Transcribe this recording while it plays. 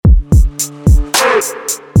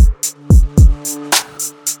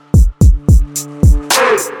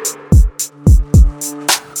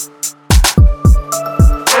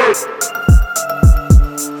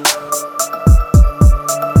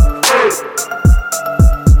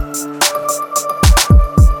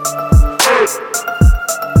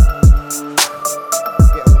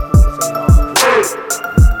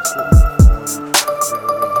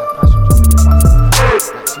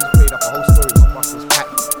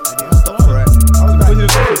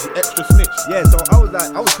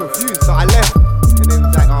was confused, so I left, and then it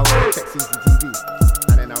was like, oh, I want to check CCTV,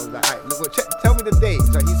 and then I was like, alright, look, tell me the date.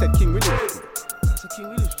 So he said King William Street. I said King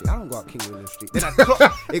William Street. I don't go up King William Street. Then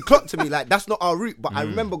it clocked to me like that's not our route, but I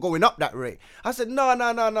remember going up that way. I said no.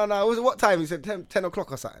 It was what time? He said 10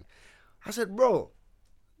 o'clock or something. I said, bro.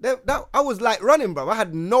 I was like running, bro. I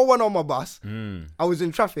had no one on my bus. I was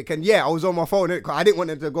in traffic, and I was on my phone because I didn't want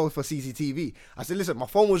them to go for CCTV. I said, listen, my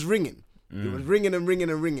phone was ringing. It was ringing and ringing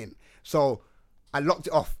and ringing. So I locked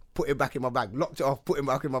it off, put it back in my bag. Locked it off, put it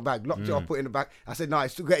back in my bag. Locked it off, put it in the bag. I said, no,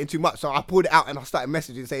 it's still getting too much. So I pulled it out and I started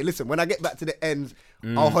messaging, saying, listen, when I get back to the ends,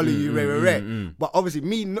 I'll holler you, rare. But obviously,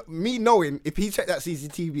 me knowing if he checked that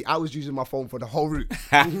CCTV, I was using my phone for the whole route.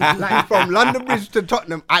 Like from London Bridge to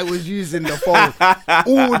Tottenham, I was using the phone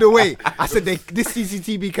all the way. I said, this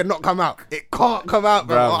CCTV cannot come out. It can't come out,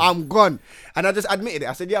 bro. I'm gone. And I just admitted it.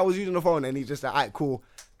 I said, I was using the phone. And he's just like, all right, cool.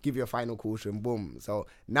 Give you a final caution, boom. So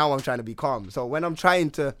now I'm trying to be calm. So when I'm trying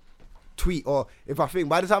to tweet, or if I think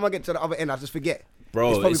by the time I get to the other end, I just forget.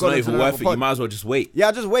 Bro, it's not even worth it. You might as well just wait. Yeah,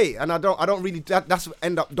 I just wait, and I don't really. That's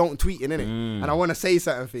end up don't tweeting, innit? And I want to say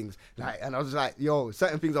certain things, and I was like, yo,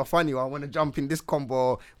 certain things are funny. Or I want to jump in this combo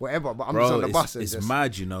or whatever, but I'm just on the bus. It's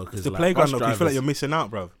mad, you know, because the playground. You feel like you're missing out,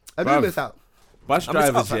 bro. I do miss out. Bus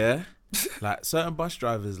drivers, like certain bus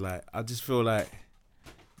drivers, like I just feel like.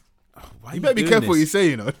 You better be careful what you say,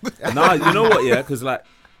 you know. Nah, you know what, because like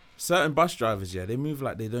certain bus drivers, they move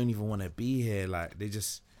like they don't even want to be here. Like they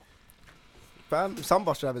just. Fam, some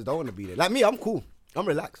bus drivers don't want to be there. Like me, I'm cool. I'm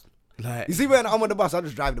relaxed. Like you see, when I'm on the bus, I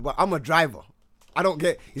just drive the bus. I'm a driver. I don't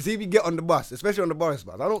get. You see, if you get on the bus, especially on the Boris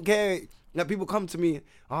bus, I don't care. Like people come to me,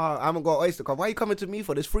 I haven't got Oyster card. Why are you coming to me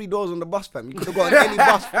for? There's 3 doors on the bus, fam. You could have got on any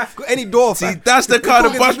bus, any door, fam. See, that's the kind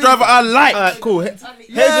of bus driver I like. Alright, cool.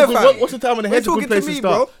 What's the time when the head's a good place to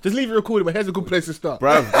start? Bro? Just leave it recorded, but here's a good place to start.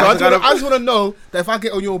 Bro, so I just want to know that if I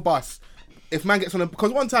get on your bus, if man gets on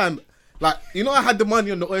because one time, like, you know, I had the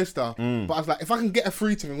money on the Oyster, but I was like, if I can get a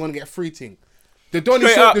free thing, I'm going to get a free thing. The Donny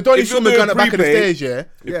saw me going at the back of the stage,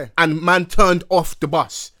 and man turned off the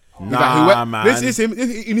bus. Man. This is him.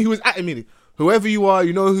 He was at me. Whoever you are,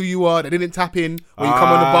 you know who you are. They didn't tap in when you come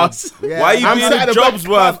on the bus. Yeah. Why are you being a job's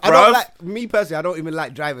worth, bro? I don't like, me personally, I don't even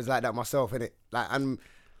like drivers like that myself, innit? Like, you're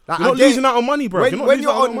not losing out on money, bro. When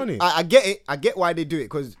you're on money. I get it. I get why they do it,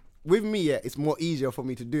 because with me, it's more easier for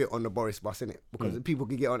me to do it on the Boris bus, innit? Because people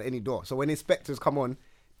can get on any door. So when inspectors come on,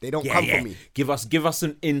 they don't come for me. Give us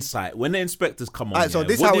an insight. When the inspectors come on,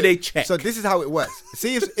 what do they check? So this is how it works.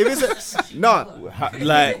 See, if it's no.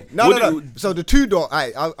 So the 2-door,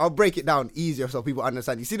 I'll break it down easier so people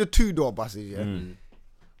understand. You see the 2-door buses,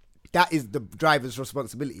 that is the driver's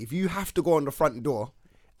responsibility. If you have to go on the front door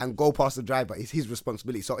and go past the driver, it's his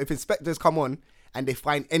responsibility. So if inspectors come on and they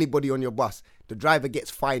find anybody on your bus, the driver gets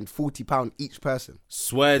fined £40 each person.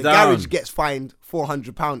 Swear the down. The garage gets fined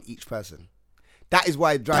 £400 each person. That is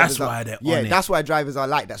why drivers that's why drivers are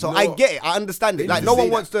like that. So I get it. I understand it. Like no one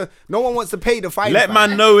wants to pay the fine. Let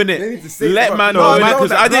man know in it. Let man know in it,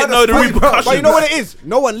 because I didn't know the repercussions. But you know what it is?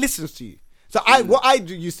 No one listens to you. So what I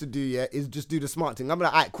used to do, is just do the smart thing. I'm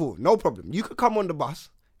like, alright, cool, no problem. You could come on the bus,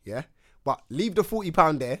 but leave the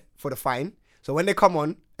 £40 there for the fine. So when they come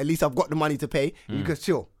on, at least I've got the money to pay, and you can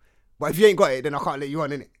chill. But if you ain't got it, then I can't let you on,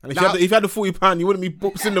 innit? And if you had the £40, you wouldn't be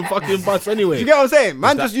books in the fucking bus anyway. You get what I'm saying?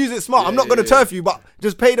 Man, just use it smart. I'm not going to turf you, but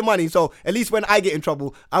just pay the money. So at least when I get in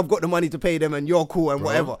trouble, I've got the money to pay them and you're cool and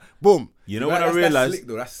whatever. Boom. You know what I realised?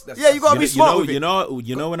 You got to be smart with it.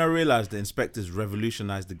 You know when I realised the inspectors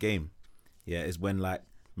revolutionised the game? Yeah, is when like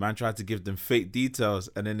man tried to give them fake details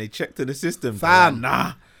and then they checked in the system. Fam. Like,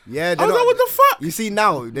 nah. Yeah, I was like, what the fuck? You see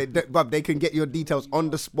now, they can get your details on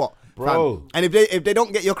the spot, bro. Fam. And if they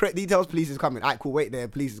don't get your correct details, police is coming. Alright, cool, wait there,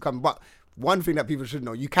 police is coming. But one thing that people should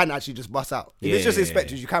know, you can actually just bust out. If it's just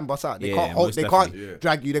inspectors, you can bust out. They can't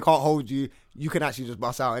drag you, they can't hold you. You can actually just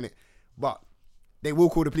bust out, innit? But they will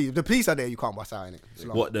call the police. If the police are there, you can't bust out, innit?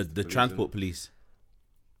 What, the transport police?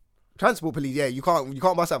 Transport police, you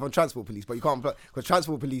can't bust out from transport police, but you can't, because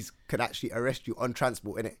transport police could actually arrest you on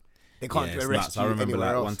transport, innit? They can't arrest you. I remember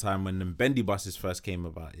like else. one time when the Bendy buses first came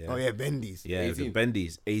about. Yeah. Oh yeah, Bendies. Yeah, it was the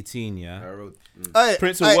Bendies. 18. Yeah.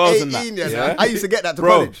 Prince of Wales and that. Yeah. I used to get that to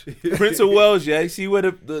college. Prince of Wales. Yeah. You see where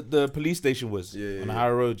the police station was on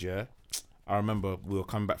Harrow Road. Yeah. I remember we were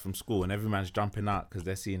coming back from school and every man's jumping out because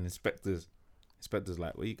they're seeing inspectors. Inspectors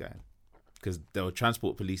like, where you going? Because there were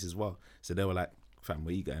transport police as well. So they were like, fam,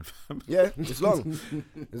 where you going, fam? Yeah, it's long.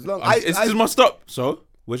 It's long. This is my stop. So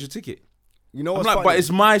where's your ticket? You know what's funny? But it's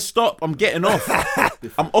my stop. I'm getting off.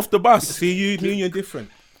 I'm off the bus. See, me and you're different.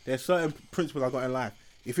 There's certain principles I got in life.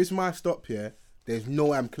 If it's my stop here, there's no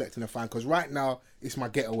way I'm collecting a fine. Because right now, it's my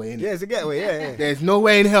getaway, innit? Yeah, it's a getaway. Yeah. There's no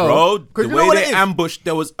way in hell. Bro, the you know way what they it is? ambushed,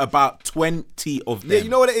 there was about 20 of them. Yeah, you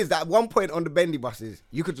know what it is? That at one point on the bendy buses,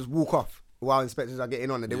 you could just walk off while inspectors are getting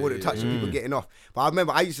on and they wouldn't touch the people getting off. But I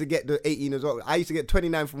remember I used to get the 18 as well. I used to get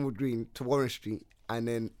 29 from Wood Green to Warren Street and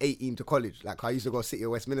then 18 to college. Like I used to go City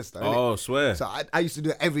of Westminster. Oh, swear. So I used to do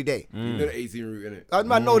it every day. You know the 18 route,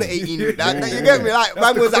 innit? I know the 18 route. You get me? Like,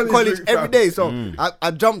 man was at college every day. So I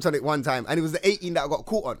jumped on it one time and it was the 18 that I got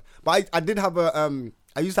caught on. But I did have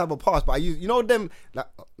I used to have a pass, but I used, you know them, like,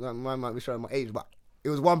 I might be showing my age, but it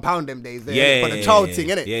was £1 them days there. Yeah, for the child thing,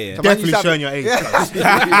 innit? Yeah. So man Definitely used to have- showing your age.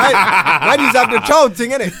 Man used to have the child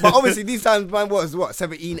thing, innit? But obviously these times man was,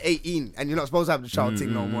 17, 18, and you're not supposed to have the child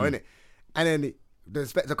thing no more, innit? And then the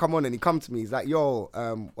inspector come on and he come to me, he's like, yo,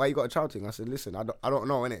 why you got a child thing? I said, listen, I don't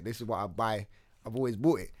know, innit? This is what I buy. I've always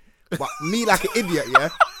bought it. But me like an idiot, yeah?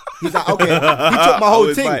 He's like, okay, he took my whole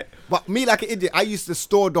Always thing. buy it. But me like an idiot, I used to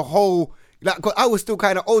store the whole, like, 'cause I was still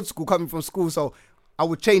kind of old school coming from school, so I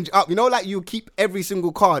would change it up. You know, like you keep every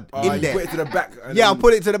single card in You there. put it to the back. and Yeah, I'll then-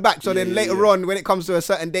 put it to the back. So then Yeah, later yeah. on, when it comes to a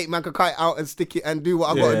certain date, man can cut it out and stick it and do what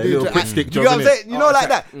I got to Yeah, do. little to- quick and- stick you know job, what I'm innit? saying? You know, like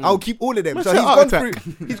that. I'll keep all of them. What's So that he's art gone attack?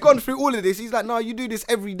 through. He's gone through all of this. He's like, no, you do this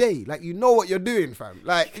every day. Like you know what you're doing, fam.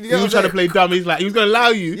 Like you He know what was I'm trying to saying? play dumb. He's like, he was going to allow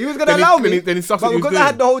you. He was gonna allow me, Then he sussed but what he was because doing. I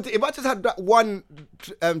had the whole. If I just had that one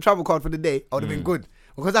travel card for the day, I would have been good.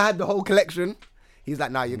 Because I had the whole collection. He's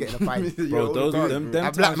like, nah, you're getting a fine. Bro, those them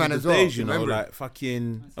A black times man were as the well, days, you know, remember it. like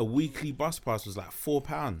fucking a weekly bus pass was like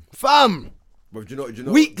 £4. Fam, But do you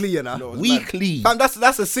know, weekly, you know. what's mad? Weekly. Fam,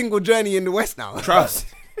 that's a single journey in the West now. Trust.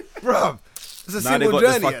 Bro, it's a Now they single got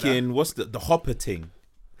journey. the you know. fucking, what's the hopper thing?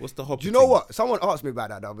 What's the hopper Do you know thing? what? Someone asked me about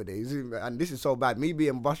that the other day, and this is so bad. Me being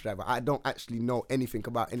a bus driver, I don't actually know anything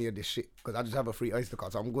about any of this shit because I just have a free Oyster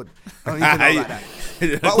card, so I'm good. I don't need to know about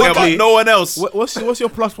that. But what about about- no one else? What's your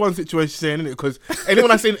plus one situation saying, innit? Because anyone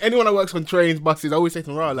that works on trains, buses, I always say to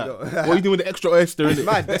them, right, like, what are you doing with the extra oyster, It's innit?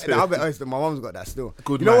 mad. I bet Oyster, my mum's got that still.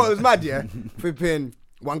 Good you know man. what was mad, yeah? Flipping,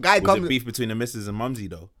 one guy Was comes. it beef between the missus and mumsy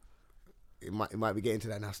though? It might be getting to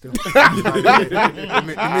that now still. the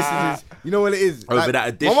missus is, you know what it is? Over that my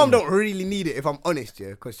addition. mum don't really need it if I'm honest, yeah,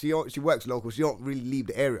 because she works local. She don't really leave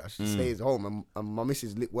the area. She stays home, and my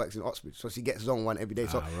missus works in Oxford, so she gets zone one every day.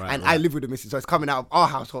 So right. I live with the missus, so it's coming out of our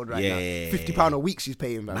household right now. Yeah. £50 a week she's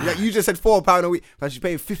paying, man. Like, you just said £4 a week, but she's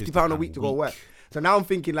paying £50 a week to go work. So now I'm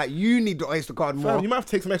thinking like you need the Oyster card more. Fam, you might have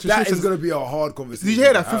to take some extra That shifts. is going to be a hard conversation. Did you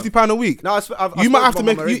hear that? to have. £50 a week. No, You might have to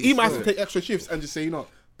make. make. You might have to take extra shifts and just say, you know,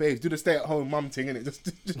 babes, do the stay-at-home mum thing, innit?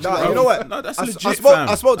 Just No, you know what? No, that's I legit, spoke fam.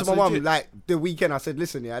 to That's my mum legit. like the weekend. I said,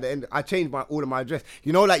 listen, yeah, at the end, I changed all of my address.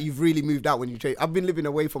 You know, like you've really moved out when you change. I've been living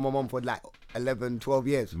away from my mum for like 11, 12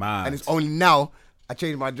 years. Mad. And it's only now I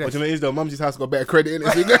changed my address. What you know is though, mum's house got better credit in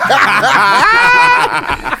it.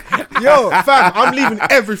 Yo, Fam, I'm leaving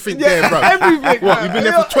everything there, bro. everything. What? You've been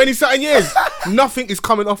there for 20-something years. Nothing is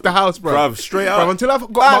coming off the house, bro. Bruv, straight Bruv, up. until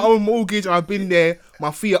I've got my own mortgage and I've been there, my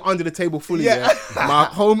feet are under the table fully. Yeah. Yeah. My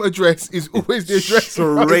home address is always the address.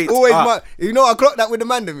 Straight It's always up. my, you know, I clocked that with the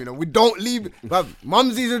man, them, you know. We don't leave. Bruv,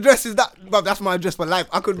 mumsy's address is that. Bruv, that's my address for life.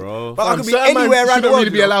 I could, Bro. but I could be Certain man anywhere around the shouldn't world. really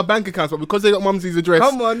be you know. allowed bank accounts, but because they got mumsy's address,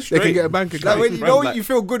 Come on, they straight. can get a bank Like account. when you Bruv, know like- you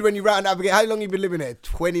feel good when you write and navigate. How long you been living there?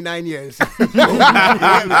 29 years. You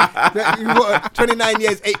got 29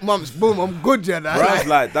 years, 8 months. Boom, I'm good, yeah. Bruv,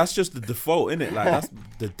 like that's just the default, innit? Like that's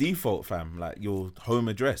the default, fam. Like your home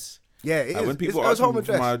address. Yeah, it Like is. when people It's ask home me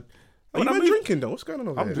for address. my, Are when you I man moved- drinking though? What's going on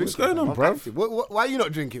over there? What's going on, bruv? Why are you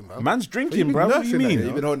not drinking, bro? Man's drinking, been bruv. What do you nursing that, mean? you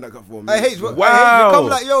You've been holding that cup for a Hey, minute. Hayes, what- Wow. you come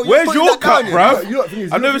like, yo, Where's putting your that down cup, here. bruv? You lot think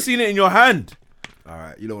it's- I've never seen it in your hand.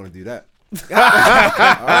 Alright, you don't want to do that.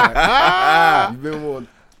 Alright. You've been warned.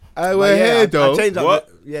 We're But yeah, here I though. changed up. What?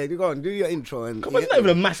 Yeah, you go on, do your intro and. Come on, it's not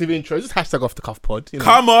even a massive intro. It's just hashtag off the cuff pod. You know?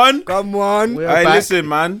 Come on. Come on. We're Hey, back. listen,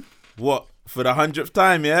 man. What for the 100th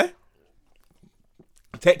time? Yeah.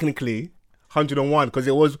 Technically, 101 because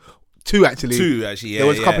it was 2 actually. 2 actually. Yeah. There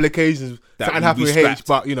was a yeah. couple of occasions That something we happened with H, scrapped.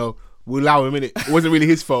 but you know we'll allow him in it. It wasn't really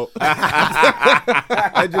his fault.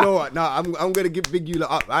 And you know what? No, I'm gonna give Big Eula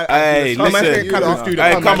up. Hey, Come on, listen. get Captain Studio.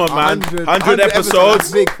 Hey, Come come on, on, man. 100 100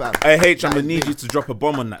 episodes. Big fam. Hey, H, I'm gonna need you to drop a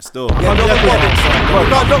bomb on that still. Yeah,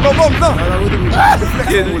 don't go bomb, no.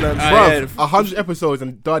 Bruv, 100 episodes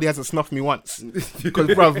and Daddy hasn't snuffed me once. Because,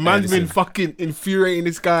 bruv, man's been fucking infuriating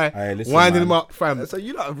this guy, Hey, listen, winding man. him up, fam. So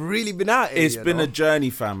you lot have really been out here. It's been a journey,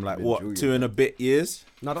 fam. Like what, Julian. 2 and a bit years?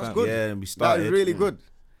 No, that's Fam, good. Yeah, and we That started. is really good.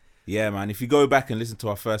 Yeah, man. If you go back and listen to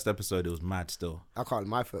our first episode, it was mad still. I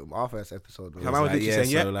can't. Our first episode. Come on, like, was literally yeah,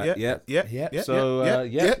 saying, so like, yeah. So,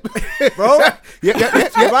 yeah. Bro, Yeah.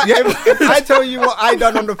 if I tell you what I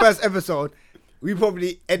done on the first episode, we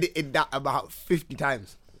probably edited that about 50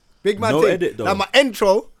 times. Big man No thing. edit, though. Like my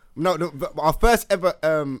intro No, but our first ever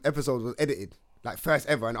episode was edited. Like first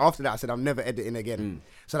ever, and after that I said I'm never editing again.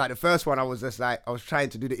 So like the first one I was just like I was trying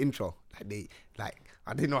to do the intro, like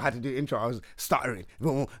I didn't know how to do the intro. I was stuttering,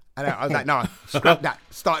 and I was like, nah, scrap that,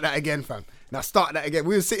 start that again, fam. Now start that again.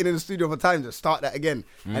 We were sitting in the studio for time to start that again,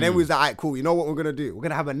 and then we was like, alright, cool. You know what we're gonna do? We're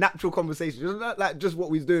gonna have a natural conversation, just like just what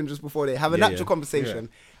we was doing just before they have a natural conversation,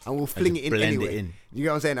 and we'll fling it in anyway. You get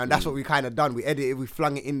what I'm saying? And that's what we kind of done. We edited, we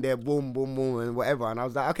flung it in there, boom, boom, boom, and whatever. And I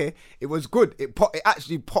was like, okay, it was good. It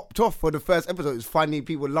actually popped off for the first episode. It was funny.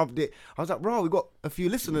 People loved it. I was like, bro, we got a few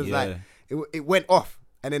listeners. Like it went off.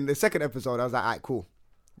 And then the second episode, I was like, alright, cool.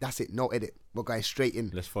 That's it. No edit. We're going straight in.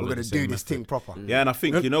 Let's follow. We're gonna do this thing proper. Yeah, and I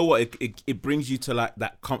think you know what? It brings you to like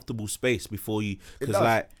that comfortable space before you, because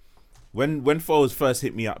like when Foles first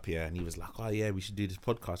hit me up here and he was like, oh yeah, we should do this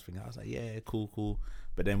podcast thing. I was like, yeah, cool.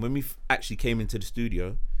 But then when we actually came into the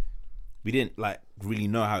studio, we didn't like really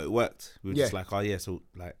know how it worked. We were just like, oh yeah, so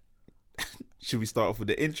like, should we start off with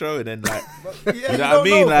the intro and then like, you know what I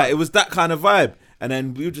mean? Like it was that kind of vibe. And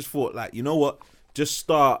then we just thought like, you know what? Just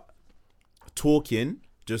start talking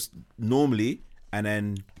just normally, and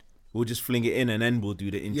then we'll just fling it in, and then we'll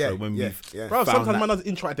do the intro when we've Bro, sometimes man does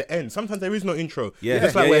intro at the end. Sometimes there is no intro. Yeah, it's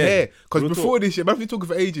just like we're here. Because before this year, man, we've been talking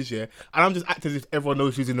for ages, and I'm just acting as if everyone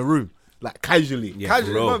knows who's in the room. Like casually. Yeah,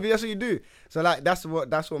 casually, that's what you do. So like that's what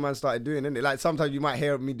man started doing, isn't it? Like sometimes you might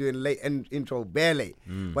hear me doing late intro, bare late.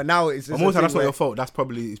 But now it's just most time that's not your fault. It's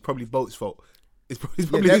probably Bolt's fault. It's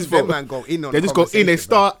probably his fault. Man go in on they just go in, they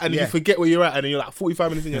start, and you forget where you're at, and then you're like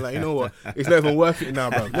 45 minutes in, you're like, you know what? It's not even worth it now,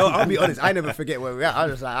 bro. No, I'll be honest, I never forget where we're at. I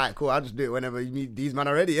was just like, alright, cool, I'll just do it whenever these men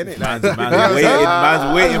are ready, innit? Man's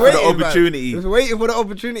waiting for the opportunity. Just waiting for the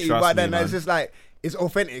opportunity, but then it's just like, it's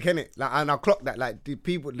authentic, innit? Like, and I clock that, like,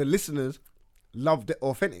 the listeners love the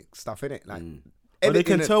authentic stuff, innit? Like, but they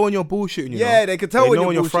can tell when you're bullshitting, you know? Yeah, they can tell when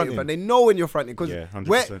you're bullshitting, but they know when you're fronting, because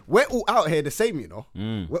 100%. we're all out here the same, you know?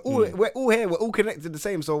 We're all here, we're all connected the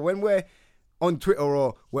same. So when we're on Twitter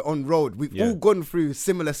or we're on road, we've all gone through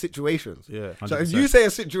similar situations. Yeah, 100%. So if you say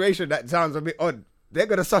a situation that sounds a bit odd, they're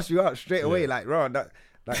gonna suss you out straight away. Like, bro, that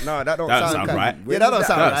don't sound right. Yeah, that don't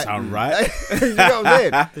sound right. You know what I'm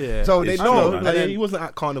saying? Yeah. So they know. He wasn't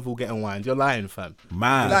at Carnival getting wine. You're lying, fam.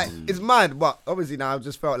 Man, like it's mad. But obviously now I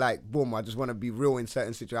just felt like, boom, I just want to be real in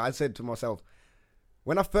certain situations. I said to myself,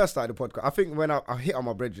 when I first started the podcast, I think when I hit on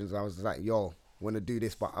my brethren, I was like, yo, I want to do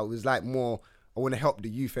this, but I was like more, I want to help the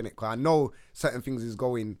youth in it, because I know certain things is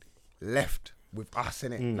going left with us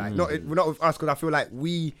in it. Like not with us, because I feel like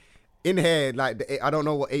we. In here, like I don't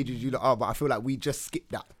know what ages you are, but I feel like we just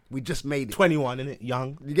skipped that. We just made it. 21, innit?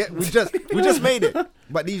 Young. You get? We just made it.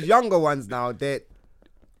 But these younger ones now,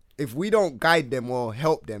 if we don't guide them or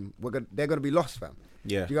help them, they're gonna be lost, fam.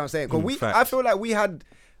 Yeah. Do you know what I'm saying? Because I feel like we had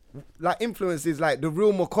like influences like the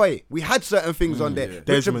real McCoy. We had certain things on there.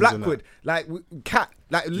 Richard Blackwood, like Cat,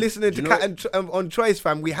 like listening to Cat and on Choice,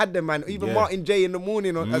 fam. We had them, man. Even Martin J in the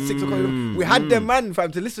morning at 6 o'clock. We had them, man,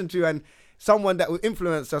 fam, to listen to, and someone that would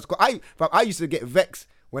influence us. I used to get vexed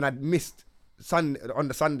when I missed on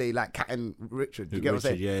the Sunday, like Cat and Richard. You get what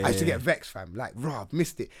I'm saying? I used to get vexed, fam. Like, I've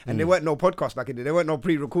missed it. And there weren't no podcasts back in there. There weren't no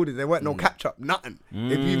pre-recorded. There weren't no catch-up. Nothing.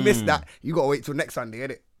 If you missed that, you got to wait till next Sunday,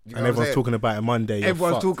 innit? You know and everyone's talking about it Monday.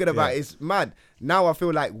 Everyone's talking about it. It's mad. Now I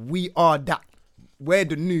feel like we are that. We're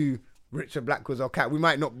the new Richard Blackwoods or Cat. We're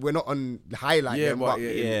not on the highlight them, but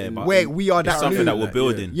we are that. Something new, that we're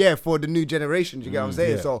building. Yeah, for the new generation. You get what I'm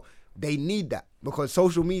saying? So they need that, because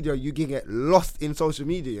social media, you can get lost in social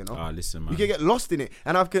media, you know. Listen, man. You can get lost in it.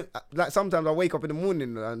 And like sometimes I wake up in the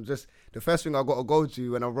morning and just the first thing I got to go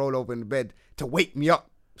to when I roll over in the bed to wake me up,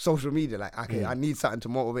 social media. Like, okay, I need something to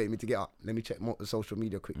motivate me to get up. Let me check social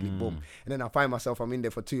media quickly, boom. And then I find myself, I'm in there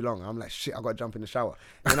for too long. I'm like, shit, I got to jump in the shower.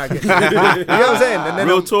 And I get, you know what I'm saying? And then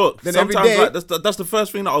real talk. Then sometimes day, like, that's the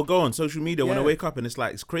first thing that I'll go on social media when I wake up, and it's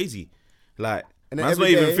like, it's crazy. Like, man's not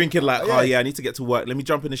even thinking like, I need to get to work. Let me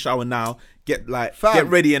jump in the shower now, get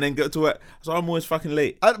ready, and then go to work. So I'm always fucking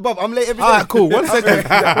late. Bob, I'm late every day. Alright, cool. 1 second.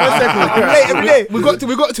 I'm late every day. We got to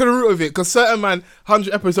the root of it, because certain man,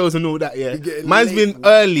 100 episodes and all that. Yeah, man's been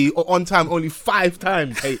early or on time only 5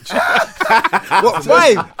 times. H. What?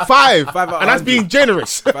 5? And that's being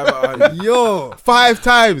generous. 5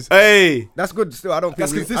 times. Hey, that's good. Still, I don't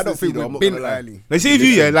think we've been early. Now see if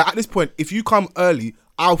you like at this point, if you come early,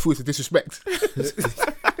 I'll feel it's a disrespect.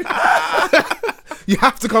 You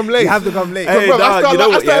have to come late. You have to come late. Hey, bro, I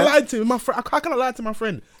started lying to my friend. How can I lie to my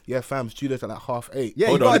friend? Yeah, fam, studio's at like 8:30.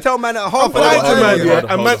 Yeah, you gotta tell man at 8:30.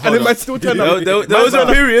 And then man still turn up. There was a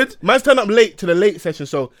period. Man's turned up late to the late session,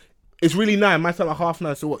 so it's really 9. Man's turned up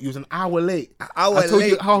 9:30. So what? You was an hour late. I told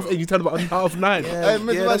you 8:30. You turned up at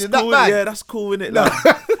 9:30. Yeah, that's cool. Yeah, that's cool, innit?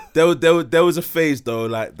 There was a phase though,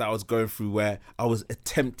 like that I was going through where I was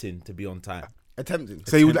attempting to be on time. Attempting.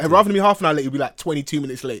 So you would, rather than be half an hour late, you'd be like 22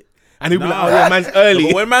 minutes late. And he'd be like, oh yeah, man's early.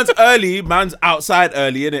 But when man's early, man's outside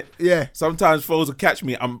early, innit? Yeah. Sometimes foes will catch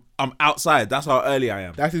me. I'm outside. That's how early I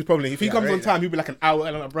am. That's his problem. If he comes on time, he'll be like an hour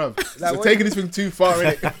early. Like, bruv, Like, so taking this thing too far,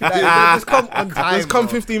 innit? Just come on time. Just come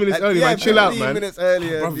bro. 15 minutes Like, early, yeah, man. Chill out, 15 man. minutes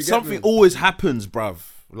earlier. Bruv, you get something me? always happens, bruv.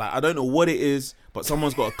 Like, I don't know what it is, but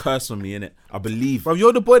someone's got a curse on me, innit? I believe. Bro,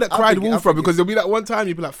 you're the boy that cried think it- wolf, I bro, think it- because there'll be that one time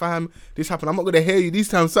you'll be like, fam, this happened. I'm not going to hear you. These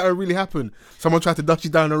times, something really happened. Someone tried to dust you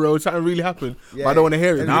down the road. Something really happened. Yeah. But I don't want to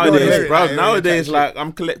hear it. And you don't wanna hear Nowadays, it, bro, like, nowadays, shit. like,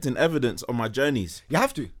 I'm collecting evidence on my journeys. You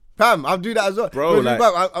have to. Fam, I'll do that as well. Bro,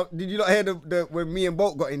 Because, like- did you not hear the when me and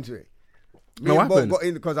Bolt got into it? Me No, and what Bolt happened? got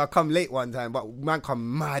in because I come late one time, but man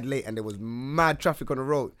come mad late and there was mad traffic on the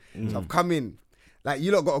road. So I've come in. Like,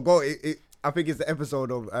 you lot got to go. I think it's the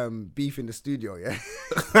episode of Beef in the Studio, yeah?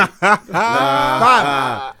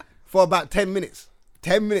 Fam, for about 10 minutes.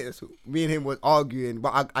 10 minutes, me and him was arguing,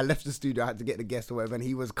 but I left the studio. I had to get the guest or whatever, and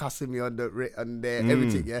he was cussing me on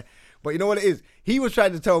everything, yeah. But you know what it is? He was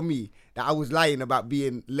trying to tell me that I was lying about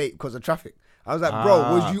being late because of traffic. I was like, bro,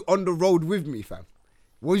 was you on the road with me, fam?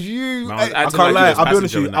 Was you? Man, I was I acting can't like you lie. was I'll be honest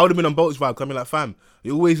passenger with you. in I would have been on Bolt's vibe. Coming like, fam,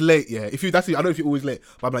 you're always late. Yeah. If you, that's it. I don't know if you're always late,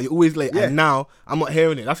 but I'm like, you're always late. Yeah. And now I'm not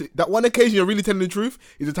hearing it. That's it. That one occasion you're really telling the truth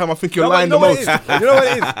is the time I think you're No, lying but the you most. know what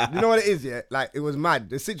it is? You know what it is? You know what it is? Yeah, like it was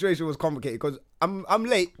mad. The situation was complicated because I'm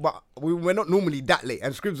late, but we're not normally that late.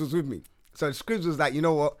 And Scribs was with me, so Scribs was like, you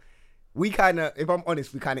know what? We kind of, if I'm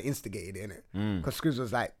honest, we kind of instigated it, innit? Because Scribs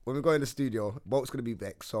was like, when we go in the studio, Bolt's gonna be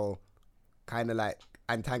back, so kind of like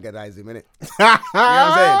antagonize him, innit? You know what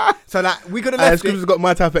I'm saying? So like we could have left Scribs it. has got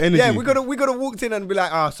my type of energy. Yeah, we could have walked in and be like,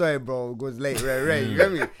 oh, sorry, bro, it was late, right, you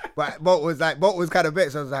get me? But Bolt was kind of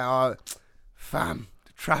vexed. So I was like, oh, fam,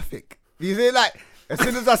 the traffic. You see, like, as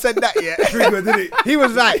soon as I said that, yeah, he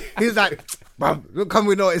was like, bro, look, come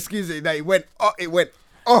with no excuses. That it went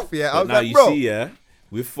off, yeah. I But was now like, you bro, see, yeah,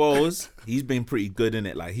 with Foles, he's been pretty good in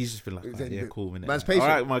it. Like, he's just been like, oh, yeah, cool, innit? Man's Like, patient. all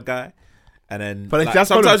right, my guy. And then But like, that's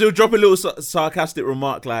sometimes probably- he'll drop a little sarcastic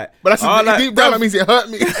remark like, But that's oh, like, deep down. bruv, That means it hurt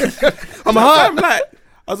me. I'm I'm hurt. like,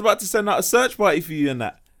 I was about to send out a search party for you and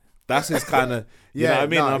that. That's his kind of, you know what I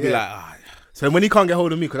mean? nah, And I'll be yeah. like, ah, So when he can't get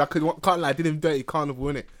hold of me, because can't lie, I did him dirty carnival,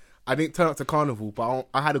 innit? I didn't turn up to carnival, but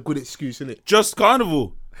I had a good excuse, innit? just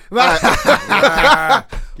carnival.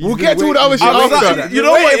 We'll get to all the other shit I was after. like, you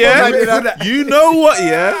know what, waiting yeah? You know what,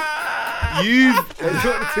 yeah? You,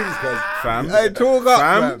 fam, Hey, talk up,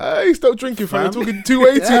 Fam. fam. Hey, stop drinking, fam. You're Fam. talking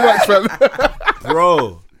way too much, fam.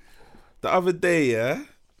 bro. The other day, yeah,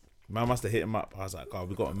 man must have hit him up. I was like, oh,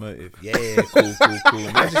 we got a motive. Yeah, cool.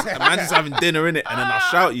 Man just having dinner in it, and then I'll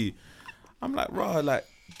shout you. I'm like, bro, like,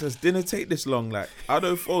 does dinner take this long? Like, I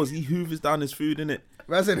know Foles, he hoovers down his food in it.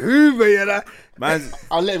 I said, Hoover, you know? Man,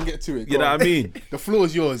 I'll let him get to it. you know what I mean? The floor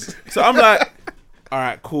is yours. So I'm like, all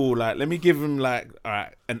right, cool. Like, let me give him like, all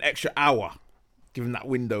right, an extra hour. Give him that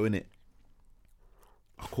window in it.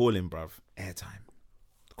 I call him, bruv. Airtime.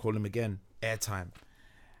 Call him again. Airtime.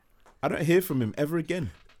 I don't hear from him ever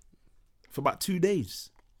again for about 2 days.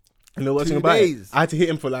 You know what's 2 about days. it? I had to hit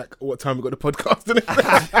him for like what time we got the podcast,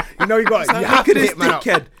 innit? You know, you Like, have look to at this hit man up.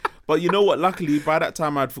 dickhead. But you know what? Luckily, by that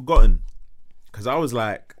time, I'd forgotten. Because I was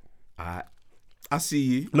like, all right, I see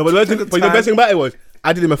you. No, but the best thing about it was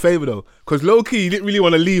I did him a favour though, because low key he didn't really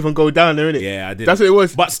want to leave and go down there, innit? Yeah, I did. That's what it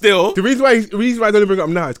was. But still, The reason why I don't bring it up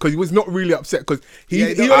now is because he was not really upset because he Yeah,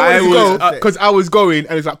 he no, don't I want was to go upset. because I was going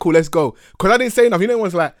and it's like cool, let's go. Because I didn't say enough. You know,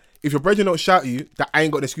 one's like, if your brethren don't shout at you, that I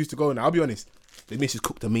ain't got an excuse to go now. I'll be honest. The missus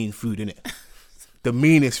cooked the mean food, innit? The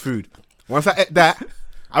meanest food. Once I ate that,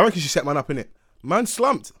 I reckon she set man up, innit? Man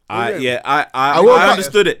slumped. I woke up-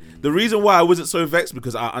 understood it. The reason why I wasn't so vexed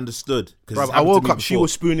because I understood. Bruv, I woke up, she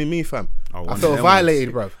was spooning me, fam. Oh, I one felt of them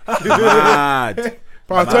violated, bruv. mad.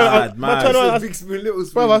 Bro, I turned Mad. around, Big spoon, little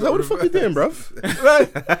spoon. bruv, I was like, what the fuck you doing,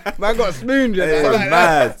 bruv? Man got spooned. you know? It was Like,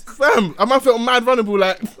 mad. Fam, I felt mad vulnerable,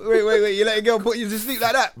 like, Wait, you let a girl put you to sleep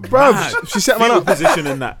like that? bruv, she set man Fetal up. position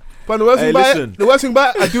in that. But the worst Hey, thing about listen.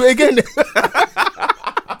 it, I do it again.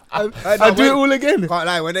 I do it all again. Can't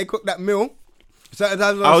lie, when they cook that meal, certain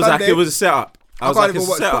times on I was Sunday, like, it was a setup. I I was can't like, even it's a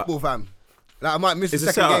watch setup. football, fam. Like, I might miss It's the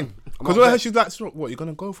a second setup. game. Because when she's like, so what, you're going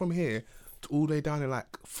to go from here to all the way down in like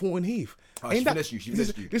Thornton Heath? Oh, she finessed you, she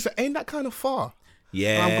finessed you. Ain't that kind of far?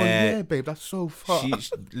 Yeah. I'm going, yeah, babe, that's so far.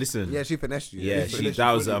 Listen. Yeah, she finessed you. Yeah, She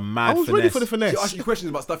that was a I mad was finesse. ready for the finesse. She asked you questions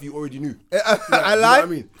about stuff you already knew. I You know like. what I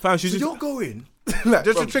mean? Fam, she's So just, you're going.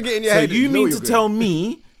 Just to trick it in your So head. you know mean you're to good. tell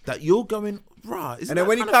me that you're going, rah. And then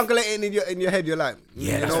when you calculate it in your head, you're like,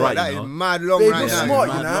 Yeah, you that's know right, what, that you know. is mad long Babe, right you're now. smart,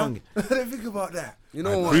 mad you know. long. I didn't think about that. You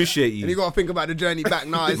know what? Appreciate you. And you got to think about the journey back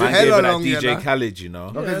now. It's Man hella gave her long, that you DJ know. Khaled, you know.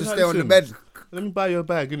 Okay, Yeah, just stay on the listen. bed. Let me buy you a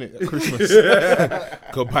bag, innit? At Christmas.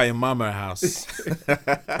 Go buy your mama a house.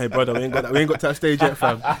 Hey, brother, we ain't got to that stage yet,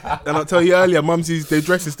 fam. And I'll tell you earlier, Mumsy's, they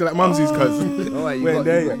dress is still like Mumsy's, cuz. Oh, wait, We're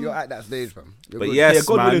there. you're at that stage, fam. You're But good. yes, Yeah,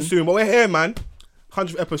 God man. willing soon. But we're here, man.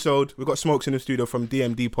 100th episode. We've got Smokes in the studio from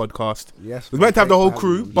DMD podcast. Yes, We meant to have the whole thanks for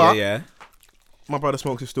crew, having me. but yeah. my brother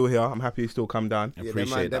Smokes is still here. I'm happy he's still come down. Yeah,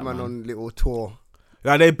 Appreciate them that, man man. on little tour.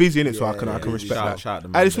 Like, they're busy in it, so I Yeah, can yeah, respect shout- that. shout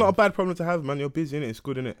them And it's out, not a man. bad problem to have, man. You're busy in it. It's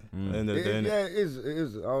good in it. At the end of the day, innit? Yeah, it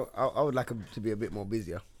is. I would like him to be a bit more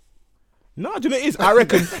busier. No, do you know what it is? I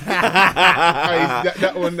reckon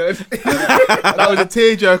that one. That was a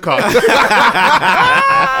tearjerker.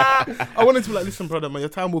 I wanted to be like, listen, brother, man, your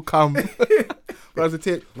time will come. But as a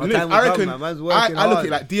tear, My you know, time will I come, reckon man. Man's I working look at hard.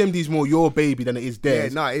 it like DMD's more your baby than it is Yeah,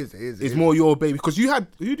 theirs. no, it is. It's more your baby because you had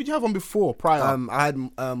who did you have on before prior? I had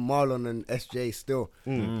Marlon and SJ still.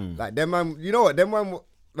 Like them man, you know what? Them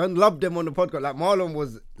man loved them on the podcast. Like Marlon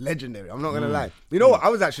was legendary. I'm not gonna lie. You know what? I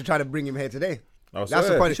was actually trying to bring him here today. Oh, That's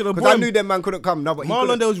so the point. You should've Because I brought him. knew them man couldn't come. No, but he Marlon,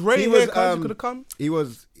 could've- there was Ray he here, cuz you could've come.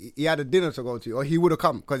 He had a dinner to go to, or he would have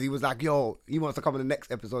come because he was like, "Yo, he wants to come in the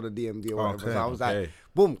next episode of DMD or whatever." Okay, So I was okay. like,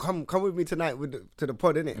 "Boom, come with me tonight to the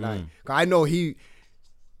pod, innit?" Like, 'cause I know them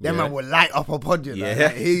Yeah. man will light up a pod. You know? Yeah.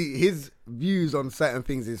 Like, his views on certain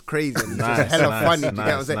things is crazy. And he's Nice, just hella nice, funny. Do you get what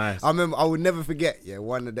I'm nice, saying? nice. I remember, I would never forget. Yeah,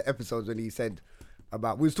 one of the episodes when he said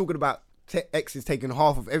about we was talking about X is taking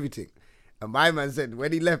half of everything. And my man said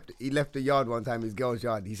when he left the yard one time, his girl's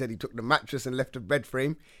yard. He said he took the mattress and left the bed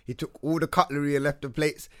frame. He took all the cutlery and left the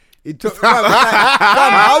plates. He took. Fam,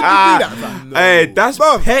 how'd you do that, fam? Hey, that's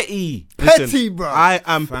Bruv. petty. Petty, bro. I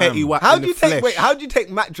am Fam. petty. How'd you take? Wait, how'd you take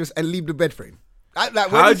mattress and leave the bed frame? Like, when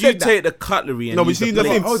How'd he you said that, take the cutlery and No, but use see, the the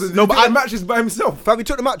plates? thing- No, but I matches by himself. Fam, he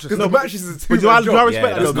took the mattress. Because the matches is But do I respect Yeah,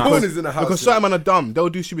 that though? that's corners Because, in the house, because yeah. certain men are dumb. They'll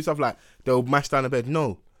do stupid stuff like they'll mash down the bed.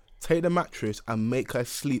 No, take the mattress and make her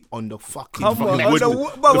sleep on the fucking Come on, fucking on wood. the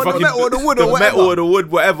wood- but on the metal or the wood or the whatever. metal or the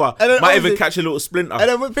wood, whatever. And then Might even obviously- catch a little splinter.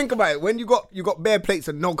 And then think about it. When you got bare plates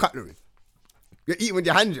and no cutlery, you're eating with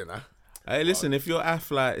your hands, you know. Hey, listen, if you're like, it's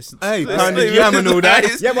Hey, it's pound not of even- yam and all that.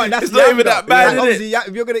 it's- Yeah, but that's it's not even yam, that though. bad, Like, is obviously, it?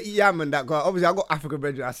 if you're gonna eat yam and that, 'cause obviously I got African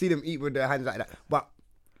brethren. I see them eat with their hands like that. But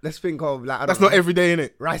let's think of like I don't That's know, not every day,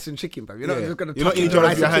 innit? rice and chicken, fam. You're not Yeah. just gonna You're not touch eating the your rice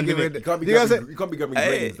with your and hand, chicken innit? with You can't be you know what I'm saying? grabbing Hey,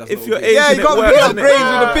 grains. That's if not you're okay. Asian, Yeah, you it got to works, pick up innit? grains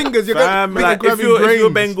with the fingers. You're Fam, gonna like, if grabbing you're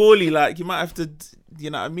grains. Bengali, like, you might have to, you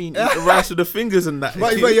know what I mean, eat the rice with the fingers and that.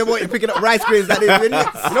 But you're picking up rice grains like this. You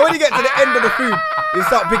know when you get to the end of the food, you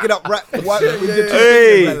start picking up with your two fingers,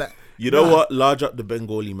 Hey, like, you know what? Large up the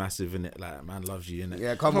Bengali massive, innit? Like, man loves you, innit?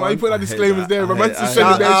 yeah, come Why you on. put like I hate disclaimers that. there? I But hate- man's I just hate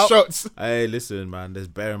sending their that. shots. Hey, listen, man, there's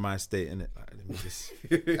bear in my state, innit? Like, let me just...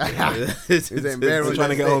 Is it bear We're in trying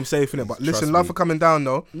to your get state? home safe, innit? But listen, Trust love me. for coming down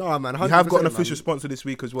though. No, man. We have got an 100%, official man. sponsor this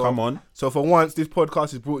week as well. Come on. So for once, this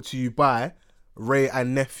podcast is brought to you by Ray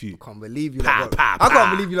and Nephew. Can't believe you. Lot got, I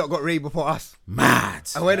can't believe you lot got Ray before us. Mad.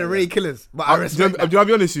 And we're the Ray killers. But I Do respect that. you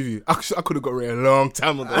be honest with you? I could have got Ray a long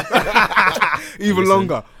time ago, even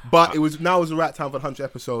longer. But now was the right time for the 100th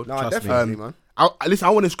episode. No, Trust me. definitely, man. Listen,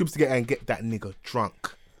 I want the scripts to get and get that nigga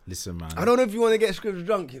drunk. Listen, man. I don't know if you want to get Scribs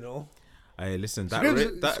drunk, you know. Hey, listen, that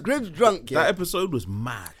Scribs drunk, yeah. that episode was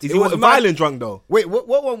mad. Is It he was was mad. violent drunk though? Wait, what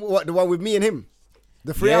one? What, the one with me and him?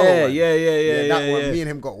 The 3 hour Yeah, one? yeah. That one, yeah. me and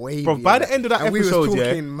him got wavy. Bro, by and the end of that and episode, we was yeah,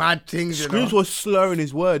 talking mad things, you Screams know. was slurring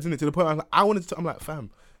his words, innit? To the point I wanted to. I'm like, fam,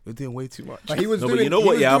 you're doing way too much. But he was No, doing. but you know he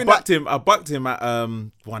what? was Yeah, I doing bucked that- him. I bucked him at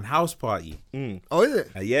one house party. Oh, is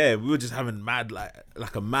it? Yeah, we were just having mad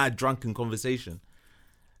like a mad drunken conversation.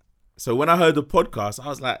 So when I heard the podcast, I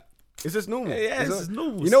was like, It's just normal. yeah, It's this is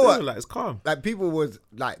normal. You know still, what? Like, it's calm. Like people was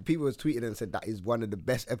tweeting and said that is one of the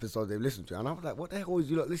best episodes they've listened to, and I was like, what the hell is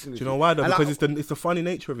you lot listening to? Do you know why though? And Because it's the funny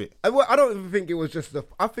nature of it. I don't even think it was just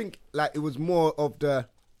I think like it was more of the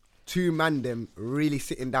two man them really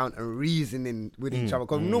sitting down and reasoning with each other.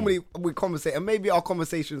 Because normally we conversate, and maybe our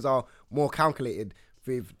conversations are more calculated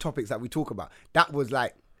with topics that we talk about. That was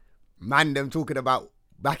like man them talking about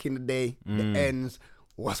back in the day, the ends,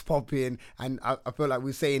 what's popping, and I feel like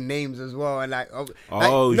we're saying names as well, and like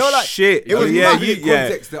Oh, you know, like, shit. It was Oh, yeah, mad. you- yeah.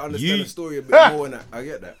 Context to understand You- the story a bit more. And that. I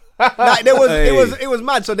get that. Like there was Hey. it was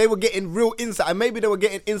mad. So they were getting real insight, and maybe they were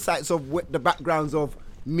getting insights of the backgrounds of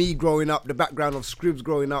me growing up, the background of Scribs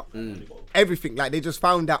growing up, everything. Like they just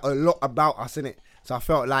found out a lot about us in it. So I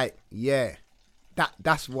felt like, yeah,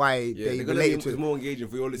 that's why Yeah, they they're gonna related make to it it. more engaging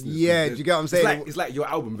for your listeners. Yeah, do you get what I'm saying? It's like your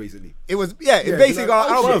album, basically. It was it basically got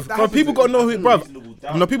oh, album. shit, that But people gotta know who, bruv. Reasonable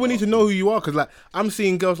doubt, No, people need to know who you are, because like I'm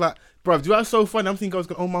seeing girls like, bruv, do you know what's so funny? I'm seeing girls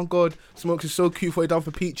going, oh my god, Smokes is so cute for what he done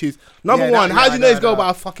for Peaches. Number Yeah, one, that- how do yeah, you know that- this girl that- by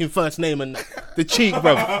her fucking first name and the cheek,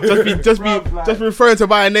 bruv? Just be referring to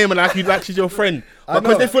by her name and like she's your friend. Because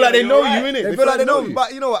know. they feel like they know Yeah, you, innit? They feel like they know, you.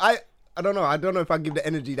 but you know what? I don't know. I don't know if I give the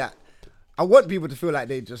energy that I want people to feel like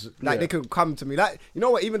they just like they could come to me. Like, you know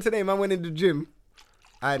what? Even today, man went in the gym,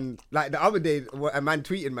 and like the other day, a man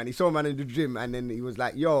tweeted, man. He saw a man in the gym, and then he was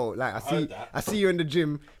like, "Yo, like I see you in the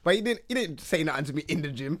gym," but he didn't say nothing to me in the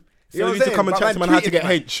gym. So You know you what need to I'm come and saying? chat to But man how to tweeted, get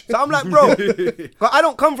man. H. So I'm like, bro, 'cause I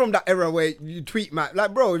don't come from that era where you tweet, man.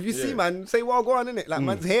 Like, bro, if you see man, say, well, go on, innit? Like,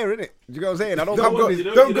 man's here, innit? You know what I'm saying? I don't come from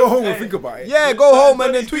this. Don't go home and think about it. Yeah, go home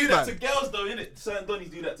and then Donnies tweet, do that man. to girls though, innit? Certain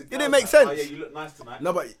Donnies do that to girls. didn't make like, sense. Oh, yeah, you look nice tonight.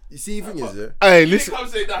 No, but you see, the thing is, yeah. Hey, You listen, can't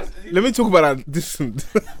say that. let me talk about that. Listen,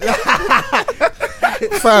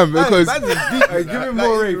 fam, because Man's is deep, Hey, give me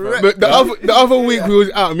more rate, fam. but the other week we was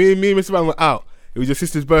out. Me and Mr. Man were out. It was your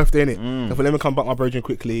sister's birthday, innit? So let me come back my virgin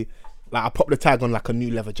quickly. Like I popped the tag on like a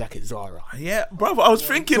new leather jacket, Zara. Yeah, bruv, I was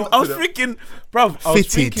thinking, bruv, I was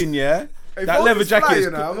Fitted. thinking, yeah. Hey, That Foles leather is jacket fly, is,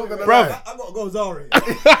 you know, I'm not gonna bruv. lie. I gotta go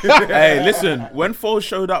Zari. Hey, listen, when Foles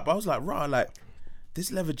showed up, I was like, rah, like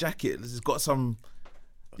this leather jacket has got some.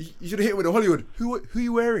 You should have hit it with a Hollywood. Who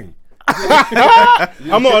you wearing?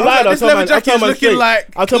 I'm not a liar. This leather jacket's looking like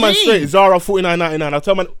I'll tell man clean. straight. Zara $49.99. I'll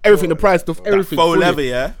tell man everything. The price of everything. faux fully. leather,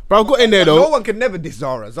 yeah. Bro, I got in there No though. one can never diss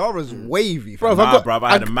Zara. Zara's wavy, Bro, fam. if I Nah, got, bruv,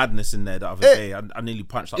 I had a madness in there the other day. I nearly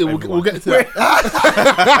punched up Yeah, everyone. we'll get to that.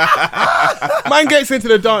 Man gets into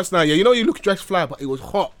the dance now, yeah. You know you look dressed fly, but it was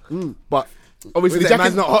hot. But obviously Wait, the that man's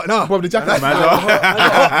jacket's not hot enough. Bro, the jacket's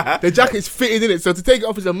the jacket's fitted in it, so to take it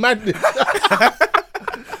off is a madness.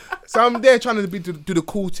 So I'm there trying to do the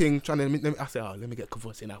cool thing, trying to. I said, let me get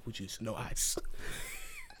Cavassier apple juice, no ice.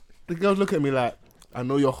 The girls look at me like, I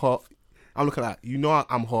know you're hot. I'm looking like, you know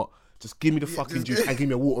I'm hot. Just give me the fucking juice and give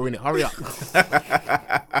me a water in it. Hurry up.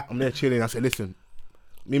 I'm there chilling. I said, listen,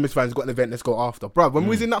 me and Miss Van's got an event. Let's go after, bruv. When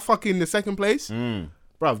we was in that fucking the second place,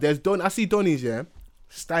 bruv, there's I see Donnies, yeah,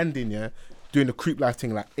 standing, yeah, doing the creep life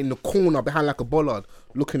thing, like in the corner behind like a bollard,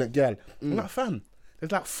 looking at girl. I'm like, fam,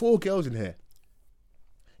 there's like 4 girls in here.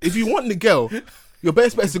 If you want the girl, your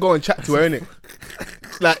best bet is to go and chat to her, innit?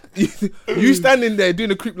 Like, you standing there doing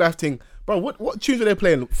the creep life thing. Bro, what tunes are they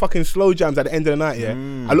playing? Fucking slow jams at the end of the night, yeah?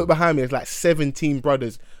 I look behind me, there's like 17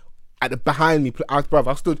 brothers behind me. I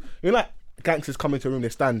stood, you know, like gangsters come into a room, they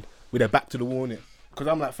stand with their back to the wall, innit? Because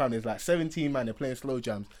I'm like, fam, there's like 17 man, they're playing slow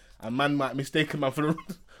jams. And man might mistake man for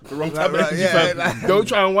the wrong type of energy, fam. Don't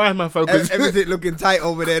try and whine, man, fam. 'cause- Everything looking tight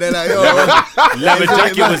over there. They're like, yo, Leather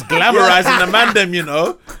jacket was glamorizing the man, them, you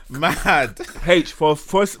know. Mad. H, for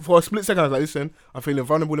a split second, I was like, listen, I'm feeling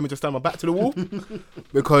vulnerable. Let me just stand my back to the wall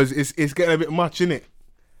because it's getting a bit much, innit?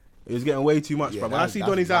 It's getting way too much, Yeah, bro. When I see that's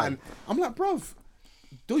Donnie's out, bad. and I'm like, bruv,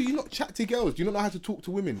 do you not chat to girls? Do you not know how to talk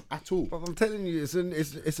to women at all? But I'm telling you, it's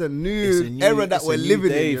a new era that we're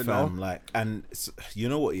living in, you know. Like, and you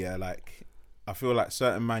know what? Yeah, like I feel like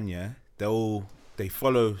certain man, yeah, they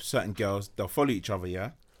follow certain girls. They'll follow each other,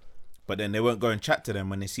 yeah, but then they won't go and chat to them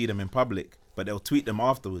when they see them in public. But they'll tweet them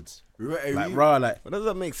afterwards. Like, rah, like. But does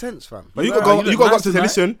that make sense, fam? But you Nah, got you to look go up nice to say, tonight.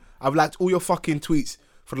 listen, I've liked all your fucking tweets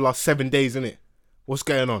for the last 7 days, innit? What's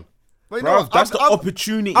going on? But you Bro, know, that's the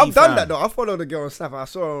opportunity. I've done fam. that though. I followed a girl on Snap. I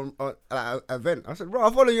saw her on like, an event. I said, bro,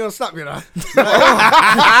 I follow you on Snap, you know.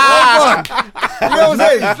 You know what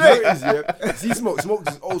I'm saying? Straight. See, Smoke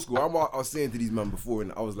is old school. I was saying to these men before,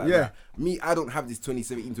 and I was like, Yeah. nah, me, I don't have this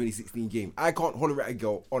 2017, 2016 game. I can't holler at a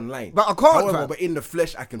girl online. But I can't, However, fam. but in the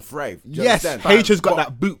flesh, I can thrive. Do you Yes, understand? H has got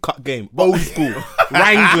that boot cut game, old school,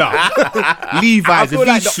 Wrangler, Levi's, I feel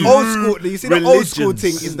like the Avisu. old school. You see, the old school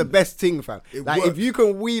Religions. thing is the best thing, fam. Like if works. you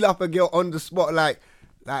can wheel up a girl on the spot, like.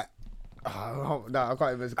 Oh, no, I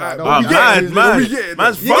can't even. I don't Ah, know. man, we get it,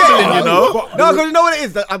 man's You get fumbling, it, you know. No, because you know what it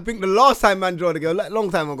is. That I think the last time man drawed a girl, like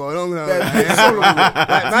long time ago, like,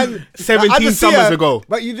 man, 17 I just see summers her, ago.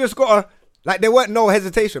 But you just gotta, like, there weren't no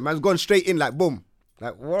hesitation. Man's gone straight in, like, boom.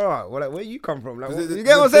 Like, what? Like, where you come from? Like, you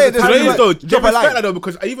get what I'm saying? So it is though, Just do drop a respect line. that though,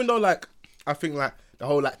 because even though like I think like the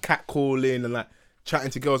whole like cat calling and like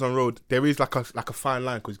chatting to girls on road, there is like a fine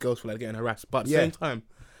line because girls feel like getting harassed. But at the Yeah. same time,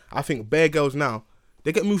 I think bare girls now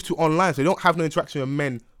they get moved to online, so they don't have no interaction with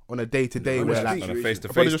men on a day to day where like On a face to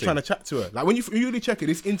a brother's face. just trying to chat to her. Like when you really check it,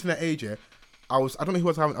 this internet age, yeah, I don't know who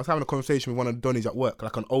I was having a conversation with one of the Donnies at work,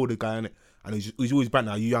 like an older guy in it, and he's always bad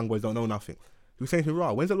now. You young boys don't know nothing. He was saying to me,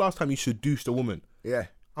 "Rah, when's the last time you seduced a woman?" Yeah.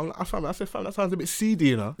 I said, fam, that sounds a bit seedy,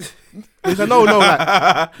 you know. He said, no,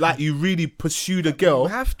 like you really pursue the girl You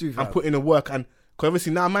have to, fam. and put in the work, and Because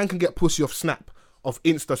obviously now man can get pussy off Snap, off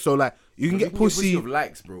Insta. So like you can get pussy. of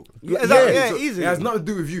likes, bro. Yeah, exactly. So Easy. It has nothing to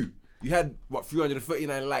do with you. You had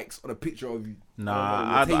 339 likes on a picture of you. Nah,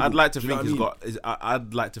 on your I'd table. like to Do you know think what it's got.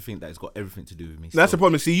 I'd like to think that it's got everything to do with me. That's the still.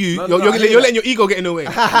 problem. See, No, you're I hear letting your ego get in the way.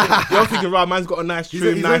 You're thinking, right, man's got a nice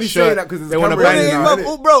trim, he's nice only saying shirt. that 'cause there's They a want to camera bang in you. there.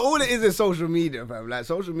 Now. Bro, all it is social media, fam. Like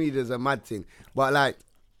social media is a mad thing. But like,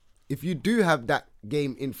 if you do have that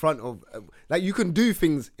game in front of, like, you can do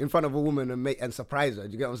things in front of a woman and surprise her.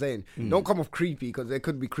 Do you get what I'm saying? Don't come off creepy, because there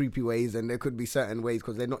could be creepy ways and there could be certain ways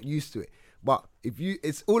because they're not used to it. But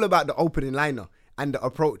it's all about the opening liner and the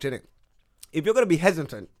approach, innit? If you're gonna be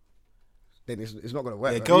hesitant, then it's not gonna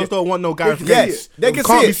work. Yeah, right? girls don't want no guy. Yes, they can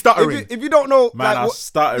can't see be it. stuttering. If you don't know, Man, I what,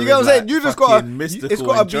 stuttering you get what I'm saying? like You just fucking gotta. Mystical It's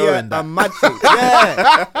gotta and be Joe a and that. mad thing.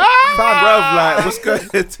 Yeah, Bruv, like what's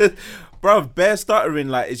going? Bruv, bare stuttering,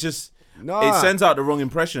 like it's just. Nah. It sends out the wrong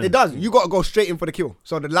impression. it does. You gotta go straight in for the kill.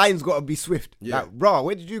 So the line's gotta be swift. Yeah. Like, bro,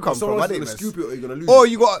 where did you come from? Someone's I gonna didn't scoop it or you're gonna lose. Or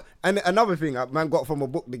it. you got, and another thing, man got from a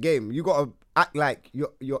book, The Game. You gotta act like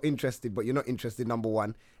you're interested, but you're not interested. Number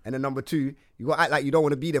one, and then number two, you gotta act like you don't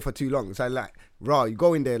want to be there for too long. So like, raw, you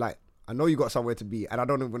go in there like, I know you got somewhere to be, and I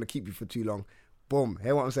don't want to keep you for too long. Boom,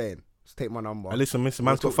 hear what I'm saying? Just take my number. Hey, listen, Mr.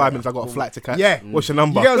 Man's got 5 minutes. I got a flight to catch. Yeah. What's your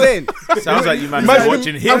number? You get what I'm saying? Sounds like you man Imagine-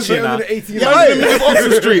 watching Hitch, you know.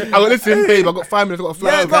 Oxford Street. I got listen, babe. I got 5 minutes. I got a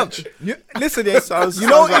flight Yeah, to bro. catch. Listen, yeah. Sounds you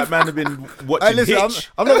know, like if, man have been hey, watching listen, Hitch.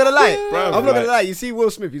 I'm not gonna lie. Bruv, I'm not gonna like- lie. You see, Will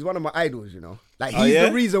Smith, he's one of my idols. You know, like he's Oh, yeah?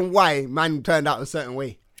 the reason why man turned out a certain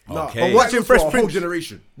way. Okay. But watching That goes for Fresh a whole Prince,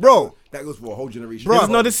 generation. bro. That goes for a whole generation. Bro.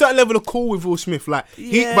 There's a certain level of cool with Will Smith, like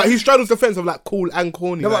Yeah. but he straddles the fence of like cool and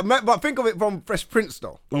corny. No, like, but think of it from Fresh Prince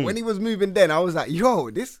though. But when he was moving, then I was like, yo,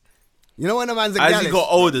 this. You know when a man's a As gallus? he got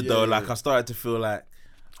older, though, like I started to feel like.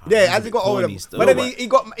 Yeah, as he got older. corny still. But then he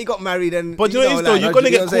got married and. but you know what it is though? like, You're gonna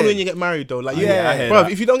you know get what cool I'm when saying? you get married though. Like Yeah, I hear bro,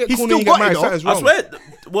 that. if you don't get He's cool when you still get got it, married, though. something's I wrong. swear,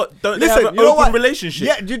 what don't Listen, they have an you know open what? relationship?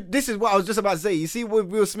 Yeah, this is what I was just about to say. You see, with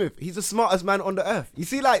Will Smith, he's the smartest man on the earth. You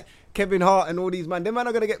see, like Kevin Hart and all these man, them man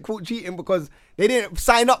are gonna get caught cheating because they didn't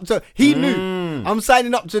sign up to. He knew I'm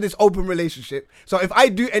signing up to this open relationship. So if I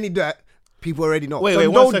do any dirt, people already know. Wait, so wait,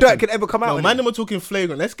 no 1 dirt second. can ever come out. No, of man, it. we're talking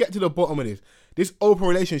flagrant. Let's get to the bottom of this. This open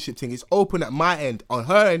relationship thing is open at my end. On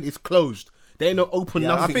her end, it's closed. There ain't no open Yeah,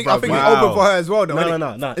 nothing. I think bruv. it's Wow. open for her as well, though. No,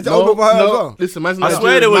 innit? no. Is it open for her as well? Listen, man's I not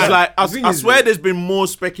swear doing there was mad. like, thing I is, swear there's been more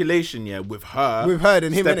speculation, yeah, with her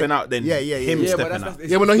than him, stepping innit? out than Yeah, him yeah, stepping out.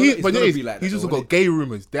 Yeah, but no, it's but gonna it be is. like that, He's also though, got innit? gay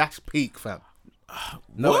rumors. That's peak, fam.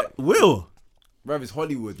 No, What? Will? bruv, it's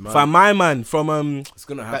Hollywood, man. Fam, my man from It's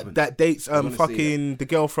gonna happen. that dates gonna say fucking the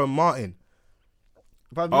girl from Martin,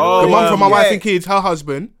 Oh, the mum from My Wife yeah. and Kids, her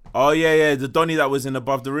husband. Oh yeah, the Donny that was in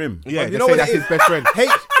Above the Rim. Yeah, You they know say what that's it his is? best friend.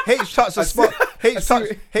 H touched a spot. H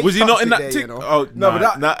touched. Was he not in that there, tick? you know? Oh No, but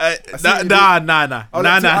nah, that- nah.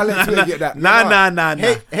 I'll let Twitter get that.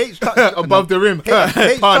 Nah. H touched Above the rim.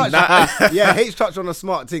 H Pun. touched, yeah, H touched on a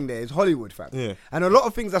smart thing there. It's Hollywood, fam. Yeah. And a lot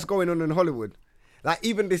of things that's going on in Hollywood, like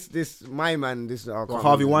even this my man, this I can't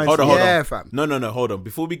Harvey remember. Weinstein. Hold on. Yeah, fam. No, hold on.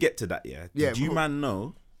 Before we get to that, yeah, Yeah, did you cool. man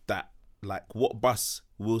know that like what bus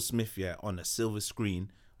Will Smith on a silver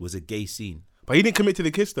screen was a gay scene? But he didn't commit to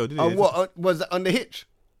the kiss though, did he? What was it on the hitch?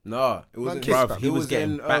 No, it wasn't. kiss, Bruv, fam. he It was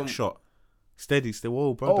getting in, back shot. Steady, still.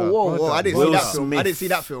 Whoa, brother. Whoa! I didn't see Will that film. I Smith. didn't see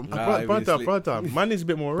that film. Nah, Brother. Man is a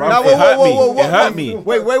bit more Bruv, real. Nah, it hurt whoa, me. whoa, whoa, It hurt whoa. me.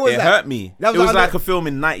 Wait, where was it that? hurt me. That It was was under- like a film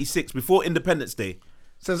in '96 before Independence Day.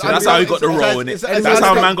 So So that's how he got the role in it. That's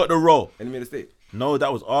how man got the role. Enemy of the State. No,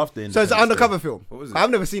 that was after. So it's Independence an undercover Day. film. What was it? I've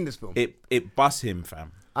never seen this film. It bust him,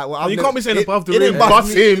 fam. You can't be saying above the rim, didn't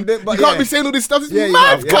bust me, him. but You can't yeah. be saying all this stuff. It's Yeah,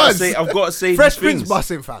 mad, I've got to cuz. say, Fresh these Prince things.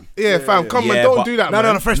 busting, fam. Yeah, fam, come on, Yeah, don't but- do that, No,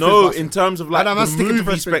 man. no, Fresh Prince No, busting. in terms of like I'm the sticking to movie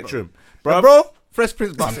Fresh Prince, spectrum, bro. Fresh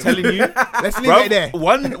Prince busting. I'm telling you, Let's leave bruv, it there.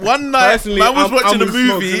 One night, Personally, man was I'm watching a with Smokes,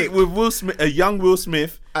 movie innit? with Will Smith, a young Will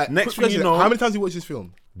Smith. Next Quick thing you question, know, how many times you watched this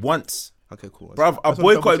film? once, Okay, cool. bruv, I That's a double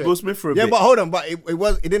boycotted check. Will Smith for a Yeah, bit. but hold on, but it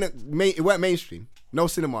weren't mainstream. No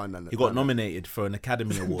cinema and none. He got nominated for an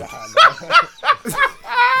Academy Award.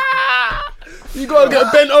 You gotta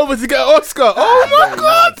get bent over to get an Oscar. Oh my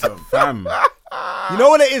god! Fam, You know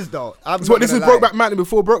what it is though. So what, this is Brokeback Mountain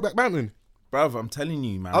before Brokeback Mountain? bruv, I'm telling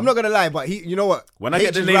you, man. I'm not gonna lie, but you know what? When I get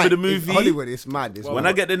H the is name of right. the It's movie- Hollywood, it's mad. It's When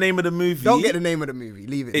I get the name of the movie, don't get the name of the movie.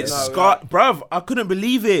 Leave it. it's there. Scott, bruv. I couldn't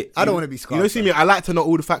believe it. I don't want to be You scarred. know, see me, I like to know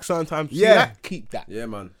all the facts sometimes. See Yeah. that? Keep that. Yeah,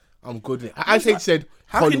 man. I'm good with it. As H said,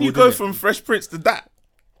 How can you Hollywood, go innit? from Fresh Prince to that?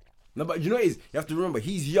 No, but you know what it is? You have to remember,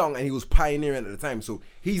 he's young and he was pioneering at the time, so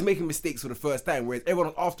he's making mistakes for the first time, whereas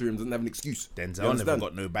everyone after him doesn't have an excuse. You Denzel never understand?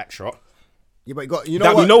 got no back shot. Yeah, but you know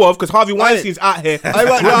that what? we know of, because Harvey Weinstein's out here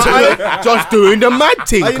I- just doing the mad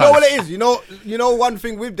thing. You know cuz. what it is? You know one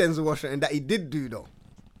thing with Denzel Washington that he did do though.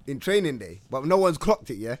 in Training Day, but no one's clocked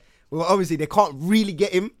it. Yeah, well, obviously they can't really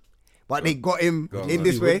get him, but they got him in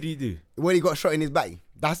this way. What did he do? When he got shot in his back.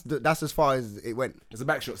 That's as far as it went. It's a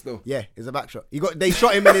back shot still. Yeah, it's a back shot. They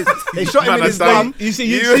shot him in his bum. You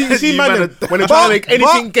see, man, when they're trying to make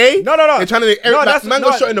anything gay. No. They're trying to make man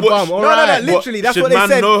got shot in the bum. No, literally, that's Should what they man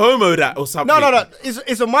said. no homo that or something? No.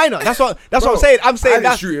 It's a minor. That's what I'm saying. I'm saying I didn't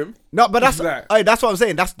that's shoot him. No, but that's Like- that's what I'm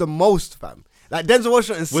saying. That's the most, fam. Like Denzel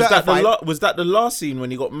Washington certified. Was that the last scene when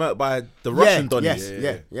he got murked by the Russian Donny?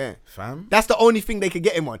 Yeah. Fam. That's the only thing they could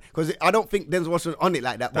get him on, because I don't think Denzel Washington on it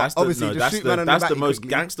like that. But obviously, just shoot man on the back. That's the most quickly.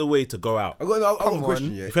 gangster way to go out. I got a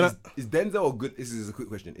question. on. Yeah, is Denzel a good? This is a quick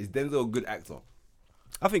question. Is Denzel a good actor?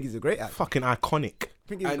 I think he's a great actor. Fucking iconic. I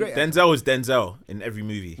think he's a And great actor. Denzel is Denzel in every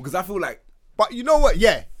movie. Because I feel like But you know what?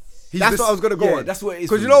 Yeah. That's what I was gonna go on. That's what it is.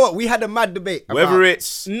 Because you know what? We had a mad debate. Whether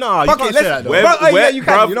it's Nah, you Fuck can't it, say let's- that though. Well, yeah, you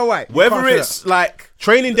can. You know why? You Whether can't say it's like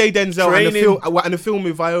Training Day Denzel Training- and the film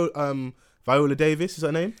with Viola Davis is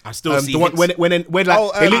her name. I still see the one hits. when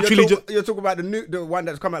like they literally just you're talking about the one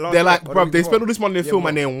that's come out last. they're like, week, or bro, the they week spent all before. this money in the film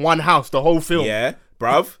and they're in one house the whole film. yeah,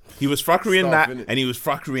 bruv, he was fuckery in Stuff, that, innit? and he was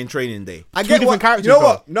fuckery in Training Day. I Two get different what, characters, You know though.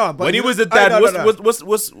 what? No, but When he you- was a Oh, dad, no.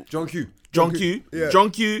 what's John Q. John Q? Yeah. John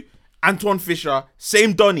Q, Antoine Fisher,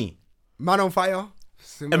 same Donny. Man on Fire,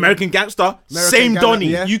 American Gangster, American same Gangster, Donny.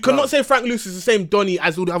 yeah. You cannot say Frank Lucas is the same Donnie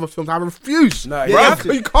as all the other films. I refuse. Nah, Yeah, bruv. you have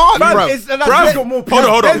to. You can't, Fam, bro. it's- that's Bruv, it.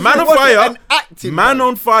 hold on. Denzel Man on wasn't Fire, an acting, Man bro.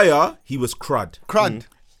 on Fire, he was crud. Crud.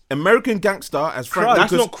 American Gangster as Frank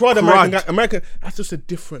That's Lucas, not crud. American. That's just a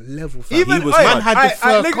different level. Fam. Even- He was Oi, mad. Man had I- the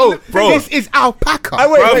fur look- coat. look- bro. This is alpaca.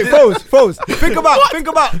 Wait, pose. Think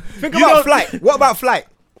about You know- Flight. What about Flight?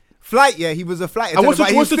 Flight, yeah, he was a flight And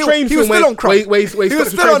attendant. what's the train He was film still on where crack. he stops the He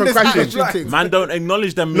was train still on from this crashing? action thing. Man don't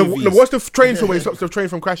acknowledge them No, movies. what's the train film where he stops the train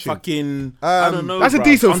from crashing? fucking? I don't know. that's a bruv.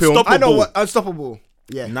 decent film. I know Unstoppable. what Unstoppable.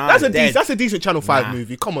 Yeah, Nah, That's dead. a decent Channel 5 Nah.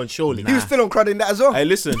 movie. Come on, surely. he was still on crud in that as well. Hey,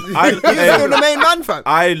 listen. He was still the main man, fam.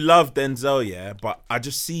 I love Denzel, yeah, but I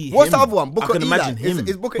just see What's him. the other one? I can imagine him.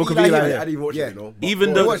 Is Booker Book of Eli Eli, here? yeah. I didn't even watch Yeah. it, you know.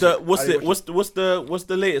 Even Well, what's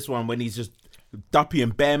the latest one when he's just duppy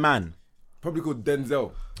and bare man? Probably called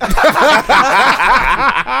Denzel.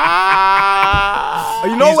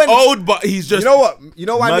 You know He's when old, but he's just. You know what? You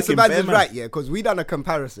know why Murking Mr. Bands bare is man. right, yeah? Because we done a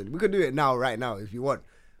comparison. We could do it right now, if you want.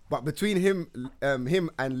 But between him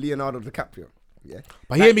and Leonardo DiCaprio, yeah.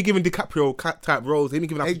 But he ain't been giving DiCaprio type roles. He ain't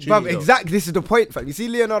been giving opportunity. Exactly. This is the point, fam. You see,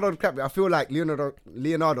 Leonardo DiCaprio. I feel like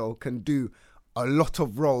Leonardo can do a lot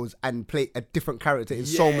of roles and play a different character in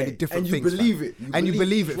so Yeah, many different and you things. believe fam. it. You and you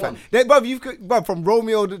believe believe it, each fam. one. Then, bruv, from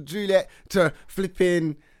Romeo to Juliet to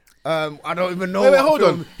flipping. I don't even know. Wait, what hold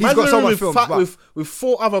film. on. He's Man's got in a so room much with films. fa- but- with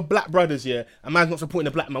 4 other black brothers, yeah, and man's not supporting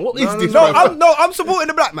the black man. What is this, No, bro? I'm supporting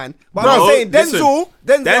the black man. But Bro, I'm saying listen.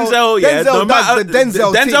 Denzel, yeah, no matter, does the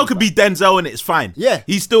Denzel Denzel thing, could be Denzel and it's fine. Yeah.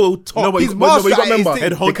 he's still top. No, but He's you got to master at his remember, thing.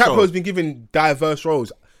 Head honcho. DiCaprio's been given diverse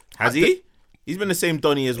roles. Has he? He's been the same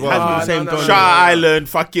Donny as well. Has been the same Donnie. Shutter Island,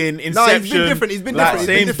 fucking No, Inception. he's been different. He's been like, different.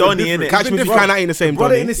 Same He's been Donny different. in it. Catch me if you can, that ain't the same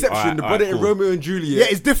Brother Donnie. in Inception, Alright, the brother in cool. Romeo and Juliet. Yeah,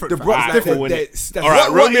 it's different, The fam. brother, It's that's different. that's All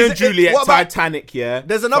right, What Romeo is and it- Juliet, what about- Titanic, yeah.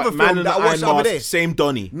 There's another Fuck, Man film in that the I watched Iron the other Mask, day. Same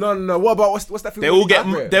Donny. No. What about what's that film? They all get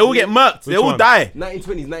murked. They all one? die.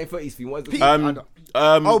 1920s, 1930s film. What is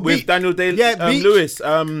it? With Beach. Daniel Day, Yeah, Beach. Lewis,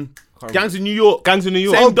 Gangs of New York. Gangs of New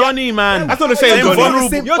York. Same Donny, man. That's not the same Donnie. vulnerable.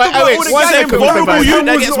 You're talking about all the guys same that vulnerable come youth back.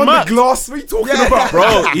 that was gets on the murked. glass. What are you talking about,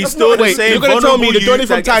 Bro, he's still the Wait, same you're gonna tell me vulnerable the Donnie youth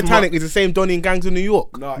from that gets Titanic murked. is the same Donnie in Gangs of New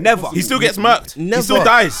York? Nah, Never. He still gets murked. He Never. still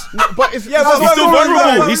dies. But it's Yeah, but He's still Wait,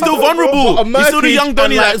 vulnerable. He's still vulnerable. a He's still the murky young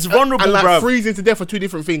Donny and that's vulnerable, and like bruv. freezing to death are two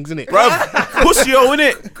different things, isn't it? Bruv, Pussy-O,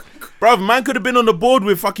 innit? Bruv, man could have been on the board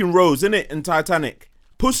with fucking Rose, innit? In Titanic.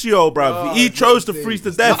 Pussy-O, bruv. He chose to freeze to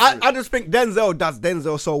death. I just think Denzel does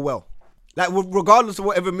Denzel so well. Like, regardless of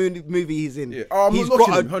whatever movie he's in, Yeah. Oh, I'm he's looking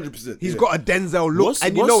got him, 100%, He's yeah. got a Denzel look,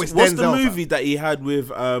 and you know it's what's Denzel. the fam. movie that he had with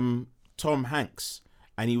Tom Hanks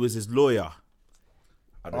and he was his lawyer?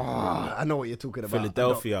 I know what you're talking about.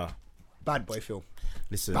 Philadelphia. Bad boy film.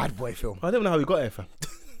 Listen, Bad boy film. I don't know how we got here, fam.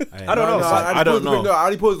 I don't know. I don't know. No, I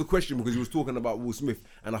only posed the question because he was talking about Will Smith,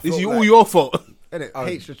 and I This felt is like, all your fault. Innit?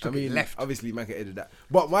 H just took it left. obviously, man can edit that.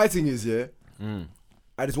 But my thing is,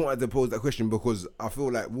 I just wanted to pose that question because I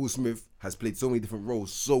feel like Will Smith has played so many different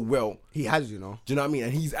roles so well. He has, you know. Do you know what I mean?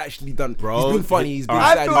 And he's actually done. Bro, He's been funny. He's been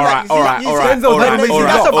alright, sad. feel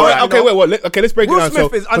like Wait. Let's break it Will down.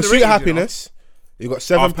 Smith So, is Pursuit underrated, of you know. Happiness. You got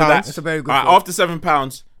 £7. After that, It's a very good alright, film. after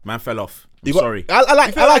 £7, man fell off. I'm sorry. I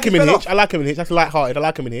like feel him like in he fell Hitch. I like him in Hitch. That's lighthearted. I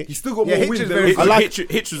like him in Hitch. He's still got Yeah, more Hitch wins is than very Hitch. funny.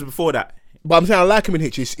 Hitch was before that. But I'm saying I like him in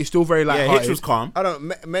Hitch. It's still very like. Yeah, Hitch was calm. I don't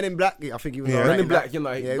know. Men in Black. I think he was. Yeah. alright Men in in Black, that. you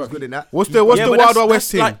know, Yeah, he was good in that. What's the Yeah, Wild but Wild that's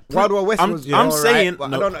West thing? like- Wild Wild West was. I'm saying but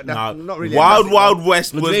no, I don't know. nah, Not really. Wild a Wild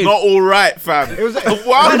West was James. not all right, fam. It was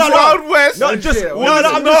Wild No. Wild West. Not just. shit. No,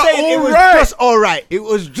 I'm not just saying it was alright. just alright. It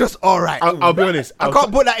was just alright. I'll be honest. I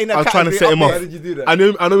can't put that in a I was trying to category set him up off. there. Why did you do that? I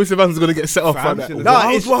know Mr. Evans is gonna get set off by Fam, that. should've- No,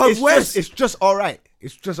 Wild Wild West. It's just alright.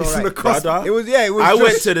 It's just It's on alright. the cusp. Brother. It was. Yeah, it was. I just,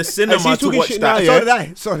 went to the cinema he's to talking watch shit that. now, So yeah. did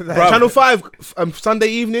I. So did I. Bruv. Channel 5 Sunday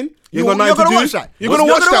evening. You're You're gonna gonna watch that? You're gonna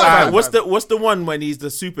What's watch the- that. Alright, fam. what's the one when he's the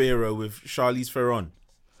superhero with Charlize Theron?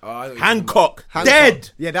 Oh, I know Hancock, Hancock. dead.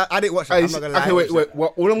 Yeah, I didn't watch that. Hey, I'm not gonna lie. okay, wait.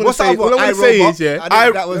 What, all I'm gonna What's say, that one? all I'm gonna say iRobot? is, yeah.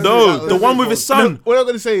 That was- No, that the was- one with his son. All I'm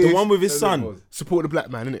gonna say is The one with his son. support the black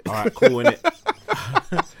man, innit? All right, cool, innit?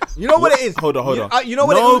 You know what it is? Hold on. You know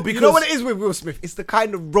what No, it is? You know because- what it is with Will Smith? It's the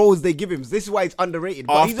kind of roles they give him. This is why it's underrated.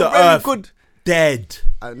 But he's After a very Earth, good. dead.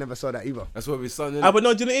 I never saw that either. That's what his son. Ah, but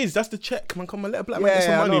no, do you know what it is? That's the check, man. Come on, let a black man get Yeah,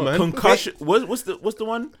 some I money, know. man. Concussion. What's the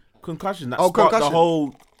one? Concussion. That Oh, sparked the Concussion.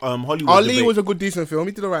 whole Hollywood Ali debate. was a good, decent film.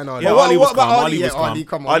 He did it right now. Yeah, What- Ali what was about calm. Ali? Ali Yeah, was calm. Ali,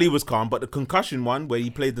 come on. Ali was calm, but the concussion one where he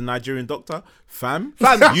played the Nigerian doctor, fam,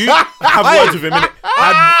 Fam. you have words with him, innit?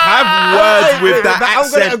 Have words with that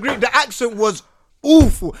I'm gonna accent. agree. The accent was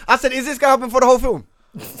awful. I said, "Is this gonna happen for the whole film?"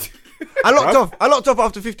 I locked off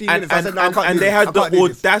after 15 And, minutes. I said, "No, I can't and do they this. had I the can't do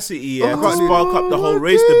this." audacity, yeah, to can't do spark up the whole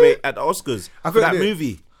race debate at the Oscars for couldn't that do it.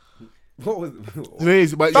 movie. What was? It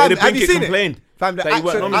is, but Fam, the have you Pinkett seen complained it? Fam, the that he weren't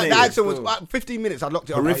accent, nominated. the accent was 15 minutes. I locked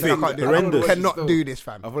it off. I said, I Horrific, can't do it. horrendous. I cannot do this,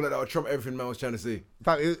 fam. I feel like that would trump everything man was trying to say.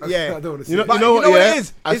 Fam, I yeah. don't want to see. you know, But you know you what? know what Yeah, it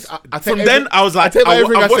is? I It's- take From every- then, I was like, take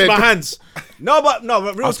everything I I washed said. my hands. No, but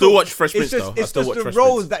real I still talk, watch Fresh it's Prince, just, though. I It's still just watch the Fresh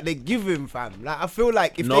roles Prince. that they give him, fam. Like I feel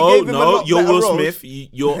like if they No, gave him a no, lot you're better Will roles, Smith.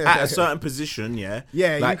 You're at a certain position, yeah.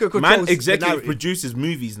 Yeah, you like, could control man the executive narrative. produces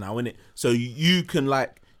movies now, innit? So you can Yeah.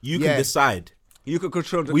 can decide. you could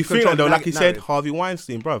control. We control feel it though, the like he said, narrative. Harvey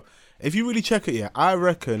Weinstein, bro. If you really check it, yeah, I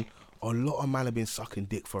reckon a lot of men have been sucking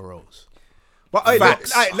dick for roles. But hey,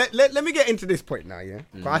 Facts. let me get into this point now, yeah.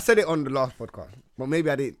 'Cause I said it on the last podcast, but maybe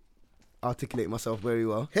I didn't articulate myself very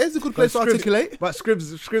well. Here's a good place to Scribs- articulate. But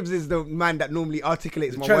Scribs is the man that normally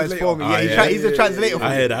articulates my translator. words for me. Ah, Yeah, yeah. he's a translator. for I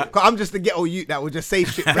me. hear that. 'Cause I'm just the ghetto youth that will just say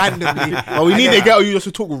shit randomly. Oh, we need to get you just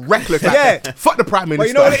to talk reckless. Like, Yeah. fuck the prime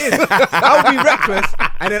minister. But you know what it is? I would be reckless,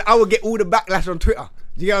 and then I would get all the backlash on Twitter.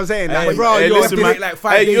 Do you get what I'm saying? Like, Hey, bro, hey, you're listen, a man. dick. like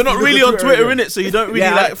 5 Hey, days you're to not look really at on Twitter Twitter, again. innit? So you don't really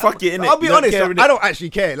Yeah, like fuck it, innit? I'll be You don't honest, care, I innit? don't actually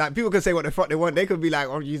care. Like people can say what the fuck they want. They could be like,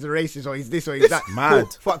 "Oh, he's a racist, or he's this, or he's that." Mad. Cool,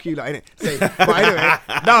 fuck you, like innit. Say, but anyway,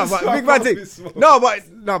 no, but big man thing. No,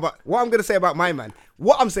 but what I'm gonna say about my man,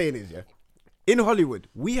 what I'm saying is, yeah, in Hollywood,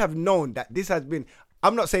 we have known that this has been.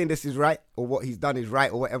 I'm not saying this is right or what he's done is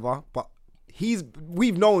right or whatever, but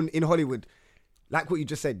we've known in Hollywood, like what you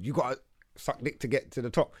just said, you gotta suck dick to get to the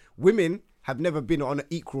top. Women have never been on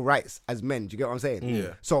equal rights as men. Do you get what I'm saying?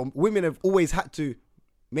 Yeah. So women have always had to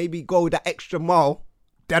maybe go that extra mile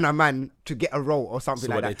than a man to get a role or something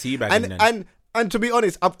So like what, that. they're teabagging then? And to be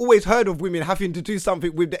honest, I've always heard of women having to do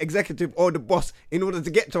something with the executive or the boss in order to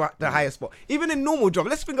get to the higher spot. Even in normal jobs,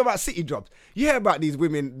 let's think about city jobs. You hear about these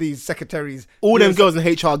women, these secretaries. All you them know, girls in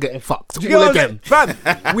HR getting fucked. do you get All what of I'm them. saying?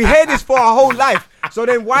 Fam, we hear this for our whole life. So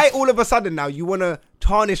then why all of a sudden now you want to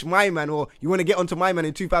tarnish my man or you want to get onto my man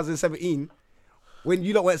in 2017 when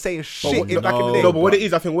you lot weren't saying shit back in the day? No, but what it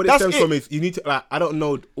is, I think what it That's stems it. from is you need to, like, I don't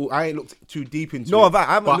know, I ain't looked too deep into No, it. but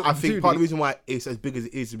I haven't but looked I think too part of the deep. reason why it's as big as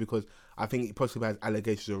it is because I think it possibly has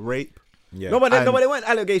allegations of rape. Yeah. No, but And- they weren't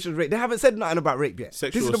allegations of rape. They haven't said nothing about rape yet.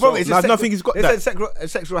 Sexual this is the problem. assault. It's No, just nothing has got they that. said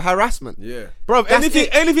sexual harassment. Yeah. Bro, That's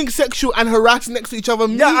anything sexual and harassed next to each other.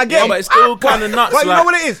 Yeah, I get Yeah, it. but it's still kind of nuts. But you know like,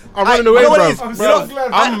 what it is? I'm running You away, know what bruv. it is? I'm You so know-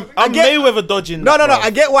 glad. I I'm get- Mayweather dodging. No, that, no. bruv. I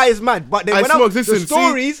get why it's mad, but then I when smoke. the Listen,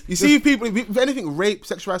 stories, you see people, if anything, rape,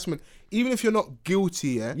 sexual harassment, even if you're not guilty,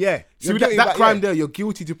 yeah? Yeah, See, you're with that, guilty, that but crime yeah. there, you're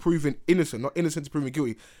guilty to proving innocent, not innocent to proving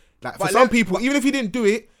guilty. Like, for But some let- people, but- even if he didn't do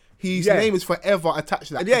it, his Yeah. name is forever attached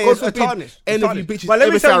to that. Yeah, God it's a forbid tarnish. Any It's of you tarnish. bitches But let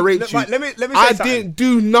me ever say I tell- raped you. but let me say I something. didn't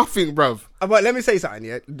do nothing, bruv. but let me say something.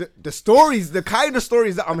 Yeah, the stories, the kind of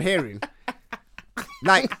stories that I'm hearing,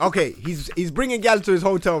 like okay, he's bringing gal to his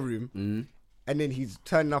hotel room, and then he's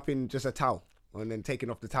turning up in just a towel. And then taking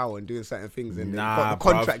off the towel and doing certain things and then Nah, got the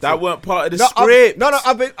bruv, contract. that weren't part of the No, script. no,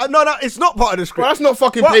 it's not part of the script. Bro, that's not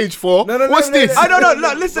fucking What? page 4. No, What's no, no, this? no, I don't know.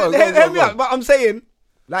 No, listen, Go, go, hear go, me go. out. But I'm saying,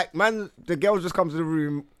 like, man, the girl just comes to the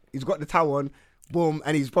room. He's got the towel on, boom,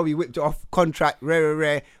 and he's probably whipped it off. Contract,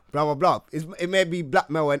 rare, blah blah blah. It may be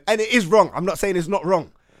blackmail, and it is wrong. I'm not saying it's not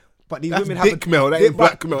wrong, but these That's women have dickmail, that they- ain't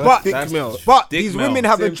blackmail, But, that's dickmail. but Dickmail. these women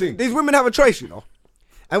have Same thing. these women have a choice, you know.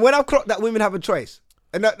 And when I've clocked that women have a choice,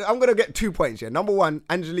 and I'm gonna get 2 points here. Number one,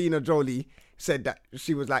 Angelina Jolie said that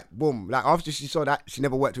she was like, boom, like after she saw that, she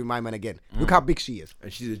never worked with my man again. Look how big she is.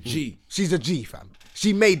 And she's a G. She's a G, fam.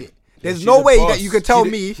 She made it. There's she's no a way boss. that you could tell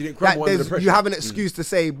She me didn't that crumble under the you pressure. have an excuse to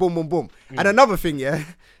say boom, boom, boom. And another thing, yeah,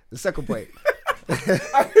 the second point.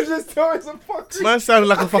 I could just tell it's a fuck. Man sounded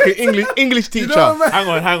like a fucking English teacher. Hang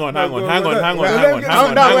on. I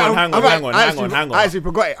actually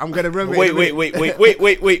forgot it. I'm gonna remember.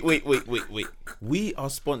 Wait. We are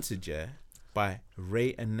sponsored, yeah, by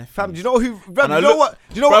Ray and Nephew. Fam, do you know who? Bruv, And you I know look- what?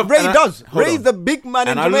 Do you know what bruv, Ray and I- does? hold Ray's on. the big man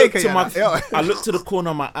in And I Jamaica. look to my, Yeah. I look to the corner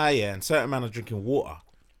of my eye, yeah, and certain man are drinking water.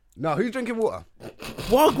 No, who's drinking water?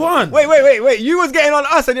 Wagwan. Wait. You was getting on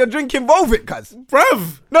us and you're drinking Volvic, cuz.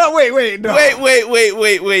 bruv. No, wait. No.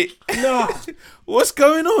 Wait. No. What's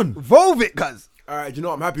going on? Volvic, cuz. All right, you know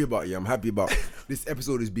what I'm happy about? Yeah, I'm happy about this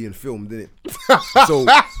episode is being filmed, isn't it? So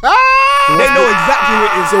They know exactly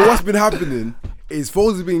what it is. So what's been happening is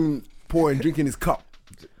Foles has been drinking his cup.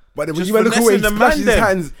 But then when Just you look away, he finessing the splashes his man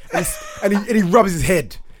hands and he rubs his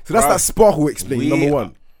head. So that's Bruh, that sparkle explained, number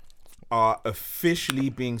one. Are officially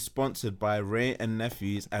being sponsored by Ray and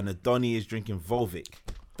Nephews, and Adoni is drinking Volvic.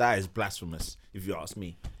 That is blasphemous, if you ask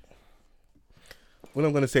me. What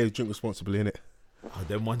I'm gonna say is drink responsibly, innit? Oh,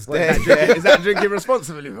 them ones What, there. is that drinking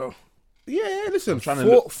responsibly, bro? Yeah, listen. trying to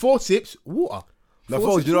look- Four sips, water. Now, Four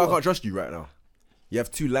Foles, sips, you know I water. can't trust you right now. You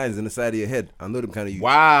have 2 lines in the side of your head. I know them kind of you.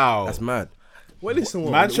 Wow. That's mad. Well, listen,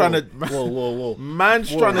 Man's trying to- Whoa. Man's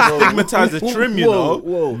trying to stigmatize the trim, you know.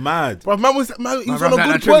 Whoa. Mad. Bro, man, he was on ran a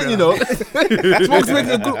down good that point, trivia. you know. Smoke's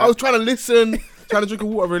making a good. I was trying to listen, trying to drink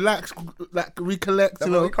water, relax, like recollect, you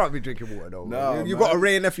No, know. you can't be drinking water, though. No, you man. got a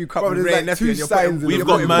Ray and Nephew cup Bro, with there's Ray like and Nephew. 2 and you're signs putting- in We've the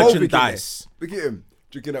got putting Volvic in there. merchandise. Look at him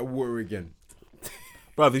drinking that water again.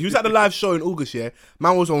 Bro, if you was at the live show in August, yeah,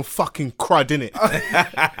 man was on fucking crud, innit?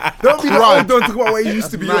 Don't be that old, don't talk about what he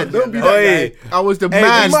used to be on. Don't be that Oi. guy. I was the Hey,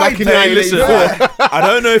 man we back might in hey, 1984. listen, I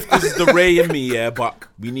don't know if this is the Ray in me, yeah, but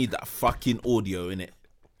we need that fucking audio in it.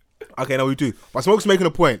 Okay, now we do. But Smoke's making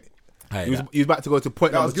a point. Hey, He was about to go to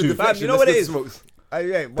point That number was good 2. deflection. You know what Let's it get is? Smokes.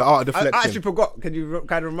 Yeah, The art of I deflection. actually forgot. Can you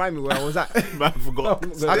kind of remind me where I was at? man, I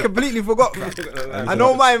forgot. I completely forgot. I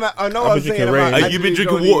know my man. I know I've I was been saying drinking Ray. about. Hey, you've been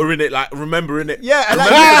drinking water in it, like remembering it. Yeah,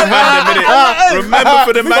 I Remember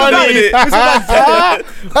for the man them in it. Remember for the man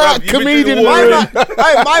them in it. Comedian My Ray.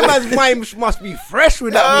 my man's mind must be fresh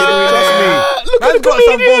with that. Look at Man's the got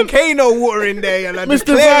some comedian. volcano water in there, and Mr.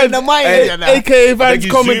 clearing the Vans, mind. Hey, you know. aka I Vans think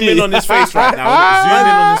you zoom Comedy. in on his face right now. Zoom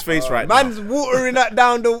in on his face right now. Man's watering that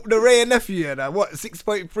down the Ray and Nephew. You know, what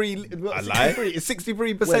 6.3? What, I lie.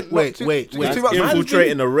 63%. Wait. Too much.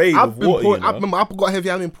 Infiltrating a raid I've of been water, pouring, you I know? remember I've got heavy.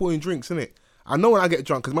 I've been pouring drinks, innit? I know when I get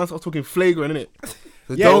drunk because man starts talking flagrant, innit?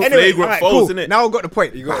 So Yeah, don't- anyway, flagrant alright, falls, cool. innit? Now I've got the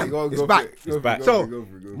point. You got It's go back. for it. Go back. for it, So go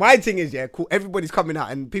for it, go for it. my thing is, yeah, cool. Everybody's coming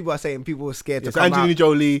out, and people are saying people were scared to It's come Angelina out.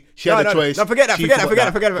 Jolie. She had a choice. No, forget that. She Forget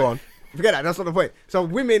forgot that. Go on. Forget that. That's not the point. So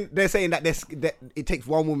women, they're saying that that it takes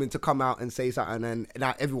one woman to come out and say something, and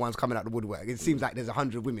now everyone's coming out the woodwork. It seems like there's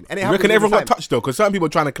 100 women. And it You happens reckon all the everyone got time. touched though? Because some people are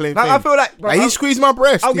trying to claim Like, fame. I feel like, bro, Like, he I'm- squeezed my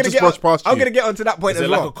breast. I'm He gonna just get. brushed past I'm you. gonna get onto that point Is as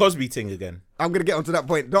it like well. a Cosby thing again? I'm gonna get onto that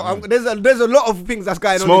point. No, there's a lot of things that's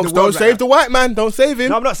going on in Smokes, the don't world. save the white man. Don't save him.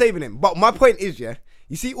 No, I'm not saving him. But my point is, yeah,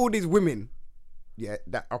 you see all these women, yeah,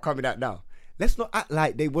 that are coming out now. Let's not act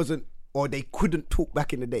like they wasn't or they couldn't talk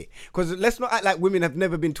back in the day. Because let's not act like women have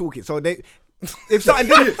never been talking. So they, if something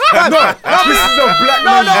did, This is a black no,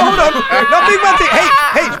 man. hold on. No, big man thing.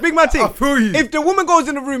 Hey, big man thing. I feel you. If the woman goes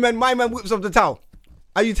in the room and my man whips off the towel,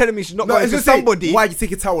 are you telling me she's not No, going it's to just say, somebody? why you take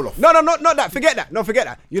your towel off? No, not that. Forget that. No, forget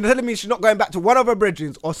that. You're telling me she's not going back to one of her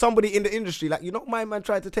brethren or somebody in the industry. Like, you know, my man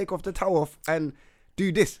tried to take off the towel off and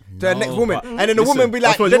do this to the next woman, but and then the listen, woman be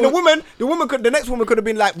like, that's what then you the next woman could have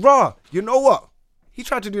been like, bruh, you know what? He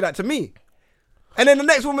tried to do that to me. And then the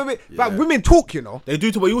next woman, like, women talk, you know. They do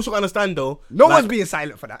too, but you also understand though. No like, one's being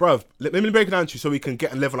silent for that. Bruv, let me break it down to you so we can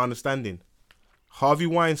get a level understanding. Harvey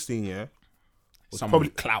Weinstein, yeah. Someone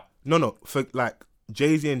with clout. No, for like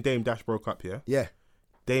Jay-Z and Dame Dash broke up, yeah. Yeah.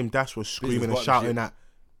 Dame Dash was screaming and Business shouting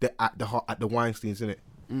partnership. at the Weinsteins,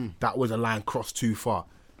 innit? That was a line crossed too far.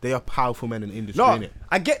 They are powerful men in the industry, No, innit?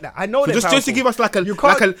 I get that. I know So they're just to powerful. give us like You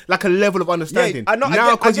can't- a level of understanding. I know, I Now get-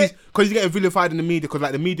 I because get- he's getting vilified in the media because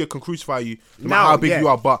like the media can crucify you no matter Now, how big yeah. you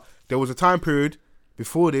are. But there was a time period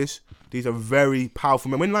before this. These are very powerful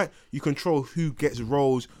men. When like you control who gets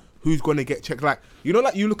roles, who's gonna get checked. Like you know,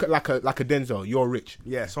 like you look at like a Denzel. You're rich.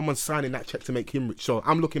 Yeah. Someone's signing that check to make him rich. So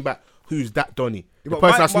I'm looking back. Who's that Donny? The But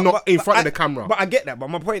person my- that's but- not but- in but front of I- the camera. But I get that. But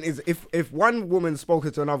my point is, if one woman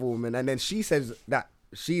spoken to another woman and then she says that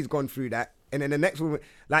she's gone through that, and then the next woman,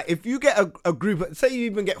 like if you get a group, say you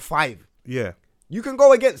even get 5, yeah. You can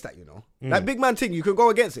go against that, you know. Like big man thing, you can go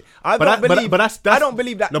against it. I don't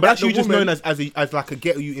believe that. No, but that's you just woman, known as like a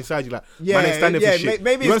get you inside you, like Yeah, man, they standing yeah, for shit.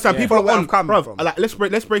 maybe you it's understand? People where are I'm on, coming bruv. from. Like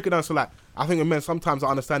let's break it down. So like, I think in men sometimes our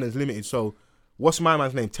understanding is limited. So what's my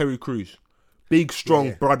man's name? Terry Crews, big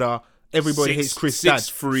strong brother. Everybody hates Chris Dad.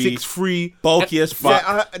 6'3", bulky as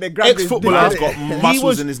fuck. they grabbed his ex-footballer. dick. Got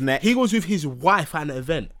muscles in his neck. He was with his wife at an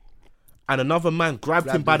event, and another man grabbed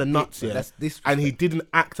him by the his nuts, dick, bro. yeah, That's disrespect. and he didn't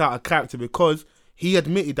act out a character because he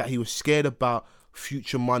admitted that he was scared about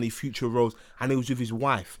future money, future roles, and he was with his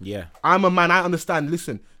wife. Yeah. I'm a man, I understand.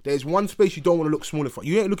 Listen, there's one space you don't want to look small in front.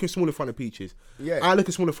 You ain't looking small in front of Peaches. Yeah. I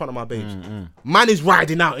looking small in front of my babes. Man is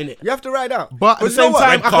riding out, innit? You have to ride out. But at the you know same what?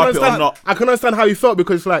 time, Red carpet or not. I can understand how he felt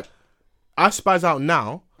because, like, I spaz out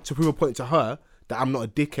now to prove a point to her that I'm not a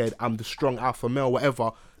dickhead, I'm the strong alpha male,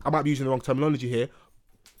 whatever. I might be using the wrong terminology here,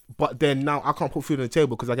 but then now I can't put food on the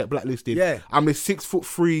table because I get blacklisted. Yeah. I'm this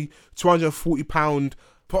 6'3", 240 pound,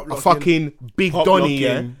 Pop a locking. fucking big Pop Donny,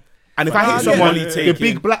 locking. yeah. And if I Nah, hit yeah. someone, Money the taking.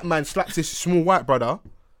 big black man slaps this small white brother,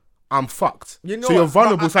 I'm fucked. You know so you're what?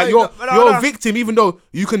 vulnerable. But It's like I- you're no. a victim, even though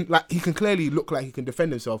you can he can clearly look like he can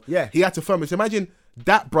defend himself. Yeah. He had to firm it. So imagine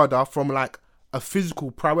that brother from like a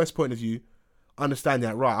physical prowess point of view, understanding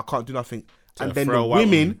that right, I can't do nothing. And then throw the a white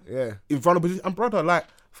women Yeah. in vulnerable position, and brother, like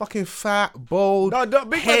fucking fat, bold, No, big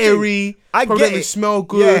man hairy, thing. I probably get don't even it. smell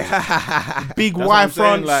good, Yeah. big That's what I'm wide saying,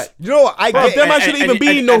 fronts. like- You know what? I Bruv, get them it. man shouldn't even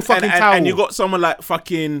be no fucking towel. And you got someone like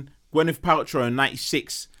fucking Gwyneth Paltrow in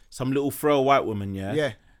 96, some little frail white woman, yeah?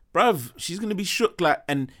 Yeah. Bruv, she's going to be shook, like,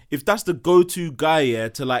 and if that's the go-to guy, yeah,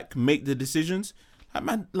 to, like, make the decisions, that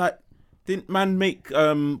man, like, didn't man make,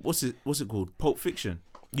 what's it called? Pulp Fiction.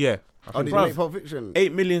 Yeah. Oh, did you Bruv. make Pulp Fiction?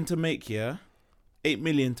 8 million to make, yeah? 8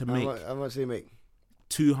 million to make. How much do you make?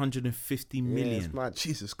 250 Yeah, million. it's mad.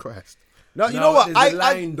 Jesus Christ. No, you know what? There's a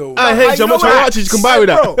line, though. I hate how much I watch you can buy with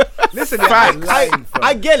that. Bro, listen, yeah,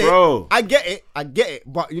 I get it. Bro. I get it.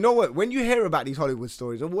 But you know what? When you hear about these Hollywood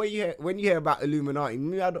stories, or when you hear about Illuminati,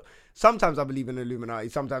 sometimes I believe in Illuminati,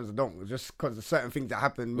 sometimes I don't, just because of certain things that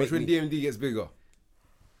happen. Which when DMD gets bigger.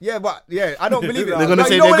 Yeah, but I don't believe it. They're gonna No,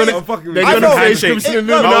 say you know they're what gonna it is? they're I gonna know. say Handshake. Crimson It-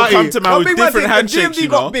 no, Illuminati. come to man with big man different thing, if handshakes, DMD you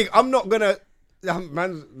got know. big, I'm not gonna.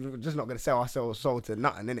 Man's just not gonna sell our soul to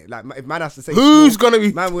nothing, innit? Like if man has to say Who's small, gonna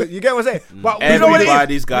be? man, you get what I'm saying? But you know what it is?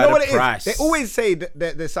 Everybody's got You know a what it is? price. They always say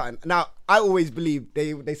that there's something. Now I always believe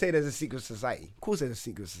they say there's a secret society. Of course, there's a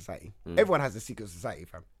secret society. Everyone has a secret society,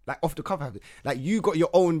 fam. Like off the cuff, have it. Like you got your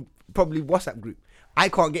own probably WhatsApp group. I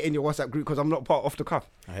can't get in your WhatsApp group because I'm not part of the cuff.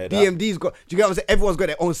 I hear that. DMD's got. Do you get what I'm saying? Everyone's got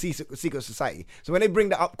their own secret society. So when they bring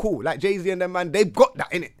that up, cool. Like Jay-Z and them, man, they've got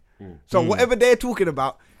that in it. So whatever they're talking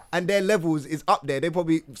about and their levels is up there. They're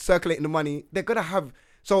probably circulating the money. They're gonna have.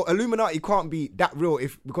 So Illuminati can't be that real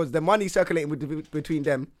because the money circulating between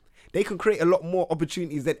them. They can create a lot more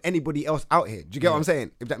opportunities than anybody else out here. Do you get what I'm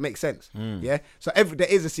saying? If that makes sense. Yeah. So there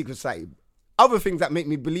is a secret society. Other things that make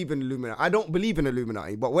me believe in Illuminati. I don't believe in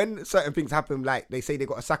Illuminati, but when certain things happen, like they say they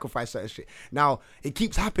got to sacrifice certain shit. Now it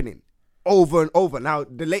keeps happening over and over. Now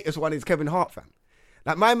the latest one is Kevin Hart, fam.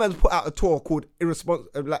 Like my man's put out a tour called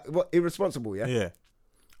Irresponsible. Yeah. Yeah.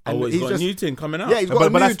 Oh, he's got a new thing coming out. Yeah, he's got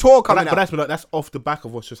a new tour coming out. But that's off the back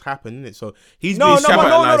of what's just happened, isn't it? So he's No, been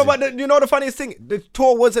but you know the funniest thing? The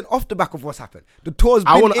tour wasn't off the back of what's happened. The tour's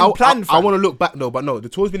been in plan, I want to look back, but no, the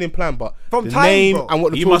tour's been in plan, but From the time, name bro. and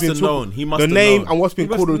what the He tour's must been have talking- known. He must the have name known. and what's been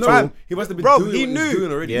called the tour. known. He must have been Bro, doing he what knew. he was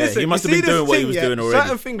doing already. Yeah, Listen, he must you have see been doing this what he thing, was yeah? doing already.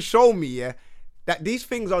 Certain things show me, yeah, that these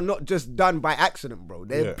things are not just done by accident, bro.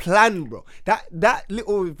 They're Yeah. planned, bro. That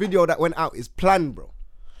little video that went out is planned, bro.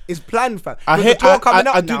 It's planned, fam. I With hear, the tour coming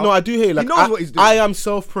up I do now, know, I do hear. Like, he knows what he's doing. I am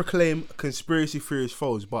self-proclaimed conspiracy theorist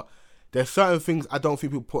foes, but there's certain things I don't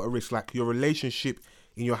think people put at risk, like your relationship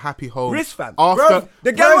in your happy home. Risk, fam. After, Bruv,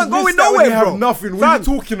 the girl Where's ain't going risk that when nowhere, you have bro. nothing? What are you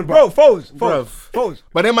talking about? Bro, foes. Bruv.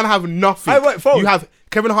 But them man have nothing. Hey, wait, foes. You have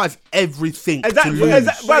Kevin Hart has everything to Exactly.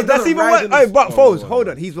 lose. Bro, that's even worse. Hey, but Oh, foes, wow. hold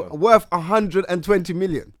on. He's worth 120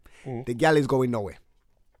 million. The gal is going nowhere.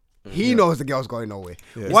 He knows the girl's going nowhere.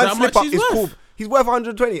 Is One that slip much up he's is worth? cool. He's worth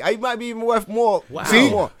 120. He might be even worth more. Wow. See,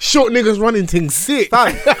 More. short niggas running things sick. Fam,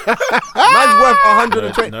 man's worth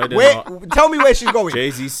 120. No, they're where? not. Tell me where she's going.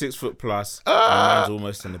 Jay-Z's 6 foot plus. And man's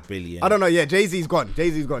almost in $1 billion. I don't know. Yeah, Jay-Z's gone.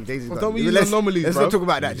 Jay-Z's gone. don't be using anomalies, Let's bro. not talk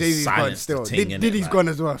about that. You Jay-Z's gone silence still. the ting, innit, Diddy's like. gone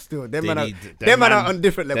as well still. Them man Them are on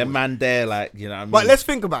different levels. Them man there, like, you know what I mean? But let's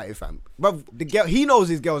think about it, fam. But the girl, he knows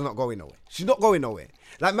his girl's not going nowhere. She's not going nowhere.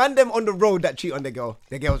 Like man, them on the road that cheat on their girl's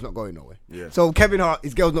not going nowhere. Yeah. So Kevin Hart,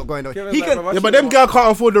 his girl's not going nowhere. Kevin's He like, can. "Mama, Yeah, but them girls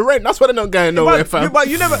can't afford the rent. That's why they're not going nowhere, But, fam. but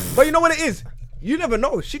you never. But you know what it is. you never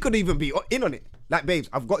know. She could even be in on it. Like, babes,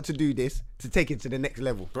 I've got to do this to take it to the next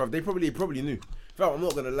level. Bro, they probably knew. Fam, I'm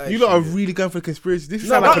not gonna lie. You lot are really going for the conspiracy. This No,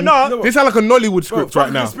 sound like no. this sound like a Nollywood script Bro,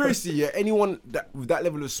 right now. Conspiracy, yeah. Anyone with that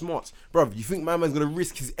level of smarts, bro. You think my man's gonna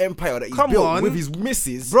risk his empire that he's Come built on. with his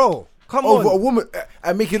missus, Bro, come over on. a woman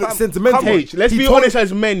and make it look sentimental? H, let's He be told- honest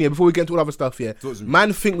as men, yeah, before we get into all other stuff, yeah. Talk to me.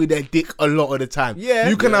 Man think with their dick a lot of the time. Yeah.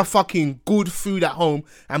 You can have fucking good food at home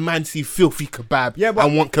and man see filthy kebab Yeah, but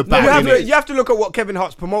and want you kebab have, in it. you have to look at what Kevin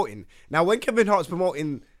Hart's promoting. Now, when Kevin Hart's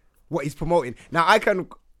promoting what he's promoting, now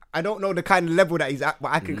I don't know the kind of level that he's at,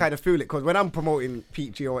 but I can kind of feel it because when I'm promoting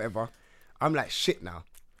Peachy or whatever, I'm like, shit now.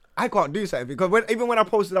 I can't do something because even when I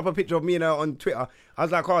posted up a picture of me and her on Twitter, I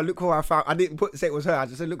was like, oh, look who I found. I didn't say it was her. I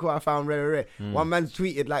just said, look who I found, rare. One man's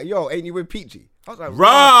tweeted like, yo, ain't you with Peachy? I was like,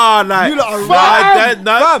 Rah, like, you lot are fam,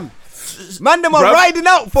 fam. Man, them are Bruv, riding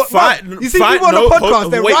out for. You see people on the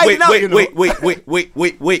podcast, they're riding out, you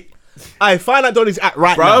know. Wait. I find out Donny's act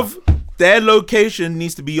right Bruv, now. their location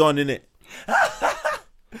needs to be on, innit?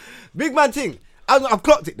 Big man thing. I've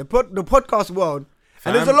clocked it. The podcast world.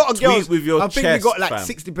 Fam, And there's a lot of tweet girls. with your I think chest, we got like fam.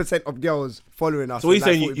 60% of girls following us. So what are you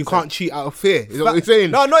and, saying? like, You 40%. can't cheat out of fear? Is that what you're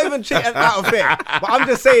saying? No, not even cheating out of fear. But I'm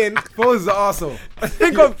just saying, Pose the arsehole.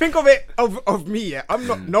 think of it of me, yeah. I'm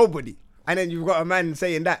not nobody. And then you've got a man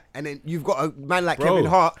saying that. And then you've got a man like Bro. Kevin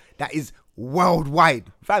Hart that is worldwide.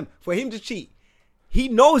 Fam, for him to cheat, he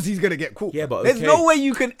knows he's going to get caught. Yeah, but there's okay. no way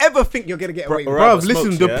you can ever think you're going to get away with it. Bruv, Bruv, listen,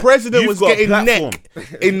 smokes, the yeah? president You've was got a getting platform.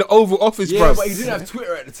 neck in the Oval Office, Yeah, bruv. but he didn't have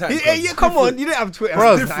Twitter at the time. Yeah, come on. You didn't have Twitter.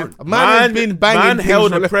 Bruv, at the time. man has been banging Man things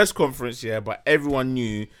held from a the- press conference, yeah, but everyone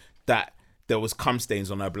knew that there was cum stains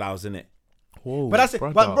on her blouse, innit? But that's it.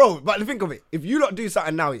 But bro, think of it. If you lot do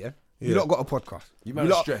something now, yeah, you lot got a podcast. You man are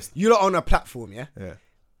lot, stressed. You lot on a platform, yeah? Yeah.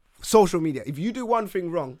 Social media. If you do one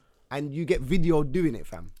thing wrong and you get video doing it,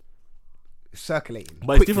 fam, it's circulating.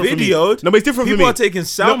 But it's different for me. Videoed. No, but it's different for me. People are taking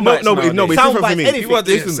sound bites no, but it's nowadays. different for Soundbites, me. anything. People are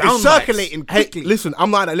taking It's sound bites. circulating Hey, quickly. listen,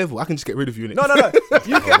 I'm not at that level. I can just get rid of you, innit? No.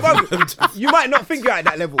 You might not think you're at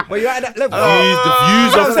that level, but you're at that level.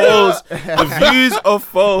 The views of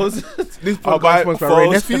foes. This are podcast by sponsored by Ray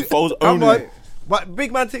foes, Nephew. foes Come only. on. But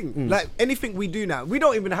big man thing, like anything we do now, we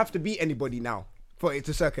don't even have to be anybody now for it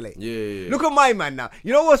to circulate. Yeah. Look at my man now.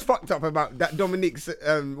 You know what's fucked up about that Dominique?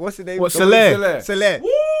 What's his name? What, Dominique Soler? Soler.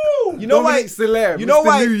 You know why? Dominique Soler, You know Mr.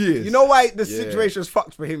 why? New Year's. You know why the situation's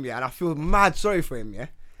fucked for him, yeah. And I feel mad sorry for him, yeah.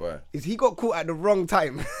 Why? Is he got caught at the wrong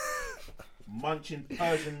time? Munching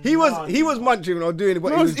Persian. he was munching or doing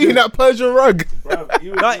what I he was was eating doing. that Persian rug.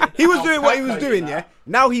 Like, he was doing what he was doing, yeah.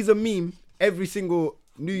 Now he's a meme every single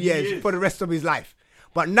New Year's for the rest of his life.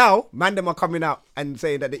 But now, man, them are coming out and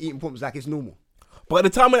saying that they're eating pumps like it's normal. But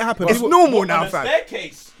at the time when it happened, It's people- normal now, fam.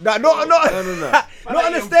 Staircase. No, not not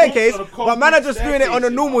on the staircase, but man are just doing it on a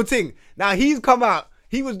normal thing. Now he's come out.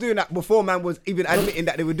 He was doing that before man was even admitting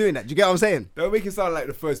that they were doing that. Do you get what I'm saying? Don't make it sound like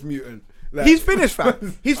the first mutant. Like, He's finished,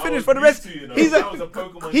 fam. He's finished for the rest. He's That was a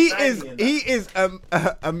Pokemon he shiny is and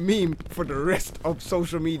a meme for the rest of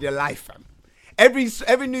social media life, fam. Every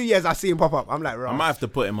New Year's I see him pop up. I'm like, I right. might have to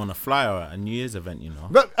put him on a flyer at a New Year's event, you know.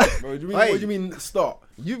 But Bro, what Hey, do you mean start?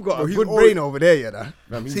 you've got Bro, a he's good already- brain over there, you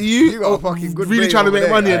know. See you got a fucking good really brain trying to over make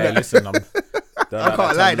there. money. Hey, And listen, I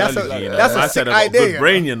can't lie, that's a- terminology, you know. that's a I sick said I got a idea, good you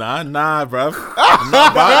brain, you know. Nah, bruv. I'm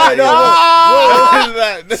not bad.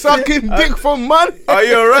 sucking dick from man. Are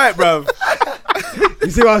you alright, bruv? You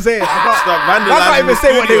see what I'm saying? I Stop can't vandalizing even the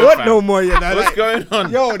say what they studio, want fam. no more, you know. What's Like, going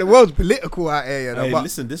on? yo, the world's political out here, you know. Hey, but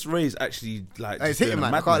listen, this Ray is actually like. Hey, it's just hitting,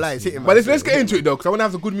 doing man. I can't lie, madness, it's you hitting, know. man. But let's get into it though, because I want to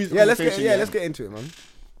have a good music let's conversation. get into it, man.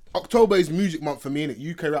 October is music month for me,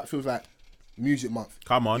 innit? UK rap feels like music month.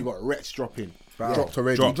 Come on. You got Rets dropping. Wow. Dropped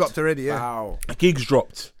already. You dropped already, yeah. Wow. Gigs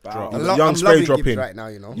dropped. Wow. You've I'm got Young loving Spray Gibbs dropping. right now,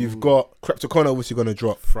 you know. You've got Krepticon obviously gonna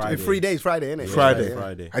drop Friday. In 3 days, Friday, innit? Friday. Yeah,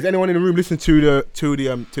 Friday. Has anyone in the room listened to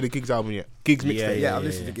the Gigs album yet? Gigs mixtape. yeah, I've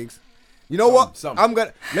listened to Gigs. You know what? some.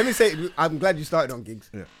 Let me say, I'm glad you started on Gigs.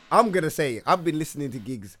 Yeah. I'm gonna say, I've been listening to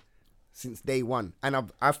Gigs since day one,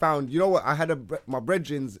 and I found, you know what? I had my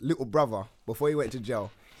brethren's little brother before he went to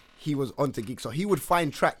jail. He was onto Gigs, so he would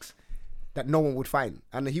find tracks that no one would find,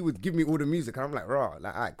 and he would give me all the music, and I'm like, raw,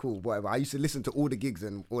 like, alright, cool, whatever. I used to listen to all the Gigs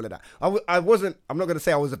and all of that. I'm not gonna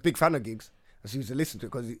say I was a big fan of Gigs. I just used to listen to it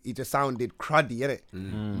because he just sounded cruddy, innit?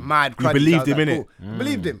 Mad cruddy. believed So I was him, innit? cool.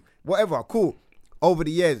 Believed him. Whatever, cool. Over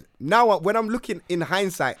the years, now when I'm looking in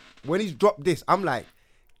hindsight, when he's dropped this, I'm like,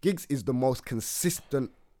 Gigs is the most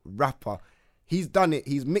consistent rapper. He's done it.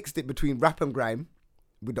 He's mixed it between rap and grime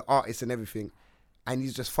with the artists and everything. and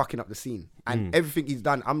he's just fucking up the scene. And everything he's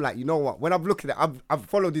done, I'm like, you know what? When I've looked at it, I've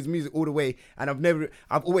followed his music all the way, and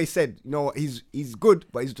I've always said, you know what? He's good,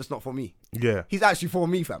 but he's just not for me. Yeah. He's actually for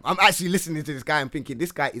me, fam. I'm actually listening to this guy and thinking,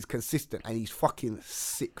 this guy is consistent and he's fucking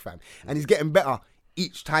sick, fam. And he's getting better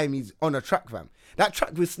each time he's on a track, fam. That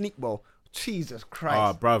track with Sneakbo, Jesus Christ.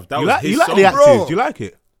 Ah, bruv, that You was like his the song. active? bro. Do you like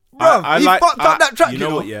it? Bro, he fucked up that track, You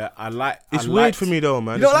know what? Yeah, I like. It's I weird liked- for me though,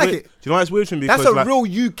 man. You don't It's like weird. it? Do you know why it's weird for me? That's Because a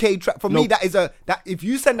real UK track. For me, No. that if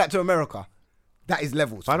you send that to America, that is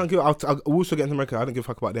levels. I don't give. I'll also get into America. I don't give a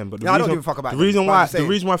fuck about them. But the Yeah, I reason, don't give a fuck about the them, reason but I'm why just the saying.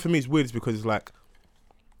 reason why for me it's weird is because it's like,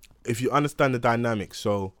 if you understand the dynamics,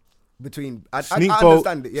 so Between, I Sneakbo,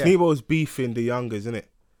 understand it, yeah. Sneakbo's beefing the youngers, isn't it?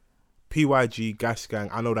 PYG, Gas Gang.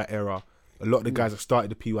 I know that era. A lot of the guys that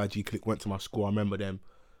started the PYG clique went to my school. I remember them.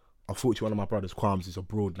 Unfortunately, one of my brothers, Qualms, is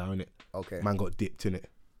abroad now, innit? Okay. Man got dipped in it.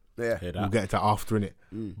 Yeah. Hear We'll that? get into that after, innit?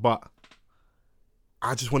 But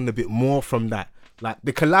I just wanted a bit more from that. Like,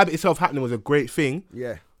 the collab itself happening was a great thing.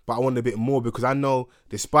 Yeah. But I wanted a bit more because I know,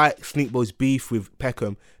 despite Sneakbo's beef with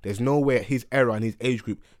Peckham, there's no way at his era and his age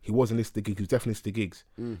group he wasn't listed Gigs. He was definitely listed Gigs.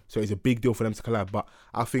 So it's a big deal for them to collab. But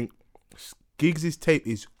I think Giggs' tape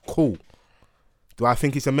is cool. Do I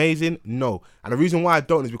think it's amazing? No. And the reason why I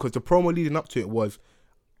don't is because the promo leading up to it was,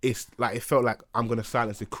 it's like it felt like I'm gonna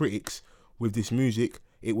silence the critics with this music.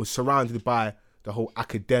 It was surrounded by the whole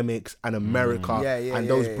academics and America and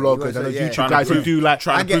those bloggers and those YouTube guys who do like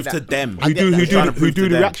trying to get prove that. to them. I get that. who do the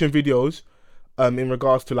them. reaction videos in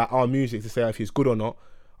regards to like our music to say if it's good or not.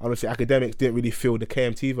 Honestly, academics didn't really feel the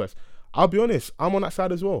KMT verse. I'll be honest, I'm on that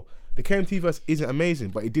side as well. The KMT verse isn't amazing,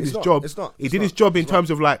 but it did his job. It did his job in terms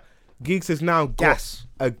of like Giggs has now got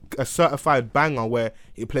a certified banger where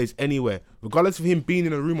it plays anywhere, regardless of him being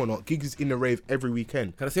in a room or not. Giggs is in the rave every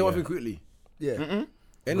weekend. Can I say one thing quickly? Yeah.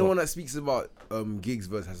 Anyone that speaks about Giggs'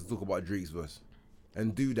 verse has to talk about Drake's verse,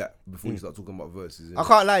 and do that before you start talking about verses. I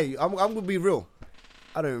can't lie. I'm gonna be real.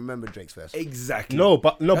 I don't remember Drake's verse. Exactly. No,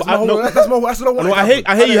 but That's what I want. No, I hear you.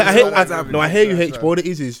 I hear you, H. Right. But what it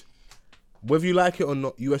is whether you like it or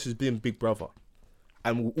not, US has been Big Brother,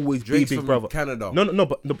 and will always Drake's be Big from Brother. Canada.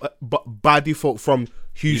 But by default from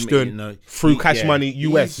Houston through Cash Money,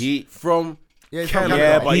 US. From Yeah, Canada.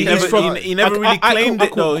 Yeah, but he never really claimed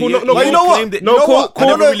it though. Cool, He no, never but you know what? claimed it. No, cool, I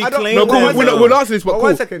never really I don't- claimed No, cool. it. We'll answer this, but cool.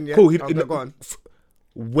 1 second, yeah. Cool. Go on.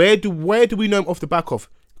 Where do we know him off the back of?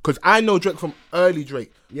 Because I know Drake from early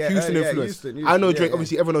Drake, Yeah, Houston yeah, influence. Houston, I know yeah, Drake. yeah.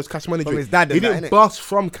 Obviously, everyone knows Cash Money From Drake. his dad and He that, didn't innit? bust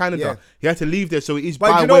from Canada. Yeah. He had to leave there, so it is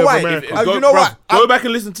But by you know way what? of America. You know what? Go back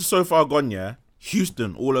and listen to So Far Gone, yeah?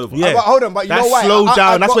 Houston, all over. Yeah, But hold on, but you that's know why? slow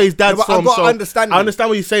down. That's where his dad's but from. I got So understanding. I understand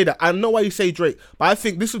why you say that. I know why you say Drake, but I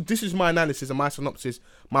think this is my analysis and my synopsis,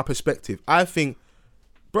 my perspective. I think,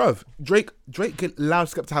 bruv, Drake allowed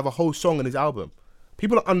Skepta to have a whole song on his album.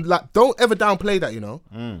 People like don't ever downplay that, you know.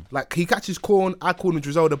 Like he catches corn. I call him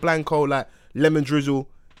Drizzle Blanco, like Lemon Drizzle.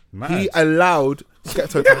 Mad. He allowed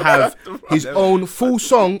Skepta to have his own full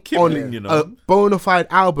song on Kibling, you know. a bona fide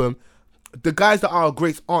album. The guys that are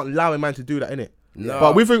greats aren't allowing man to do that, innit? No.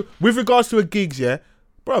 But with regards to a Giggs, yeah,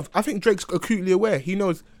 bruv, I think Drake's acutely aware. He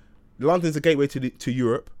knows London's a gateway to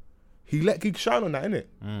Europe. He let Giggs shine on that, innit?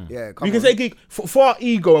 Yeah, You can say Giggs for our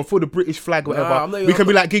ego and for the British flag, whatever. I'm not- we can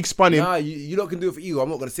be like Giggs spun him. Nah, you lot can do it for ego. I'm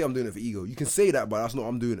not gonna say I'm doing it for ego. You can say that, but that's not what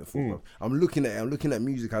I'm doing it for. Bro. I'm looking at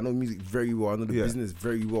music. I know music very well. I know the business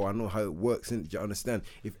very well. I know how it works. And you understand?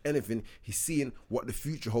 If anything, he's seeing what the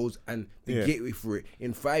future holds and the gateway for it.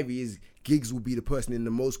 In 5 years, Giggs will be the person in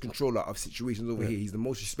the most control of situations over here. He's the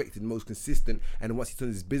most respected, most consistent. And once he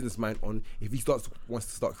turns his business mind on, if he wants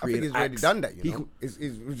to start I think creating he's already acts, done that. he You know, he's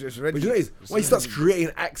just ready. but you know what it is? When he starts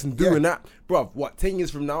creating acts and doing that, bruv, what, 10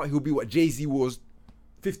 years from now, he'll be what Jay-Z was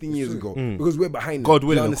 15 years ago. Because we're behind him. God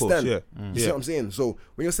willing, You of course, understand? yeah. You see what I'm saying? So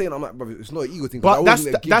when you're saying, I'm like, bruv, it's not an ego thing. But that's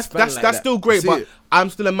Giggs fan like that. still great. See But it?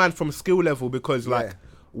 I'm still a man from a skill level because like Yeah.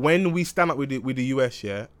 when we stand up with the US,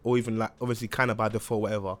 yeah, or even like obviously Canada by default,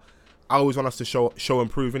 whatever. I always want us to show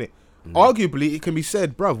and prove, innit? Arguably, it can be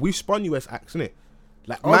said, bruv, we spun US acts, innit?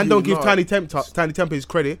 Like man, don't give Tiny Temper his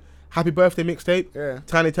credit. Happy Birthday mixtape. Yeah.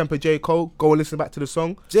 Tiny Temper, J. Cole. Go and listen back to the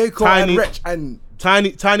song. J. Cole Tiny, and Wretch and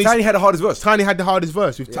Tiny had the hardest verse. Tiny had the hardest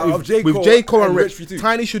verse with J. Cole J. Cole and and Rich. Rich too.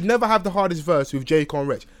 Tiny should never have the hardest verse with J. Cole and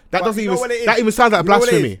Rich. That But doesn't you know even what it is? that even sounds like You know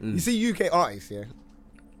what it blasphemy. is? You see UK artists, yeah,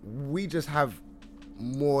 we just have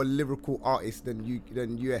more lyrical artists than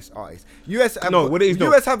US artists. US No, what it is,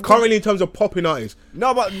 no. US have Currently in terms of popping artists,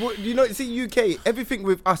 no, but you know, see UK, everything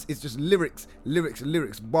with us is just lyrics,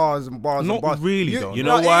 bars and bars Not and bars. really, though. You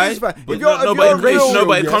know it why? is, man. But If you're- if you're it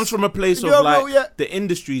real, it yes. comes from a place If of you're like real, yeah. the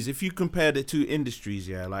industries. If you compare the two industries,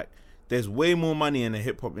 yeah, like there's way more money in the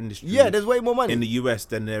hip hop industry. Yeah, there's way more money in the US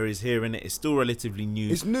than there is here, and it's still relatively new.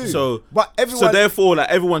 It's new. So, but everyone, so therefore, like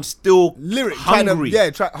everyone's still hungry.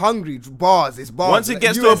 Hungry. Bars. It's bars. Once it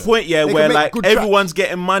gets to a point, where like everyone's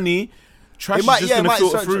getting money, trash is just gonna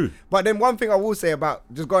filter through. But then one thing I will say about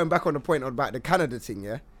just going back on the point about the Canada thing,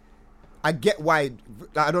 yeah. I get why.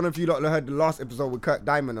 Like, I don't know if you lot heard the last episode with Kirk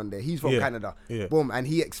Diamond on there. He's from Canada. Yeah. Boom, and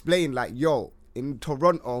he explained like, yo, in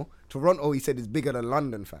Toronto, he said is bigger than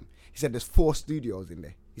London, fam. He said there's 4 studios in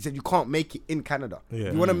there. He said you can't make it in Canada. Yeah.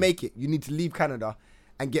 If you want to make it, you need to leave Canada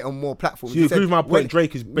and get on more platforms. So you agree with my point?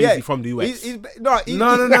 Drake is basically from the US. No.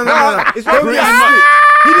 It's very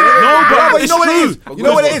but you know what it is. You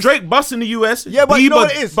know what it is. Drake bust in the US. Yeah, but you know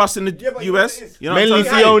what it is. Bust in the US. You know Melanie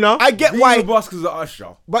Fiona. I get why. Bust because of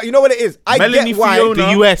Usher. But you know what it is. I get why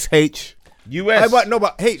the US H.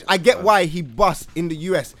 I get why he bust in the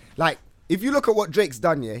US. Like, if you look at what Drake's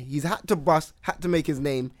done, yeah, he's had to make his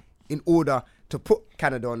name in order to put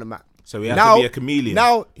Canada on the map. So he has to be a chameleon.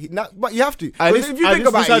 But you have to. If you think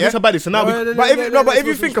about it, if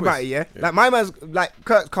you think about it, yeah, like my man's like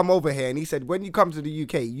Kurt's come over here and he said when you come to the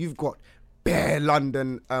UK, you've got bare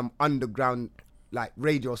London underground like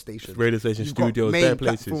radio stations, studios, bare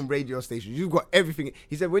places, platform radio stations. You've got everything.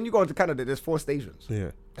 He said when you go into Canada, there's 4 stations.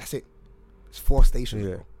 Yeah, that's it. It's 4 stations.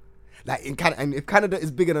 Yeah. Bro. Like in Canada, and if Canada is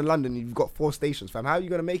bigger than London, you've got 4 stations, fam. How are you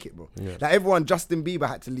gonna make it, bro? Yeah. Like everyone, Justin Bieber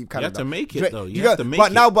had to leave Canada. You have to make it, Drake, though. You have to make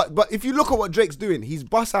it. But if you look at what Drake's doing, he's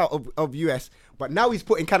bust out of US, but now he's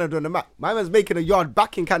putting Canada on the map. My man's making a yard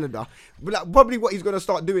back in Canada. But like, probably what he's gonna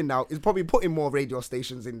start doing now is probably putting more radio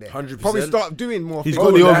stations in there. 100%. Probably start doing more. He's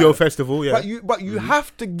got the OVO festival, yeah. But you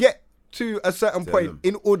have to get to a certain point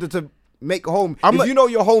in order to make a home. If you know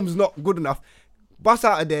your home's not good enough, bust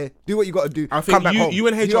out of there, do what you got to do. I think you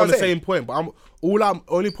and H are on the same point, but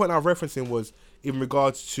only point I'm referencing was in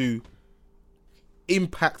regards to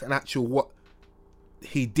impact and actual what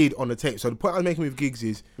he did on the tape. So the point I'm making with Giggs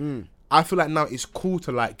is, I feel like now it's cool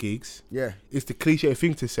to like Giggs. Yeah, it's the cliche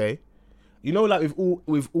thing to say. You know, like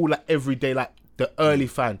with all like everyday like the early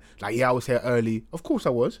fan, like I was here early. Of course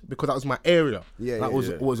I was, because that was my area. That was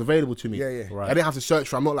what was available to me. Yeah. Right. I didn't have to search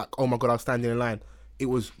for. I'm not like, oh my god, I was standing in line. It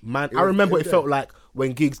was I remember what it felt like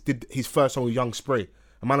when Giggs did his first song with Young Spray.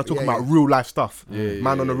 A man are talking about real life stuff.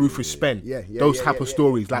 Man on the roof with Spen. Those type of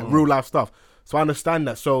stories, like real life stuff. So I understand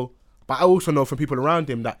that. So, but I also know from people around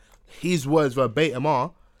him that his words verbatim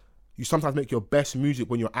are, you sometimes make your best music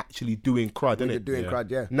when you're actually doing crud, innit? You're doing crud,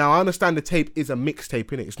 yeah. Now I understand the tape is a mixtape,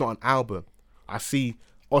 innit? It's not an album. I see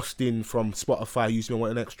Austin from Spotify used to be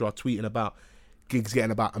one extra tweeting about Giggs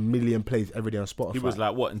getting about 1 million plays every day on Spotify. He was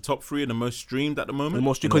like, what, in top 3 and the most streamed at the moment? The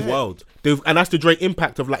most streamed in the world. And that's the Drake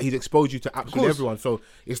impact of like, he's exposed you to absolutely everyone. So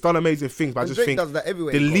it's done amazing things, but I just Drake think does that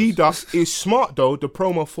everywhere the leader is smart though. The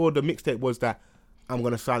promo for the mixtape was that I'm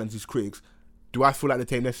going to silence his critics. Do I feel like the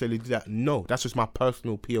tape necessarily did that? No, that's just my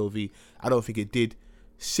personal POV. I don't think it did.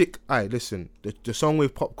 Sick. Alright, listen, the song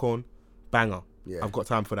with Popcorn, banger. Yeah. I've got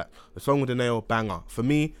time for that. The song with the nail, banger. For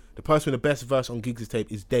me, the person with the best verse on Giggs'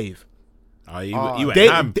 tape is Dave. Growing up,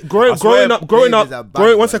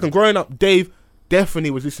 Dave definitely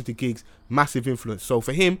was listening to Giggs, massive influence. So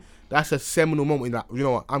for him, that's a seminal moment. Like, you know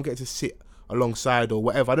what, I'm getting to sit alongside or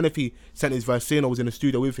whatever. I don't know if he sent his verse in or was in the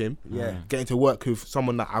studio with him. Yeah, getting to work with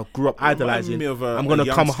someone that I grew up idolizing. I'm gonna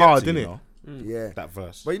come hard, innit? Yeah, that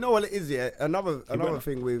verse. But you know what it is, yeah. Another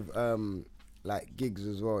thing with like Giggs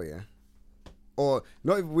as well, yeah. Or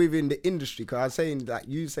not even within the industry, because I was saying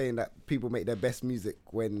that people make their best music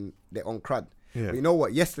when they're on crud. Yeah. But you know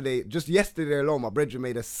what? Just yesterday alone, my brethren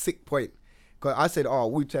made a sick point. Because I said,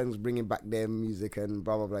 Wu-Tang's bringing back their music and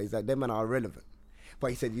blah, blah, blah. He's like, them men are irrelevant.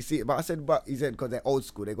 But he said, you see, he said, because they're old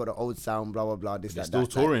school, they got an old sound, blah, blah, blah, this, they're still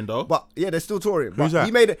touring, though. But yeah, they're still touring. Who's but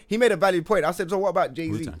that? He made a valid point. I said, so what about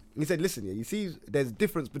Jay-Z? Wu-Tang. He said, listen, yeah, you see, there's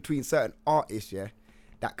difference between certain artists, yeah,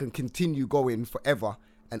 that can continue going forever,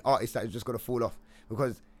 and artists that are just going to fall off.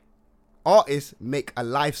 Because artists make a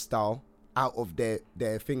lifestyle out of their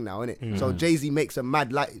thing now, innit? So Jay-Z makes a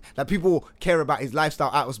mad like people care about his lifestyle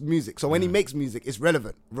out of music. So when he makes music, it's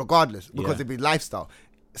relevant regardless because of his lifestyle.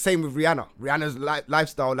 Same with Rihanna. Rihanna's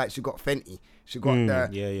lifestyle, like she got Fenty, she got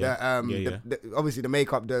obviously the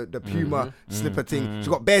makeup, the Puma slipper thing. She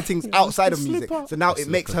got bare things outside of music. So now it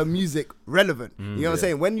makes her music relevant. You know what I'm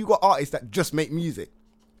saying? When you got artists that just make music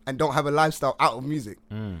and don't have a lifestyle out of music,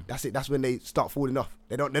 that's it. That's when they start falling off.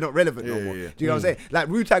 They're not relevant no more. Do you know what I'm saying? Like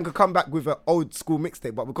Wu-Tang could come back with an old school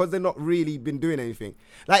mixtape, but because they're not really been doing anything,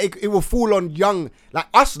 like it will fall on young, like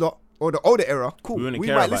us lot. or the older era, cool. We We, wouldn't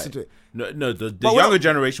care might about listen to it. No, the But we're younger not-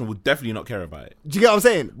 generation would definitely not care about it. Do you get what I'm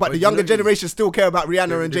saying? But the you younger know- generation still care about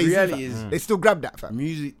Rihanna and the Jay-Z. reality fam. is- They still grab that, fam.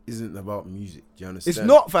 Music isn't about music. Do you understand? It's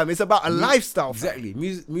not, fam. It's about a lifestyle, fam. Exactly.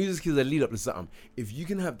 Music is a lead up to something. If you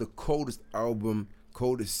can have the coldest album,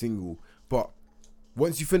 coldest single, but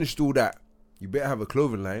once you finished all that, you better have a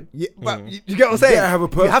clothing line. Yeah, but you get what I'm saying? better have a you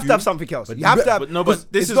have to perfume, have something else. but You you have bet- to have. But no, but 'cause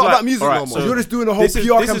this it's is not like- about music alright, no more. so You're just doing a whole this is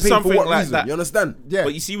PR campaign for something what like reason? that. You understand? Yeah.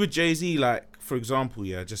 But you see with Jay-Z, like, for example,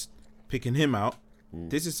 yeah, just picking him out,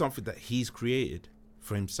 this is something that he's created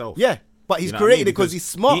for himself. Yeah, but he's You know what I mean? created it because he's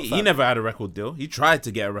smart. He fam. never had a record deal. He tried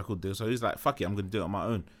to get a record deal, so he's like, "Fuck it, I'm gonna do it on my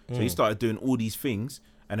own." So he started doing all these things,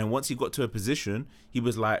 and then once he got to a position, he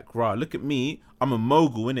was like, "Rah, look at me, I'm a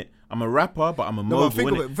mogul, innit? I'm a rapper, but I'm a but mogul,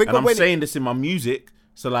 think of innit? it- think And of I'm when it- saying this in my music,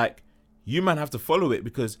 so like, you man have to follow it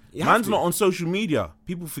because You have man's to. not on social media.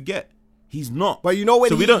 People forget he's not. But you know when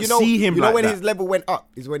so he, we don't you know, see him You know like when that. his level went up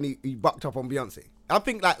is when he bucked up on Beyonce. I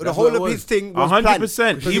think like the That's whole what it of was. his thing was 100%.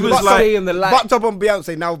 planned. He Because was like- Stay in the light. bucked up on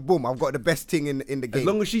Beyonce. Now boom, I've got the best thing in the game. As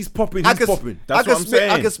long as she's popping, I he's could, popping. That's I could what I'm spit, I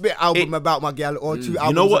saying. could spit album It- about my gal or two albums.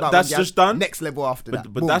 You know what about that's my gal. just done? Next level after that.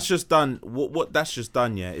 But Boom. that's just done. What that's just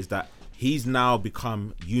done, yeah, is that he's now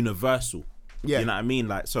become universal. Yeah. You know what I mean?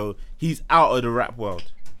 Like, so he's out of the rap world.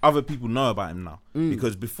 Other people know about him now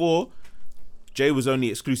because before Jay was only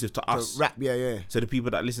exclusive to us. rap. Yeah. So the people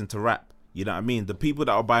that listen to rap, you know what I mean? The people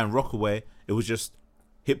that are buying Rockaway, it was just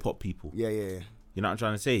hip hop people. Yeah. You know what I'm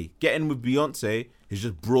trying to say? Getting with Beyonce is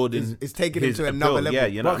just broadening. It's taking his him to another appeal. level. Yeah,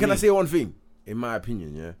 you know But what can I I mean? say one thing? In my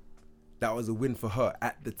opinion, yeah, that was a win for her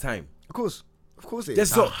at the time. Of course it is.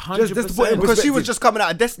 Just to put it in because she was perspective. just coming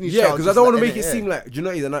out of Destiny's Yeah, Child. because I just don't want to like, make it yeah. seem like, do you know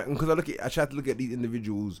what it is? Because I try to look at these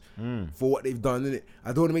individuals for what they've done, innit? I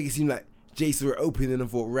don't want to make it seem like Jason were open and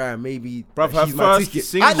thought, right, maybe Bruv, like, her she's my first ticket.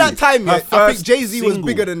 single- At that time, Her yeah, I think first Jay-Z was single.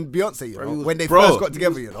 bigger than Beyonce, you know, when they Bro, first got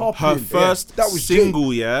together, you know. Her first That was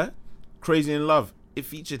single, yeah, Crazy in Love. It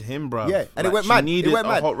featured him, bro. Yeah, and it went she mad. Needed It went a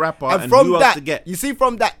mad. hot rapper, and and from who that, else to get? you see,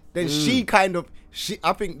 from that, then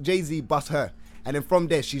I think Jay-Z bust her, and then from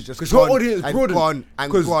there she's just Because gone her audience and broadened. gone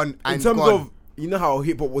and 'Cause gone and in terms gone. of, you know how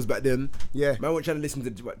hip hop was back then? Yeah. Man weren't trying to listen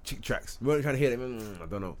to chick tracks. We weren't trying to hear them. I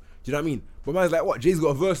don't know. Do you know what I mean? But man's like, what? Jay's got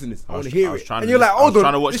a verse in this. I want to hear it. And you're like, I was hold on.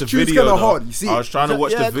 trying to watch this the tune's video. kinda though. hard. You see? I was trying to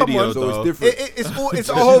watch Yeah, the come video, on. So it's though. different. It's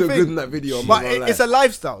a She whole look thing. good in that video, I'm But not gonna it's lie. a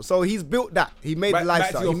lifestyle. So he's built that. He made Back- the back to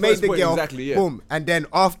lifestyle. your He made first the point, girl. exactly, yeah. Boom. And then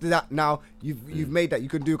after that, now you've made that. You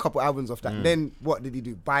can do a couple albums off that. Mm. Then what did he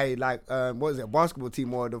do? Buy like what was it? A basketball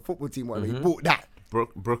team or the football team? Whatever. Mm-hmm. He bought that.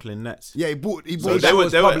 Brooklyn Nets. Yeah, he bought. He So bought they that. were,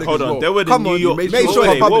 was they were, public hold as on, well. they were the Come New on, York. make make What sure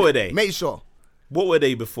were they? public. What were they? Make sure. What were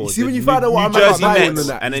they before? You see The when you New- find out what New I'm about Jersey buying Nets, and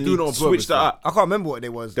that, and he's then doing he it on switched it purpose, up. I can't remember what they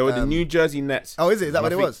was. They were the New Jersey Nets. Oh, is it? Is that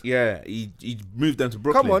what it I think- was? Yeah, he moved them to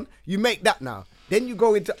Brooklyn. Come on, you make that now. Then you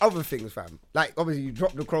go into other things, fam. Like obviously you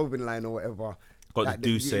drop the clothing line or whatever. Got Like, the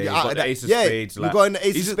Douce, you're got out of the that. Ace of Yeah, Spades. you Like, got in the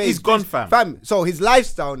Ace he's, of Spades. he's gone, fam. So his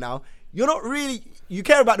lifestyle now, you're not really. You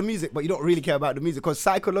care about the music, but you don't really care about the music because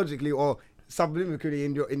psychologically or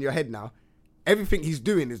subliminally in your head now, everything he's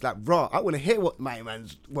doing is like, bro, I want to hear what my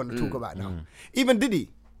man's want to talk about now. Even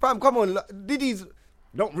Diddy, fam, come on, Diddy's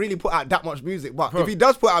don't really put out that much music, but if he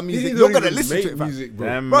does put out music, Diddy you're don't gonna even listen make to it, fam. music, bro.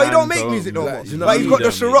 Them Bro, he man don't make music no like, more. you know But he's got the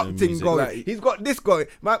what I mean? Ciroc Don't thing make no going. music. He's got this going.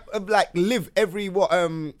 Like live every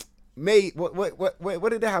May. What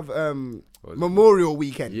did they have? Memorial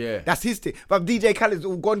weekend. Yeah. That's his thing. But DJ Khaled's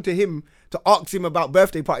all gone to him to ask him about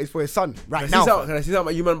birthday parties for his son right now. Can I say something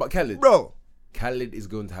about you, man, about Khaled? Bro, Khaled is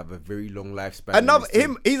going to have a very long lifespan. another in this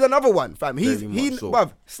him. He's another one, fam. He's Very he. much so.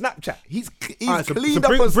 Bruv, Snapchat. He's Alright, so cleaned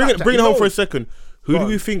bring, up on bring Snapchat. it He home for a knows. second. Who do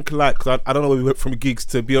we think, like, 'cause I don't know where we went from gigs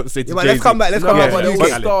to Beyonce to Yeah, but Jay-Z. let's come back. Let's No, come back. but to they're the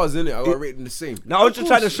all UK. stars, innit? I got rated the same. Now I was just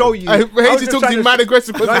trying to show you. I was hate you just talking trying to to mad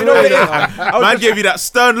aggressive. No, you know what it is? Man gave you that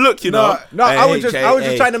stern look, you know. No, I was just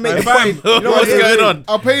trying to make the point. You know what What's it is? going on?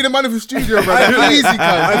 I'll pay you the money for studio, bro. Easy, I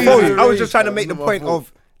guys. told Easy. you, I was just Easy. trying to make the Not my point fault.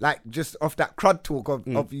 of like just off that crud talk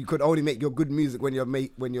of you could only make your good music when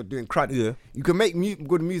you're doing crud. Yeah. You can make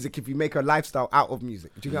good music if you make a lifestyle out of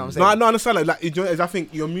music. Do you get what I'm No, saying? I understand. Like, you know, I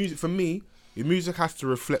think your music, for me, your music has to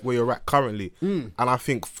reflect where you're at currently. And I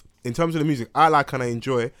think in terms of the music I like and I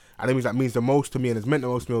enjoy, and the music that means the most to me and has meant the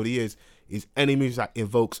most to me over the years, is any music that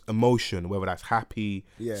invokes emotion, whether that's happy,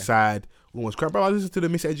 Yeah. sad, almost crap. Bro, I listened to the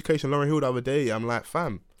Miseducation Lauryn Hill the other day. I'm like,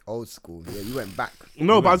 fam. Old school. Yeah, you went back.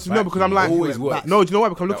 No, but I just know because I'm like, always works. no, do you know why?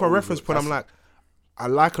 Because I'm looking That for a always reference works. point. I'm like, I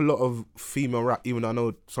like a lot of female rap, even though I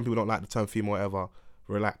know some people don't like the term female, whatever.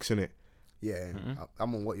 Relax, innit? Yeah,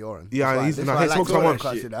 I'm on what you're on. Yeah, That's he's why- no, that's he's why I like someone. your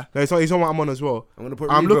class, you know? No, it's on what I'm on as well. I'm gonna put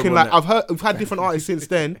I'm reverb looking on like that. we've had different artists since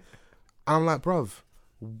then, and I'm like, bruv,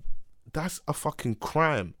 that's a fucking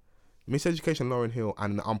crime. Miseducation, Lauryn Hill,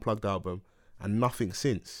 and the Unplugged album, and nothing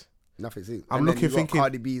since. Nothing's it. I'm And then looking, you got thinking-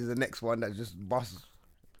 Cardi B is the next one that just busts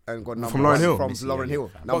and got number From Lauryn one Hill? From Missy Lauryn Hill,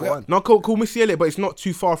 Elliott, fam. number one. No, cool Missy Elliott, but it's not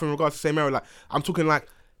too far from regards to the same area. Like, I'm talking like,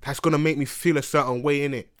 that's going to make me feel a certain way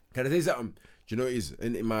in it. Can I say something? Do you know what it is?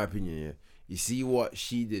 In my opinion, yeah. You see what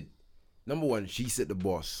she did. Number one, she set the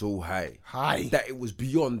bar so high that it was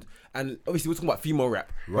beyond. And obviously, we're talking about female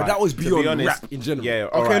rap, but that was To be beyond honest, rap in general. Yeah.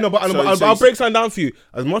 Okay, alright. no, but So I'll break something down for you.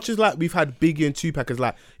 As much as like we've had Biggie and Tupac, as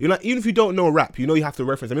like, you know, like, even if you don't know rap, you know you have to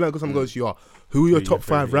reference them. You know, someone goes to you, who are your top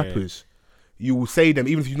 5 favorite, rappers? You will say them,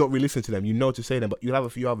 even if you've not really listened to them. You know to say them, but you'll have a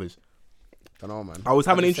few others. Don't know, man. I was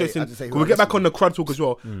having an just say- interesting. I just say who We'll I get back listen on the crowd talk as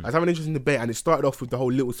well. I was having an interesting debate, and it started off with the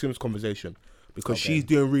whole Little Sims conversation because she's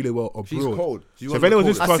doing really well abroad. She's cold. She's So one if of the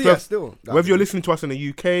anyone's coldest. listening I to see us, her still. whether you're listening to us in the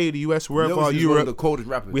UK, the US, wherever, Lil Sis is one of the Europe, coldest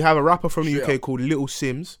rappers. we have a rapper from the Straight UK up. called Little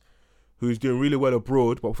Sims, who's doing really well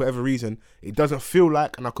abroad, but for whatever reason, it doesn't feel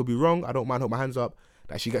like, and I could be wrong, I don't mind, hold my hands up,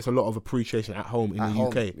 that she gets a lot of appreciation at home in At the home.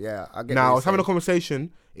 UK. Yeah, I get Now, I what was you're having a saying.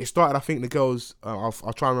 conversation. It started, I think the girls, I'll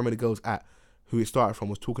try and remember the girls at who it started from,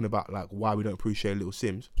 was talking about like why we don't appreciate Little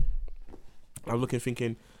Sims. I was looking,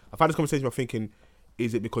 thinking, I've had this conversation, I'm thinking,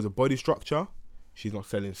 is it because of body structure? She's not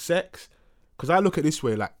selling sex? Because I look at it this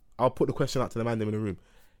way, like, I'll put the question out to the man in the room.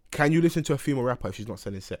 Can you listen to a female rapper if she's not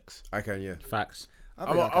selling sex? I can, yeah. Facts.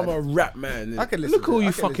 I'm a rap man. I can listen. Look at all to it. you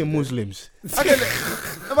I can fucking listen to it. Muslims. I can,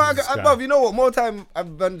 bruv, you know what? More time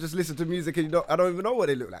I've done just listen to music and I don't even know what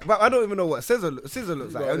they look like. But I don't even know what SZA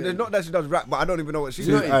looks like. And it's not that she does rap, but I don't even know what she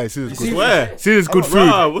looks like. Aye, Scissor's good. Swear. Scissor's good food.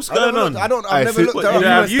 Bruh, what's going on? I've never looked What, her you up.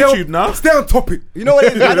 don't have YouTube now? Stay on topic. You know what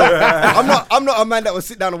it is? I'm not a man that will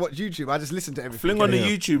sit down and watch YouTube. I just listen to everything. Fling on the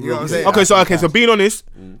YouTube, You know bro. what I'm saying? Okay, so being honest,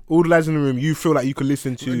 all the lads in the room, you feel like you could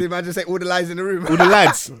listen Did the to man just say all the lies in the room? all the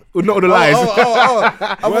lads, not all the lies.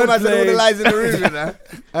 I want man to say all the lies in the room, you know?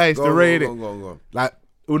 Hey, it's Go the on, raid. go on. Like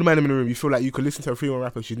all the men in the room, you feel like you could listen to a female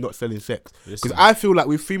rapper if she's not selling sex. Because Listen. I feel like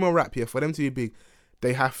with female rap here, for them to be big,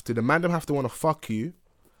 they have to. The man them have to want to fuck you,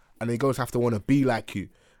 and the girls have to want to be like you.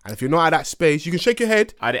 And if you're not at that space, you can shake your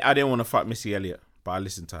head. I didn't want to fuck Missy Elliott, but I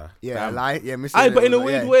listened to her. Yeah, lie. Yeah, Missy. Aye, but in a yeah,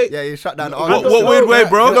 weird way. Yeah, you shut down the What argument. weird way,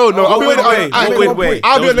 bro? No, What I'll be weird honest, way? I'll What be weird way?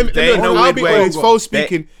 I'll be honest, There ain't no I'll weird be way. honest. Full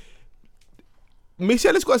speaking, Missy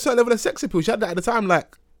Elliott's got a certain level of sex appeal. She had that at the time,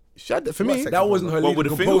 like. She had that for me. That wasn't her What lead would the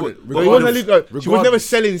component. finger- But it wasn't her lead- she was never regardless.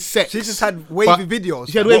 selling sex. She just had wavy But-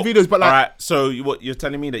 videos. She had wavy videos, but like, All right, so what you're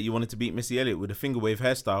telling me that you wanted to beat Missy Elliott with a finger wave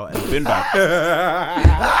hairstyle and a bin bag?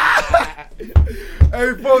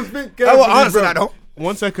 Hey, folks, think I won't answer that though.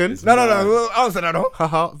 1 second. No, we'll answer that though.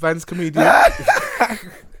 Haha, Van's comedian.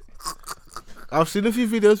 I've seen a few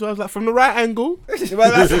videos where I was like, from the right angle, Well,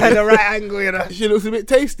 that's like the right angle, you know. she looks a bit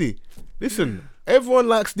tasty. Listen, everyone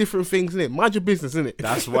likes different things, innit? Mind your business, innit?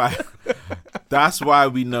 That's why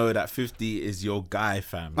we know that 50 is your guy,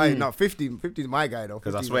 fam. Hey, no, 50 is my guy though.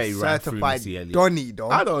 'Cause I 50 swear is he ran through certified Missy Elliott. Donny, though.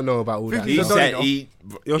 I don't know about all that. 50 He Don't said know.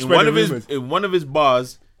 You're in spreading rumours. one of his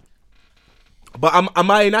bars. But am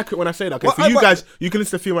I inaccurate when I say that? Okay, Well, for you but- guys, you can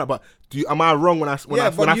listen to film rap, but am I wrong when I Yeah,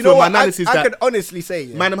 when I you feel know my what? analysis I that could honestly say,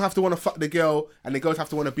 yeah. man them have to want to fuck the girl and the girls have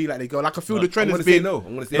to want to be like the girl? Like I feel the trend I'm has gonna say been no.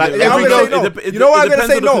 I'm gonna say like no. Yeah, I'm every gonna girl. say no. it You know why I'm depends gonna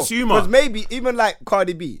say on the no? consumer. Because maybe even like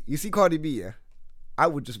Cardi B, you see Cardi B, yeah. I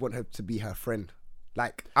would just want her to be her friend.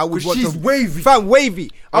 Like I would 'Cause want she's to wavy. fam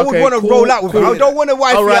wavy. I would Okay, want to cool, roll out with her. cool. I don't want to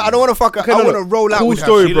wife All her. right. I don't want to fuck her. Okay, I no, want to roll out cool with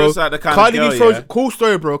story, her. She bro. looks like the kind of Cardi girl, B throws yeah. cool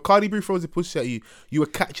story, bro. Cardi B throws a pussy at you. You were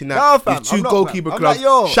catching that. No, fam, with two I'm not, goalkeeper man. I'm clubs. like,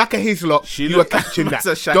 yo. Shaka Hislop. She You were look- catching that. That's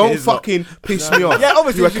a Shaka Don't Hislop. fucking piss me off. Yeah,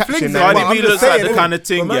 obviously you were she catching flings that. it, Cardi but I'm B just looks like saying, the innit? kind of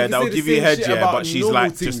thing, But man yeah, can that'll say the give you same head, shit yeah, about but she's normal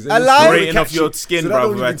like things just and Alive? grating off your skin, So that bro, don't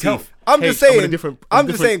with her even count. teeth. I'm Hey, just I'm in a saying. different- I'm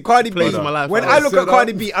just different saying. Cardi B. place in my life, When man. I look So at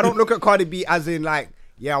Cardi that- B, I don't look at Cardi B as in like,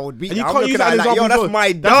 yeah, I would beat. And you I'm can't use looking that at as it like, yo, example that's my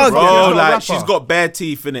as well. dog. That's Bro, not a like rapper. she's got bare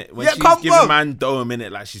teeth in it. When Yeah, she's come giving on. man dome in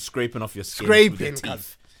it, like she's scraping off your skin with Scraping, her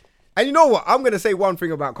teeth. And you know what? I'm gonna say one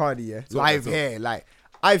thing about Cardi. Yeah, live that's hair. Like,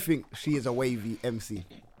 I think she is a wavy MC.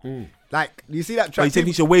 Like, you see that But track? you think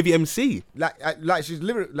he's a wavy MC? Like she's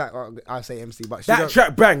literally like I say MC, but she That don't-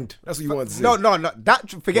 track banged. That's what you want to say. No, that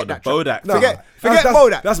forget What, that. the track. Bodak? Nah. Forget That's-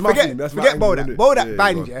 Bodak. that's my forget, thing, that's my forget angle, Bodak. innit? Bodak Yeah,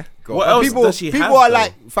 banged, go on. yeah. Go What on. else People, does she people have, are though?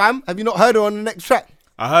 like, fam, have you not heard her on the next track?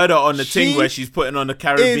 I heard her on the thing She where she's putting on the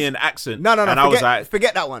Caribbean accent. No. And I was like,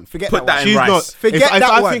 forget that one. Forget put that that one. in She's rice. not. Forget If that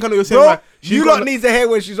I one. think I know what you're saying, Bro, right? She's you got lot like- need to hear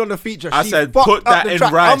when she's on the feature. I She said, fucked put up that the in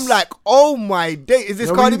track. rice. I'm like, oh my day, is this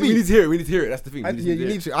No, Cardi we B? need to hear it. We need to hear it. That's the thing. Yeah, you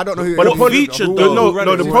need to. I don't know who. But the who- problem, feature, who- though. no, Run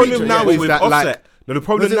the it, problem feature, now yeah. is With that Offset. like, no, the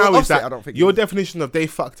problem Was it now with is Offset? I that don't think your it was. definition of they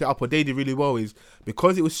fucked it up or they did really well is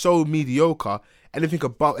because it was so mediocre. Anything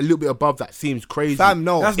above a little bit above that seems crazy. Fam,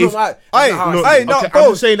 no. That's If- not right. Hey, That's not how I no, see it. hey, no, okay, I'm pause,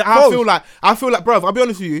 just saying that pause. I feel like, bro. I'll be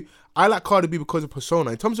honest with you. I like Cardi B because of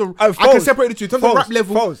persona. In terms of, Foles, I can separate the two. In terms of Foles, rap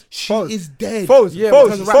level, Foles, she Foles. is dead. Foles, Yeah, Foles, in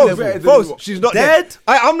terms of rap Foles, level. Foles. She's not dead.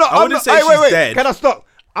 I'm not. I wouldn't say she's wait. dead. Can I stop?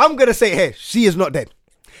 I'm gonna say here, she is not dead.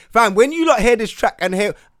 Fam, when you hear this track and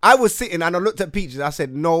hear, I was sitting and I looked at Peaches. I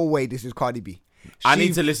said, no way, this is Cardi B. I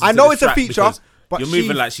need to listen. I to know this it's a track feature, because but you're she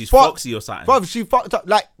moving like she's fuck- Foxy or something. Bruv, she fucked up.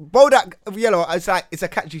 Like Bodak Yellow, it's like it's a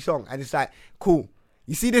catchy song and it's like cool.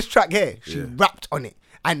 You see this track here? She rapped on it.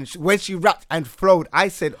 And when she rapped and flowed, I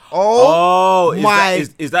said, "Oh, my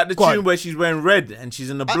is that the God. tune where she's wearing red and she's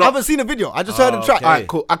in the I block? haven't seen the video. I just heard the track. okay. Alright,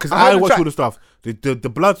 cool. Because I heard I the watch track. all the stuff. The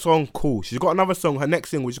Blood song, cool. She's got another song. Her next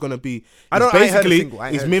single, which is gonna be. I ain't heard the basically single. I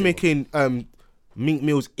ain't is heard the mimicking Meek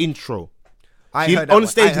Mill's intro. I She heard that on one.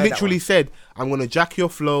 stage I heard that literally one. said, "I'm gonna jack your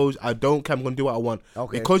flows. I don't care. I'm gonna do what I want."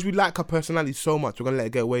 Okay. Because we like her personality so much, we're gonna let her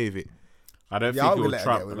get away with it. I don't Yeah, I'll think it will let her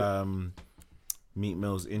trap get with it. Meek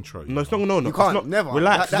Mill's intro. No, it's not. No, You it's can't, not. never.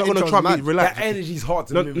 Relax. That it's not gonna intro's trump mad. it. Relax. That energy's hard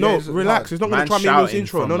to No, mimic. no, it's relax. hard. It's not going Man to trump Meek Mill's shouting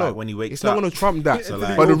intro. from, No, no. like, when he wakes It's not up. going to trump that. So,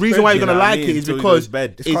 like, But the reason why you're you going to know what I like mean? it is Until he because goes to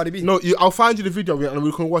bed. It's Cardi B. No, I'll find you the video and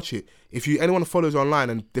we can watch it. If anyone follows online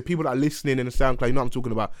and the people that are listening in the SoundCloud, you know what I'm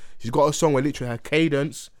talking about. She's got a song where literally her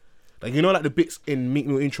cadence, like you know, like the bits in Meek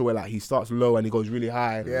Mill intro where like he starts low and he goes really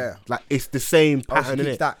high. Yeah. Like it's the same Oh, she pattern, keeps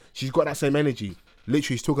innit? that. She's got that same energy. Literally,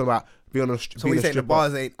 she's talking about being on a. So what you saying the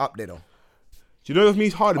bars ain't up there though? Do you know if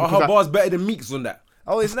me's harder? Are Because her I- bars better than Meek's on that?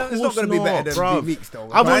 Oh, it's not course going to be better than not, bruv. Meek's though.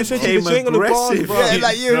 I've Man, always said she came ain't on the bars, aggressive. bro. Yeah,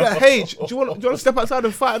 like you. Like, Hey, do you want to step outside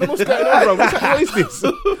and fight? I don't know what's going on,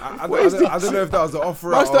 bro. What is this? I don't know if that was an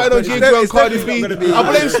offer. I started on It's Gigs on it's Cardi definitely B. not gonna be-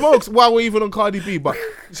 I blame Smokes while we're even on Cardi B, but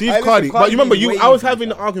she's Hey, listen, Cardi. But Cardi you remember, B is I was way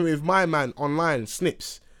having an argument with my man online,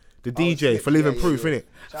 Snips, the DJ Snips, for Living yeah, Proof, yeah. innit?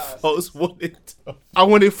 I was wanting to. I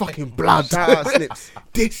wanted fucking blood. Shout out Snips.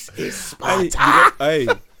 This is Hey, Sparta. hey.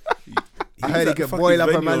 I heard he could boil up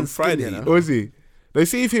a man's skin, you know? Was he? They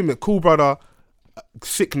see him, cool brother,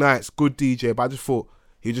 sick nights, good DJ, but I just thought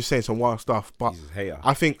he was just saying some wild stuff. But He's a hater.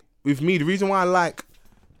 I think with me, the reason why I like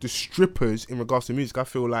the strippers in regards to music, I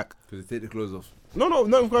feel like Because they take the clothes off. no,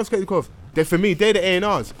 in regards to Kate they're for me, they're the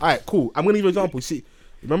A&Rs. Alright, cool. I'm gonna give you an example. See,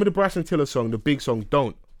 remember the Bryson Tiller song, the big song,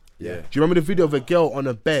 Don't? Yeah. Do you remember the video of a girl on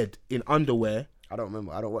a bed in underwear? I don't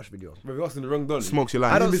remember. I don't watch videos. But you're asking the wrong Don. Smokes your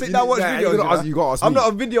life. I don't sit down and watch Nah, videos. you gotta ask I'm me. not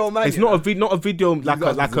a video man. It's you not know? not a video like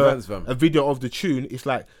got like the events, fam. a video of the tune. It's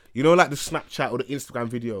like you know, like the Snapchat or the Instagram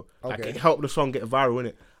video. Like Okay. it helped the song get viral,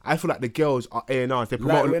 innit? I feel like the girls are A&Rs. They Like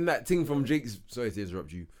promote. when that thing from Drake's. Sorry to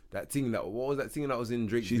interrupt you. That thing that. What was that thing that was in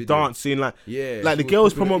Drake's She's video? dancing like Yeah, like she the was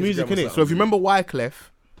girls popping on promote Instagram music or innit. So if something. you remember Wyclef,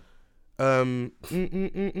 Bro,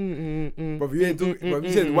 if you ain't talking. Bro, if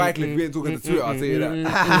you said Wycliffe, we ain't talking to Twitter. I'll tell you that.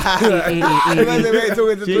 Imagine we ain't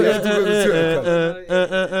talking to Twitter.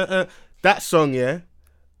 that song, yeah.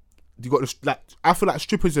 You got this, like I feel like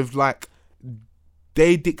strippers have like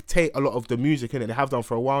they dictate a lot of the music innit. They have done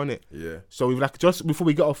for a while innit. Yeah. So we've like just before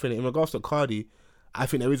we get off in it, in regards to Cardi, I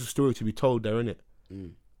think there is a story to be told there, innit?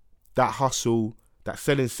 That hustle, that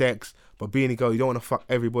selling sex, but being a girl, you don't want to fuck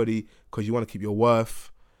everybody because you want to keep your worth.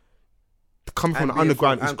 Coming from And the being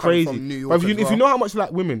underground from- is and coming crazy. from New York But if as you well. know how much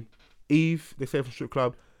like women, Eve, they say from strip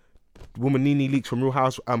club, woman Nene Leakes from Real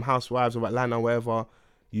Housewives of Atlanta, wherever.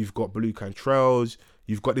 You've got Blue Cantrells.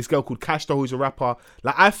 You've got this girl called Cash Doll who's a rapper.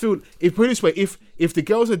 Like I feel, if put it this way, if the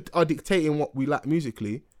girls are dictating what we like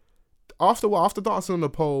musically, after dancing on the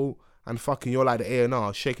pole and fucking you're like the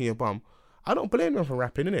A&R shaking your bum, I don't blame them for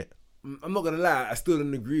rapping, innit? I'm not gonna lie. I still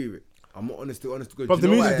don't agree with it. I'm not honest to God. But Do the you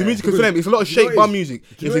know music, why? the music is Because for them. It's a lot of you know shake what bum it is? music. Do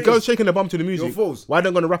you If know the what it girl's is? shaking the bum to the music, false. why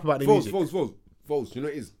don't gonna rap about the music? False. You know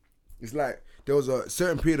what it is? It's like there was a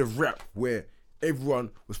certain period of rap where everyone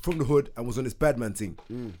was from the hood and was on this bad man thing.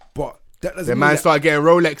 But that doesn't The mean man that- started getting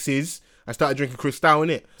Rolexes and started drinking Cristal,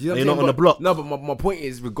 innit? Do you know And what you're I'm not on the saying? block. No, but my point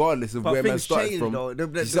is, regardless of But where man things started change from, though. you see what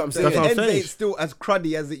I'm That's saying? what I'm ends saying. ain't still as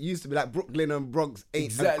cruddy as it used to be. Like Brooklyn and Bronx ain't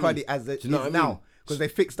Exactly. as cruddy as it Do you know is what I mean? now. Because they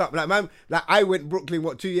fixed up. Like man, like I went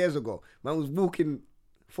Brooklyn 2 years ago. Man was walking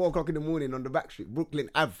 4 o'clock in the morning on the back street, Brooklyn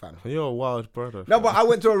Ave, fam. You're a wild brother. No, but I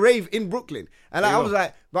went to a rave in Brooklyn, and I was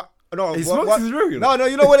like, but no, He smokes his real, you know? no,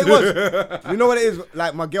 you know what it was. You know what it is.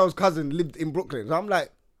 Like my girl's cousin lived in Brooklyn, so I'm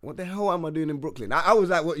like, what the hell am I doing in Brooklyn? I was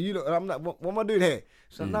like, what you know? I'm like, what am I doing here?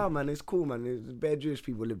 So nah, man, it's cool, man. There's bare Jewish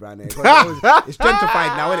people live around there. 'Cause it's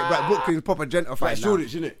gentrified now, isn't it? But Brooklyn's proper gentrified Like now.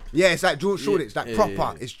 Shoreditch, innit? Yeah, it's like George Shoreditch, like yeah, proper.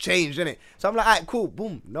 yeah. It's changed, innit? So I'm like, alright, cool,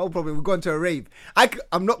 boom, no problem. We're going to a rave.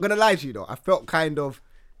 I'm not gonna lie to you though. I felt kind of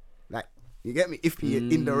like, you get me,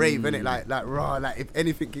 iffy in the rave, innit? Like raw, like if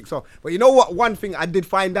anything kicks off. But you know what? One thing I did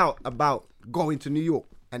find out about going to New York,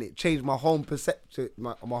 and it changed my whole perceptive,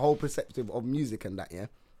 my whole perspective of music and that, yeah,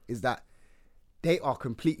 is that they are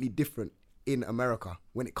completely different in America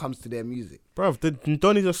when it comes to their music. Bruv, the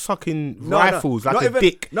Donnies are sucking No, rifles no, like not a even-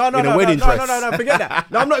 dick no, in a wedding dress. No, forget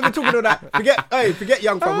that. No, I'm not even talking about that. Forget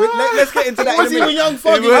Young Thug. Let's get into that. It wasn't in a even minute. Young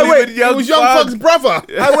Thug. It wasn't even It Young was Young Thug. Thug's brother.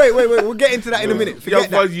 Wait. We'll get into that in a minute. Young Forget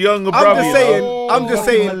that. Thug's younger I'm brother. just you saying. know. I'm just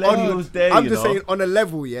saying. Millennials there, I'm you just know. saying on a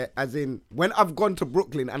level, yeah. As in, when I've gone to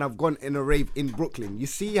Brooklyn and I've gone in a rave in Brooklyn, you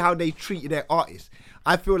see how they treat their artists.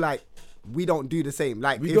 I feel like we don't do the same.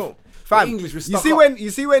 Like We if- don't. Fam, The English, we're you stuck see up.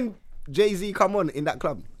 when Jay-Z come on in that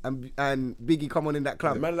club and Biggie come on in that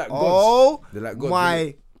club. The man like gods. Oh They're like gods,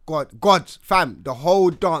 my God, fam, the whole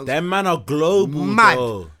dance. Them man are global, Mad.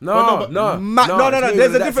 though. No.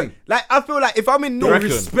 There's a different. Like I feel like if I'm in North, reckon?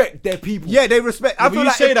 Respect their people. yeah, they respect. I But feel you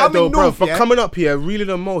like say if that I'm though, in bro. North, But yeah, coming up here, really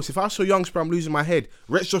the most. If I saw Youngster, I'm losing my head.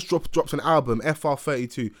 Wretch just dropped an album,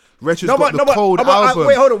 FR32. Wretch has got the cold album.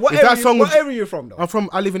 wait, hold on. If that song was- What area are you from though?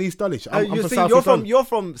 I live in East Dulwich. I'm You from see, South you're East from London. you're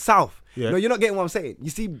from South. Yeah. No, you're not getting what I'm saying. You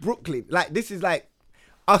see, Brooklyn, like this is like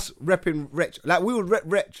us repping Wretch. Like we would rep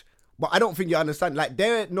Wretch, but I don't think you understand. Like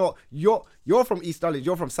they're not. You're from East Dulwich.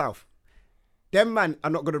 You're from South. Them man are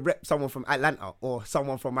not gonna rep someone from Atlanta or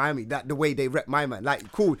someone from Miami. That the way they rep my man.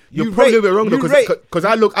 Like cool. You're you probably rate- a bit wrong though, you rate- because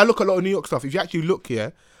I look a lot of New York stuff. If you actually look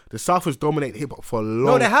here, the South has dominated hip hop for a long,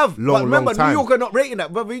 No, they have. But long remember, time. New York are not rating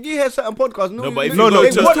that. But when you hear certain podcasts, No, but if No, you no, go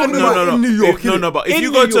it's to what talking about no, in New York, If, no, innit? no, but if In you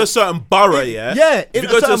New go to a York. certain borough, yeah, Yeah, if in you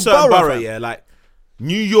a go to a certain certain borough, borough, fam. yeah, like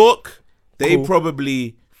New York, they Cool.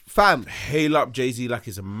 probably fam. hail up Jay-Z like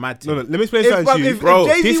it's a mad thing. No, let me explain something to you. Bro,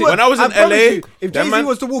 Jay-Z when I was in promise LA, you, if that Jay-Z man-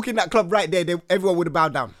 was to walk in that club right there, everyone would have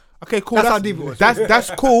bowed down. Okay, cool. That's how deep it was.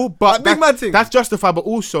 That's cool, but Like, big man thing. that's justified. But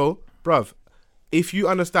also, bruv, if you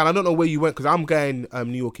understand, I don't know where you went because I'm going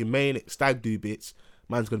New York in Maine, stag do bits.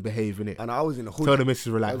 Man's gonna behave in it. And I was in the hood. Tell the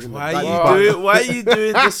missus relax. Why Wow. are you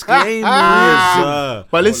doing disclaimers?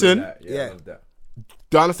 But listen, Yeah. do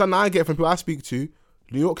you understand? Now I get from people I speak to,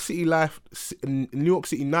 New York City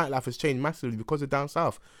nightlife has changed massively because of down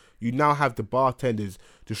south. You now have the bartenders,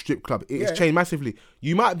 the strip club. It's Yeah. changed massively.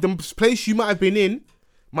 The place you might have been in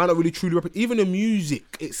might not really truly represent. Even the music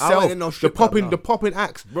itself, in no the strip club, popping, no. the popping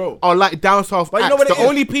acts, Bro. are like down south But you acts. know what it The is?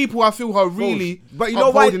 only people I feel are really, But you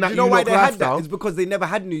know why? upholding that You know New why York they had lifestyle. that? It's because they never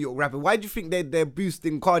had New York rapping. Why do you think they're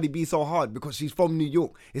boosting Cardi B so hard? Because she's from New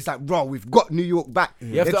York. It's like, bro, we've got New York back. have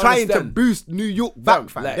They're to trying to understand. boost New York back,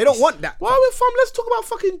 fam. like, They don't want that. Why are we from? Let's talk about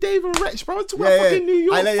fucking Dave and Wretch, bro. Let's talk about fucking New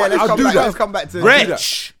York. Let's Fuck, come I'll do back. that. Let's come back to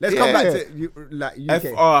Wretch. Let's come back Yeah. to like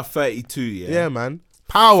UK. FR32, yeah, Yeah, man.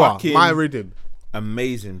 Power, Fucking- my rhythm.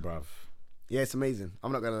 amazing, bruv. Yeah, it's amazing.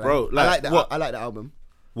 I'm not gonna lie, Bro, I like, like that. what? I like the album.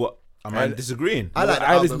 What? Am I disagreeing? I like the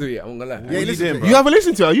I album. listen to it. I'm gonna lie. Yeah, What are you listen doing, to bro? You haven't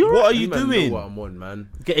listened to it? Are you? What Right? are you Man know doing? what I'm on, man.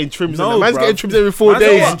 Getting trims. No, in man's bruv. getting trims every 4 Man's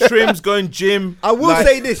days. getting trims, going gym. I will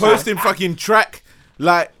say this, Posting fucking track.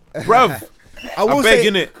 Like, bruv. I will beg,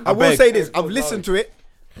 say, innit? I I will beg. say this. I've listened to it,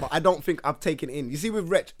 but I don't think I've taken it in. You see, with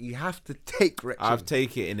Wretch, you have to take Wretch. I've in.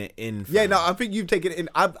 taken it in. Yeah, fam. no, I think you've taken it in.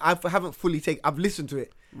 I haven't fully taken. I've listened to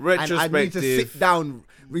it. And I need to Retrospective, sit down.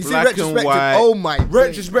 You see, black and retrospective. white. Oh my. days.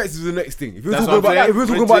 Retrospective is the next thing. If we're That's talking what I'm about that, saying. if we're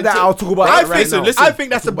talking about that, I'll talk about I that right think, now. listen. I think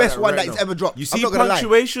that's the Talk about best that one right that now. is ever dropped. You I'm see not gonna lie.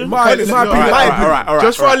 punctuation? My Listen, opinion. my Alright, opinion. alright.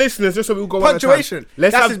 Just for our listeners, just so we go one at a time. Punctuation.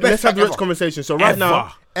 Let's That's have his best let's have the track rich ever. conversation. So right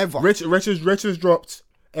now, Ever. Rich has dropped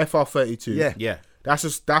FR32. Yeah. Yeah.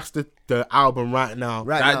 That's the album right now.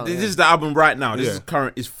 Right That- now. this yeah. is the album right now. This Yeah. is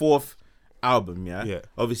current. His fourth album. Yeah. Yeah.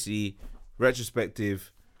 Obviously,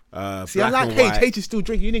 retrospective. See, black I like and H. white. H is still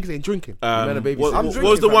drinking. You niggas ain't drinking. Man, a baby What, sit. what I'm was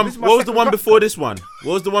drinking, the fam. one? This is my What was the second one rap, before fam. this one?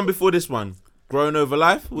 What was the one before this one? Growing Over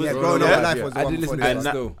Life. Was Yeah, it? Growing Over Life was the I one didn't before listen to this. it And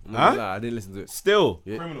still. I'm not huh? gonna lie, I didn't listen to it. Still,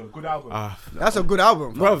 Criminal, good album. That's a good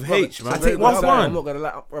album. fam. bruv, H, man. I Take take one one one. I'm not gonna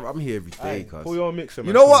lie, bro, I'm here every day, cuz. Pull your mixer, man.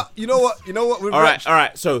 You know what? You know what? You know what? With All right, Wretch- all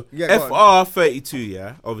right. So Yeah, go on. FR32,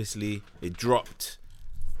 yeah. Obviously, it dropped.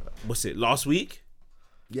 What's it? Last week.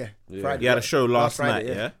 Yeah. Yeah. Friday, He had a show last Friday,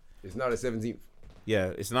 night. Yeah. It's now the 17th.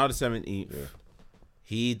 Yeah. It's now the 17th.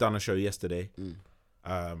 He done a show yesterday.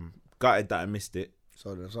 Gutted that I missed it,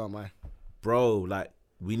 So am I. bro. Like,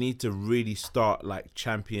 we need to really start like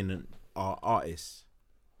championing our artists.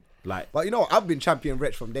 Like, But you know what? I've been champion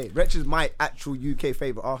Wretch from day. Wretch is my actual UK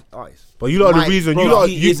favorite artist. But you lot are My- the reason. bro, You lot.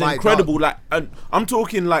 he is my incredible. Like, and I'm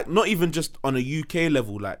talking like not even just on a UK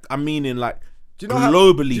level. Like, I mean in like Do you know how-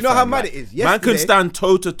 globally. do you know how fam, mad like, it is? Man can Yesterday- stand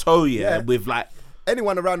toe to toe, Yeah. with like.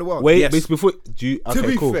 Anyone around the world. Wait, Yes. but before do you? Okay,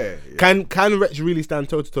 be cool. fair, yeah. Can Wretch really stand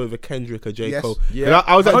toe to toe with a Kendrick or J Yes. Cole? Yeah.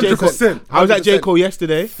 I was at J Cole. 100%. I was at J 100%. Cole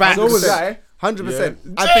yesterday. Facts. So was I. 100%.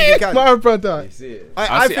 I think he can. My brother. See it.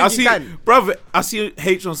 I think he can. brother. I see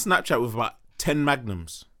H on Snapchat with about 10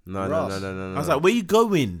 magnums. No. I was like, where you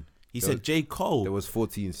going? He said J. Cole. There was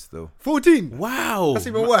 14 still. 14. Wow. That's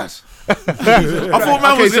even worse. I thought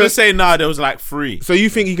man Okay, was going to so- say, nah, there was like 3. So you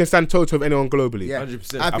think he can stand toe to anyone globally? Yeah,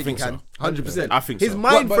 100%. I think think he can. so. 100%. I think his so.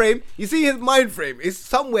 mind But- frame. You see, his mind frame is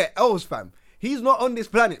somewhere else, fam. He's not on this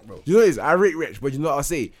planet, bro. You know what it is? I rate Rich, but you know what I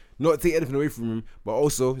say? Not to take anything away from him, but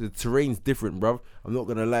also the terrain's different, bruv. I'm not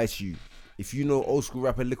gonna lie to you. If you know old school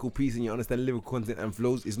rapper Little Piece and you understand lyrical content and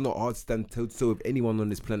flows, it's not hard to stand toe to toe with anyone on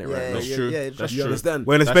this planet right now. That's true. Yeah, That's You true. understand?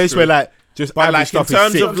 We're in a That's space true. where like just But average like in stuff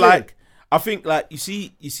terms is sick. of like, I think like you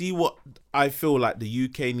see what I feel like the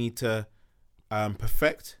UK need to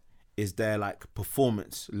perfect is their like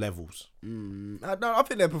performance levels. I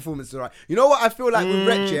think their performance is alright. You know what I feel like with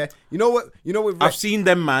Wretch, yeah? You know with I've Wretch. seen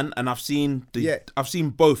them, man, and I've seen I've seen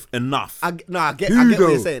both enough. I get what Hugo.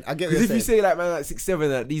 you're saying. I get what Because you're if saying. you say like man like 6'7",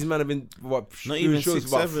 that these men have been Not doing even shows 6'7",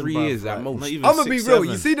 for about 3 bruv, years like, at most. not even I'm gonna be 6'7". real.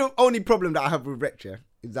 You see, the only problem that I have with Wretch, yeah,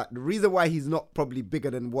 is that the reason why he's not probably bigger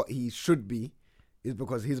than what he should be is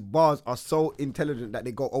because his bars are so intelligent that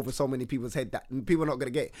they go over so many people's head that people are not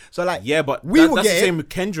gonna get it. So like, Yeah, but we will that's get the same it. with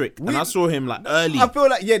Kendrick, We- and I saw him like early. I feel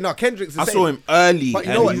like Kendrick's the I same. saw him early, But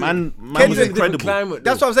you and know what? man was Kendrick- incredible. Climate,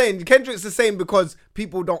 That's though. what I'm saying. Kendrick's the same because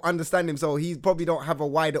people don't understand him, so he probably don't have a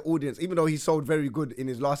wider audience. Even though he sold very good in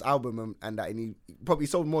his last album, and that, and he probably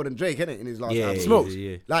sold more than Drake, innit, in his last album. Smokes.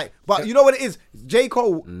 Yeah. Like, but you know what it is? J.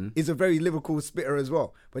 Cole is a very lyrical spitter as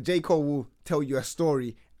well. But J. Cole will tell you a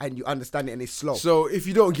story and you understand it and it's slow. So if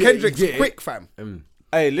you don't get Kendrick's it, you get quick, fam.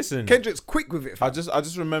 Hey, listen, Kendrick's quick with it, I fam.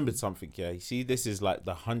 just remembered something. Yeah, you see, this is like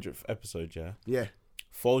the 100th episode. Yeah, Yeah.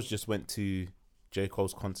 Foles just went to J.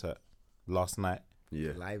 Cole's concert last night.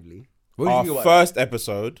 Yeah. Lively. What do you Our think about first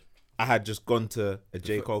episode, I had just gone to a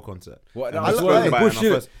J. Cole concert. What? And That we was spoke on the about it bush, in our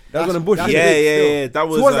innit? first- That was on the bush. that's Yeah, big yeah, still. yeah. That So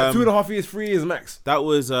was what was that 2.5 years, 3 years max? that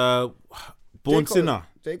was Born J. Cole- Sinner,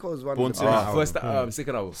 J. Cole's one Born of the Sinner. best. album. First,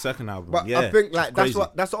 second album. second album. But yeah, I think like it's that's crazy.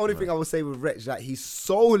 that's the only thing I would say with Wretch, that he's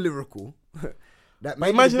so lyrical. That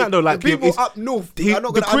maybe imagine the that though, like, the people it's- up north He, are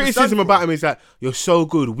not the gonna understand criticism you. about him is that you're so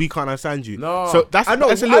good, we can't understand you. No. So that's I know.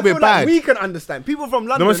 that's a I little feel bit like bad. we can understand people from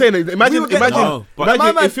London. No, I'm saying, imagine, we will get- imagine, No, but- imagine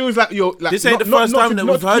My man- it feels like you're like This ain't the first time that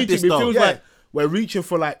we've heard cheating, this but it stuff. feels Yeah. like we're reaching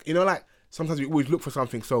for like, you know, like sometimes we always look for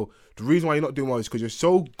something. So the reason why you're not doing well is because you're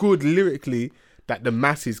so good lyrically that the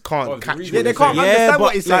masses can't Oh, the catch reason- you. Yeah, they can't understand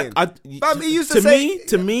what he's saying. Fam, he used to say-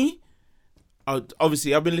 to me,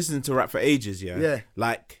 obviously, I've been listening to rap for ages. Yeah, Yeah.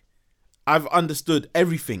 like I've understood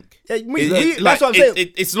everything. Yeah, It- that's what I'm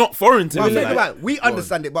saying. It's not foreign to But me. think like- about it. We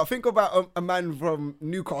understand it, but think about a man from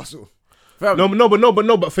Newcastle.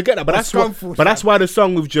 No, but forget that. But that's what, Scunthorpe, but that's why the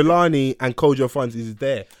song with Jelani and Kojo Funds is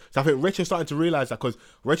there. So I think Rich is starting to realize that because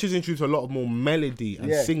Rich has introduced a lot more melody and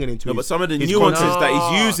Yeah. singing into No, his, but some of the his nuances content.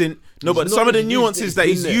 that he's using. No, but It's some not of the introduced, nuances it's that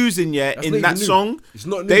he's been there. using, yeah, That's in not that even new. song, It's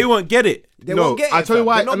not they new. won't get it. They No, won't get it. I'll tell you fam.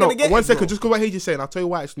 why. They're not No, gonna get one it, second, bro. just because what he's just saying, I'll tell you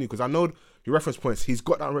why it's new because I know your reference points. He's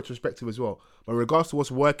got that retrospective as well. But in regards to what's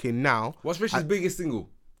working now, What's Rich's biggest single?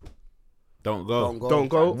 Don't go. Don't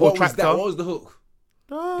go or What was Tractor. that? What was the hook?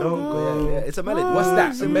 Yeah, yeah, it's a melody. What's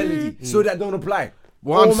that? The melody. So that don't apply.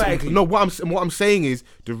 What Automatically. I'm saying is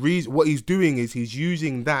the reason what he's doing is he's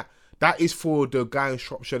using that. That is for the guy in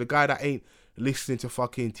Shropshire, the guy that ain't listening to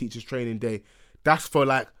fucking Teachers Training Day. That's for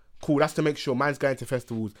like cool. That's to make sure man's going to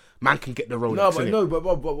festivals. Man can get the Rolex. No, but innit? no,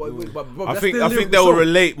 but I that's think the lyrical they will song.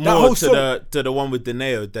 relate That more whole to song- the one with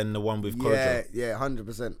Deneo than the one with Kojo. Yeah,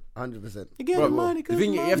 100%. 100%. You get Bro, the money, the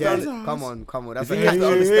thing you have to Yeah, under- come on. the That's thing a you have to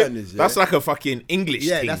catchy- understand is, That's like a fucking English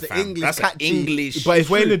Yeah, thing, that's an fam. English That's an catchy- English. But it's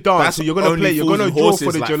when in the dance, That's so you're gonna only play. You're fools gonna and draw horses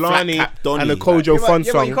for the like Jelani Flat Cap Donny, and the like- Kojo Yeah, Fun but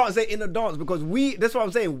you song. can't say in a dance because that's what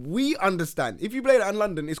I'm saying. We understand. If you play that in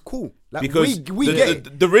London, it's cool. Like, Because we the, get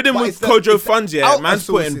it. the rhythm But with it's the- Kojo it's the Funds, yeah, outer man's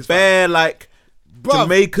putting sources, bare like Bruv.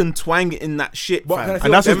 Jamaican twang in that shit, But fam. can I say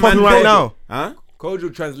And that's what- what's popping right Kojo- now. Huh?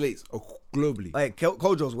 Kojo translates globally. Like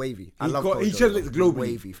Kojo's wavy. I love Kojo. He translates globally.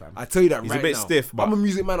 Wavy, fam. I tell you that He's right a bit now. stiff, but I'm a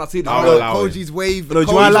music man. I'll tell you that. I'll right allow now. it. Koji's wavy. No, do you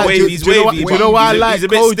know what I Kojo's like? wavy, Do he's you know what- wavy, do you know why I he's a- like he's a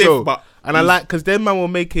bit Kojo? stiff, but And I like because them man were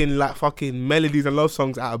making like fucking melodies and love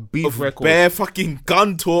songs out of beef records. bare fucking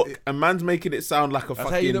gun talk, and man's making it sound like a That's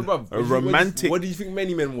how you fucking know, bruv. a romantic. What do you think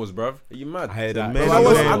Many Men was, bruv? Are you mad? I heard that. Many I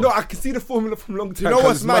know, Men. I know. I can see the formula from long time. You know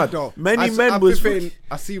what's It's mad though? Many I Men was flipping-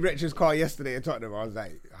 I see Wretch's car yesterday in Tottenham. I was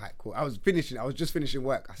like, alright, cool. I was just finishing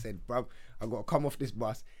work. I said, bruv, I got to come off this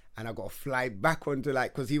bus and I got to fly back onto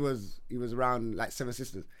like, because he was around like Seven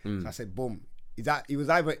Sisters. So I said, boom. He was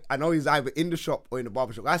either in the shop or in the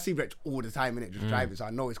barber shop. I see Wretch all the time in it, just driving. So I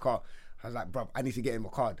know his car. I was like, bruv, I need to get him a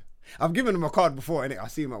card. I've given him a card before, innit? I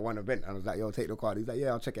see him at one event and I was like, yo, take the card. He's like,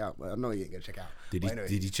 yeah, I'll check it out. But I know he ain't gonna check it out. Did But anyway.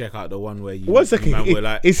 he check out the one where you? 1 second. man were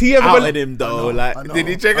like, Is he ever outing gonna? him though? I know, Did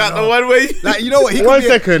he check I out know. the one where you? Like, you know what? He could 1 be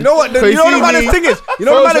second. You know what? So You know what the see maddest me, thing is? You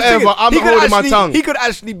know what the maddest thing is? whatever, I'm He not could holding my actually, tongue. he could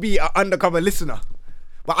actually be an undercover listener.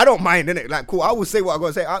 But I don't mind, innit? Like, cool. I will say what I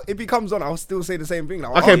gotta say. If he comes on, I'll still say the same thing.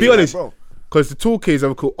 Like, Okay, I'll be like, honest. bro. Because the talk is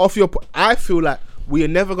cool. Off your, I feel like we are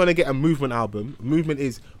never gonna get a Movement album. Movement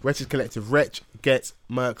is Wretched Collective. Wretch gets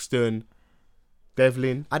Merkston,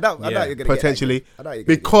 Devlin, I doubt you're gonna potentially, get that. I doubt you're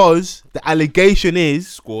gonna because the allegation is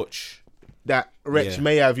Scorch. that Wretch Yeah.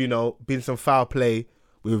 may have, been some foul play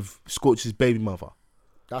with Scorch's baby mother.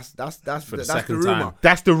 That's For the the second rumor. time.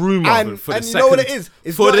 That's the rumor. And For the you know what it second- is?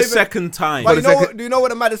 It's For not the even- second time. But the you know second- what? Do you know what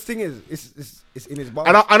the maddest thing is? It's in his bars.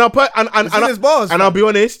 and I'll put and It's in his bars, and I'll fam. be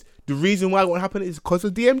honest. The reason why it won't happen is because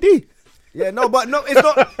of DMD. Yeah, no, but no, it's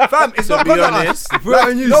not, fam. It's not be because of honest, us.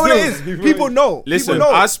 Like, you know what it is? People know. Listen, People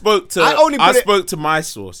know. I spoke to I only put it- spoke to my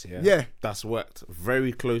source. Yeah, Yeah. that's worked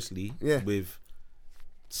very closely. Yeah. with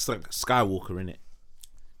Skywalker in it,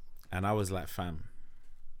 and I was like, fam,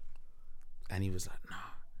 and he was like, nah,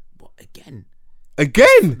 but again,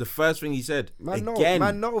 the first thing he said, Man, no, again,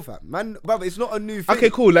 fam. Man, but it's not a new thing. Okay,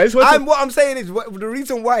 cool. Like, What I'm saying is, the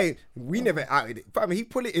reason why we never outed it, fam, he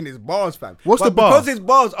put it in his bars, fam. What's But the bar? Because his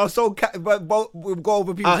bars are so, will go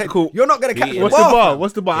over people's heads. cool. You're not going to catch the What's bar, the bar? fam.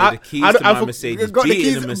 What's the bar? Yeah, the keys to my Mercedes, You've got the beating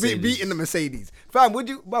keys, the Mercedes. beating the Mercedes. Fam, would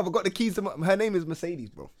you, brother, got the keys to her name is Mercedes,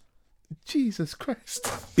 bro. Jesus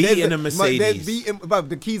Christ. beating a There's Mercedes,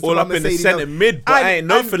 the keys to all my up in the Mercedes. centre mid, but I ain't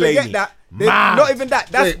no and Fellaini. forget that. Mad. Not even that.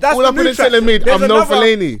 That's Wait, all the up in new the track. centre mid, There's I'm no another-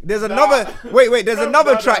 Fellaini. There's another. Wait. There's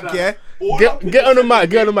another track, yeah. Get on the mic.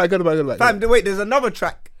 Get on the mic. Fam, wait. There's another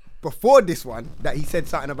track before this one that he said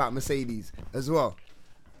something about Mercedes as well.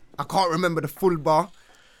 I can't remember the full bar,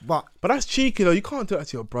 but But that's cheeky though. You can't do that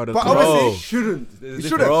to your brother. but Bro. obviously Bro. it shouldn't. It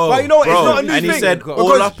shouldn't. Bro, But you know what? It's bro, not a new and thing. he said because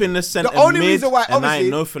all up in the centre The only mid, reason why, and I obviously,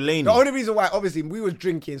 ain't no Fellaini. the only reason why, obviously, we was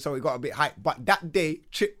drinking, so we got a bit hyped. But that day,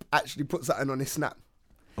 Chip actually put something on his snap.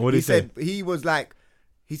 What did he say? said he was like,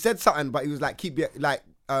 he said something, but he was like, keep your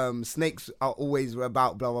snakes are always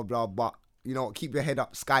about blah blah blah, but you know, keep your head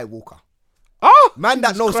up, Skywalker. Oh, Man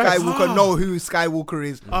that knows Christ. Skywalker know who Skywalker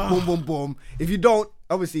is. Boom, boom, boom. If you don't,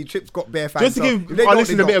 obviously Chip's got bare fans. Just to so give if they our don't,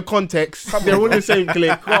 listeners they a bit don't. of context, they're all in the same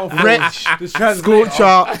clique. Wretch, translator.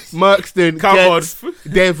 Scorcher, Merkston, Come Getz, on.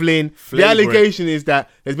 Devlin. The Flavor it. allegation is that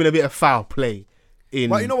there's been a bit of foul play in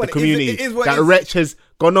But you know what the it is? community. It is what that it is. Wretch has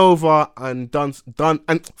gone over and done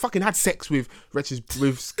and fucking had sex with Scorcher's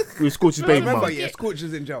I baby remember, mum. yeah, Scorch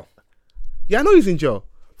is in jail. Yeah, I know he's in jail,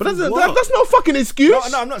 but that's What? that's not a fucking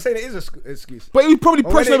excuse. No, I'm not saying it is an excuse. But he probably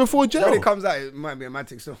But pressed when her it- before jail. When it comes out, it might be a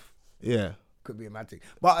matic stuff. Yeah. Could be a matic.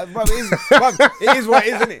 But it is, bruv, it is what it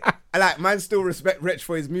is, isn't it? Like, man still respect Wretch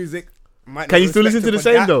for his music. Might Can not you still listen respect to him the for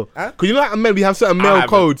same that. though? Huh? Because you know, like men, we have certain male haven't.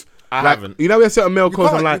 codes. I Like, haven't. you know, we have certain male You codes.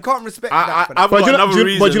 I'm can't, like, you can't respect that. for that. I've But got you know- another do you-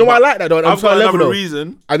 reason. but you know why I like that, though? On I've some got level, another though.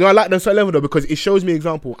 reason. I know I like that certain level though because it shows me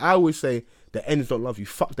example. I always say the ends don't love you.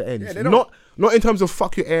 Fuck the ends. Yeah, they don't. Not in terms of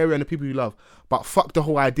fuck your area and the people you love, but fuck the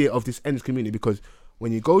whole idea of this ends community. Because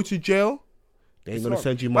when you go to jail, they ain't gonna Wrong.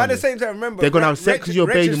 send you But money. at the same time, remember, They're gonna have sex with your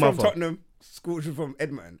Wretch baby is mother. from Tottenham, Scorch is from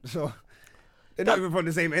Edmonton. So they're not even from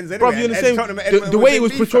the same ends anyway. Bruv, you're the And same. Tottenham and The Edmonton way it the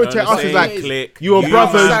was same beef, portrayed fam. to They're us the is same like clique. your You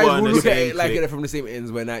brothers. guys Sides were will in the look at same it like clique. they're from the same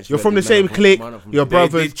ends when actually You're from the they're same not clique. man up from Your the-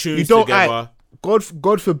 brothers. did tunes You don't. together.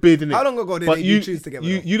 God forbid, innit? How long ago did but they you, do tunes together,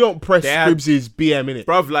 You though? you don't press They had- Scribs' BM in it.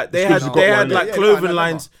 Bruv, like they Scribs had has got they one had there. like Yeah, clothing no,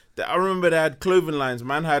 lines. I remember they had clothing lines.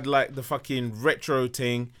 Man had like the fucking retro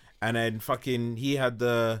thing, and then fucking he had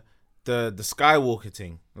the Skywalker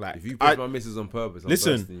thing. Like If you push my missus on purpose, I'm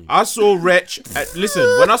bursting listen, you. I saw Wretch. Listen,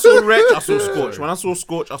 when I saw Wretch, I saw Scorch. When I saw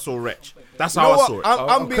Scorch, I saw Wretch. That's You how know I what? saw it.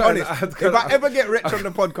 I'm being kinda- honest. I'm If kinda- I ever get Wretch on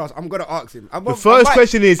the podcast, I'm gonna ask him. The first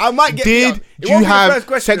question is, I might get beat did up. It you won't be the have first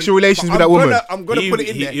question, sexual relations but with that I'm woman? I'm gonna put it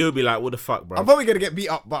in there. He'll be like, "What the fuck, bro?" I'm probably gonna get beat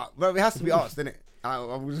up, but it has to be asked, innit?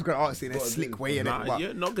 I'm just gonna ask it in a slick way, innit? Nah, But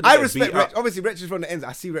you're not gonna I get respect beat Wretch. up. Obviously, Wretch is from the ends.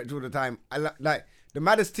 I see Wretch all the time. Like the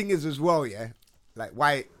maddest thing is as well, yeah. Like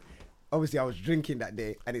why? Obviously, I was drinking that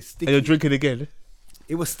day, and it's sticky. And you're drinking again.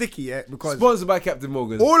 It was sticky, yeah, because Sponsored by Captain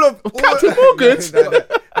Morgan. Captain Morgan's?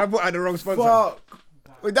 I put out the wrong sponsor. Fuck.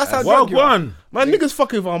 Wait, that's how Well drunk you are. done. Man, niggas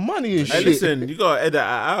fucking with our money and Hey, shit. listen, you gotta edit that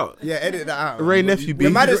out. Yeah, edit that out. Ray nephew, The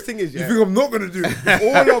beef. maddest thing is, yeah, You think I'm not gonna do?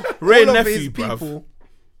 Ray all of nephew, his bruv. people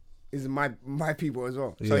is my people as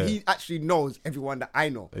well. So Yeah. he actually knows everyone that I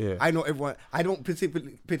know. Yeah. I know everyone. I don't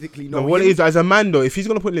particularly know. No, what him. it is, as a man though, if he's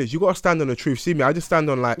gonna put this, you gotta stand on the truth. See me, I just stand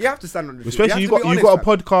on like, You have to stand on the truth. especially you have to got be you honest,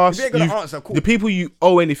 got a fam. podcast. If you ain't gonna you've- answer, cool. The people you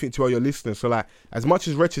owe anything to are your listeners. So like, as much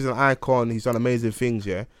as Wretch is an icon, he's done amazing things.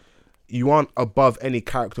 Yeah, you aren't above any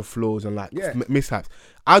character flaws and like mishaps.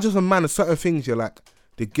 I just a man of certain things. You're like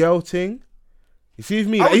the girl thing. You see with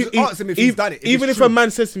me, I like, would just ask him if he's done it. Even it's if a true.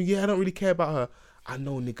 man says to me, "Yeah, I don't really care about her," I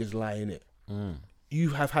know niggas lie in it. You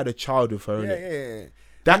have had a child with her, innit? Yeah.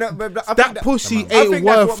 That, I know, but I that think pussy I think ain't that's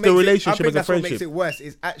worth what the makes relationship I as think a that's what makes friendship. it worse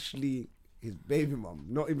is actually his baby mum,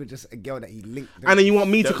 not even just a girl that he linked. And then you want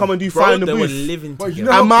me to come and do Bro, fire in the they were booth? living But together. you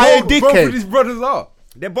know Am how I a cold both dickhead? of these brothers are.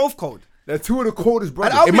 They're both cold. They're two of the coldest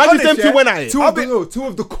brothers. I'll be Imagine honest, them two yeah? went at it. Two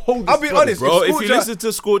of the coldest. I'll be brothers. honest, Bro, if you Scorcher- listen to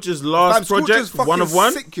Scorcher's last Scorcher's project, fucking one of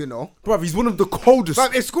one, sick, you know. Bruv, he's one of the coldest.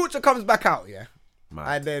 Fam, if Scorcher comes back out, yeah,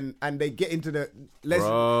 Mad. and they get into the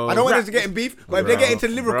Bro. I don't want them to get in beef, but if they get into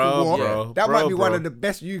lyrical war, bro, that might be one bro. of the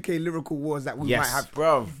best UK lyrical wars that we Yes. might have.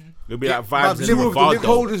 Bruv. it'll be like bruv, vibes in two of The Movado.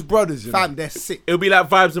 coldest brothers, you know. Fam, they're sick. It'll be like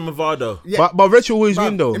vibes in Movado. Yeah. But Rachel always Bruv,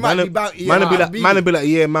 win though. it might Man be about- yeah, would be might like, be. man would be like,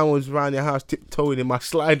 yeah, man was around your house tiptoeing in my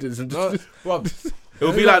sliders and No, just. bruv.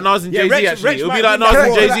 It'll be like Nas and Yeah, Jay-Z Rich- actually. Rich It'll might be like win Nas that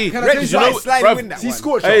and war. Jay-Z. Can I tell Rich you might what? slide bruv, win that See, one.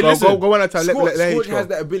 Scorcher. Hey, Go listen. one at a time. Let the Scorch intro. has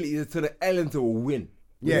that ability to the Ellen to win.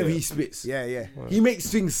 Yeah. Whenever he spits. Yeah. He makes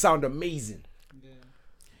things sound amazing.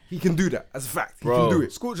 He can do that. That's a fact. He Bro, can do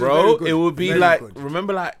it. Scorcher's very bro, good. it would be Very like, good.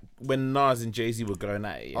 remember like when Nas and Jay-Z were going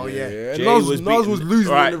at it? Oh, yeah. Yeah, Jay Nas beating- was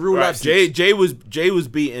losing in the real life. Jay was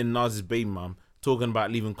beating Nas's baby mum, talking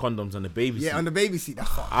about leaving condoms on the baby seat. Yeah, on the baby seat. That's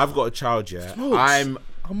fucked. I've got a child, yeah. Smokes.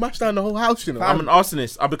 I'll mash down the whole house, you know. I'm an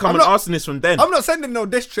arsonist. I've become an I'm not- arsonist from then. I'm not sending no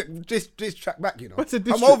diss track back, you know. What's a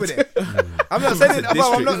diss I'm over there. track? I'm not sending. I'm diss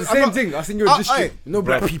not. track? I'm It's the same not- thing. I think you're Uh, a district. No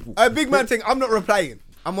black people. A big man thing. I'm not replying.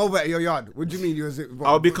 I'm over at your yard. What do you mean you was?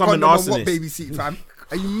 I'll become an condom on arsonist. What baby seat, fam?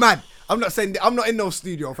 Are you mad? I'm not saying. I'm not in no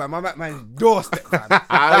studio, fam. I'm at my doorstep, fam.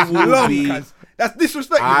 I will Long, be. cuz. That's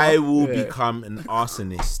disrespect. I You know? will become an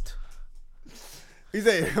arsonist. He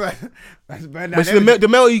said, "That's burned But down see, the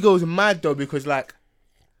male ego is mad though because like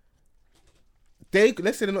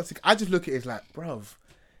let's say they're not sick. I just look at it as like, bruv,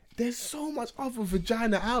 there's so much other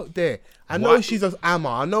vagina out there. I know What? she's a Amma.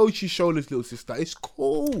 I know she's Shola's little sister. It's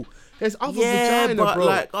cool. There's other Yeah, vagina, but bro.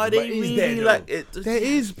 like, are But they is really there, though? like it? There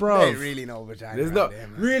is, There bro. ain't really no vagina. There's out not there,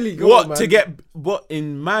 man. really. Go What on, man. to get? What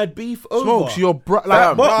in mad beef over? Smokes, your bro. Like,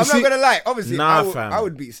 Fam, No, you I'm see- not gonna lie. Obviously, Nah, fam. I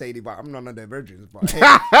would beat Sadie, but I'm none of their virgins. But hey, if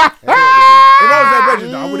I was their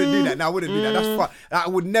virgins, I wouldn't do that. No, I wouldn't do that. That's fun. I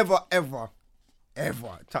would never, ever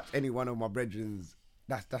touch any one of my brethren.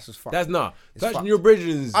 That's just fuck. That's not. It's Touching fucked. your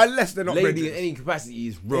brethren, Unless they're not lady in brethren. any capacity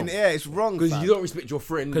is wrong. Yeah, it's wrong. Because fam. you don't respect your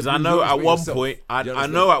friend. Because I you know don't at respect one yourself. point, Do I you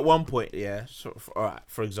understand? know at one point, yeah. So, all right,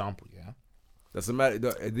 for example, yeah. That's a matter. Do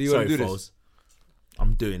you want Sorry, to do Foles. this?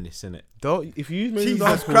 I'm doing this, innit? Don't if you use me as an Jesus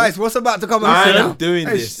example. Christ, what's about to come out I now? am doing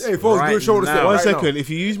Hey, this. hey, Foles, do a shoulder now. step. One Right second. If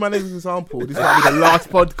you use my name as an example, this might be the last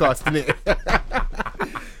podcast, innit?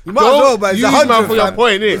 You might as well, but it's use 100 man for your fam.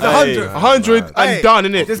 point, innit? It's 100. 100 and Hey, done,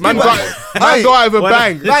 innit? just Man give got us- man Hey, got over what-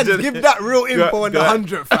 bang. Man, give that real info on the go-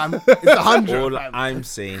 100, fam. It's 100. All fam. I'm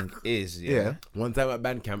saying is, Yeah. One time at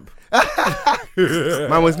band camp.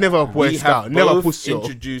 Man was never a boy we scout, have never both pussy.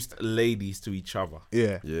 introduced ladies to each other.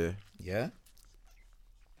 Yeah. Yeah. Yeah.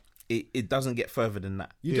 It doesn't get further than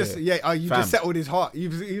that. You Yeah. just you Fam. just settled his heart. You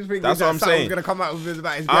think That's that what I'm something saying. was gonna come out with his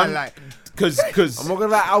about his guy I'm- like Because I'm not gonna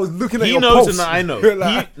lie. I was looking at he your knows post. and I know.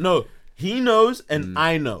 Like- He knows and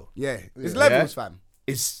I know. yeah, it's levels, fam.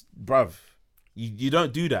 It's bruv. You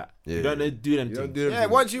don't do that. You Yeah. don't do them You don't things. do Yeah,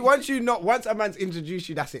 once a man's introduced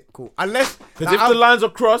you, that's it. Cool. Unless Because if the lines are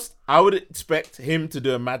crossed, I would expect him to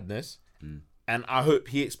do a madness, and I hope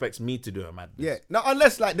he expects me to do a madness. yeah, no,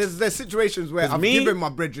 unless like there's situations where 'Cause I've me- given my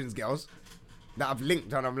brethren's girls that I've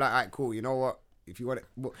linked and I'm like, alright, cool. You know what? If you want it,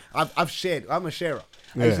 well, I've shared. I'm a sharer.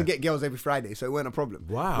 I used to get girls every Friday, so it wasn't a problem.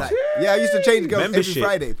 Wow. Like, yeah, I used to change girls Membership. every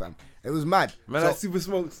Friday, fam. It was mad. Man, So, that's super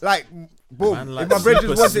smokes. like, boom. Man, like if my brethren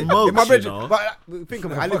super was it, if my smokes, brethren, you know? but think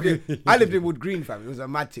of it. I lived in Wood Green, fam. It was a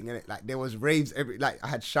mad thing, innit? Like there was raves every. Like I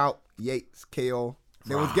had Shout, Yates, KO.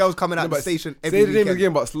 There was girls coming out No, the but station say every the name weekend.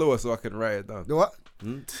 again, but slower, so I can write it down. The what?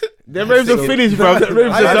 Them raves are finished, bro. Them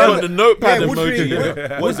raves I are don't done. know. got the notepad Yeah, Wood emoji.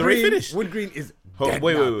 Green. What's the rate finish? Wood Green is Hold- dead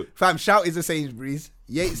wait, now. wait. Fam, Shout is a Sainsbury's.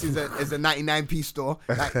 Yates is a 99p store.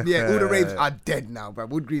 Like, yeah, all the raves are dead now, bro.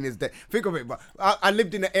 Wood Green is dead. Think of it, but I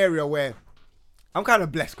lived in an area where I'm kind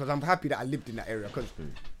of blessed because I'm happy that I lived in that area. Because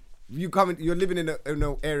you're living in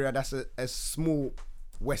an area that's a small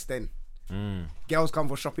West End. Girls come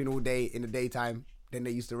for shopping all day in the daytime. Then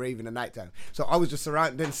they used to rave in the nighttime. So I was just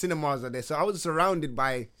surrounded. Then cinemas are there. So I was surrounded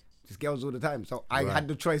by just girls all the time. So I had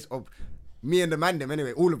the choice of me and the man them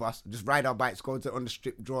anyway, all of us just ride our bikes, go to on the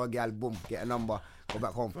strip, draw a gal, boom, get a number, go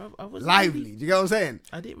back home. Bro, I wasn't Lively. really- Do you get what I'm saying?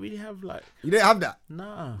 I didn't really have like. You didn't have that.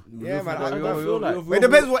 Nah. Yeah, man. I don't feel like. It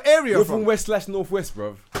depends what area You're you're from West/Northwest,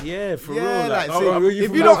 bro. Yeah, for Yeah, real. like, Like, see, I'm- if you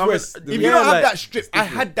from don't, Northwest, if the- you yeah, don't have like, that strip, I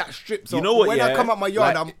had that strip. So You know what, when I yeah? come out my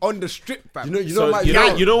yard, Like- I'm on the strip, fam. You know So like,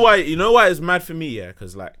 you know why it's mad for me, yeah,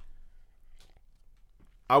 because like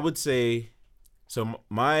I would say, so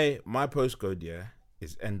my postcode, yeah,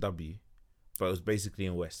 is NW, but it was basically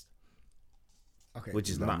in West, Okay. which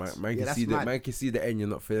is Nah, nuts. man Yeah, can that's see that. mad. Man can see the end. You're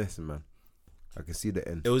not finessing, man. I can see the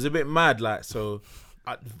end. It was a bit mad, like so,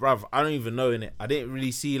 bruv, I don't even know in it. I didn't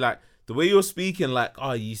really see like the way you're speaking, like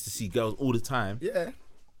you used to see girls all the time. Yeah.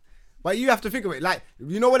 But you have to think of it. Like,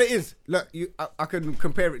 you know what it is? Look, I can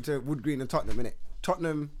compare it to Wood Green and Tottenham,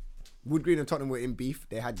 innit? Wood Green and Tottenham were in beef.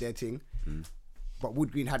 They had their thing. But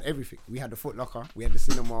Wood Green had everything. We had the Foot Locker, we had the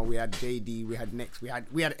cinema, we had JD, we had Next, we had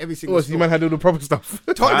every single Oh, so you man had all the proper stuff.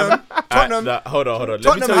 Tottenham. Hold on. Let me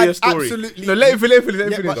Tottenham tell had you a story. absolutely. No, let it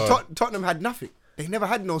finish. Yeah, but Tottenham had nothing. They never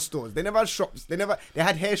had no stores. They never had shops. They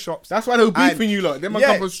had hair shops. That's why they were And- beefing you lot. Them man Yeah,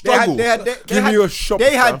 come from struggle. Give me your shop,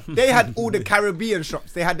 They had fam. they had all the Caribbean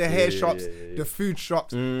shops. They had the hair shops, the food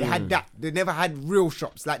shops. They had that. They never had real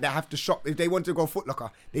shops like they have to shop. If they want to go Foot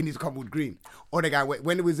Locker, they need to come with Green. Or the guy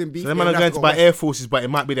when it was in beef. So them they man are would going have to go buy West. Air Forces, but it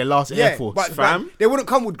might be their last Air Force. But fam. they wouldn't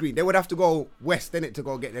come with Green. They would have to go West, innit, to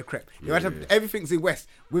go get their crepe. They would have everything's in West.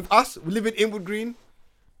 With us living in Wood Green,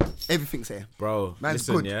 everything's here. Bro, Man's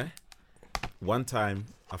listen, good. yeah. One time,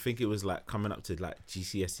 I think it was like coming up to like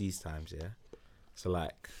GCSEs times, yeah. So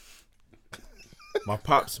like, my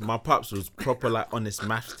pops was proper like on this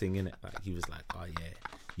maths thing, innit? Like he was like, oh yeah,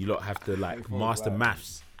 you lot have to like master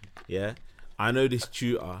maths, yeah. I know this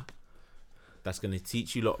tutor that's gonna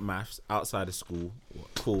teach you lot maths outside of school.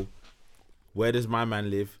 Cool. Where does my man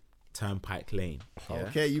live? Turnpike Lane. Yeah?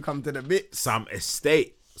 Okay, you come to the bits. Some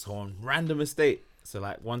estate, so on random estate. So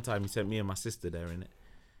like one time he sent me and my sister there in it.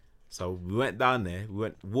 So we went down there.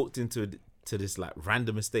 Walked into this like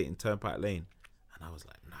random estate in Turnpike Lane, and I was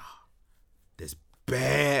like, nah, there's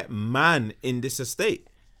bare man in this estate.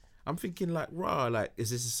 I'm thinking like, rah, like,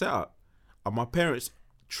 is this a setup? Are my parents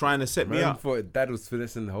trying to set me Man up? thought Dad was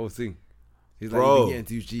finessing the whole thing. He's Bro, like, getting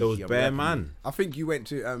too cheeky. there was I'm bare rapping. man. I think you went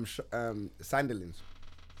to Sandilands.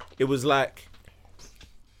 It was like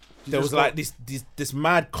there was just like this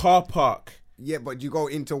mad car park. Yeah, but you go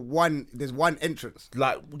into there's one entrance.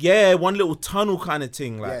 Like, yeah, one little tunnel kind of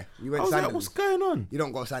thing. Like, Yeah, you went I was like, Sandilands. what's going on? You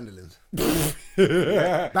don't go Sandilands.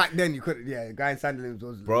 Back then you couldn't. Yeah, guy in Sandilands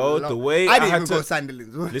was. Bro, was a lot- the way I I didn't had even to- go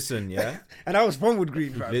Sandilands. Listen, yeah. And I was from Wood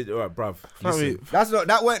Green, bro. All right, bruv. I mean, Listen. That's not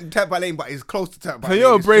that weren't Turnpike Lane, but it's close to Turnpike so Lane.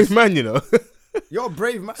 you're a It's brave just- man, you know. You're a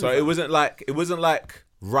brave man. So fam. it wasn't like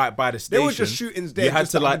right by the There station. was just shootings there You had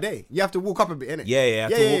just to the like, other day. You have to walk up a bit, innit? Yeah, you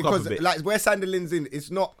have to walk up a 'cause, bit. Like where Sandilands in, it's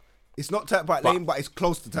not Turnpike But- Lane, but it's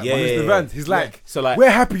close to Turnpike Yeah, Lane. yeah, Mr. Vance, he's like, So like, we're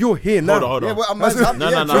happy you're here now. hold on. Yeah, well, I'm That's I'm- No,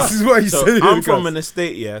 yeah, no. true. This is what he So said. I'm from an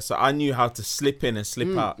estate, yeah. So I knew how to slip in and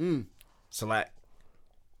slip out. So like,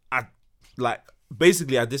 I like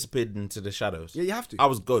basically I disappeared into the shadows. Yeah, you have to. I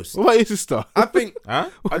was ghost. What about your sister? I think Huh?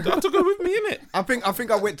 I took her with me in it. I think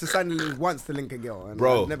I went to Sandilands once to link a girl, and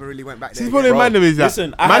Bro. I never really went back there. See, again. what the man is that?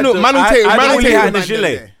 Listen, I man had will the- man will I take had man the will woolly take hat it. and a Man them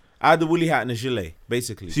gilet. there. I had the woolly hat and a gilet,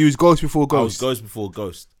 basically. So you was ghost before I was ghost. ghost before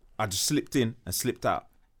ghost. I just slipped in and slipped out.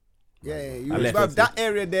 Yeah, you I was, left bruv, it. that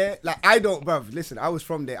area there, like I don't, bruv. Listen, I was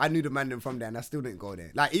from there. I knew the man them from there, and I still didn't go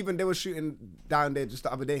there. Like even they were shooting down there just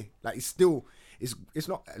the other day. Like it's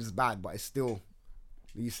not as bad, but it's still.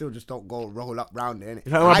 You still just don't go roll up round there, innit?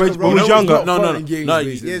 Like my I bro- can when roll we was up- younger- No, fun and games,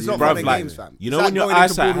 basically. Yeah, it's not bruv, fun and like, games, fam. you It's know like when your going into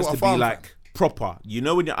eyesight has Broadwater to be Farm, like fam. proper. You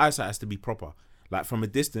know when your eyesight has to be proper. Like from a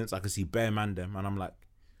distance, I can see bare man them, and I'm like,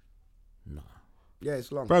 nah. Yeah,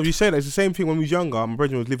 it's long. Bro, you say that it's the same thing when we was younger. My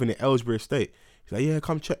brother was living in Ellsbury Estate. He's like, yeah,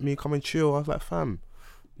 come check me, come and chill. I was like, fam,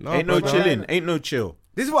 no, Ain't no brother. chilling. Ain't no chill.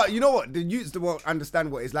 This is what you know. What the youths won't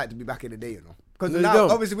understand what it's like to be back in the day, you know. Because No, they now,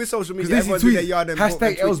 don't. obviously, with social media, 'Cause they see everyone's in their tweets. yard and Hashtag vote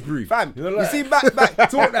and tweet. Ellsbury. Fam, You know, you like- see back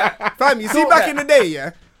talk that, fam. You see back in the day,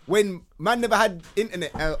 yeah, when man never had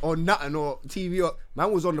internet or nothing or TV or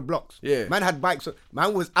man was on the blocks. Yeah. Man had bikes.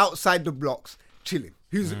 Man was outside the blocks chilling.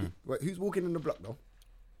 Who's walking in the block though?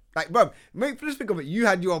 Like, bro, let's think of it. You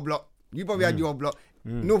had your block. You probably had your block.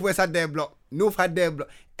 Northwest had their block. North had their block.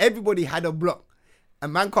 Everybody had a block.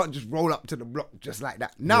 And man can't just roll up to the block just like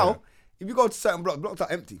that. Now, if you go to certain blocks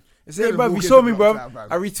are empty. Say, Just bro, walk you into saw me, bro. blocks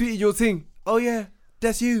out, I retweeted your thing. Oh yeah,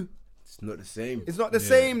 that's you. It's not the same. It's not the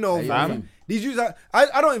same, though, Fam. fam. These youths are,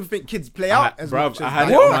 I don't even think kids play out as bruv, much as I had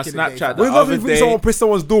back it on my in the day, Snapchat fam. the When's other the last day- someone pressed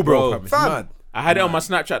someone's door, bro? Bro, fam? It's fam. mad. I had it on my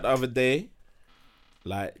Snapchat the other day.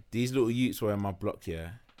 Like these little youths were in my block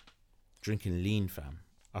here, drinking lean, fam.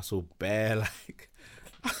 I saw bare like.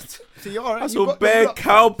 See, you're alright. I You saw got the bare block.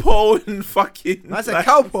 cowpole and fucking. I said like,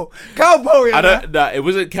 cowpole. Cowpole, yeah. I don't. Nah, it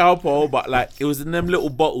wasn't cowpole, but like it was in them little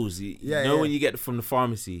bottles. You Yeah, know yeah. when you get it from the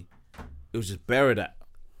pharmacy, it was just bare of that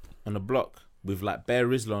on the block with like bare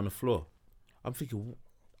Rizla on the floor. I'm thinking,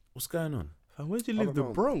 what's going on? Fam, where do you live? The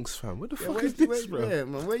know. Bronx, fam. What the fuck Where, is this, where, bro? yeah,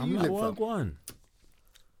 man, where I'm you like, live, what fam? go on?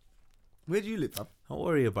 Where do you live, fam? Don't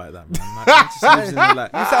worry about that, man. Like, man just lives in the,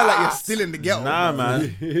 like, You sound like you're still in the ghetto. nah, bro.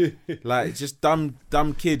 man. Like just dumb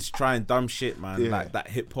kids trying dumb shit, man. Yeah. Like that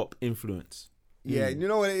hip hop influence. Yeah, you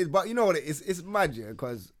know what it is, but you know what it is. It's magic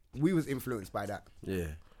because we was influenced by that. Yeah.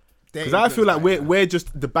 Because I feel like we're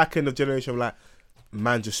just the back end of generation of like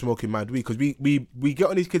man just smoking mad weed. Because we get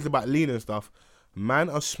on these kids about lean and stuff. Man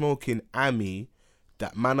are smoking Ami,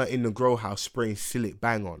 that man are in the grow house spraying Silic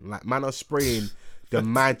bang on. Like man are spraying the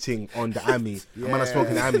mad thing on the Ami. And man are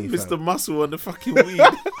smoking Ami. Mr. Fam. Muscle on the fucking weed.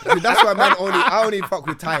 Dude, that's why man I only fuck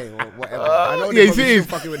with Thai or whatever. I know Yeah, they it probably is.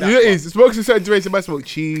 still fucking with It that. is. Smokes a certain duration. Man smoke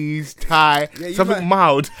cheese, Thai, Yeah, you something might-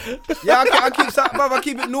 mild. Yeah, I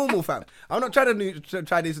keep it normal, fam. I'm not trying to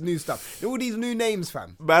try this new stuff. All these new names,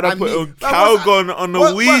 fam. Man, I put a Fam, Calgon on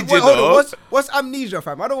the weed, you hold on, know. what's amnesia,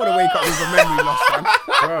 fam? I don't want to wake up with a memory loss, fam.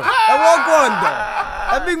 I won't go on,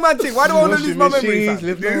 though. That big man thing. Why do I want to lose my memory,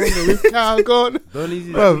 fam? Don't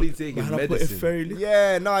easily Bro, taking Man, I put a medicine. fairy liquid.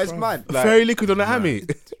 Yeah, no, it's mad. Fairy liquid on the Ami.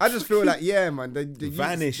 I just feel like, yeah, man, the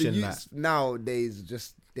Vanish youths, and the youths nowadays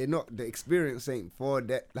just they're not, the experience ain't for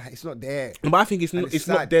that. Like it's not there. But I think it's And not, it's it's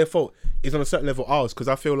not sad. their fault. It's on a certain level ours because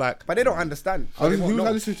I feel like But they don't understand. So I they was, won't who was I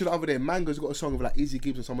know. listening to the other day? Mango's got a song of like Easy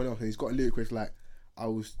Gibbs and someone else, and he's got a lyric where it's like, "I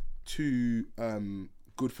was too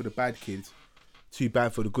good for the bad kids, too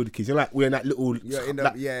bad for the good kids." You're like we're in that little, You're in the-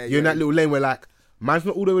 like, yeah, you're in yeah. that little lane where like man's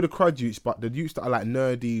not all the way to crud youths, but the youths that are like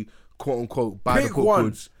nerdy, quote unquote, by the Pick book one.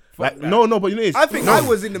 goods. Like no, but you know, it's, I think no, I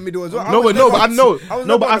was in the middle as well. No, but I know,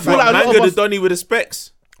 no, but I feel like a lot Mango of the us. Donny with the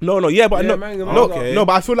specs. No, yeah, but Yeah, no, Mango, no, okay. no,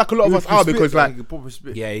 but I feel like a lot of us are because like.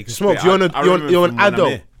 Yeah, you can Smokes, spit. you're, I remember you're an from when I'm adult.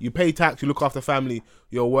 here. You pay tax, you look after family,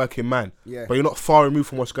 you're a working man. Yeah. But you're not far removed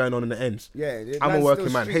from what's going on in the ends. Yeah, I'm a man's working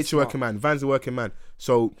still man. street Hate's a working smart. man. Van's a working man.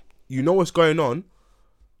 So you know what's going on.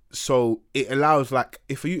 So it allows like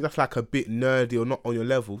if you that's like a bit nerdy or not on your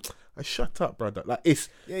level, shut up, brother. Like it's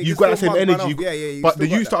Yeah, you've you got can that still same mug man energy. off. Yeah, you but still the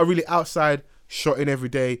got youths that. that are really outside, shotting every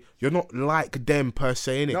day, you're not like them per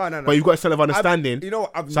se, innit? No. But you've got a set of understanding. You know,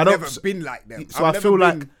 I've So I don't- never been like them. So I've I feel never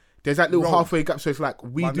like been- there's that little wrong. halfway gap. So it's like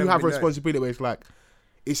we But I've do never have a been there. responsibility where it's like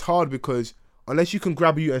it's hard because unless you can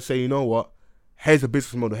grab you and say, you know what, here's a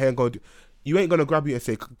business model, here I'm going to do, you ain't gonna grab you and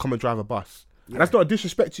say, come and drive a bus. And that's not a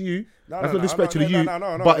disrespect to you. No, That's no, not no, disrespect to no, the no, youth.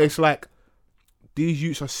 no, But no. it's like these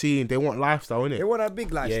youths are seeing they want lifestyle, innit? They want a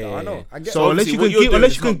big lifestyle. I know. I get So it. unless you what can you're give, doing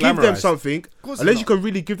unless is you can not give them glamorized. something, course unless not. you can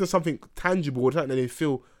really give them something tangible, or something that they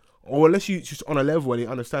feel, or unless you just on a level and you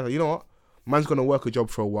understand that, you know what, man's gonna work a job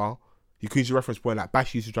for a while. You can use your reference point like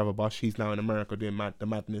Bash used to drive a bus. She's now in America doing the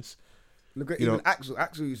madness. Look at you even know- Axel.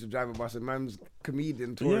 Axel used to drive a bus, and man's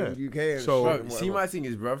comedian touring Yeah. UK. And So- shit Bro, and see, whatever. my thing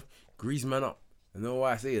is, bruv, grease man up. You know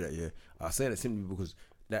why I say that, yeah? I say that simply because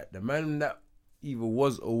that the man that either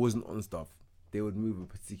was or wasn't on stuff, they would move a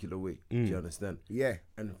particular way. Do you understand? Yeah.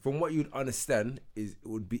 And from what you'd understand is it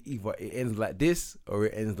would be either it ends like this or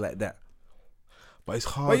it ends like that. But it's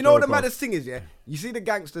hard. But you know what the though, bruv. maddest thing is, yeah? You see the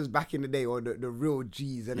gangsters back in the day, or the real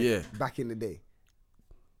G's, innit? Yeah. Back in the day.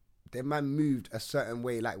 Their man moved a certain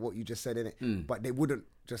way, like what you just said, innit? But they wouldn't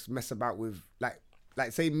just mess about with, like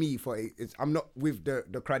say me, I'm not with the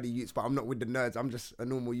cruddy youths, but I'm not with the nerds. I'm just a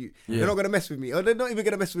normal youth. They're not going to mess with me. Or they're not even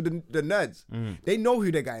going to mess with the nerds. They know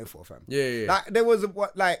who they're going for, fam. Yeah. Like, there was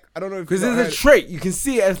I don't know if Because you lot there's a heard- trait. You can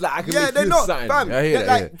see it as like, I can Yeah, make they're you not, something. fam. I hear They're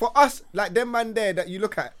that, like, for us, like them man there that you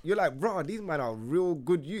look at, you're like, bro, these man are real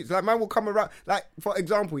good youths. Like, man will come around. Like, for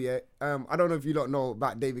example, yeah, I don't know if you lot know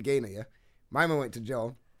about David Gaynor, yeah? My man went to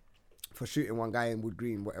jail for shooting one guy in Wood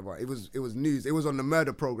Green, whatever. It was news. It was on the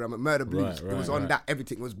murder program at Murder Blues. It was on that,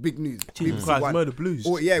 everything. It was big news. Jesus BBC Christ, One. Murder Blues.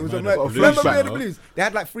 Oh, yeah, it was on Murder Murder Blues. Blues. Remember Flashback, Murder no? Blues? They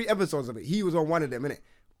had like 3 episodes of it. He was on one of them, innit?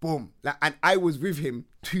 Boom. Like, and I was with him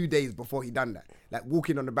 2 days before he done that. Like,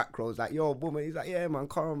 walking on the back roads, like, yo, boom. And he's like, yeah, man,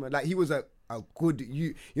 calm. Like, he was a good,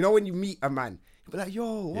 you know, when you meet a man, you be like,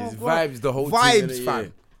 yo, His what? vibes the whole thing, Vibes, innit? fam. Yeah.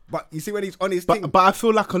 But you see when he's on his thing. But I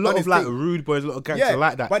feel like a lot Honest of like thing. rude boys, a lot of gangsters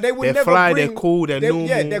like that. But they would they're never fly, bring, they're cool, they're normal.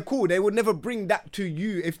 Yeah, they're cool. They would never bring that to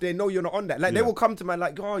you if they know you're not on that. Like they will come to man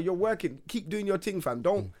like, oh, you're working. Keep doing your thing, fam.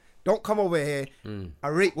 Don't come over here. I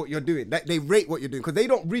rate what you're doing. Like they rate what you're doing because they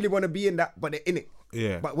don't really want to be in that, but they're in it.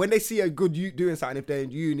 Yeah. But when they see a good youth doing something, if they're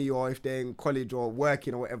in uni or if they're in college or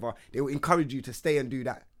working or whatever, they will encourage you to stay and do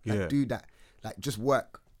that. Like, Yeah. do that. Like just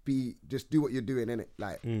work. Just do what you're doing, innit?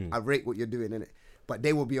 Like I rate what you're doing, innit? but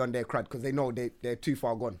they will be on their crud because they know they're too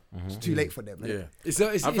far gone. It's too late for them. Yeah,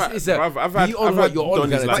 I've had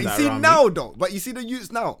Donnies like But you that see around now, me. though. But you see the youths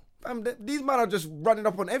now. Fam, these men are just running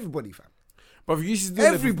up on everybody, fam. But you used to do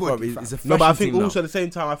Everybody, it, it's a No, but I fashion think thing also now. at the same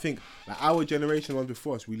time, I think like our generation ones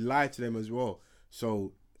before us, we lied to them as well.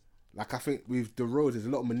 So, like I think with the roads, there's a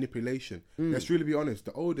lot of manipulation. Let's really be honest.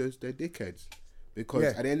 The olders, they're dickheads because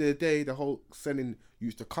at the end of the day, the whole selling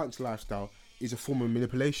used to cunts lifestyle is a form of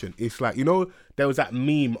manipulation. It's like, you know, there was that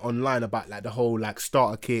meme online about like the whole like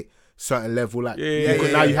starter kit. Certain level, like you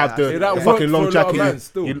have the that fucking long worked for a lot of jacket, men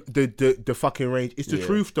still. the fucking range. It's the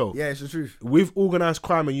truth though. Yeah, it's the truth. With organised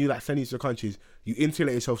crime and you like sending it to the countries, you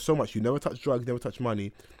insulate yourself so much. You never touch drugs, never touch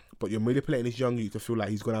money, but you're manipulating this young youth to feel like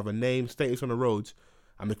he's gonna have a name, status on the roads,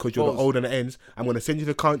 and because you're the old on the ends, I'm gonna send you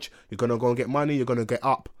to the country. You're gonna go and get money. You're gonna get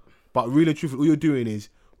up, but really and truthfully, all you're doing is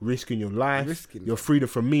risking your life, your freedom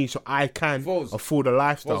from me, so I can afford a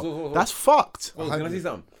lifestyle. That's fucked. Can I see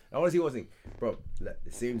something? I want to see one thing, bro. Like,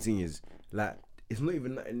 the same thing is like it's not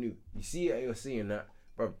even nothing new. You see it, and you're seeing that,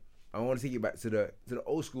 bro. I want to take you back to the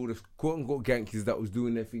old school, the quote unquote gangsters that was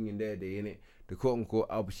doing their thing in their day, innit? The quote unquote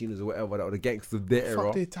Al Pacinos or whatever that were the gangsters of their era.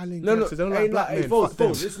 Fuck the Italian No, gangsters. They don't like black men. Folks, Fuck them.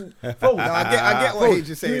 listen, folks. No, I get what he's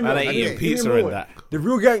just saying. And I they get eating it. pizza and that. The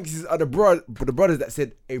real gangsters are the brothers that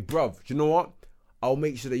said, "Hey, bruv, do you know what? I'll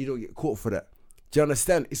make sure that you don't get caught for that." Do you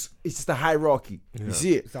understand? It's just a hierarchy. You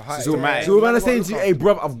see it? So a man is saying to you, "Hey,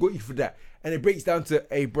 bruv, I've got you for that." And it breaks down to,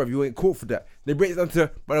 "Hey, bruv, you ain't caught for that." Then it breaks down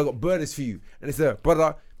to, "But I got burners for you." And it's a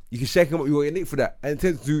brother, you can shake him up, you won't get nicked for that. And it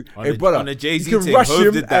turns to, "Hey, brother, on the Jay-Z you can thing, rush Hov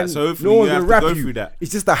him did that, and so hopefully no you one's have gonna to rap go you." through that.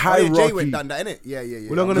 It's just a Oh, hierarchy. yeah, Jay went done that, innit? Yeah.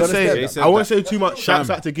 We're not gonna You say understand? it. said I won't that. say too much. Shouts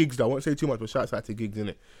out to Gigs though. I won't say too much, but shouts out to Gigs,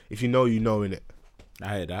 innit? If you know, you know, innit?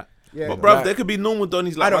 I hear that. Yeah, But bruv, like- there could be normal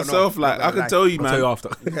Donnies I like don't know. myself. Like I can tell you, I'll man. tell you after.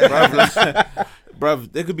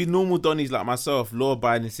 Bruv, there could be normal Donnies like myself,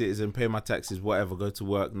 law-abiding citizen, pay my taxes, whatever, go to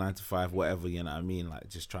work 9 to 5, whatever. You know what I mean? Like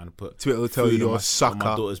just trying to put Twitter will tell food you on you're a on sucker.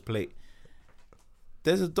 my daughter's plate.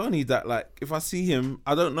 There's a Donnie that, like, if I see him,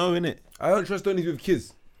 I don't know, innit? I don't trust Donnies with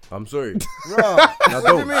kids. I'm sorry. Bro, what do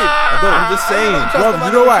you mean? I'm just saying. Bruv,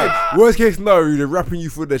 you know why? Worst case scenario, they're rapping you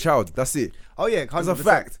for their child. That's it. Oh yeah, That's a 100%.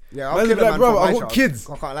 fact. Yeah, I'll Man's kill a like, man bro, for I my got child. kids.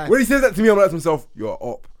 I can't lie. When he says that to me, I'm like to myself, "You're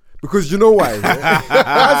up," because you know why?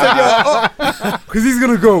 Because he's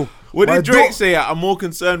gonna go. What "My did Drake daugh- say? I'm more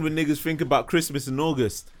concerned when niggas think about Christmas in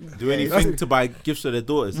August. Do anything to buy gifts for their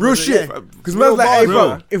daughters. Real shit. Yeah. Because man's like, "Hey,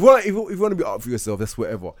 bro. bro, if you want to be up for yourself, that's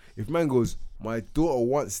whatever." If man goes, "My daughter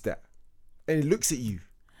wants that," and he looks at you,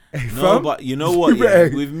 hey, No, fam, but you know what? you Yeah,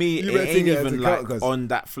 better- with me, you it better ain't take it even into like account, 'cause on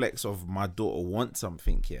that flex of my daughter wants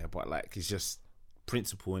something, yeah. But like, it's just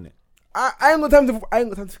principle, innit? I ain't got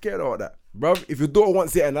time to care about that, bro. If your daughter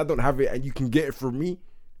wants it and I don't have it, and you can get it from me,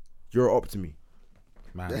 you're up to me.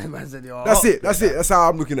 Man. Man said, "Yo, That's it. That's it. That's how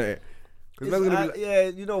I'm looking at it. It's, yeah,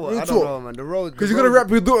 you know what? Real I don't talk. know, man. The road. Because you're gonna rap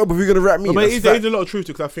your daughter, but you're gonna rap me. But That's there fact. is a lot of truth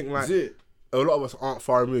to it, because I think like That's it. a lot of us aren't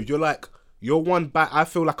far removed. You're one bad. I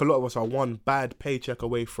feel like a lot of us are one bad paycheck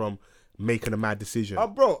away from making a mad decision. Oh,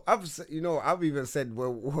 bro, I've even said we're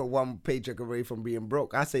one paycheck away from being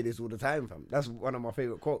broke. I say this all the time, fam. That's one of my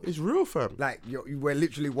favorite quotes. It's real, fam. Like we're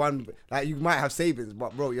literally one. Like you might have savings,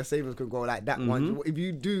 but bro, your savings could go like that. One, if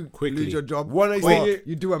you do Quickly. lose your job, One or exit.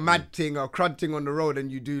 you do a mad thing or crud thing on the road,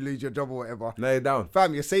 and you do lose your job or whatever. Lay it down.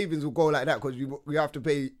 Fam, your savings will go like that because you have to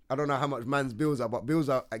pay. I don't know how much man's bills are, but bills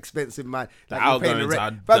are expensive, man. Like you're paying outgoings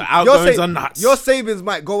rent. are- the outgoings are nuts. Your savings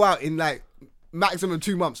might go out in like maximum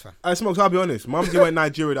 2 months, fam. Smokes, I'll be honest. Mumsy went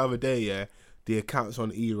Nigeria the other day, yeah. The account's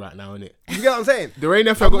on E right now, innit? You get what I'm saying? The rain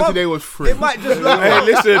I got today was free. It might just last.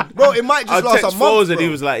 Hey, listen, bro. It might I just last text a month. Foles and bro. he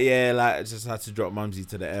was like, "Yeah, like I just had to drop Mumsy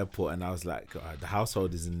to the airport," and I was like, God, "The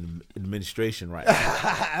household is in administration right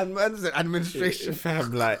now." and man's an administration.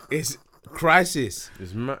 Fam, like it's crisis.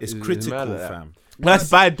 It's critical, mad at that. fam. That's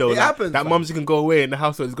bad though. It Like, happens, that fam. Mumsy can go away and the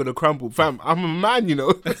household is gonna crumble. Fam, I'm a man, you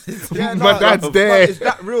know. Yeah, My dad's but there. It's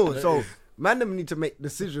that real. So man, them need to make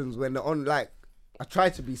decisions when they're on. Like, I try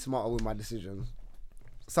to be smarter with my decisions.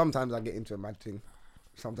 Sometimes I get into a mad thing.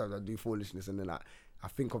 Sometimes I do foolishness, and then I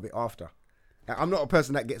think of it after. Like, I'm not a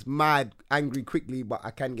person that gets mad, angry quickly, but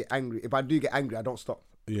I can get angry. If I do get angry, I don't stop.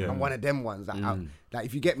 Yeah. I'm one of them ones. Like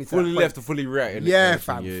if you get me to Fully that point- left or fully right. innit? Yeah,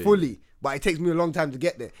 Everything, fam, yeah. fully. But it takes me a long time to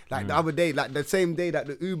get there. Like the other day, like the same day that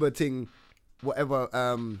the Uber thing, whatever.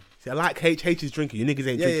 See, I like H is drinking. You niggas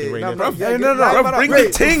ain't Yeah, drinking yeah, rain. no, Yeah, bro. Yeah, no, Bruv, bring the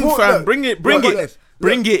ting, fam. Bring it.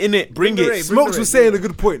 Bring it in it. Bring the it. rain, Smokes Bring was the saying a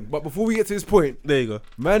good point, but before we get to this point, There you go.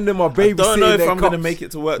 man, them are baby. Don't know if I'm gonna cups. make it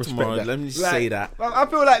to work tomorrow. that. Let me just Like, say that. I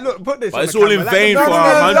feel like, look, put this. But on it's the all camera. in Like, vain no, for no,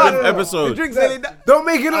 our no, 100th no, no. episode. The drinks ain't that. Don't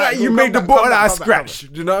make it look Alright, like you cool, made come the back, bottle come out back, of come back,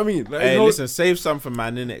 scratch. Do you know what I mean? Like, Hey, you know- listen, save some for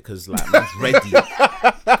man in it, cause like man's ready.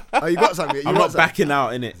 Oh, you got something. I'm not backing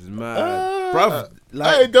out in it, It's mad. bruv.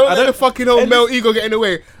 Like, Hey, don't I let the fucking old male ego get in the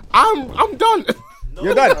way. I'm done.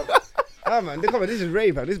 You're done. Ah man, come on. This is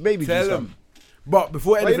rave, man. This baby Tell juice, him. fam. But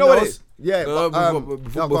before But anything you know what it else, is? Yeah.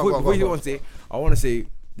 before you want to say, I want to say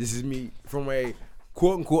this is me from a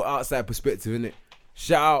quote unquote outside perspective, innit?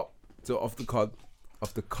 Shout out to Off the Cub.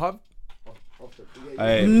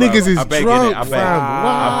 Hey, Niggas bruv, is I beg drunk, in it. I beg. fam.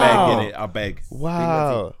 I beg Wow. in it. I beg.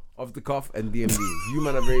 Wow. Off the Cuff and DMD. You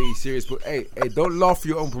man are very serious, but hey, don't laugh for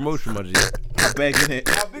your own promotion, man. I beg in it.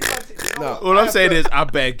 No. All I'm saying is I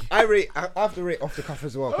beg. I have to rate Off the Cuff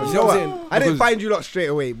as well. 'cause You you know know what what? I'm saying? I didn't Because- find you lot straight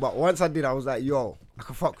away, but once I did, I was like, yo, I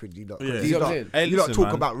can fuck with you lot. 'cause Yeah. You See what I'm lot, saying? Hey, you lot listen, talk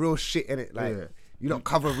man. about real shit in it, like Yeah. you lot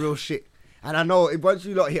cover real shit. And I know once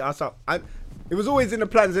you lot hit us up, it was always in the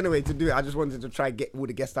plans anyway to do it. I just wanted to try and get all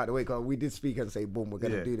the guests out of the way because we did speak and say, boom, we're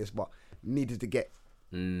gonna Yeah. do this, but needed to get.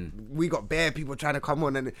 We got bare people trying to come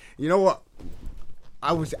on, and you know what?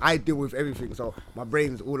 I deal with everything, so my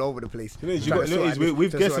brain's all over the place. You know, you Trying got, to sort out this,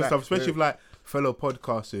 with to guests sort and out stuff, that. especially with like fellow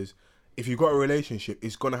podcasters. If you've got a relationship,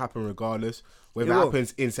 it's gonna happen regardless. Whether It it will.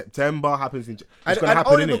 happens in September, happens in. It's And gonna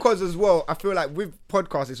happen only innit? because as well, I feel like with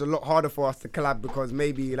podcasts, it's a lot harder for us to collab because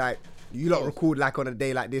maybe like you lot record like on a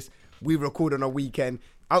day like this, we record on a weekend.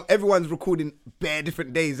 Everyone's recording bare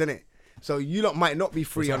different days, innit? So you lot might not be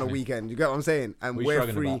free on a weekend. You get what I'm saying? And What you we're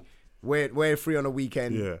struggling free. about? We're free on a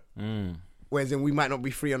weekend. Yeah. Whereas then we might not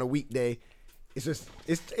be free on a weekday. It's just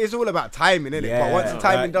it's all about timing, innit? But once the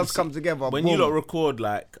timing like, does you come see, together, when boom. you lot record,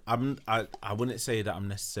 like I wouldn't say that I'm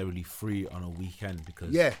necessarily free on a weekend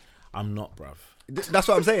because I'm not, bruv. That's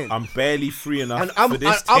what I'm saying. I'm barely free enough And I'm for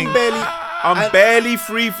this I'm thing. barely. I'm barely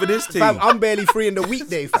free for this thing. Fam, I'm barely free in the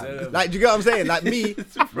weekday, fam. Like, do you get what I'm saying? Like me,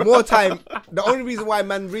 more time. The only reason why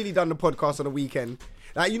man really done the podcast on the weekend,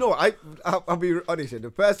 like you know, I'll be honest here.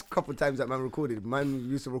 The first couple of times that man recorded, man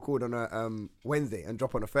used to record on a Wednesday and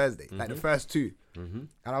drop on a Thursday, like the first two. And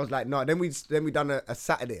I was like, no. Then we done a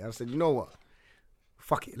Saturday. I said, you know what?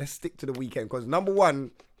 Fuck it, let's stick to the weekend because number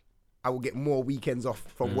one, I will get more weekends off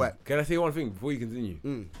from work. Can I say one thing before you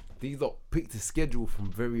continue? These lot picked the schedule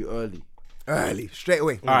from very early. Early, straight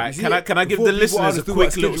away. All right, see can it? I give Before the people listeners a understood quick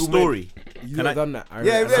what little schedule story? You Can lot I- done that.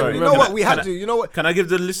 Yeah, sorry, you know can what? I- We can have I- to. You know what? Can I give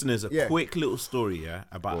the listeners a Yeah. quick little story, yeah,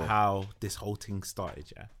 about how this whole thing started,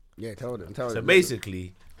 yeah? Yeah, tell them. So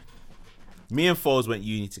basically, me and Foles went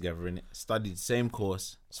uni together, innit? Studied the same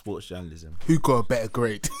course, sports journalism. Who got a better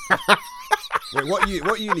grade? Wait, what uni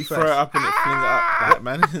Throw it first? up and it fling it up, like,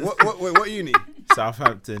 man. What uni?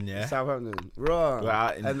 Southampton, yeah. Southampton. Right. We're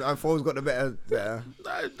out in- And Foles got the better.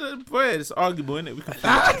 Boy, it's arguable, innit? We can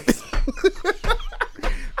fling it up.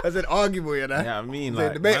 That's an arguable, you know? Yeah, I mean, It's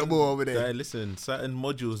like, debatable man, over there. Listen, certain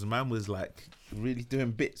modules, man was like really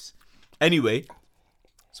doing bits. Anyway,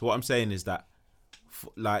 so what I'm saying is that,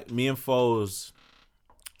 like, me and Foles,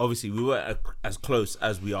 obviously, we weren't as close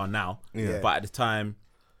as we are now. Yeah. But at the time,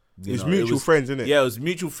 you It's know, mutual friends, innit? Yeah, it was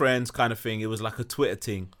mutual friends kind of thing. It was like a Twitter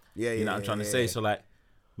thing. Yeah, You know what I'm trying to say? So, like,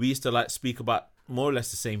 we used to, like, speak about more or less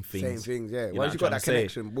the same things. Same things, yeah. You know Once what you got I'm that trying to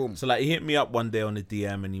connection, boom. So, like, he hit me up one day on the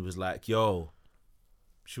DM and he was like, yo,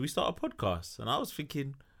 should we start a podcast? And I was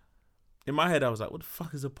thinking, in my head, I was like, what the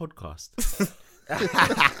fuck is a podcast?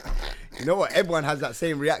 You know what? Everyone has that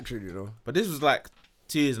same reaction, you know? But this was like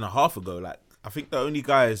 2.5 years ago. Like, I think the only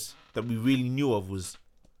guys that we really knew of was,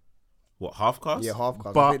 what, Halfcast? Yeah, half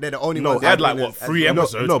cast. But- They're the only no, ones. They had that like, been what, as- 3 as-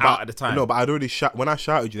 episodes but, out at the time. No, but I'd already when I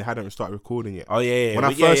shouted you, they hadn't started recording yet. Oh, yeah. When I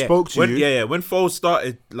But first spoke to when, you- Yeah. When Foles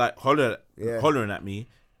started, like, Yeah. hollering at me,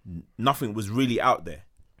 nothing was really out there.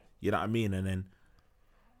 You know what I mean? And then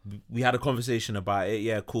we had a conversation about it.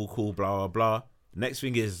 Yeah, cool, blah, blah, blah. Next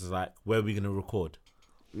thing is, like, where are we going to record?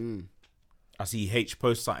 I see H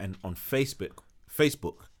post something on Facebook,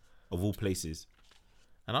 of all places.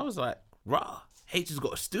 And I was like, rah, H has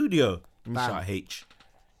got a studio. Let me Bam. shout H.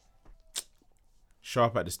 Show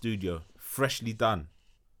up at the studio, freshly done.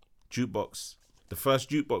 Jukebox. The first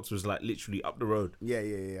jukebox was like literally up the road. Yeah.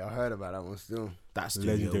 I heard about that one still. That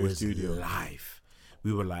studio Legendary was studio. live.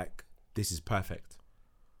 We were like, this is perfect.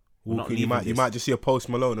 We're not Walking, you leaving might this. just see a Post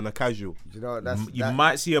Malone on a casual. Do you know what? That's You that,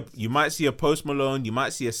 might see a Post Malone. You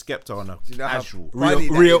might see a Skepta on a you know how casual. funny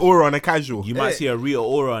that Real is? aura on a casual. You might see a Rio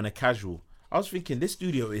Aura on a casual. I was thinking this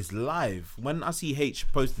studio is live. When I see H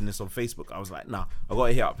posting this on Facebook, I was like, nah, I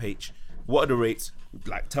gotta hit up H. What are the rates?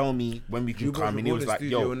 Like, tell me when we can come. And he was like,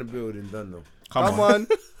 yo, in the building, done though. come Come on. on.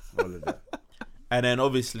 All of that. And then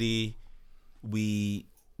obviously we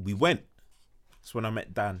went. That's when I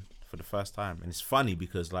met Dan for the first time. And it's funny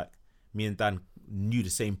because like me and Dan knew the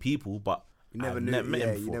same people, but You never I've knew- never met yeah,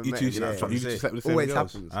 him you before. never You met two him, slept, yeah. you two slept with the same Always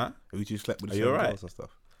girls. happens. Huh? You two slept with the Are same you alright? girls and stuff.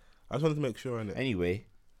 I just wanted to make sure, innit? Anyway,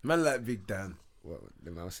 Man like Big Dan.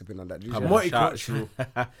 The man was sipping on that juice. I'm Yeah. multicultural.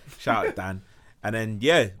 Shout out Dan. And then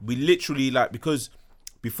we literally because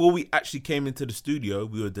before we actually came into the studio,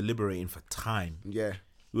 we were deliberating for time. Yeah.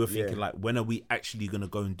 We were thinking like, when are we actually gonna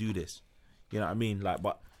go and do this? You know what I mean? Like,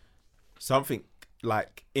 but something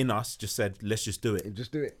like in us just said, let's just do it.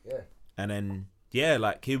 Just do it. Yeah. And then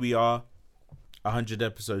like here we are, 100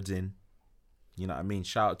 episodes in. You know what I mean?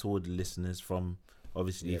 Shout out to all the listeners from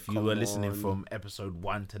obviously if you were listening from episode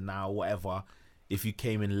 1 to now, whatever. If you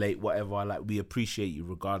came in late, whatever, like we appreciate you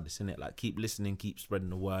regardless, innit? Like keep listening, keep spreading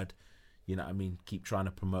the word. You know what I mean? Keep trying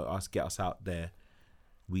to promote us, get us out there.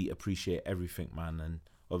 We appreciate everything, man. And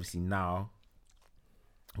obviously now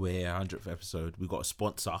we're here, 100th episode. We got a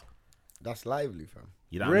sponsor. That's lively, fam.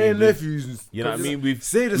 You know what Ray I and mean? nephews. You know what I mean? We've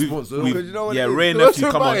Say the sponsor. we've- Because you know what yeah, it is? Ray and You know nephew,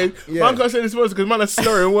 what's come on. about it? Yeah. Man can't say this because man are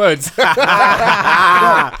slurring words.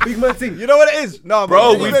 Big man thing. You know what it is? No,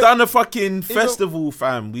 Bro, but we've even- done a fucking festival,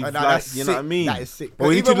 fam. We've Nah, like, that's you know what I sick. mean? That is sick. But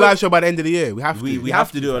we need to Even do a live show by the end of the year. We have to. We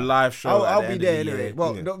have to do a live show. I'll, at I'll the be end there of the anyway. year.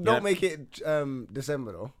 Well, Yeah. don't make it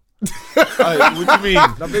December though. What do you mean?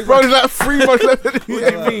 The big Bro, one- there's like 3 months left. What do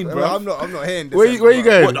you mean, bro? I'm not here in Where December. you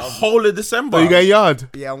going? What, the whole of December? Are you going yard?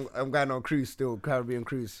 Yeah, I'm going on cruise still, Caribbean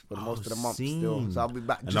cruise for the most of the month still. So I'll be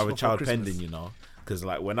back just Another before child Christmas. pending, you know? Because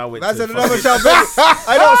like when I went That's to another fucking- child pending.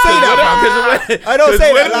 I don't say that, fam. I don't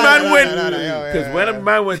say when that. man went, Yeah, because when a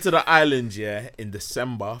man went to the island, in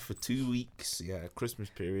December for 2 weeks, Christmas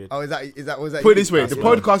period. Oh, was that Put you? it this way: the That's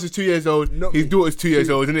right. podcast is 2 years old. No. His daughter's 2 years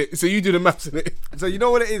old, isn't it? So you do the maths, in it. So you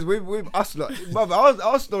know what it is with us lot. Brother,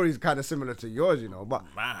 our story is kind of similar to yours, you know. But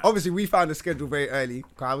Man. obviously we found the schedule very early.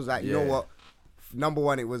 Cause I was like, you know Yeah. what? Number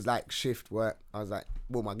one, it was like shift work. I was like,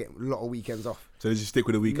 boom, I get a lot of weekends off. So they just stick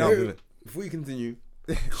with the weekend, No. isn't it? Before you continue,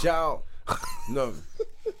 shout out. No.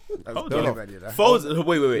 That's Hold don't on. let me do that. Foles,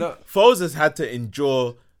 wait. No. Foles has had to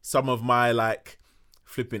endure some of my like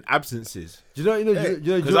flipping absences Do you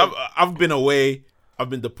know, because I've been away,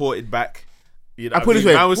 I've been deported back. You know, I put it this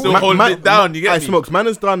way: man was still holding it down. You get me? Smokes. Man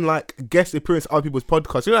has done like guest appearance on other people's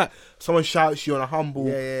podcasts. You know, like someone shouts you on a humble,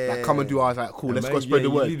 Yeah, like come and do ours. Like, cool, Yeah, let's man, go spread yeah,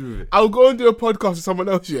 the you lead with word. it. I'll go and do a podcast with someone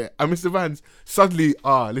else, and Mr. Vans suddenly,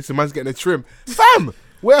 listen, man's getting a trim. Fam,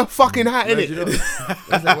 wear a fucking hat in it.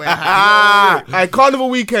 That's the way I had it. Carnival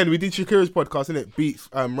weekend, we did Shakira's podcast, innit? Beats,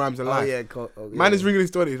 Rhymes and Oh Life. yeah, cool. Oh, yeah. Man is ringing his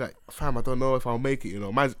story. He's like, fam, I don't know if I'll make it. You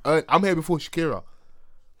know, man's. I'm here before Shakira.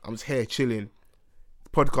 I'm just here chilling.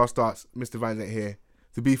 Podcast starts. Mr. Vans ain't here.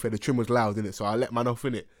 To be fair, the trim was loud, innit? So I let man off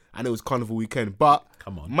in it, and it was Carnival weekend. But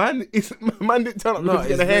Come on. man didn't turn up No, to get a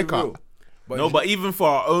it's very haircut. real. No, but even for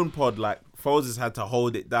our own pod, like Foles has had to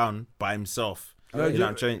hold it down by himself. No, you you- know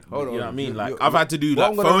what I'm saying? hold You know on. what I mean? You- Like you- I've had to do what like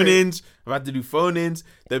I'm gonna phone-ins. I've had to do phone-ins.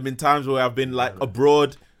 There've been times where I've been like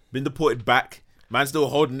abroad, been deported back. Man, still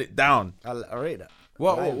holding it down. I rate that.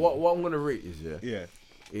 What I'm gonna rate is Yeah.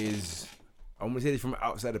 is I'm gonna say this from an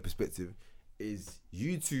outsider perspective, is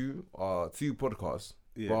you two are 2 podcasts,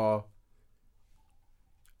 bar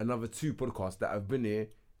another 2 podcasts that have been here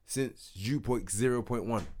since Viewpoint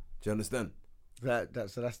 0.1. Do you understand?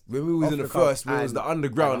 That's When we was Off in the the cuff first, when it was and- the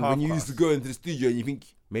underground, and when you half used to go into the studio and you think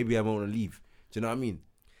maybe I want to leave. Do you know what I mean?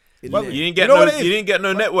 Well, You didn't get know what it no. is? You didn't get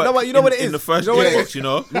no network. no, but you know what it in is? the first You know what it box. is? You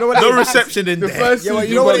know, You know what it no is? reception in The there. first Yeah, well,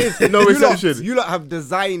 you know what it is? no reception. You lot have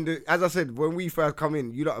designed, as I said, when we first come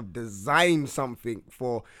in, you lot have designed something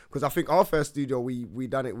for, because I think our first studio, we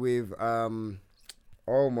done it with,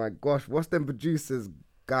 oh my gosh, what's them producers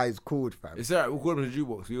guys called, fam? It's alright, we'll call them the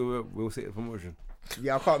jukebox. We'll say the promotion.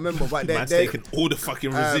 Yeah, I can't remember, but Man's they're taking all the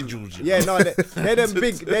fucking residuals. you yeah, know? no, they're them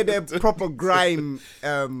big, they're the proper grime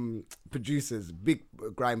producers, big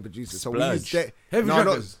grime producers. So we used Splurge. their, Heavy no, not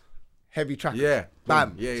trackers. heavy trackers. Yeah.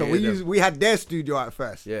 Bam. Yeah, so yeah, we had their studio at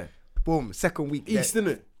first. Yeah. Boom. Second week. East, there.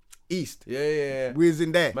 innit? East. Yeah. We was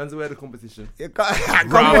in there. Man's aware of the competition. Yeah, come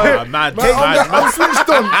Rah, on. mad, I'm switched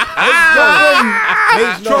on.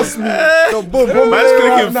 Trust me. So boom, boom. Man's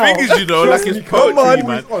clicking now. fingers, you know, like it's Come poetry, on.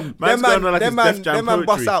 man. Man's going on like it's Def Jam them man bust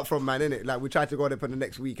poetry. out from man, innit? Like we tried to go there for the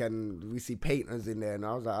next week and we see painters in there and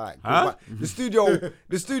I was like, all right, cool. Huh? But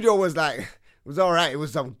the studio was like, it was all right. It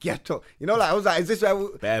was some ghetto. You know, like I was like, is this where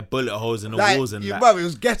Bare bullet holes in the like, walls and yeah, that. bro, it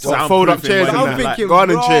was ghetto. Soundproofing fold up chairs money, and I'm man, that. thinking,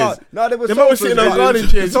 garden bro, chairs. No, there was Them man was sofas. sitting on bro. garden The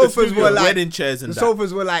chairs in the sofas studio. were like, wedding chairs and the that.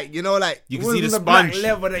 sofas were like, you know, like You can it see the wasn't sponge.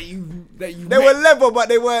 level that you They were level, but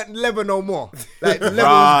they weren't level no more. Like the level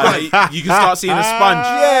was gone. Right, you can start seeing a sponge.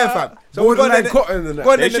 Yeah, fam. So we got like in cotton and that.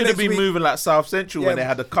 gone They in the should have next been week. moving like South Central when Yeah. they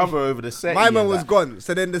had the cover over the set. My man and was that. gone.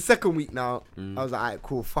 So then the second week now, I was like, all right,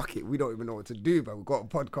 cool, fuck it. We don't even know what to do, but we got a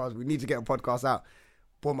podcast. We need to get a podcast out.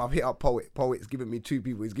 Boom, I've hit up Poet. Poet's giving me 2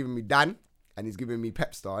 people. He's giving me Dan and he's giving me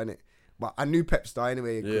Pepstar, innit? But I knew Pep Star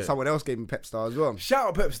anyway. 'Cause someone else gave me Pep Star as well. Shout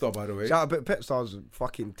out Pep Star, by the way. Shout out Pep Star's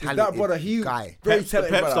fucking talented That brother, he guy. very Pep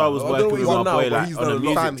talented. Star brother. was I don't know working what he's with on our now, boy, but like, he's on done a a lot.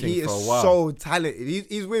 music Fam, thing he for is a while. so talented.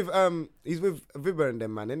 He's with Vibber and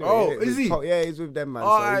them, man. Anyway, Oh, innit? is he? Yeah, he's with them, man.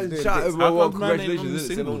 Oh, so he's doing shout out bits. everyone. How Well, come man ain't on the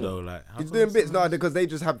congratulations. single though? Like, how He's come doing the bits single- now because they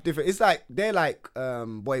just have different. It's like they're like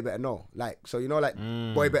Boy Better Know, like so you know like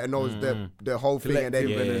Boy Better Knows the whole thing, and then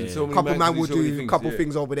Collective, and so many couple man man can do would so many do things, couple yeah.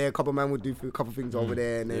 things over there, couple man would do a couple things over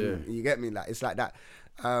there, and then Yeah. you get me, like it's like that.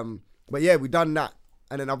 But yeah, we done that,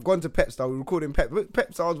 and then I've gone to Pep Star. We recording Pep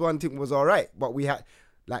Star's one thing was all right, but we had.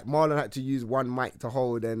 Like Marlon had to use one mic to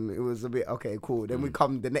hold, and it was a bit okay, cool. Then we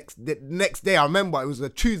come the next day. I remember it was a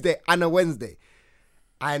Tuesday and a Wednesday,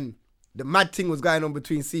 and the mad thing was going on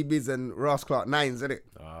between CBs and Ross Clark Nines, innit?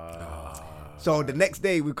 So the next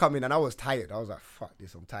day we come in, and I was tired. I was like, "Fuck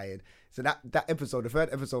this, I'm tired." So that episode, the third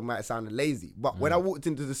episode, might have sounded lazy, but when I walked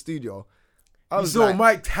into the studio, I You was saw like,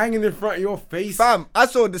 Mike hanging in front of your face. "Fam!" I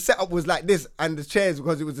saw the setup was like this, and the chairs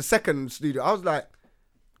because it was the second studio. I was like,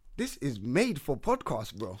 this is made for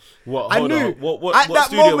podcast, bro. What? I Hold knew on. What at that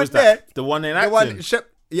studio moment was there, that? The one in the Acton? one,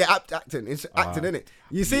 acting. It's acting, innit?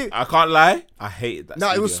 You see? I can't lie. I hated that.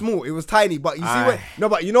 No, it was studio. small. It was tiny. But you see Aye. what? No,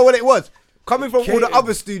 but you know what it was? Coming from all the Catered.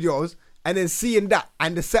 other studios and then seeing that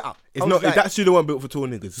and the setup. It's I not. was like, That studio wasn't built for tall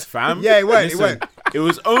niggas. Fam. Yeah, it weren't, it Listen, weren't. It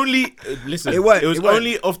was only. Listen. It weren't, It was it weren't.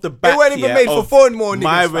 only off the back. weren't even yeah, made for of four more niggas,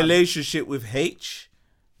 My fam. relationship with H.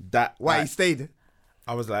 That why he like, stayed.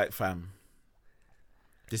 I was like, fam.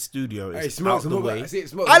 This studio Hey, is smokes. out the way.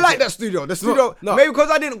 I like that studio. The studio, no. maybe because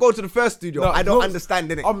I didn't go to the first studio, No, I don't no. understand,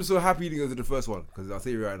 innit? I'm so happy you didn't go to the first one because I'll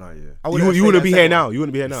tell you right now, yeah. I You wouldn't wouldn't have be stayed here that second now. You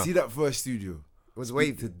wouldn't be here now. See that first studio? one. It was To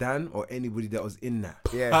wavy. Dan or anybody that was in that,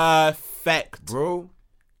 Yeah. Perfect. bro.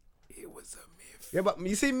 It was a myth. Yeah, but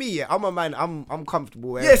you see me, yeah, I'm a man. I'm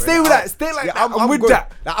comfortable. Yeah, stay with that. Stay like that. I'm with good.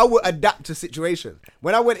 that. Like, I would adapt to situation.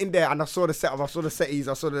 When I went in there and I saw the setup, I saw the settees,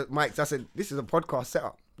 I saw the mics. I said, "This is a podcast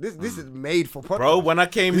setup. This is made for podcast." Bro, when I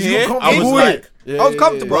came Is you here, I comfortable was with like, it? I was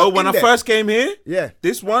comfortable. bro, in when I there. first came here, Yeah.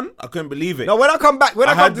 this one, I couldn't believe it. No, when I come back, when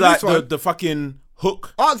I, I come had to like this one, the fucking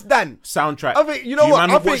Hook ask Dan. soundtrack. I think you know Do what. Man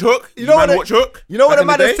I watch think Hook. you know what. Watch Hook. You know what back the in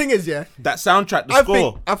the maddest day? thing is, yeah. That soundtrack, the I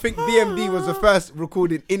score. think DMD was the first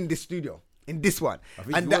recorded in this studio. In this one,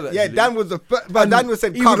 think and he was yeah, actually. Dan was the first. But Dan was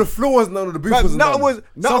said, Even "Come." the floor wasn't done, or the booth Bruv, wasn't nothing done. was-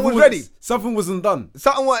 nothing Something was ready. Something wasn't done.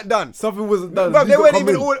 Something weren't done. Something wasn't done. Bruv, they These weren't got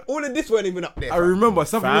even come in. all of this weren't even up there. I fam. remember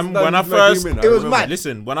something Fam, wasn't done. when I these man first, came in. It was remember. mad.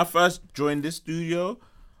 Listen, when I first joined this studio,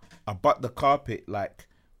 I bucked the carpet like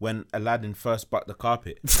when Aladdin first bucked the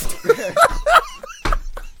carpet.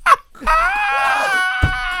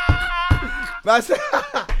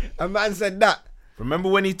 A man said that. Remember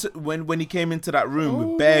when he when he came into that room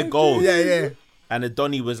with bare gold? Yeah, yeah. And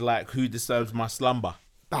Adoni was like, "Who disturbs my slumber?"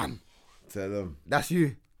 Bam. Tell them. That's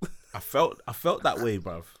you. I felt that way,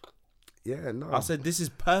 bruv. Yeah, no. I said, "This is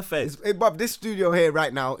perfect." But this studio here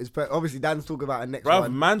right now is obviously Dan's talking about a next Bruv,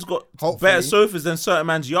 one. man's got Hopefully. better sofas than certain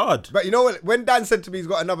man's yard. But you know what? When Dan said to me he's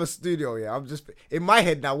got another studio, yeah, I'm just in my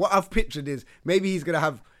head now. What I've pictured is maybe he's gonna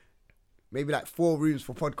have maybe like 4 rooms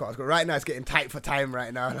for podcasts. But right now it's getting tight for time.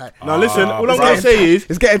 Right now, like Now listen, all I'm it's gonna getting say is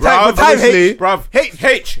it's getting tight Bruv, for time. obviously, H. bruv.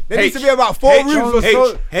 H. There needs to be about 4 H. rooms or H.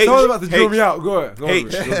 so. H. Someone's about to drill H. me out. Go ahead. Go on,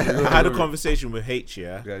 H. Go I had a on. conversation with H,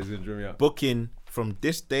 yeah, Guys, gonna drill me out. booking from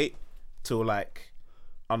this date till like,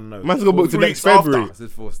 I don't know. man's gonna book to 3 next weeks after. February. I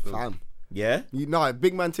said 4 still. Fam, Yeah? you know,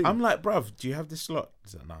 big man team. I'm like, bruv, do you have this slot?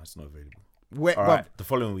 He's like, no, it's not available. Wet, All bruv. right, the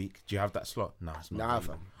following week, do you have that slot? No, it's not Nah,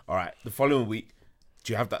 available. fam. All right, the following week,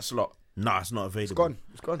 do you have that slot? No, it's not available. gone.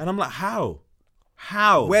 It's gone. And I'm like, how?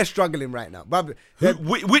 How? We're struggling right now, bruv.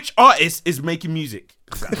 Which artist is making music?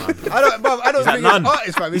 He's like, "None." I don't said think none. it's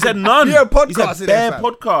artists, fam. He It's said none. You're a He podcast said in bare there, fam.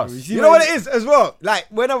 podcast. You know what it is as well? Like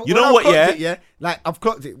when I've You know what, clocked yeah? it, yeah. Like I've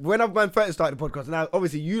clocked it. When I've first started the podcast, now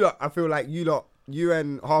obviously you lot, I feel like you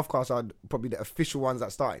and Halfcast are probably the official ones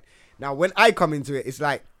that started. Now when I come into it, it's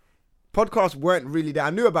like podcasts weren't really there. I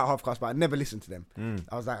knew about Halfcast, but I never listened to them.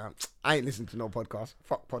 I was like, I ain't listening to no podcast.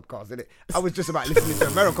 Fuck podcasts, innit? I was just about listening to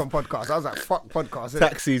American podcasts. I was like, fuck podcasts. innit?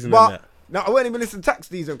 Tax season But and that. no, I wasn't even listening to Tax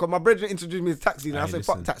Season because my brother introduced me to Tax Season. I Hey, said,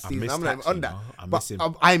 fuck listen, Tax I Season. miss I'm not Tax, even on you that. know. I But miss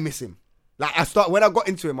him. I miss him. Like when I got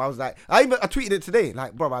into him, I was like, I tweeted it today.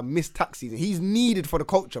 Like, bro, I miss Tax Season. He's needed for the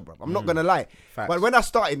culture, bro. I'm not gonna lie. Facts. But when I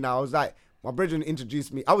started now, I was like, my brethren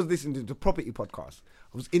introduced me. I was listening to property podcasts.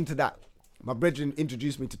 I was into that. My brethren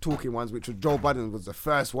introduced me to talking ones, which was Joe Budden was the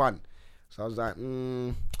first one. So I was like,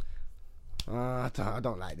 I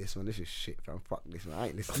don't like this one. This is shit, fam. Fuck this one. I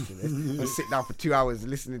ain't listening to this. I sit down for 2 hours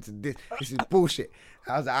listening to this. This is bullshit.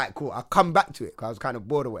 I was like, all right, cool. I'll come back to it because I was kind of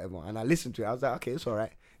bored or whatever. And I listened to it. I was like, okay, it's all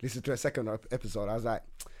right. Listen to a second episode. I was like,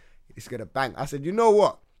 it's going to bang. I said, you know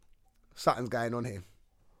what? Something's going on here.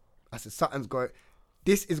 I said, something's going.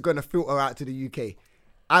 This is gonna filter out to the UK.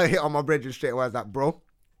 I hit on my brethren straight away. I was like, bro,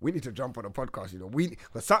 we need to jump on a podcast. You know,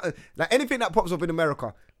 because something like anything that pops up in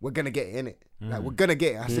America, we're gonna get it in it. Like we're gonna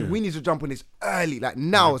get it. I said we need to jump on this early, like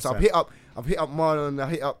now. 100%. So I've hit up Marlon, I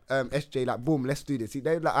hit up SJ, like boom, let's do this. See,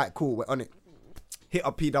 they're like, alright, cool, we're on it. Hit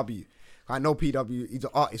up PW. I know PW, he's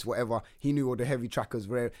an artist, whatever. He knew all the heavy trackers.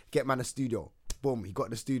 Get man a studio. Boom, he got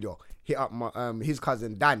the studio. Hit up my his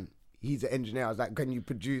cousin Dan. He's an engineer. I was like, can you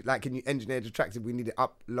engineer the tracks if we need it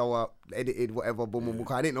up, lower, edited, whatever, boom, boom, boom.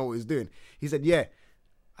 I didn't know what he was doing. He said, yeah.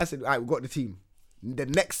 I said, all right, we got the team. The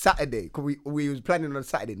next Saturday, because we was planning on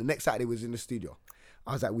Saturday, the next Saturday was in the studio.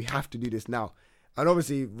 I was like, we have to do this now. And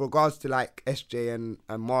obviously, regards to like SJ and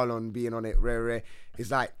Marlon being on it, rare, it's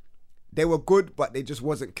like, they were good, but they just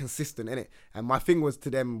wasn't consistent, innit? And my thing was to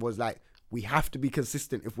them was like, we have to be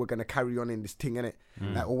consistent if we're going to carry on in this thing, innit?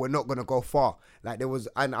 Like, or we're not going to go far. Like,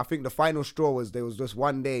 and I think the final straw was, there was just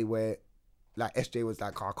one day where, like, SJ was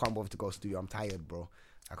like, oh, I can't bother to go studio. I'm tired, bro.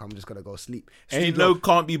 Like, I'm just going to go sleep.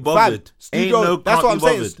 Can't be bothered. That's what I'm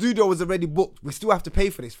saying. Studio was already booked. We still have to pay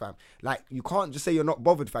for this, fam. Like, you can't just say you're not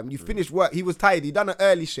bothered, fam. You finished work. He was tired. He done an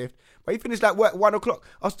early shift, but he finished like work 1 o'clock.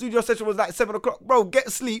 Our studio session was like 7 o'clock. Bro, get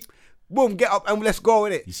sleep. Boom, get up and let's go,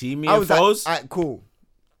 innit? You see me I and was Foles? like, alright, cool.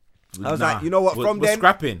 I was like, you know what? From we're then,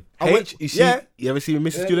 scrapping. You ever see me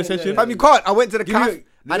miss a studio session? Fam, you can't. I went to the cafe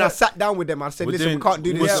and I sat down with them. I said, listen, we can't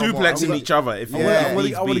do We're this. suplexing each other. If I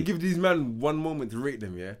want to give these men one moment to rate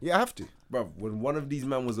them, yeah? Yeah, I have to. Bro, when one of these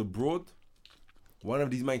men was abroad, one of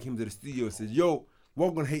these men came to the studio and said, yo,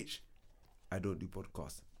 welcome H. I don't do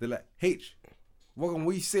podcasts. They're like, H, welcome,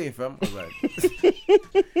 what you saying, fam? I was like,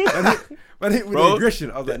 man hit with the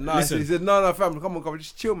aggression. I was like, nah. He said, no, fam, come on,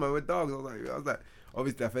 just chill, man. We're dogs. I was like,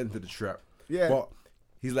 obviously I fell into the trap. Yeah. But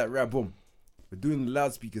he's like, right, boom, we're doing the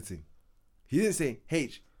loudspeaker thing. He didn't say,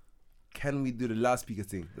 H, can we do the loudspeaker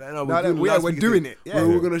thing? Like, no, we're doing it. Yeah.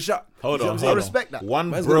 We're gonna shut. Hold on. I respect that.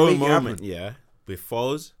 One bro moment, yeah. With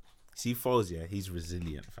Foles, see Foles, yeah, he's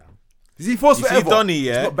resilient, fam. You see Foles forever. You see Donny,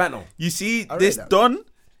 yeah. It's not banter. You see this Don,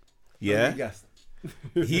 yeah.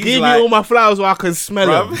 Give me all my flowers so I can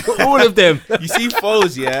smell them. All of them. You see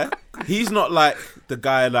Foles, yeah. He's not like the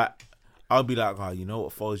guy like I'll be like, oh, you know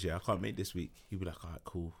what, Foles, yeah, I can't make this week. He'll be like, all right,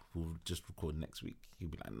 cool, we'll just record next week. He'll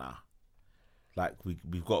be like, nah. Like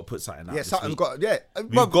we've got to put something out. Yeah, something's got. Yeah,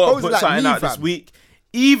 we've got to put something out this week.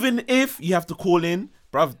 Even if you have to call in,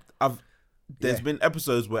 bruv. There's been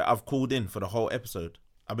episodes where I've called in for the whole episode.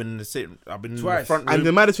 I've been in the front room. And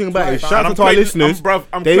the maddest thing about it is, shout out to our listeners.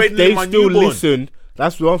 They still listened.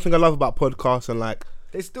 That's the one thing I love about podcasts and like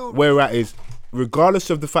they still where we're at is, regardless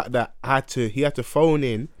of the fact that he had to phone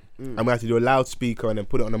in and we had to do a loudspeaker and then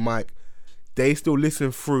put it on the mic, they still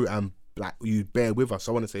listen through and like you bear with us.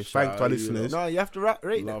 I want to say thanks to our listeners. No, you have to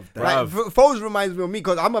rate them. that. Like, Foles reminds me of me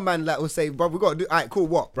because I'm a man that will say, bro, we got to do, alright, cool,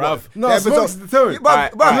 what? Bruv. No, Smokes, tell me.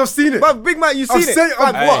 I've not seen it. Big man, you seen it.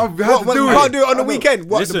 What I've had to do you can't do it on the weekend.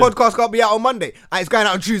 What, Listen. the podcast can't be out on Monday. It's going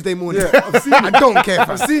out on Tuesday morning. Yeah, I've seen it. I don't care.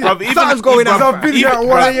 I've seen it. Something's going on. I've been here at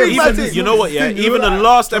 1 a.m. You know what, yeah? Even the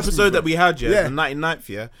last episode that we had, the 99th,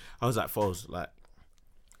 yeah, I was like, Foles, like,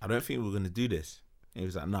 I don't think we're going to do this. And he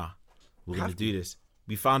was like, nah, we're going to do this.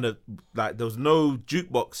 We found there was no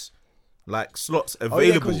jukebox like slots available. Oh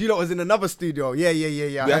yeah, because you lot was in another studio. Yeah. I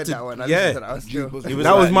heard that one.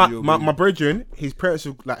 That was my brethren. His parents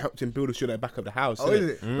like helped him build a studio at the back of the house. Oh, is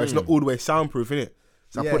it? But it's not all the way soundproof, innit?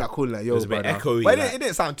 So I put that call like, yo, it was a bit brother. echoey. But it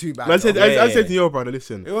didn't sound too bad. I said to your brother,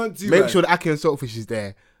 listen, make sure the Aki and Saltfish is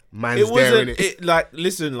there. Man's there, innit?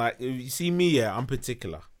 Listen, like you see me, yeah, I'm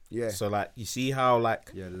particular. Yeah. So like you see how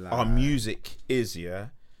like our music is, yeah.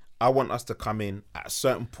 I want us to come in at a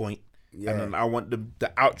certain point, and then I want the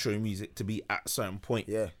outro music to be at a certain point.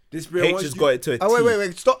 Yeah, this H has got it to a T. Oh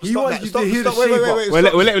wait, stop! Wait, let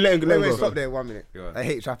him go. Stop there 1 minute. I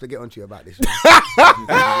hate to have to get onto you about this.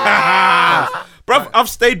 Bruv, I've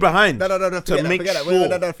stayed behind. No. Forget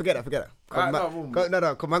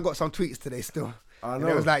that. Come on, I got some tweets today still. I know. And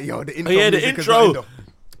it was like, yo, the intro. Oh yeah, the intro.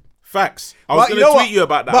 Facts. I was going to tweet you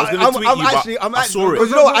about that. I was going to tweet you, but I saw it. Because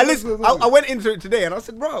you know what, I went into it today and I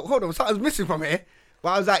said, bro, hold on, something's missing from here. But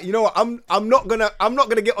I was like, you know what, I'm not gonna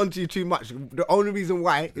get onto you too much. The only reason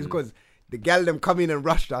why is because the gal them come in and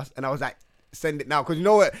rushed us, and I was like, send it now. Because you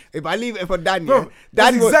know what, if I leave it for Dan,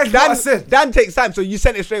 Dan takes time, so you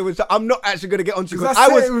sent it straight away. So I'm not actually gonna get onto you. Because I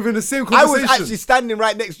was within the same conversation. I was actually standing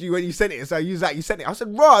right next to you when you sent it. So you was like, you sent it. I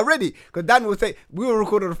said, bro, I'm ready. Because Dan will say we will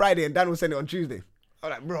record on Friday, and Dan will send it on Tuesday. I'm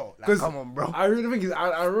like, bro, come on, bro. I really think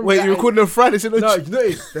I remember. Wait, you recording on Friday? No, you know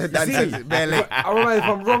it's. I remember if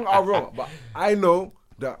I'm wrong, I'm wrong. But I know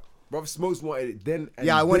that Bro, Smokes wanted it then. And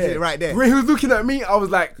Yeah, I wanted it right there. When he was looking at me, I was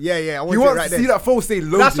like, Yeah, I he wanted it wants right to there. see that phone stay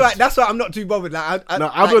loaded. That's why I'm not too bothered. Like, No,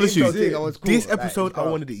 I'll be honest intro with you. thing, I was cool. This Like, episode, I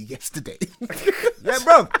wanted it yesterday. Yeah,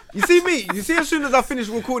 bro. You see me? You see, as soon as I finish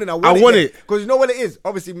recording, I want want it. Because you know what it is?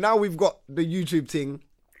 Obviously, now we've got the YouTube thing.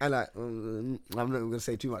 And like, I'm not even going to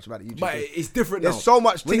say too much about the YouTube But thing. it's different now. There's so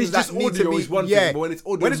much When things it's just that need audio, to be. it's one yeah. thing, but when it's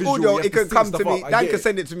audio when it's visual, audio, you have it to can sync come stuff to me. up. I Dan get can it.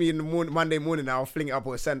 send it to me in the morning, Monday morning. I'll fling it up,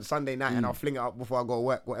 or Sunday night, and I'll fling it up before I go to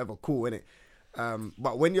work. Whatever, cool, innit?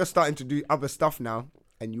 But when you're starting to do other stuff now,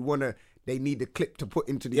 and you wanna, they need the clip to put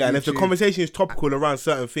into the Yeah, and if the YouTube. conversation is topical around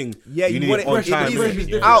certain things, Yeah, you need want it it on it time. needs baby. to be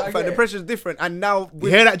different. out, I but get the it. pressure's different. And now, You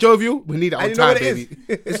hear that, Jovial? We need it on and you know time, what it baby.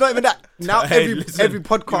 is? It's not even that. Now Hey, every listen, every you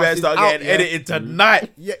better podcast is start out. getting edited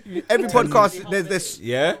tonight. Yeah, every podcast there's this.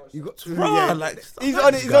 Yeah. You got Bro, yeah. like, he's I on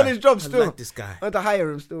like he's this on guy. his job I still. like this guy. I have to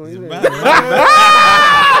hire him still. isn't it?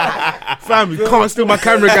 Fam, you can't steal my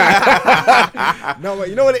camera guy. No, but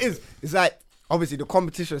you know what it is? It's like obviously the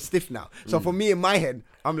competition is stiff now. So for me in my head,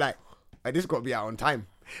 I'm like, hey, this got to be out on time.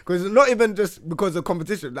 Because it's not even just because of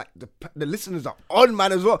competition. Like the listeners are on,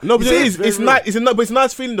 man, as well. No, but You see, it is. It's nice. But it's a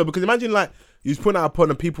nice feeling though, because imagine like you just put out a pod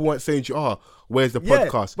and people weren't saying to you, "Oh, where's the Yeah,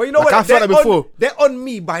 podcast?" but you know like, what? I've said that before. They're on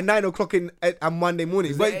me by 9 o'clock on Monday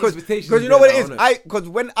morning. There's Because expectations you know what it there is? now, Because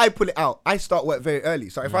when I pull it out, I start work very early.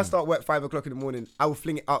 So if I start work 5 o'clock in the morning, I will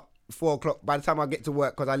fling it up 4 o'clock. By the time I get to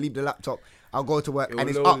work, because I leave the laptop, I'll go to work It and will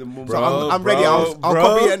it's load up. in the morning. So I'm ready. I'll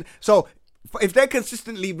copy it. So if they're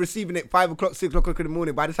consistently receiving it 5 o'clock, 6 o'clock in the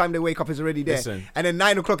morning, by the time they wake up, it's already there. Listen. And then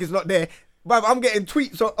 9 o'clock is not there. But I'm getting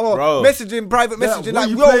tweets or Bro. messaging, private messaging, what like,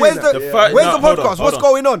 you yo, playing where's at? the The where's no, the hold on, podcast? hold What's on.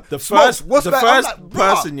 going on? The Smokes, first, what's the going first I'm like,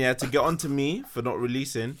 bruh. person, to get onto me for not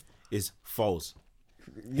releasing is Foles.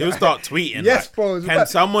 He'll start tweeting. Yes, like, Foles. Can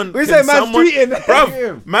someone? We can say man's someone, tweeting.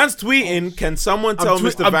 Bruv, man's tweeting. Can someone tell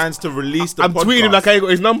Mr. Vans to release the I'm podcast? tweeting him like I ain't got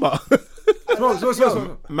his number.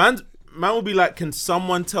 Smoke. Man will be like, can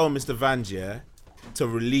someone tell Mr. Vans, to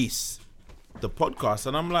release the podcast?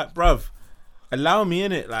 And I'm like, bruv, allow me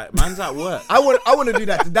in it. Like, man's at work. I want to do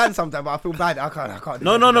that to Dan sometime, but I feel bad. I can't.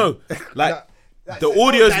 Do No. Like, the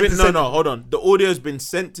audio's been Dan to hold on. The audio's been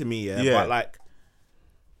sent to me, Yeah. but like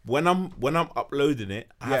when I'm uploading it,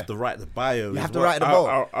 I have to write the bio. You have to write the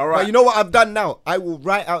bio. All right. But you know what I've done now? I will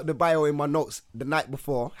write out the bio in my notes the night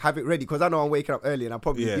before, have it ready, because I know I'm waking up early and I'll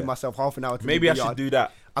probably give myself half an hour to Maybe leave I the should yard. do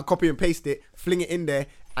that. I copy and paste it, fling it in there,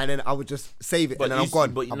 and then I would just save it, and then I'm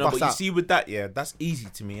gone. But you I'll know, bust but you out. see with that, that's easy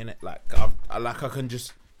to me, innit? Like,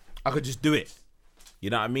 I could just do it. You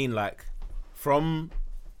know what I mean? Like, from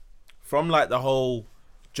like the whole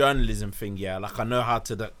journalism thing, like I know how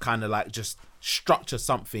to kind of like just structure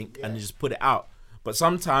something and just put it out. But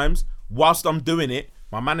sometimes, whilst I'm doing it,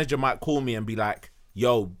 my manager might call me and be like,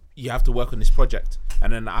 "Yo, you have to work on this project,"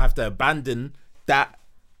 and then I have to abandon that.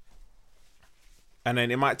 And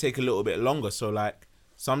then it might take a little bit longer. So like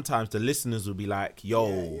sometimes the listeners will be like,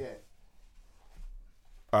 yo,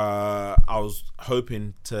 I was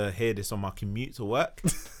hoping to hear this on my commute to work.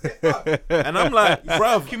 And I'm like,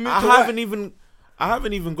 bruv, I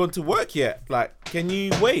haven't even gone to work yet. Like, can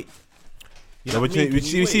you wait? You know what I mean? Can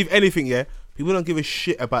you see if anything, people don't give a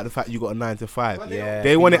shit about the fact you got a 9 to 5. Yeah,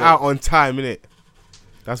 They want it out on time, innit?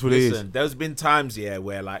 That's what it is. Listen, there's been times,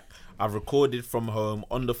 where like I've recorded from home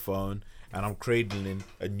on the phone and I'm cradling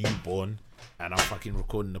a newborn and I'm fucking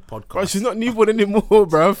recording the podcast. Bro, she's not newborn anymore,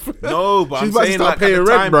 bruv. No, but She's I'm about to saying start like paying at the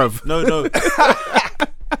rent, time, bruv.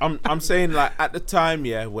 No. I'm saying like at the time,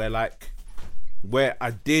 where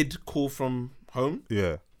I did call from home,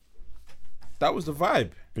 Yeah. that was the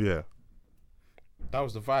vibe. Yeah. That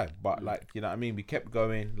was the vibe. But like, you know what I mean? We kept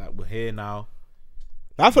going. Like, we're here now.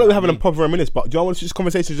 I feel like we're having a proper minutes, but do you want to switch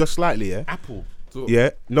conversation just slightly, yeah? Apple.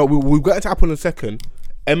 Yeah. No, we'll get into Apple in a second.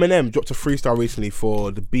 Eminem dropped a freestyle recently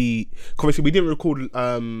for the beat. Obviously, we didn't record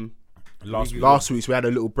Last week, so we had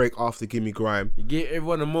a little break after Gimme Grime. You give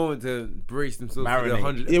everyone a moment to brace themselves for the Marinate.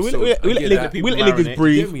 100 Yeah, episodes. we I get that. let niggas marinate. You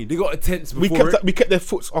breathe. get me? They got a tense We before kept we kept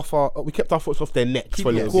our foot off their necks Keep for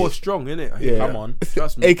a your little core bit. strong, innit? Yeah. Come on.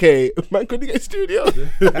 Trust me. AKA, man, couldn't get a studio.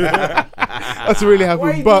 That's really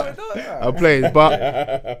happened. But I'm playing. But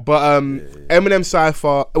Eminem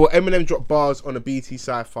Cypher. Well, Eminem dropped bars on a BT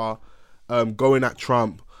Cypher, going at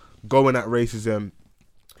Trump, going at racism.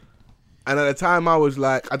 And at the time, I was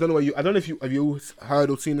like, I don't know if you have you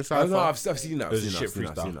heard or seen the I Cypher. know, I've seen that. was a shit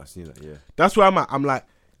freestyle. I've seen that, yeah. That's where I'm at. I'm like,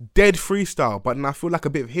 dead freestyle, but then I feel like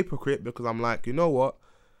a bit of a hypocrite because I'm like, you know what?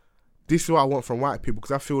 This is what I want from white people,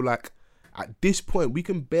 because I feel like at this point we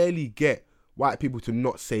can barely get white people to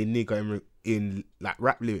not say nigger in like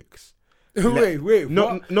rap lyrics. Wait, No,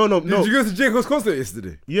 what? no. Did you go to Jacob's concert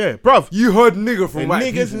yesterday? Yeah, bruv. You heard nigger from And white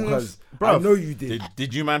niggas people, and- because bruv. I know you did.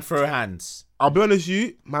 Did you man throw hands? I'll be honest with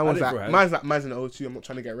you, man's in the O2. I'm not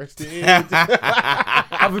trying to get arrested.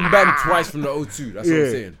 I've been banned twice from the O2. That's what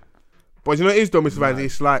I'm saying. But you know what it is though, Mr. Vans?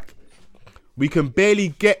 It's like we can barely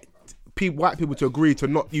get white people to agree to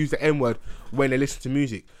not use the N-word when they listen to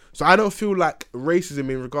music. So I don't feel like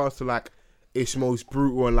racism in regards to like it's most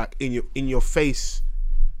brutal and like in your face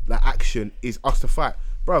like action is us to fight.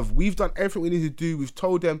 Bruv, we've done everything we need to do. We've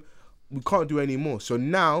told them we can't do any more. So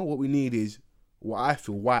now what we need is what I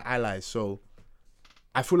feel, white allies. So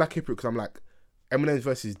I feel like hypocrite because I'm like, Eminem's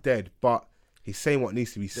verse is dead, but he's saying what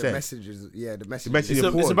needs to be said. The message is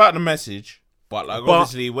It's about the message, but like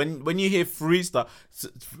obviously when you hear freestyle,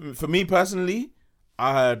 for me personally,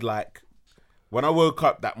 I heard like when I woke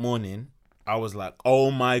up that morning, I was like, oh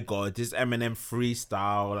my god, this Eminem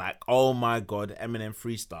freestyle, like oh my god, Eminem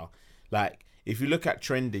freestyle. Like if you look at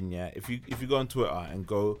trending, yeah, if you go on Twitter and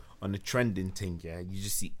go on the trending thing, yeah, you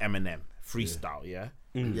just see Eminem freestyle, yeah.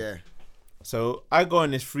 Yeah. So I go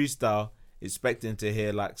on this freestyle expecting to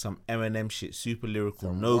hear like some Eminem shit, super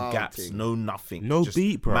lyrical, no gaps, no nothing, no just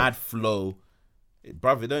beat, bro, mad flow.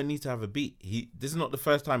 Bruv, it don't need to have a beat. This is not the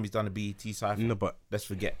first time he's done a BET cypher. No, but let's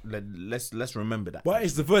forget. Let's remember that. But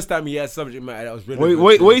it's the first time he had subject matter that was really.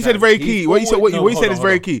 What you said very key. What you said is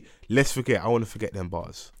very key. Let's forget. I want to forget them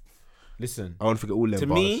bars. Listen, I want to forget all them bars. To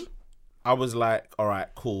me, I was like, all right,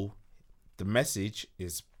 cool. The message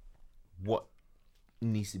is what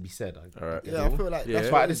needs to be said. All right. Yeah, I feel like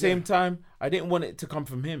that's. But at the same time, I didn't want it to come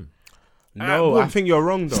from him. No, I think you're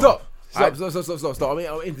wrong though. Stop. I mean,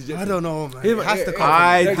 I'll interject. I don't know, man. It has to come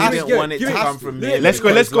I didn't want it to come from me. Let's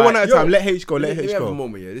go one at a time. Let H go. Let H go. Have a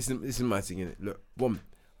moment, yeah. This is my thing, innit? Look, I'm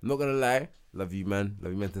not gonna lie. Love you, man.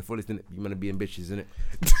 Love you, man. To the fullest, innit? You man are being bitches, innit?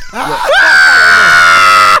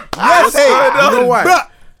 Yes, hey. You know why?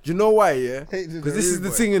 You know why, yeah? Because this is the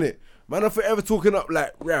thing, innit? Man, I'm forever talking up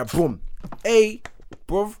like, right, boom. Hey,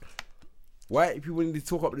 bruv. White people need to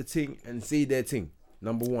talk up the thing and say their thing.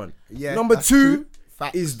 Number one. Yeah. Number two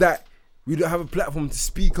is that we don't have a platform to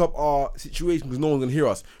speak up our situation because no one's gonna hear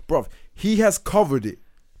us. Bruv, he has covered it.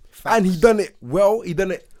 Facts. And he done it well. He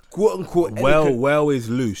done it quote unquote. Well is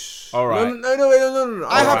loose. All right. No.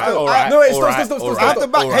 I have to. Stop. I have to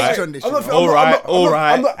back H on this. All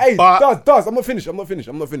right. I'm not. Hey, Daz, I'm not finished. I'm not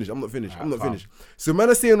finished. So man,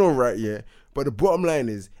 are saying all right, yeah. But the bottom line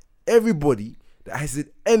is, everybody that has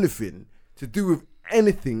said anything to do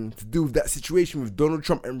with that situation with Donald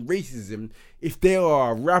Trump and racism, if they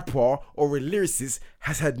are a rapper or a lyricist,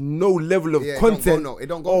 has had no level of content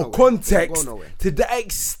or context to the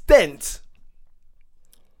extent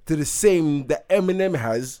to the same that Eminem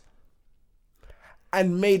has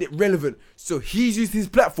and made it relevant. So he's used his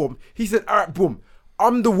platform. He said, all right, boom,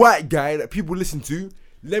 I'm the white guy that people listen to.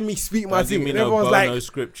 Let me speak my thing. And everyone's like, no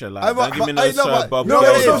scripture, like, don't give me no Sir Bob. No,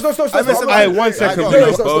 stop. Hey, 1 second.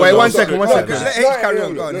 Wait, 1 second. Let H carry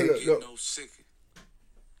on.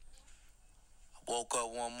 Woke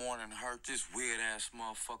up one morning and heard this weird ass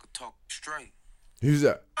motherfucker talk straight. Who's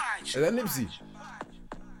that? Is that Nipsey?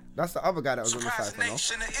 That's the other guy that was on the side, no?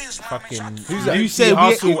 Fucking. Who's that? You said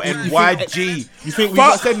Hustle and YG. You think we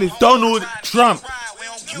got said this? Donald Trump.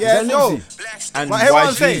 Yeah, no. And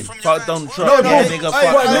YG. Fuck Donald Trump. No, nigga,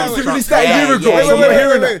 fuck Nipsey Trump. released that a year ago. I'm not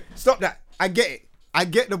hearing that. Stop that. I get it. I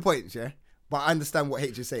get the points, yeah? But I understand what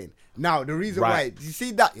H is saying. Now, the reason why, you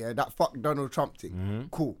see that, yeah? That fuck Donald Trump thing.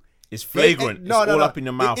 Cool. It's flagrant. It's all up in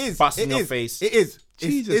your mouth, busting your face. It is.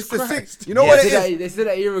 Jesus Christ. the sick. You know what it is? They said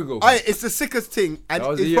that a year ago. It's the sickest thing, and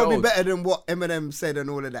it's probably better than what Eminem said and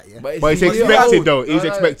all of that. Yeah, but it's expected though. It's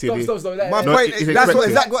expected. Stop. My point is that's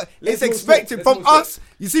exactly what it's expected from us.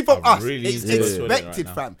 You see, from us, it's expected,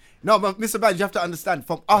 fam. No, but Mr. Badge, you have to understand.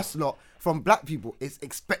 From us, not from black people, it's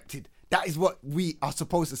expected. That is what we are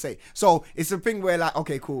supposed to say. So it's a thing where, like,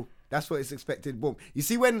 okay, cool. That's what it's expected. Boom. You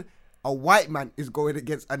see, when a white man is going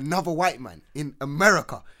against another white man in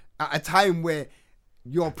America at a time where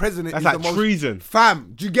your president is like the most treason.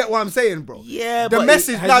 Fam, do you get what I'm saying, bro? Yeah, the but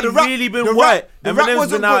message has now he the rap really been white.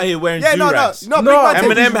 Eminem's been out here wearing do-rags. No,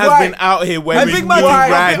 Eminem has been out here wearing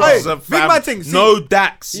do-rags. No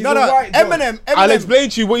Dax. No, Eminem. I'll explain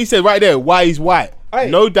to you what he said right there. Why he's white.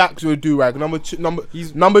 No Dax with a do-rag. Number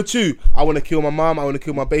two, I want to kill my mom. I want to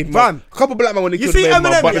kill my baby mom. A couple black men want to kill their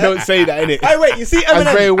mom, but they don't say that, innit? Hey, wait, you see Eminem?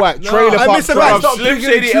 That's very white. Trailer Park Drive. Slim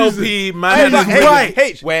Shady LP, man.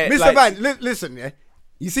 Mr. Van, listen, yeah.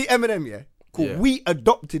 You see Eminem, yeah? Cool. Yeah. We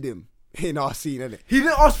adopted him in our scene, innit? He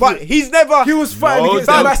didn't ask for it. He's never. He was fighting against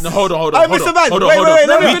that. Hold on. Mr. Van,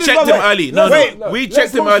 wait. We checked him early. We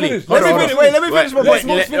checked him early. Let me finish my point.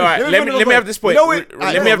 Let me have this point.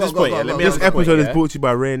 Let me have this point. This episode is brought to you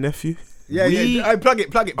by Ray and Nephew. Yeah. Plug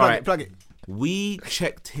it. We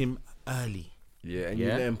checked him early. Yeah, and Yeah.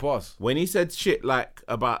 you let him pass. When he said shit like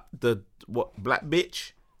about the black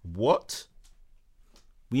bitch, what?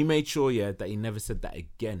 We made sure, that he never said that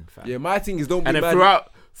again, fam. Yeah, my thing is don't be And then mad.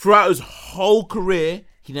 throughout his whole career,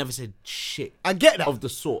 he never said shit I get that. of the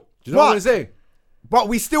sort. Do you know what I'm saying? But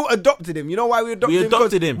we still adopted him. You know why we adopted him? We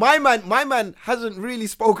adopted Because him. My man hasn't really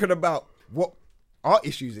spoken about what our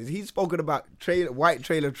issues is. He's spoken about white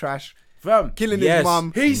trailer trash, Fam, killing Yes. his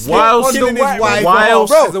mum, He's Whilst- killing his wife.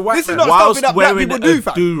 whilst- Bro, as a white this is man. not stuff Whilst that black wearing people do, a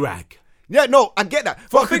fam. do-rag. Yeah, no, I get that.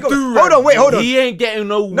 But Fuck a think of- do-rag, hold on. He ain't getting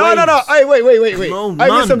no No, waves. Hey, wait. No, Hey,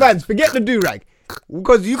 none. listen, Vance, forget the do-rag.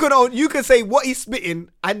 Because you can say what he's spitting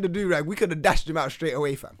and the do-rag, we could have dashed him out straight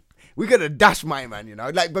away, fam. We could have dashed my man, you know.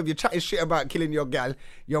 Like, but you're chatting shit about killing your gal,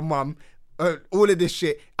 your mum, all of this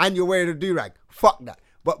shit, and you're wearing a do-rag. Fuck that.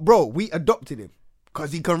 But, bro, we adopted him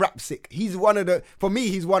because he can rap sick. He's one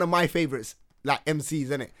of my favorites, like MCs,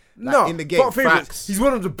 innit? Like, No, in the game. not favourites. Facts. He's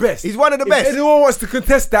one of the best. He's one of the best. If anyone wants to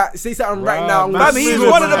contest that, say something right now. Fam, he's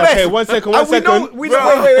one of the best. Okay, one second. And we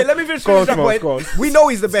know, wait, let me finish Go on, that Smokes, point. go on. We know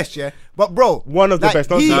he's the best, yeah? But, bro. One of the best,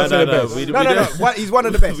 not he- not the best. No. He's one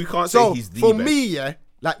of the best. We can't so say he's the for best. me, yeah,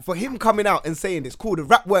 like for him coming out and saying this, cool, the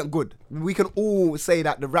rap weren't good. We can all say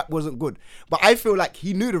that the rap wasn't good. But I feel like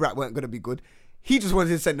he knew the rap weren't going to be good. He just wanted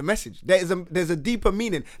to send a message. There's a deeper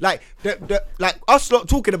meaning. Like like us lot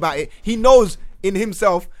talking about it, he knows in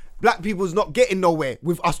himself black people's not getting nowhere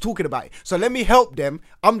with us talking about it. So let me help them.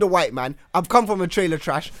 I'm the white man. I've come from a trailer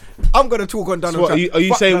trash. I'm gonna talk on Donald So what, Trump. are you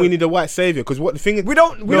Fuck saying no. we need a white savior? Because what the thing is, We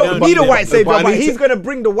don't No, need a but- white savior, but I but need he's to- gonna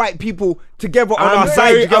bring the white people together on our I'm side.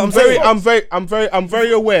 You get what I'm saying? I'm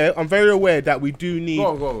very aware that we do need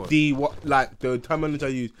Go on. the terminology I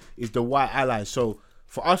use is the white ally. So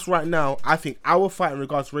for us right now, I think our fight in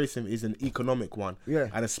regards to racism is an economic one,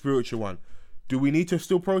 and a spiritual one. Do we need to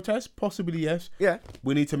still protest? Possibly yes. Yeah.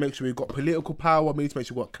 We need to make sure we've got political power. We need to make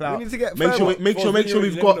sure we've got clout. We need to get make sure firmer. make sure Let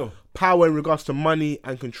we've me got know. power in regards to money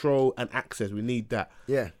and control and access. We need that.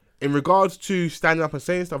 Yeah. In regards to standing up and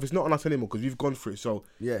saying stuff, it's not on us anymore because we've gone through it. So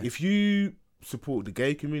Yeah. if you support the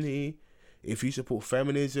gay community, if you support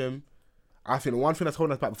feminism, I think the one thing that's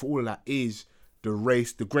holding us back for all of that is the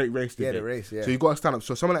great race debate. the race, yeah. So you got to stand up.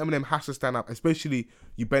 So someone like Eminem has to stand up, especially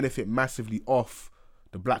you benefit massively off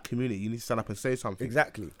the black community. You need to stand up and say something.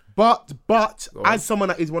 Exactly. But as someone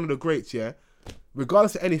that is one of the greats, yeah,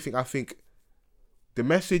 regardless of anything, I think the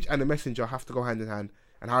message and the messenger have to go hand in hand,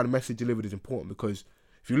 and how the message delivered is important. Because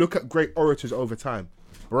if you look at great orators over time,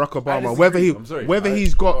 Barack Obama, whether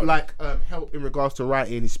he's got like help in regards to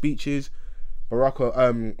writing his speeches,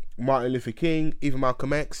 Martin Luther King, even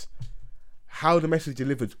Malcolm X, how the message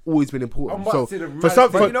delivered always been important. I'm about So to say the for maddest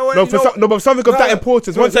some, thing. for, You know what- no, you for know some, no, but something of that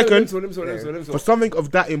importance. One second. For For something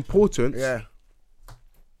of that importance, Yeah.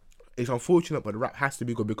 it's unfortunate, but the rap has to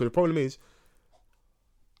be good because the problem is,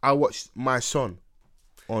 I watched My Son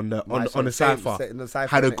on the Cypher.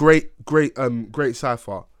 Had a great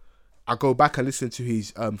Cypher. I go back and listen to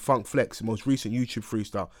his Funk Flex, most recent YouTube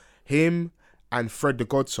freestyle. Him and Fred the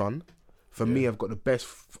Godson, for me, have got the best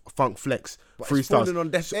Funk Flex freestyles. falling on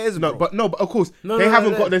deaf ears, bro. But of course, they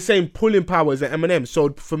haven't got the same pulling power as Eminem. So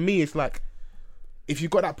for me, it's like, if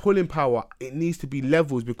you've got that pulling power, it needs to be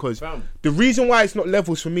levels, because the reason why it's not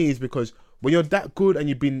levels for me is because when you're that good and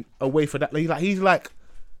you've been away for that, he's like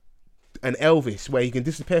an Elvis where he can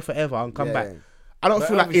disappear forever and come back. yeah. I don't But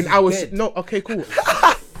feel like Elvis in is our dead. no. Okay, cool.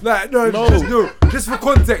 Like, no, just for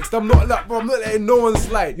context, I'm not letting no one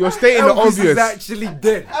slide. You're stating the Elvis obvious. is actually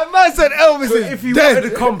dead. A man said Elvis So is if he dead. wanted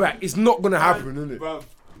to come back, it's not gonna happen, isn't it?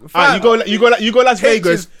 Alright, you go Las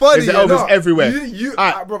Vegas. is funny, There's you Elvis know. everywhere.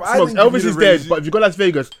 Bro, I Smokes, didn't Elvis give you is the dead, range. but if you go Las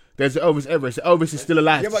Vegas, there's Elvis everywhere. So Elvis is still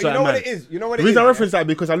alive. Yeah, to but you certain know what man. it is? You know what it The is? reason I yeah? reference that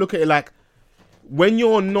because I look at it like, when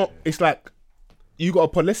you're not, it's like you got a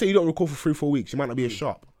pod. Let's say you don't record for 3-4 weeks, you might not be as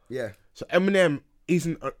sharp. Yeah. So Eminem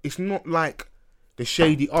isn't. It's not like the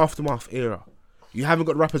shady Aftermath era. You haven't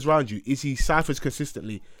got rappers around you. Is he ciphers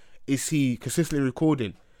consistently? Is he consistently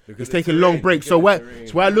recording? He's taking long breaks. So where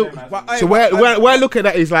I look at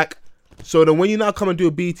that is like, so then when you now come and do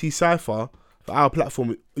a BT cipher for our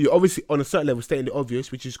platform, you're obviously on a certain level stating the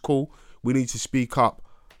obvious, which is cool. We need to speak up.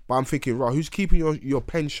 But I'm thinking, right, who's keeping your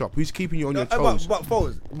pen shop? Who's keeping you on your toes? But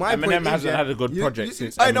Foles, my Eminem point is, hasn't yeah, had a good project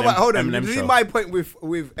since I know, but hold on. Eminem You see Show. my point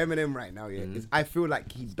with Eminem right now, yeah, is I feel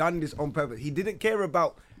like he done this on purpose. He didn't care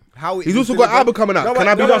about how it He's was also got an delivered. album coming out. No, Can but-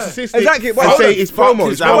 I be no, narcissistic Exactly. But and hold say on. it's Fuck promo?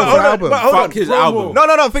 his It's promo album. for the album. But hold on. Fuck his album.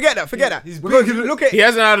 No, forget that. Because look at He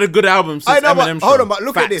hasn't had a good album since I know, but Eminem hold Show. on, but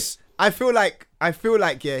look Facts. at this. I feel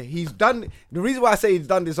like yeah, he's done. The reason why I say he's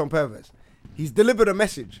done this on purpose, he's delivered a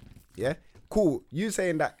message. Yeah, cool. You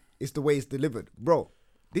saying that it's the way it's delivered, bro.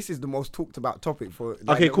 this is the most talked about topic for.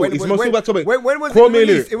 Okay, cool. It's the most talked about topic. When was Quote it me a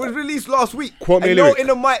released? lyric. It was released last week. Quote me a And lyric. in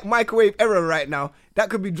the microwave era right now, that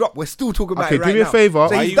could be dropped. We're still talking about Okay, it right do me a now. favour.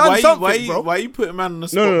 So Why he's done something, bro. Why you putting man on the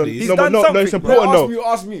spot, No, please? He's no, done no, something, it's bro. important.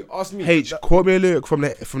 No, Ask me. H, quote me a lyric from the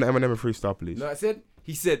Eminem freestyle, please. No, I said.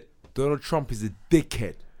 He said Donald Trump is a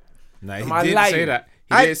dickhead. No, he Am I didn't lying? say that.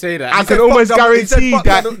 He I- didn't say that. I said can fuck almost Donald- he said guarantee fuck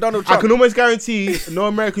that. Donald I Trump. can almost guarantee no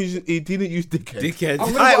Americans he didn't use dickhead. Dickhead.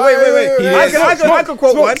 Alright, wait. I can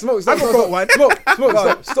quote one. I can quote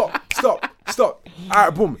one. Stop.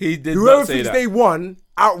 Alright, boom. He did Whoever not say thinks that. they won,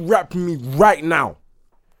 out-rap me right now.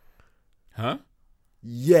 Huh?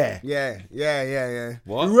 Yeah. Yeah.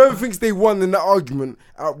 What? Whoever thinks they won in that argument,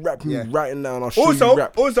 out-rap me Yeah. right now and I'll show you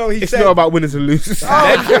rap. Also, he It's said. not about winners and losers.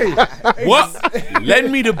 What?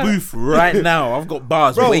 Lend me the booth right now. I've got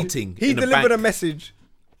bars Bro, waiting. he in the delivered bank. a message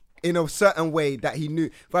in a certain way that he knew.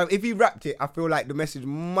 But if he rapped it, I feel like the message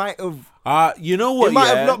might have. You know what? It might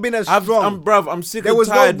yeah? have not been as I've- strong. I'm sick There and was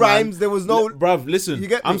no tired. rhymes, man. there was no- Bruv, listen. You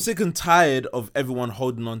get I'm me? sick and tired of everyone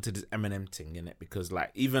holding on to this Eminem thing in it because,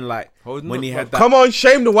 like, even like Holding when on, he bruv. had that. Come on,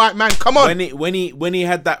 shame the white man. Come on. When he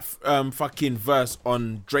had that fucking verse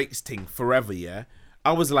on Drake's thing, Forever, yeah,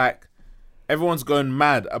 I was like, everyone's going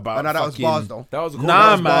mad about. Oh, no, that was fucking, bars, though. That was a cool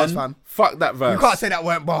Nah, was man, bars, fam. fuck that verse. You can't say that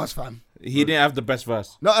weren't bars, fam. He didn't have the best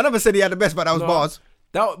verse. No, I never said he had the best, but that was bars.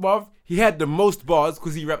 Bruv, he had the most bars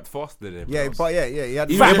because he rapped faster than him. Yeah, but yeah, he had.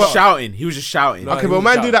 He the was best. just shouting. He was just shouting. Okay, he but was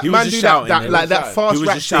man, shouting. do that. He was Man, just do shouting, that. he Like was that shouting. fast He was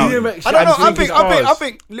rap just thing. shouting. I don't know. I And think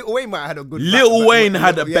bars. Lil Wayne might have had a good. Lil Wayne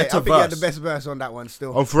had a better I think he had the verse. best verse on that one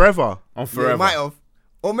still. on Forever. On Yeah, Forever. he might have.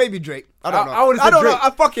 Or maybe Drake. I don't know. I would've said I don't Drake. know. I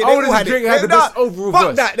fuck it. I They would've all said had Drake it. had the Nah, best overall fuck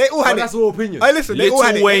verse. that. They all had But it. that's all opinion. Hey, listen. They all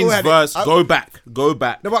had Little it. They all Wayne's had it. verse. Go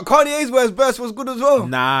back. No, but Kanye's verse was good as well.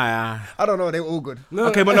 Nah. I don't know. They were all good.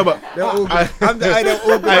 Okay, but no, but They were all good. They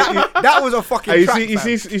were all good. That was a fucking you track,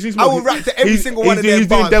 see, fam. I will rap to every single one of their He's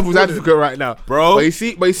doing bars. devil's Good. advocate right now, Bro. But you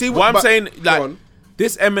see What I'm but- saying, go like, on.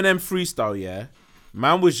 this Eminem freestyle, yeah,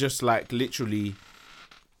 man was just like literally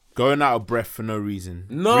going out of breath for no reason.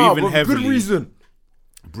 No, breathing but heavily. good reason.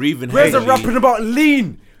 Breathing Where's the heavily. rapping about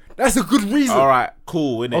lean? That's a good reason. All right,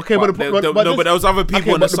 cool. Innit? Okay, but there this- was other people okay,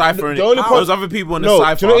 in the but cipher. the innit? only There point- was other people in the No,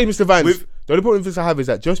 cipher. do you know what, Mr. Vance? with- The only point I have is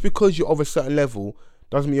that just because you're of a certain level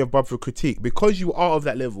doesn't mean you're above for critique. Because you are of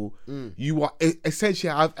that level, you are essentially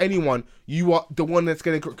out of anyone. You are the one that's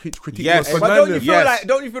going to critique. Yes, you. But don't you feel Yes. like?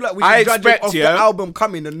 Don't you feel like we I should judge it expect, off the yeah. album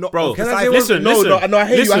coming and not? Bro, off the can I side? say listen, No, listen. no, I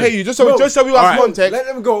hear listen. you. I hear you. Just so we have Alright. context. Let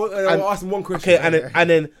them go and I'll ask them one question. Okay, and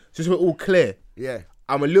then just so we're all clear. Yeah.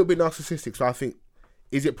 I'm a little bit narcissistic, so I think,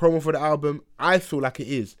 is it promo for the album? I feel like it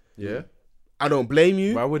is. Yeah. I don't blame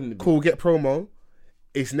you. Why wouldn't it be? Cool, get promo.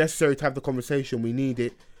 It's necessary to have the conversation. We need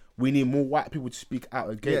it. We need more white people to speak out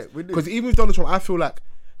against. Yeah, we do. Because even with Donald Trump, I feel like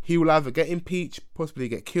he will either get impeached, possibly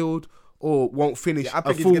get killed, or won't finish Yeah, I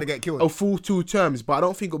think a he's full, gonna get killed. a full 2 terms. But I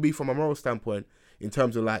don't think it'll be from a moral standpoint in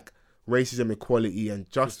terms of like racism, equality,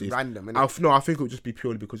 and justice. random, innit? No, I think it'll just be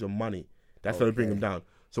purely because of money. That's gonna bring him down.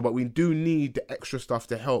 So, but we do need the extra stuff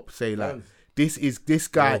to help say like, this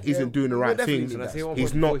guy isn't doing the we right definitely things. need that. Say one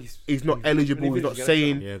He's point not. before He's not eligible. He's not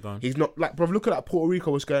saying. Yeah, go on. He's not like, bro. Look at that Puerto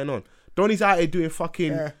Rico. What's going on? Donny's out here doing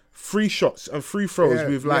fucking free shots and free throws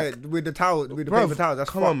with like, with the towel, with the Bruv, paper towels. That's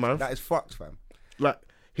come on, fucked. man. That is fucked, fam. like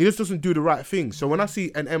he just doesn't do the right thing. So when I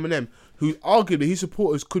see an Eminem who arguably his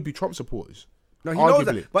supporters could be Trump supporters, No, he knows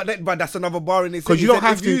arguably. that, but that's another bar in this. 'Cause you don't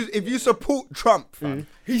have if you support Trump, fam,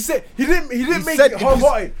 He said he didn't make said it if you-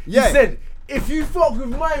 hard-hearted. yeah. He said if you fuck with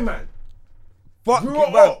my man, fuck Grow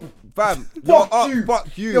you, up. fam. you.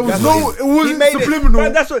 Fuck you. There was That's no- what it wasn't he made subliminal.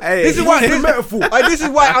 Fam, that's what. Hey, this is why. it's a metaphor. This is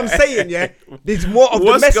why I'm saying, yeah. There's more of the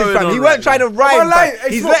What's message, going fam. on He right weren't trying to now? rhyme. Am I lying? Fam. Hey,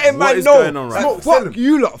 He's Smoke, letting what man is know. going on right fam, now? Smoke, tell fuck him.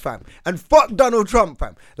 you lot, fam, and fuck Donald Trump,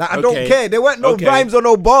 fam. Like I don't Okay. care. There weren't no Okay. rhymes or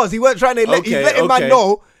no bars. He weren't trying to. He's Okay, letting man okay.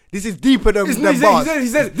 know. This is deeper than, He than said- bars. he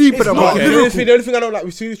said It's deeper it's than not bars. the lyrical. only thing I don't like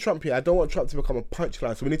with Sue's Trump here, I don't want Trump to become a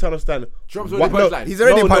punchline. So we need to understand. Trump's what- already punchline. He's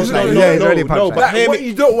already no, punchline. No, Yeah, no, he's no, already no, punchline. but hear What me,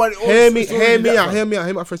 you don't want. hear me that, out. Hear me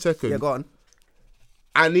out for a second. Yeah, go on.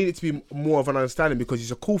 I need it to be more of an understanding because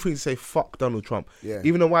it's a cool thing to say fuck Donald Trump. Yeah.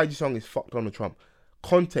 Even the YG song is fuck Donald Trump.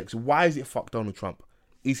 Context, why is it fuck Donald Trump?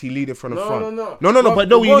 Is he leading from the No, front? no. No, but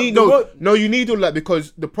no, The you one- need the one- no, you need all that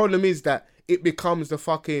because the problem is that it becomes the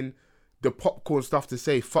popcorn stuff to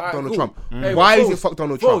say fuck Alright, Donald cool. Trump. Hey, Why but is it Foles, fuck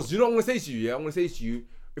Donald Foles, Trump? you know what I'm gonna say to you? Yeah, I'm gonna say to you.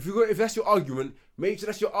 If that's your argument, make sure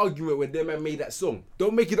that's your argument when them man made that song.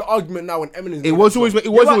 Don't make it an argument now when Eminem's It was always. It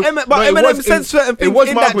was. but Eminem said certain It things was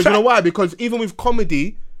in my that argument. You know track. why? Because even with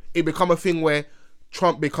comedy, it become a thing where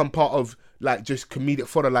Trump become part of like just comedic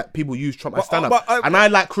fodder. Like people use Trump as stand up, but and I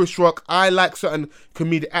like Chris Rock. I like certain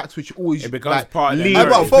comedic acts which always It becomes like part of their lean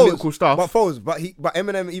narrative. into political stuff. But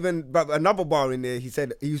Eminem even another bar in there. He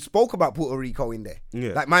said he spoke about Puerto Rico in there.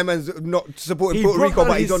 Yeah. Like my man's not supporting He Puerto broke Rico, down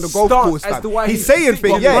but he's his on the Gulf stance Coast. as Fam. to why He's he's saying sick,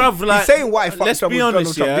 things. but Yeah, Bruv, like, he's saying why. let's fucked up be with honest,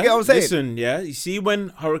 Donald Trump. You get what I'm saying? Listen, yeah. You see when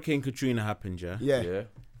Hurricane Katrina happened, yeah. Yeah.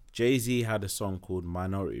 Jay-Z had a song called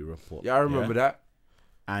Minority Report. Yeah, I remember that.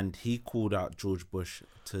 And he called out George Bush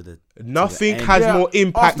to the Nothing to the has end. more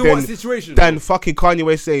impact After what situation? than fucking Kanye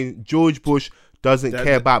West saying George Bush doesn't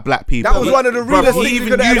care about black people. That was one of the realest Bruv, things he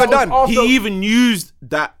could have ever done. He even used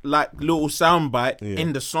that like little soundbite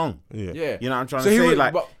in the song. Yeah. You know what I'm trying So to he say? was-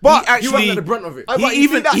 Like, but he actually he wasn't at the brunt of it. But He you see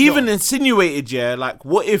even that he though? even insinuated, yeah, like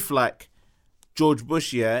what if like George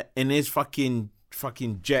Bush, yeah, in his fucking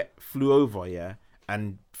jet flew over, yeah,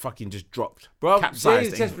 and fucking just dropped, Bro, capsized,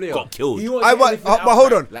 Jay-Z's chess and player. got killed. He won't I, say but anything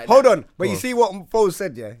hold on, outright like hold that. on. But you see what Foles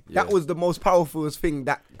said, yeah? That was the most powerful thing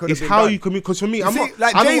that could have It's been how done. you communicate. Because for me, I'm see, not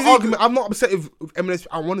like I'm Jay-Z not arguing. I'm not upset with Eminem.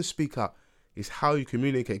 I want to speak out. It's how you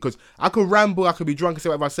communicate. Because I could ramble, I could be drunk and say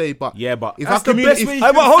whatever I say, but Yeah, but if that's I the best communicate, way if, you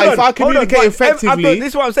can- But hold on, if I hold on, communicate but effectively, this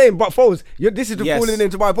is what I'm saying. But Foles, this is the Yes. falling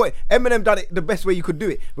into my point. Eminem done it the best way you could do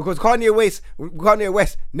it because Kanye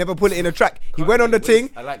West never put it in a track. He went on the West, thing.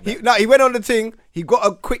 I like that. He went on the thing. He got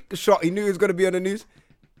a quick shot. He knew he was going to be on the news.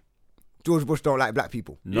 George Bush don't like black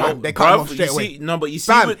people. No, they cut him bruv, off straight you away. see, no, but you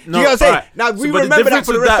see, Fam, what, do no, you know what I'm saying? alright. Now, we but the remember that difference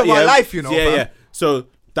for the with rest of our life, you know, Yeah, fam. yeah. So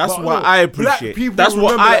that's But what no, I black appreciate. people That's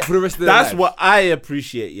what remember that for the rest of their That's lives. what I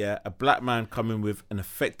appreciate. Yeah, a black man coming with an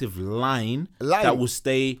effective line that will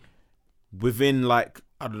stay within, like,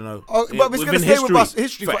 I don't know. Oh, but it's within gonna stay with us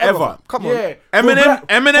history forever. fam. Come on. Yeah.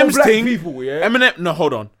 Eminem's for black thing. people, yeah. Eminem. No,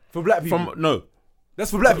 hold on. For black people. No. That's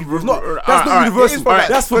for black people. It's not. Alright, That's not alright. universal. It is for black-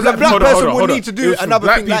 That's for because black a black people. person Hold will on. need to It do was for another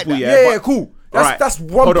black thing like people, that. Yeah, but- cool. Alright. That's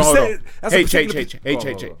 1%. Hold on. That's Hey, a particular- H.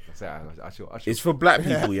 I It's for black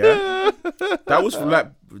people, yeah.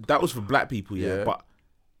 That was for black people, yeah. Yeah. But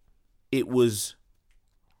it was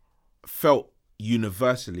felt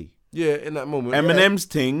universally. Yeah, in that moment. Eminem's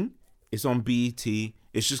thing is on BET.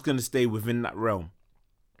 It's just gonna stay within that realm.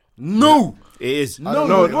 No. It is. No,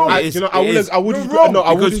 I It is. would It is. I would You're wrong, no,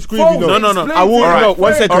 I would because disagree with you. No, no, no. I would. Alright. No,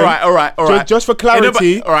 1 second. All right. Just for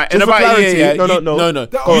clarity. All right. Just for clarity. Yeah. No. No.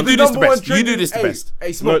 That You was do the this the number one best. You do trending- this the hey, best.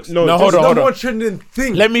 Hey, Smokes. No, No, just hold on. Number one trending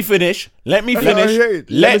thing. Let me finish. Let me yeah, finish. yeah.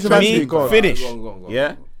 Let Let me me go on. finish. Go on.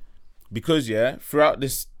 Yeah, because throughout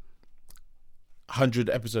this 100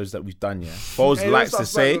 episodes that we've done, Foles Hey, likes don't to start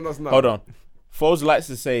say, slapping us now. hold on, Foles likes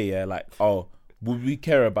to say, like, oh, would we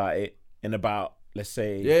care about it in about, let's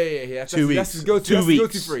say, Yeah. That's 2 weeks. That's his go-to. 2 That's his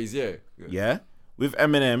go-to weeks. phrase. Yeah. yeah, with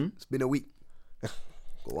Eminem, It's been a week.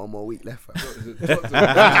 Got one more week left. fam.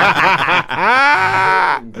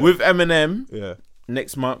 with Eminem Yeah.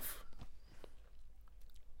 next month,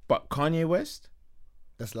 but Kanye West,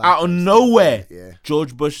 That's out of nowhere, Yeah.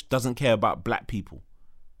 George Bush doesn't care about black people.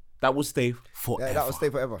 That will stay forever. Yeah, that will stay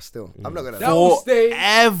forever. Still, I'm not gonna. That will stay.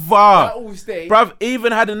 Forever. That will stay. Bruv,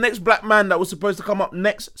 even had the next black man that was supposed to come up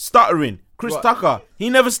next stuttering. Chris What? Tucker.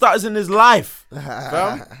 He never stutters in his life.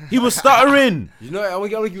 Fam, He was stuttering. you know, I'm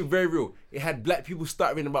gonna keep it very real. It had black people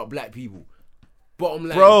stuttering about black people. Bottom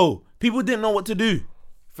line, Bro, people didn't know what to do.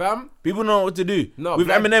 fam. People know what to do. No, With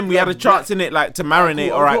black- Eminem, we had a black- chance in it, like, to marinate.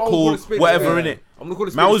 Cool, All right, I'm gonna cool, call it spade, whatever yeah. in it. I'm gonna call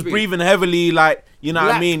it Man spade, was spade. breathing heavily, like, you know what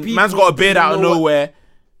I Black mean? people Man's got a beard didn't out of know what- nowhere.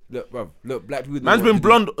 Look, bro. Look, black people. Man's been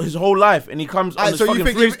blonde his whole life, and he comes on Alright, this so fucking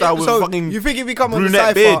you think freestyle with fucking you think if he come on the brunette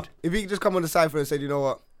cipher, beard. if he just come on the cipher and said, you know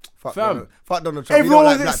what, fuck Fam. Donald Trump, Everyone he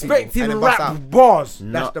was don't like black people, expecting and then bust rap out. bars.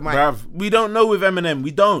 No, That's the mic. bruv, we don't know with Eminem.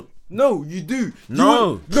 We don't. No, you do.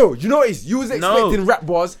 No. You know what it is? You was expecting rap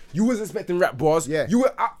bars. You was expecting rap bars. Yeah. You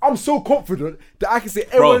were. I'm so confident that I can say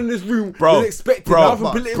everyone in this room was expecting nothing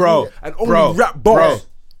political and only rap bars.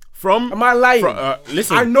 From Am I lying?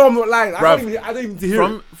 Listen, I know I'm not lying. I Bruv, don't even hear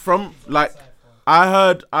it. from like, I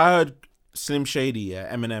heard Slim Shady,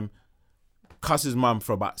 Eminem, cuss his mum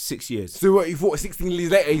for about 6 years. So what? You thought 16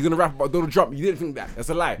 years later he's gonna rap about Donald Trump? You didn't think that? That's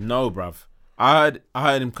a lie. No, bruv. I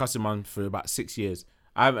heard him cuss his mum for about 6 years.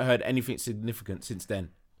 I haven't heard anything significant since then.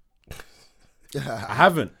 I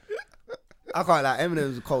haven't. I can't like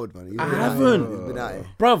Eminem's cold, man. I haven't. He's been out here.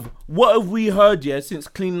 Bruv, what have we heard, since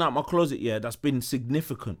cleaning out my closet, that's been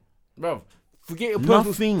significant? Bro, forget your personal.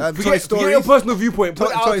 Nothing. Toy Forget Stories. your personal viewpoint. Put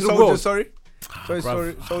it out Toy to the Soldiers, world. sorry. Toy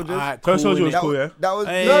Bruv. Soldiers. Alright, Toy cool, Soldier was innit? cool, yeah. That was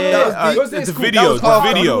Hey, that was it's the cool. video, That was the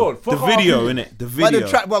after. video, Fuck the off, video, you. innit? The But video. the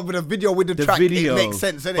track, but with the video with the track, video. it makes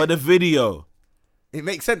sense, innit? But the video. It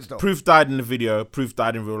makes sense though. Proof died in the video. Proof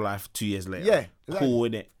died in real life 2 years later. Yeah, exactly. Cool,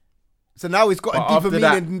 innit? So now it's got But a deeper after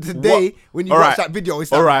that, meaning today when you Alright, watch that video.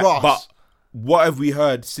 It's like alright, brass. but what have we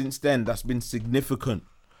heard since then that's been significant?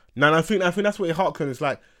 No, I think that's what it harkens. It's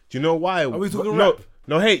like, do you know why? Are we talking no, rap?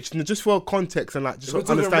 no, just for context and like just If we're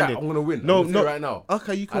talking understanding. rap, I'm gonna win. No, I'm gonna say it right now.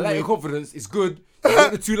 Okay, you I can like win. your confidence. It's good. You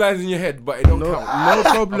got the 2 lines in your head, but it don't count. No I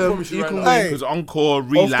problem. promise you You right can now. win. Because Encore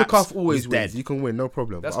relapse Off the cuff always is dead. wins. You can win, no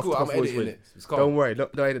problem. That's Off cool. the I'm cuff always editing wins. it. It's calm. Don't worry.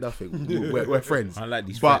 Don't edit nothing. We're friends. I like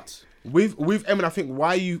these But facts. with Eminem, I think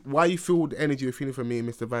why you feel the energy you're feeling from me and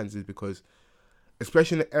Mr. Vans is because,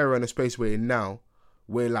 especially in the era and the space we're in now,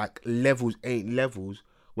 where like levels ain't levels.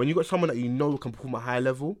 When you got someone that you know can perform at a high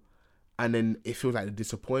level, and then it feels like they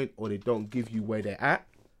disappoint or they don't give you where they're at,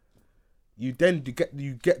 you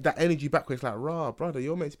get that energy back where it's like, rah, brother,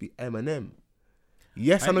 you're meant to be Eminem.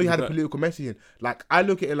 Yes, I know you had a political messaging. Like, I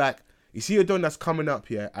look at it like, you see a don that's coming up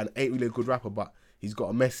here and ain't really a good rapper, but he's got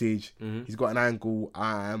a message, he's got an angle,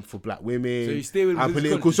 I'm for black women, So you stay with I'm his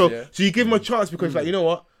political. conscience, So you give him a chance because like, you know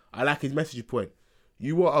what? I like his message point.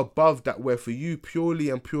 You are above that where for you, purely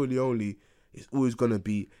and purely only, it's always going to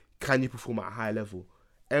be, can you perform at a high level?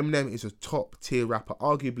 Eminem is a top tier rapper,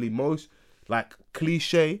 arguably most, like,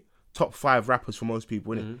 cliche, top 5 rappers for most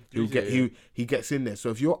people, innit? He gets in there. So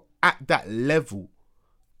if you're at that level,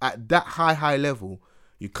 at that high level,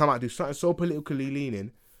 you come out and do something so politically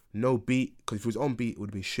leaning, no beat, because if it was on beat, it would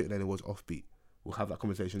have been shit than it was off beat. We'll have that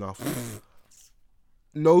conversation after.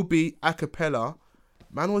 No beat, a cappella,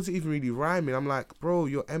 man wasn't even really rhyming. I'm like, bro,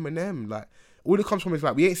 you're Eminem. Like, all it comes from is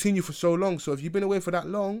like, we ain't seen you for so long, so if you've been away for that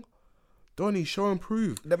long, Donny, show and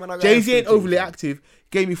prove. Jay-Z ain't overly active,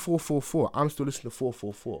 gave me 444. I'm still listening to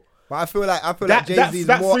 444. But I feel like Jay-Z's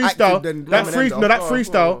more freestyle, active than that Eminem, that though.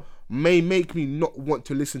 freestyle may make me not want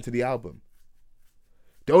to listen to the album.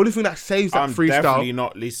 The only thing that saves that I'm freestyle, definitely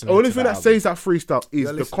not listening. the only to thing that album. saves that freestyle is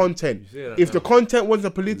the listening. content. see that If the now. content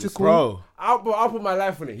wasn't political, Bro, I'll put my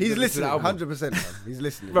life on it. He's doesn't listen listening, to the album. 100%. Man. He's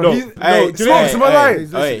listening. Bro, No, he's- hey, do you know what? Smokes, am I lying?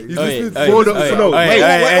 He's listening. He's listening.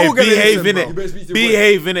 behave in bro. it. You better speak to your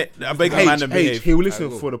Behave in it. I beg you, man, to H, behave. he will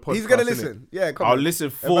listen for the podcast. He's gonna innit? listen. Yeah, come I'll on. listen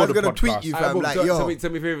for Everyone's the gonna tweet podcast. you, Alright, fam. Bob, Like, tell yo. me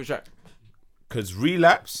your favorite track. Because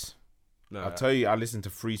relapse, Nah. I'll tell you, I listened to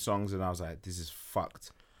 3 songs and I was like, this is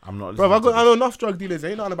fucked. I'm not Bro, listening. I know enough drug dealers.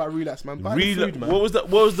 Ain't nothing about relapse, man. Buy the food, man. What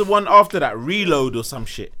was the one after that? Reload or some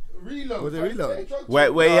shit. Reload. Was it Reload? Where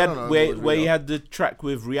he No, had no, no, where it was he Reload. had the track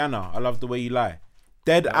with Rihanna. I Love the Way You Lie.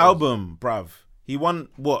 Dead album, bruv. He won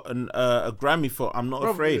what a Grammy for I'm Not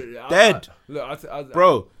Afraid. Dead,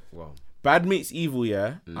 bro. Wow. Bad Meets Evil.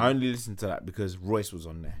 Yeah, I only listened to that because Royce was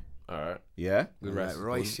on there. Alright. Yeah, Good Like rest.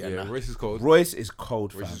 Royce, yeah, nah. Royce is cold. Royce is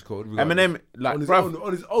cold, fam. Royce is cold. We got Eminem, like, On his bruv. own-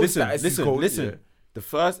 on his own listen, status, he's listen, cold, listen. yeah. The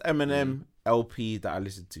first Eminem LP that I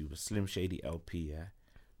listened to was Slim Shady LP. Yeah,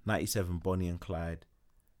 97 Bonnie and Clyde.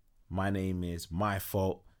 My Name Is, My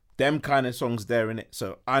Fault. Them kind of songs there in it.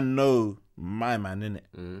 So I know my man in it.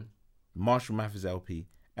 Marshall Mathers LP,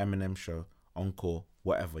 Eminem Show, Encore,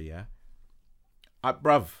 whatever. Yeah,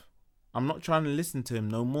 bruv, I'm not trying to listen to him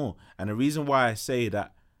no more. And the reason why I say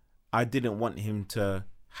that, I didn't want him to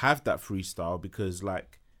have that freestyle because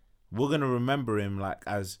like we're gonna remember him like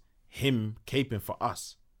as him caping for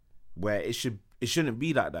us, where it shouldn't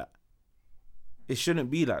be like that. It shouldn't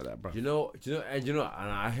be like that, bro. You know, and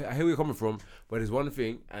I hear where you're coming from, but there's one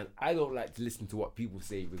thing, and I don't like to listen to what people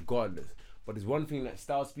say regardless, but there's one thing that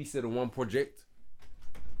Styles P said on one project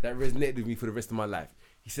that resonated with me for the rest of my life.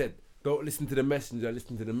 He said, don't listen to the messenger,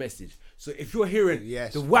 listen to the message. So if you're hearing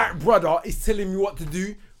Yes. the white brother is telling me what to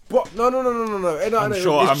do, but no. I'm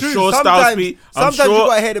sure True, Styles P. I'm Sometimes you sure.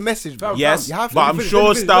 gotta hear the message, bro. Yes, You have to. but I'm finish, sure let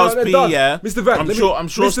me finish. Styles No, P. done. Yeah, Mr. Vance, I'm let me- sure. I'm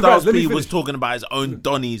sure Mr. Styles Vance, let me P was finish. talking about his own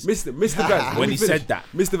Donnies Mr. Vance, when he said that.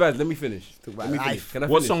 Mr. Vance, let me finish. about Let me finish. life. Can I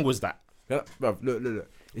What finish? song was that? Bruv, look.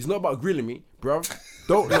 It's not about grilling me, bruv.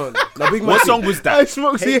 Don't no. Big What man song thing. was I that?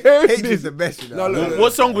 smokes H here. is the best, you know. No, look.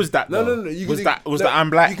 What song was that? No. though? You Was can- that look, I'm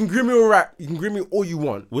Black? You can grill me all rap. You can grill me all you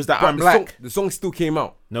want. Was that but I'm the Black? song- the song still came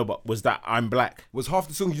out. No, but was that I'm Black? Was half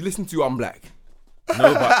the songs you listen to I'm Black.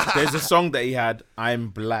 No, but there's a song that he had, I'm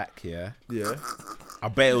Black. Yeah, Yeah. I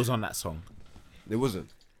bet it was on that song. It wasn't.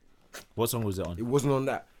 What song was it on? It wasn't on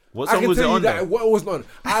that. What I song can was it tell you on that though? what it wasn't on.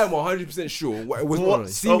 I am 100% sure what it wasn't What on.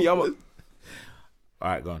 See me, song? I'm a... All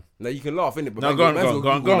right, go on. Now you can laugh, innit? But No, man, go on, man's go on, gonna go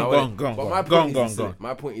on, Google go on, now, innit? go on, But go my on, point go on, is go on, this, go innit? on.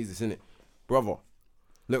 My point is this, innit? Brother,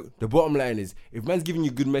 look, the bottom line is, if man's giving you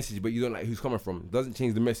a good message, but you don't like who's coming from, it doesn't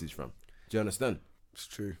change the message, fam. Do you understand? It's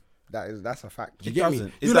true. That's a fact. Do you get me?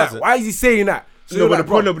 doesn't. It You're like, doesn't. why is he saying that? So No, you're but like, the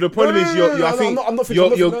problem- bro, the problem is you're- I think I'm not you're-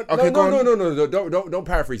 finished. okay, go on. No, don't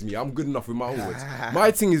paraphrase me. I'm good enough with my own words.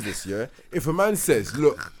 My thing is this, yeah. If a man says,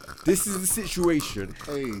 look, this is the situation.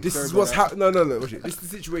 Hey, This sorry is about what's that. happening. No, watch it. This is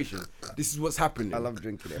the situation. This is what's happening. I love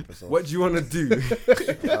drinking the episode. What do you want to do?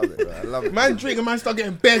 I love it, bro. I love it. Man drink and man start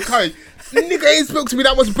getting bare courage. Nigga ain't spoke to me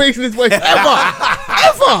that much bass in his voice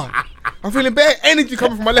ever. I'm feeling better energy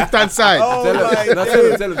coming from my left hand side.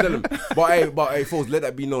 Tell him. But hey, folks, let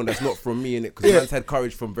that be known. That's not from me, innit? Because man's had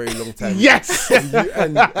courage from very long time. Yes. And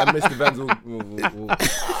Mr. Vans will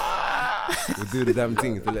do the damn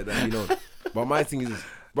thing to let that be known. But my thing is,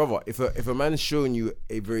 brother, if a man's showing you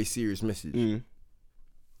a very serious message,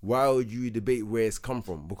 why would you debate where it's come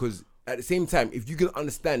from? Because at the same time, if you can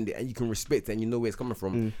understand it and you can respect it and you know where it's coming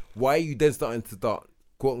from, why are you then starting to start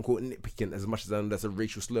quote unquote nitpicking as much as I know that's a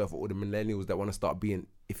racial slur for all the millennials that want to start being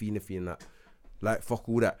iffy and that? Like, fuck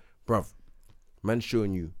all that. Bruv, man's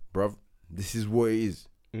showing you, bruv, this is what it is.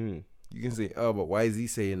 You can say, oh, but why is he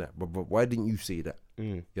saying that? But why didn't you say that?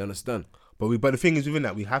 You understand? But the thing is, within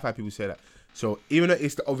that, we have had people say that. So even though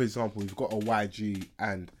it's the obvious example, we've got a YG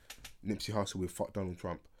and Nipsey Hussle with fuck Donald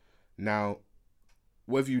Trump. Now,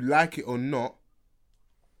 whether you like it or not,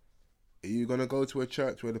 are you gonna go to a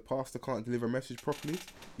church where the pastor can't deliver a message properly?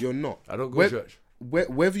 You're not. I don't go to church.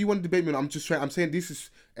 Whether you want to debate me, I'm saying this is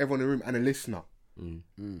everyone in the room and a listener.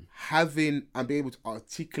 Having and being able to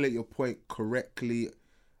articulate your point correctly.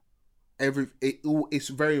 It's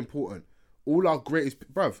very important. All our greatest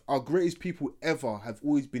people ever have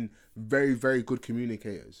always been very, very good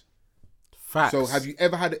communicators. Facts. So have you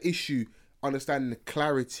ever had an issue understanding the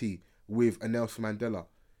clarity with a Nelson Mandela?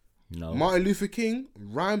 No. Martin Luther King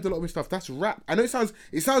rhymed a lot of his stuff. That's rap. I know it sounds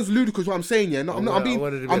ludicrous what I'm saying, yeah.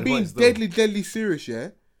 I'm being deadly serious, yeah.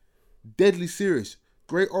 Deadly serious.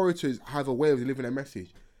 Great orators have a way of delivering their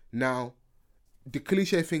message. Now, the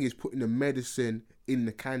cliche thing is putting the medicine in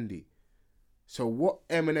the candy. So what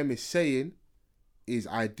Eminem is saying is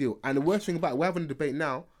ideal. And the worst thing about it, we're having a debate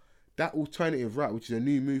now, that alternative right, which is a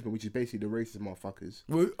new movement, which is basically the racist motherfuckers.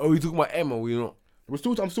 Are we talking about M or we not? I'm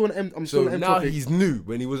still on M. I'm So still on M now topic. he's new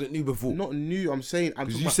when he wasn't new before. Not new. I'm saying.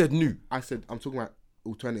 Because you said new. I said I'm talking about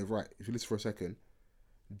alternative right. If you listen for a second,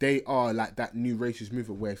 they are like that new racist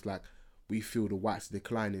movement where it's like we feel the whites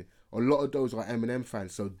declining. A lot of those are Eminem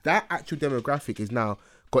fans. So that actual demographic is now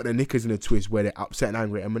got the knickers in a twist where they're upset and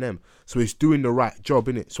angry at Eminem. So it's doing the right job,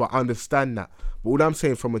 innit? So I understand that. But all I'm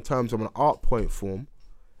saying from in terms of an art point form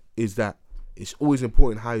is that it's always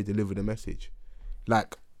important how you deliver the message.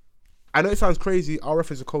 Like, I know it sounds crazy. I'll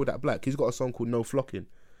reference to Kodak Black. He's got a song called No Flocking,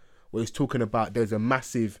 where he's talking about there was a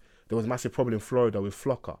massive problem in Florida with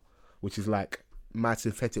flocker, which is like mad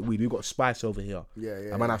synthetic weed. We've got spice over here. Yeah.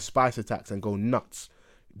 And man have spice attacks and go nuts.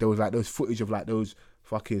 There was like those footage of like those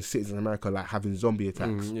fucking cities in America like having zombie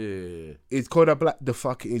attacks. Is Kodak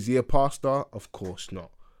Black is he a pastor? Of course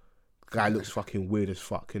not. Guy looks fucking weird as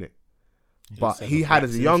fuck, innit? But he had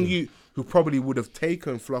as a young youth who probably would have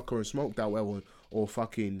taken flocker and smoked that well or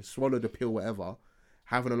fucking swallowed the pill, whatever,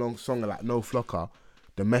 having a long song like No Flocker,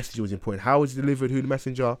 the message was important. How it was delivered, who the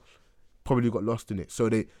messenger, probably got lost in it. So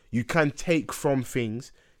you can take from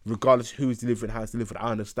things, regardless of who's delivering, how it's delivered.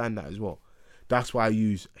 I understand that as well. That's why I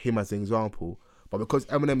use him as an example. But because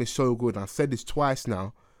Eminem is so good, and I've said this twice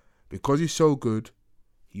now, because he's so good,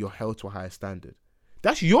 you're held to a higher standard.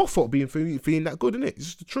 That's your fault feeling that good, isn't it? It's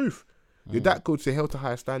just the truth. You're that good, so held to a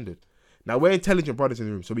higher standard. Now, we're intelligent brothers in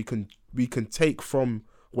the room, so we can take from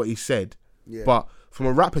what he said. Yeah. But from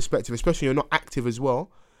a rap perspective, especially you're not active as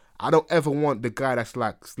well, I don't ever want the guy that's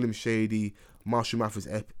like Slim Shady, Marshall Mathers,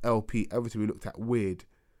 LP, ever to be looked at weird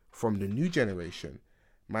from the new generation.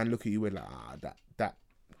 Man, look at you with like,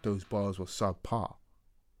 those bars were subpar.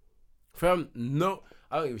 Fam, no,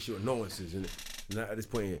 I don't give a shit what no one says, innit? At this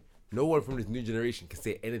point here, no one from this new generation can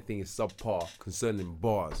say anything is subpar concerning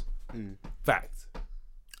bars. Fact.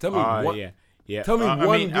 Tell me one. Yeah. Tell me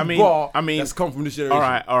one bar that's come from this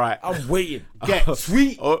generation. All right. I'm waiting. Get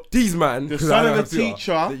sweet. These man. The son of a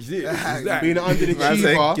teacher, being an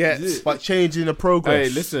underachiever, but changing the progress.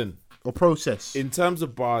 Hey, listen. Or process. In terms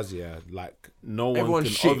of bars, like no one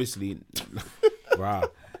can obviously, bruh.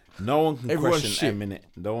 No one can question M in it.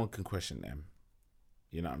 No one can question M.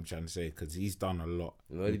 You know what I'm trying to say? Because he's done a lot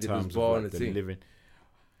in terms of like, the living.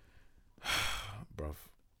 Bruv.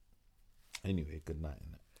 Anyway, good night.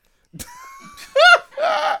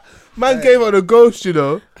 Man gave out a ghost, you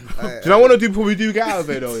know. Do you know what I want to do before we do get out of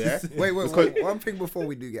it, though, yeah? Wait. One thing before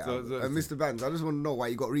we do get out. Mr. Bands, I just want to know why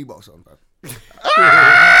you got Reeboks on, bro.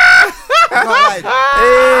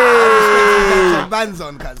 Bands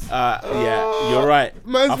on, cuz. Yeah, you're right.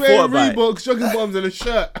 Man's wearing Reeboks, jogging bombs, and a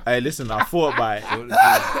shirt. Hey, listen, I thought about it.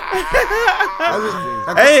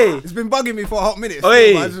 Hey, it's been bugging me for a hot minute.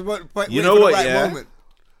 Hey, I just want you know what? Yeah. Moment.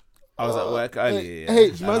 I was at work earlier. Hey,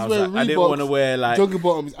 man's wearing Reeboks, I didn't want to wear like jogging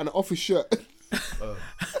bottoms and an office shirt.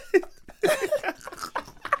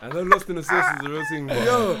 I know Lost in the Sauce is a real thing, but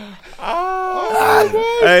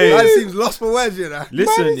hey, that seems lost for words, you know.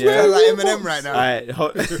 Listen, yeah, like Eminem right now.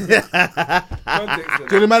 Do you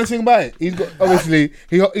know the man thing about it? He's got obviously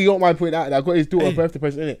he don't mind pointing out that I got his daughter birthday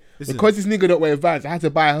present in it because this nigga don't wear Vans. I had to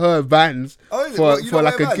buy her Vans for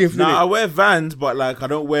like a gift. Nah, I wear Vans, but like I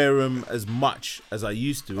don't wear them as much as I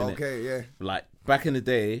used to. Okay, yeah. Like back in the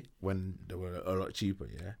day when they were a lot cheaper,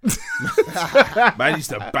 yeah. Man used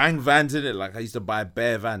to bang Vans in it. Like I used to buy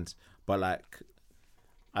bare Vans, but like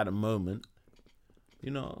at the moment,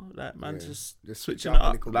 you know, like man, just switching it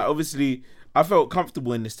up. Like obviously, I felt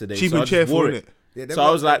comfortable in this today. Cheap so and cheerful, wore it. Yeah, So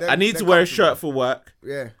I was like, I need to wear a shirt for work.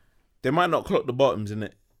 Yeah. They might not clock the bottoms in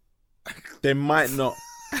it. They might not.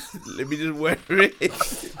 Let me just wear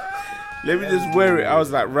it. Let me just wear it. I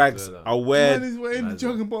was like, rags. I'll wear. Man is wearing the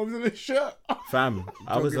jogging bottoms in the shirt. Fam.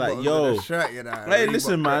 I was like, Talking yo. about the shirt, you know, Hey,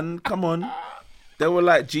 listen, man. Come on. They were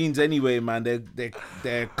like jeans anyway, man.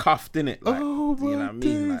 They're cuffed in it. Like, Oh, you know what I my mean?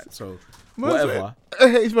 days. Like, so whatever.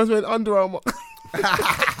 He's must wear Under Armour.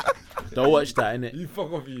 Don't watch that, innit? You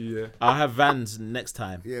fuck off, yeah. I'll have Vans next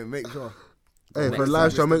time. Yeah, make sure. Hey, for Next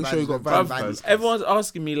live time, show, Mr. make sure you got Vans, Vans. Vans. Everyone's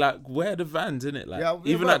asking me like, where are the Vans in it? Like, Yeah,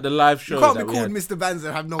 even but at the live shows You can't be that we called had. Mr. Vans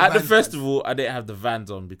and have no At the Vans festival, I didn't have the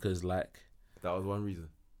Vans on because like, That was one reason.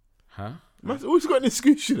 huh? Man's always got an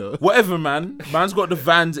excuse, you know. Whatever, man. Man's got the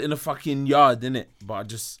Vans in a fucking yard, innit? But I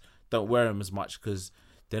just don't wear them as much because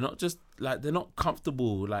they're not just like they're not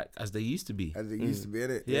comfortable like as they used to be. As it used to be,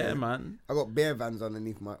 innit? Yeah, man. I got bare Vans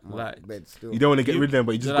underneath my Like, bed still. You don't want to get rid of them,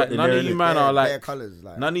 but you just So, got like, them none there, of you innit? man are bare like colours,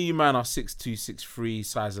 like. none of you man are 6'2", 6'3",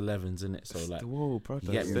 size 11s, innit? So like, Whoa, bro,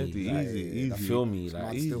 you get me? steady, Like, easy, you easy. feel me? Smart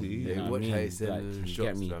Like, still. you Yeah, know what watch I how mean? he sends Like, you shots,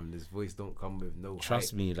 get me? fam. His voice don't come with no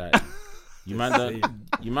Trust height. me, like you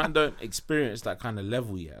man don't experience that kind of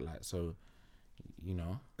level yet, like so, you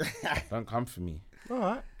know, don't come for me. All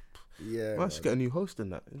right. Yeah. I should get a new host in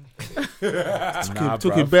that. Nah,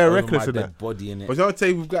 talking bruv, bare over reckless my in dead that. body in it. But I'll tell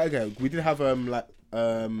you, we've got to go. We did have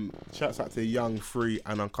shouts out to Young, Free,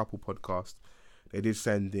 and Uncoupled podcast. They did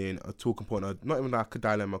send in a talking point, not even like a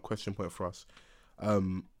dilemma, a question point for us,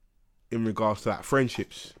 in regards to like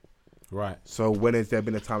friendships. Right. So when has there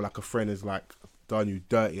been a time like a friend has like done you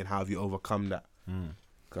dirty, and how have you overcome that?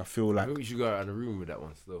 'Cause I feel I like think we should go out of the room with that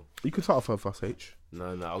one still. you can start off first, H.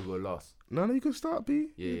 No, I'll go last. No, you can start, B.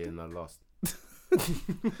 Yeah, no, last.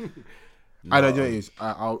 I know what it is.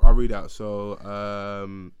 I'll read out. So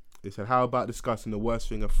it said, how about discussing the worst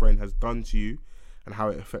thing a friend has done to you and how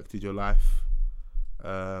it affected your life?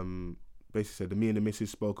 Basically said, me and the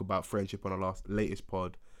missus spoke about friendship on our latest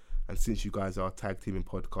pod, and since you guys are tag teaming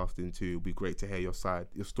podcasting too, it'd be great to hear your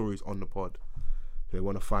stories on the pod. They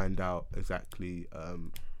want to find out exactly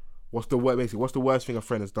what's the worst thing a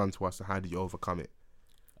friend has done to us and how did you overcome it?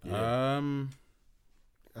 That's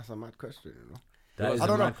a mad question, you know. That is I a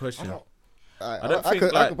don't know. mad question. I don't think, I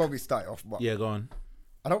like- could probably start off, but Yeah, go on.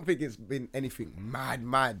 I don't think it's been anything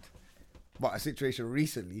mad, but a situation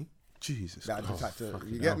recently Jesus that I just had to. fucking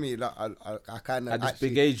You hell. get me? Like I kind of At this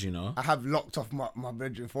big age, you know. I have locked off my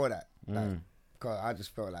bedroom for that. Like, cause I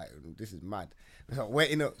just felt like this is mad. So we're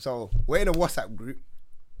in a WhatsApp group.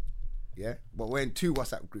 Yeah, but we're in 2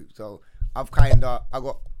 WhatsApp groups. So I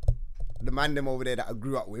got the man them over there that I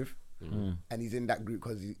grew up with, and he's in that group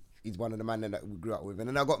because he's one of the man them that we grew up with. And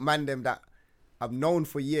then I got man them that I've known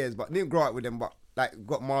for years, but didn't grow up with them. But like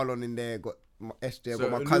got Marlon in there, got SJ, So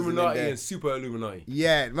got my cousin in Illuminati there. and Super Illuminati.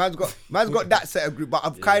 Yeah, man's got that set of group, but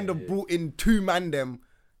I've kind of brought in 2 man them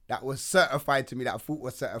that was certified to me, that I thought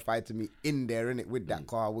was certified to me in there, innit, with that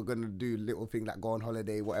car. We're gonna do little thing like go on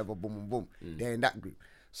holiday, whatever, boom, boom, boom. They're in that group.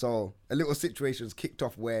 So a little situation's kicked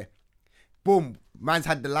off where, boom, man's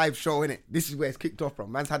had the live show, innit. This is where it's kicked off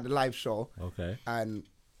from. Man's had the live show. Okay. And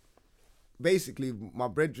basically my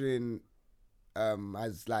brethren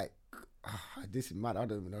has like, this is mad, I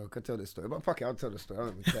don't even know, I could tell this story, but fuck it, I'll tell the story, I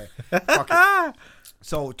don't even care. Fuck it.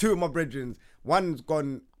 So 2 of my brethren, one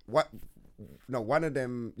of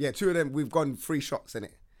them, 2 of them, we've gone 3 shots in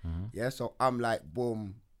it. Yeah, so I'm like,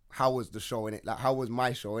 boom, how was the show in it? Like, how was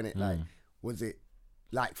my show in it? Like, was it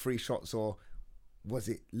like 3 shots or was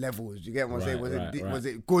it levels? You get what I'm saying? Was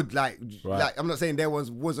it good? Like I'm not saying their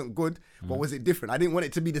ones wasn't good, but was it different? I didn't want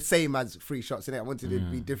it to be the same as 3 shots in it. I wanted it to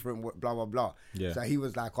be different. Blah blah blah. Yeah. So he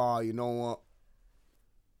was like, oh, you know what?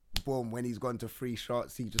 Boom. When he's gone to 3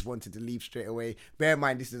 shots, he just wanted to leave straight away. Bear in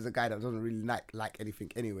mind, this is a guy that doesn't really like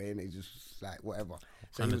anything anyway, and he's just like whatever.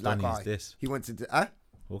 So he was like, Donny is this? he wanted to.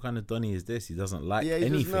 What kind of Donny is this? He doesn't like Yeah,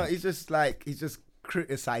 he's anything. he just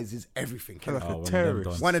criticizes everything. Like Oh, a one of them terrorist.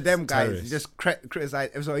 dons. One of them guys Terrorist. just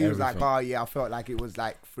criticized. So he was like, Everything. oh yeah, I felt like it was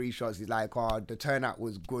like 3 shots. He's like, oh, the turnout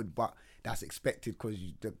was good, but that's expected because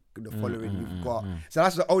the following you've got. So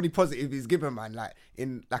that's the only positive he's given, man. Like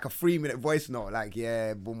in like a 3-minute voice note, like,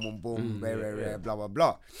 yeah, boom, boom, boom, rare, blah, blah,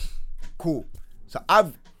 blah. Cool. So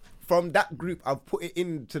I've from that group, I've put it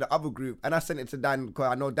into the other group, and I sent it to Dan because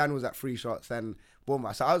I know Dan was at Free Shots and boom.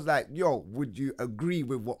 So I was like, yo, would you agree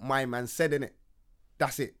with what my man said in it?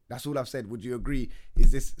 That's it. That's all I've said. Would you agree?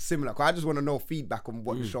 Is this similar? Because I just want to know feedback on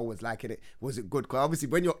what the show was like in it. Was it good? Because obviously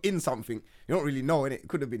when you're in something, you don't really know in it. It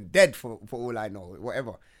could have been dead for all I know,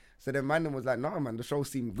 whatever. So then man was like, nah, man, the show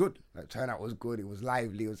seemed good. Like, turnout was good. It was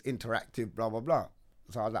lively. It was interactive, blah, blah, blah.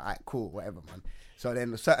 So I was like, all right, cool, whatever, man. So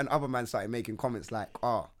then a certain other man started making comments like,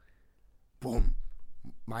 boom,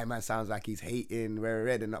 my man sounds like he's hating,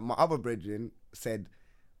 red. And my other brethren said,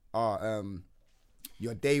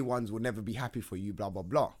 your day ones will never be happy for you, blah, blah,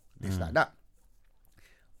 blah. This, like that.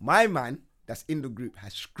 My man that's in the group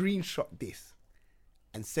has screenshot this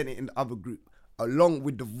and sent it in the other group along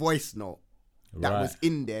with the voice note that was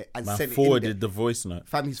in there and man sent it in there. forwarded the voice note.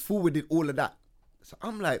 Fam, he's forwarded all of that. So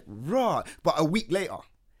I'm like, raw. But a week later,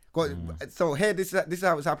 so here, this is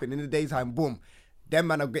how it's happened. In the daytime, boom, them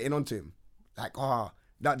man are getting onto him. Like,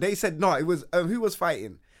 now they said, no, it was, who was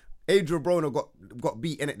fighting? Adrian Broner got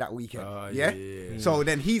beat in it that weekend. Yeah? So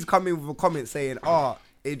then he's coming with a comment saying,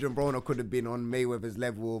 Adrian Broner could have been on Mayweather's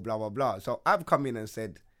level, blah, blah, blah. So I've come in and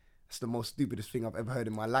said, it's the most stupidest thing I've ever heard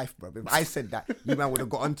in my life, bro. If I said that, you man would have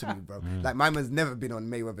got onto me, bro. Like, my man's never been on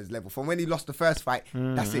Mayweather's level. From when he lost the first fight,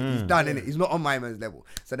 that's it. He's done, innit? He's not on my man's level.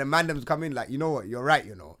 So then man's come in like, you know what? You're right,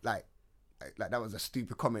 you know. Like that was a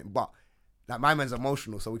stupid comment, but like my man's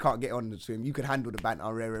emotional, so we can't get on to him. You can handle the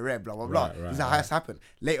banter, rare, blah, blah, blah. This is how it's happened.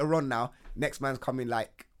 Later on now, next man's coming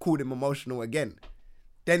like, called him emotional again.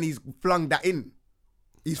 Then he's flung that in.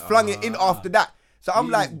 He's flung it in after that. So I'm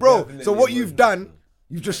like, bro, so what you've done,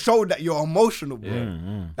 you've just showed that you're emotional,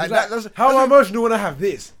 bro. Like, that's How am I emotional when I have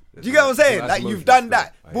this? do you get what I'm saying? Like, you've done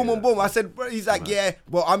that. Boom, boom, boom. I said, bro, he's like, yeah,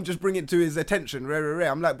 well, I'm just bringing it to his attention. Rare.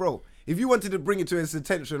 I'm like, bro, if you wanted to bring it to his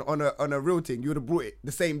attention on a real thing, you would have brought it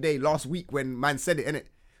the same day last week when man said it, innit?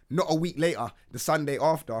 Not a week later, the Sunday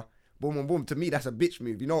after. Boom, boom, boom. To me, that's a bitch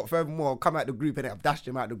move. You know what? Furthermore, I'll come out the group and I've dashed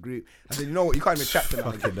him out the group. I said, you know what? You can't even chat to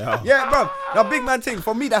him. Yeah, bro. Now, big man thing,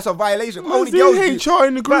 for me, that's a violation. Only girls HR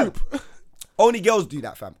in the group. Only girls do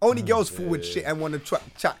that, fam. Only girls forward shit and want to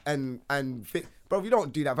chat and fit. Bro, you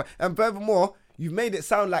don't do that, fam. And furthermore, you've made it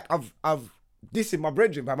sound like I've dissing my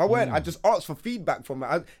brethren, fam. I just asked for feedback from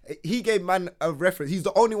him. He gave man a reference. He's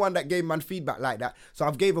the only one that gave man feedback like that. So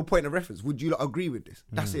I've gave a point of reference. Would you lot agree with this?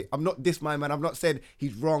 That's it. I'm not diss my man. I've not said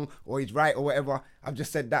he's wrong or he's right or whatever. I've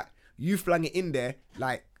just said that. You flung it in there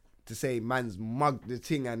like to say man's mugged the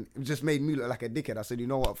thing and it just made me look like a dickhead. I said, you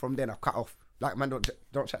know what? From then I cut off. Like, man,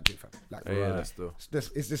 don't chat to him, fam. Like, that's still.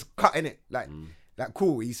 It's just cutting it. Like,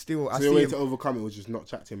 cool. He's still. So your way to overcome it was just not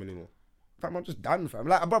chat to him anymore. Fam, I'm just done, fam.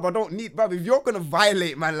 Like, bro, I don't need, bro. If you're gonna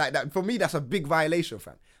violate man like that, for me, that's a big violation,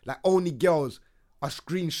 fam. Like, only girls are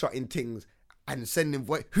screenshotting things and sending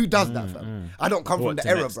voice. Who does that, fam? I don't come from the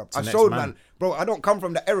era, bro. I showed man, bro. I don't come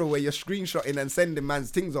from the era where you're screenshotting and sending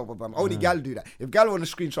man's things over, fam. Only gal do that. If gal want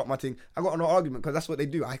to screenshot my thing, I got no argument because that's what they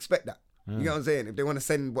do. I expect that. You know what I'm saying? If they want to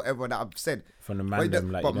send whatever that I've said from the man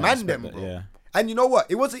them, like, but man them, bro. Yeah. And you know what?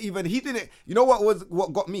 It wasn't even, he didn't, you know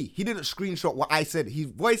what got me? He didn't screenshot what I said.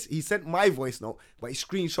 He sent my voice note, but he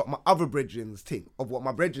screenshot my other brethren's thing of what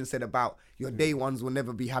my brethren said about your day ones will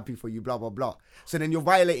never be happy for you, blah, blah, blah. So then you're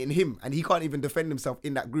violating him and he can't even defend himself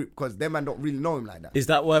in that group because them man don't really know him like that. Is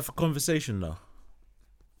that worth a conversation though?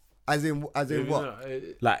 As in what?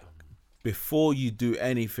 Like, before you do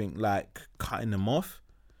anything like cutting them off,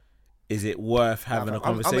 is it worth having a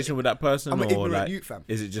conversation with that person, I'm an or ignorant like, youth, fam.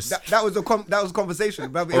 is it just that was a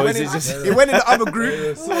conversation, bro? It Or went is in it the other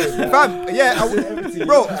group, fam. Yeah,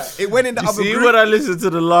 bro. It went in the other see group. when I listened to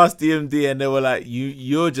the last DMD and they were like,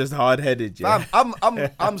 you're just hard headed, yeah. Fam,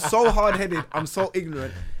 I'm so hard headed. I'm so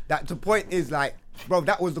ignorant that the point is like, bro,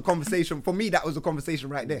 that was the conversation for me. That was the conversation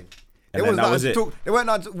right there. And then that was it. It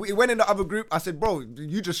went in the other group. I said, bro,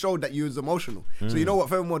 you just showed that you was emotional. So you know what?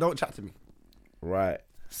 Furthermore, don't chat to me. Right.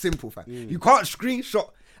 Simple, fam. You can't screenshot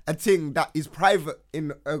a thing that is private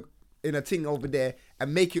in a thing over there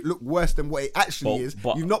and make it look worse than what it actually is.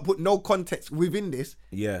 You've not put no context within this.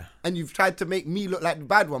 Yeah. And you've tried to make me look like the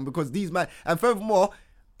bad one because these man. And furthermore,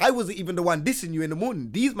 I wasn't even the one dissing you in the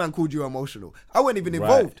morning. These man called you emotional. I wasn't even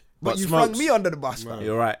involved. But you flung me under the bus, fam.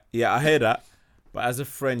 You're right. Yeah, I hear that. But as a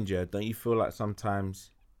friend, yeah, don't you feel like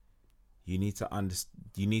sometimes you need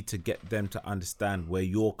to get them to understand where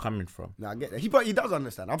you're coming from? No, I get that. He does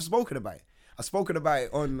understand. I've spoken about it. I've spoken about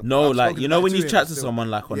it on. No, like, you know when you chat to still. someone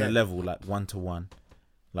like on a level, like 1-to-1,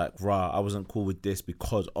 like, rah, I wasn't cool with this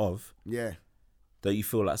because of. Yeah. Don't you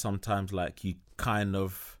feel like sometimes like you kind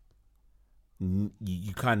of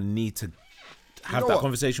need to have that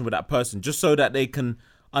conversation with that person just so that they can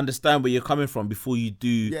understand where you're coming from before you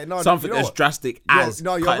do no, something you know as what? drastic You're as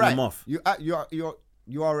cutting right. them off.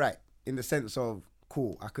 You are right in the sense of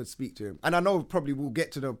cool. I could speak to him, and I know probably we'll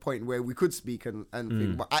get to the point where we could speak and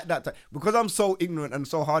think, but at that time, because I'm so ignorant and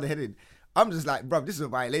so hard headed, I'm just like, bruv, this is a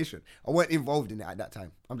violation. I weren't involved in it at that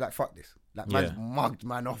time. I'm like, fuck this. Like, man's mugged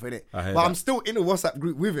man off in it. But I'm still in a WhatsApp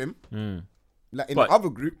group with him. Like in the other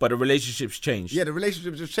group. But the relationship's changed. Yeah, the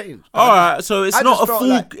relationship just changed. Alright, so it's I not a just felt full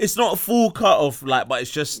like- it's not a full cut off, like, but it's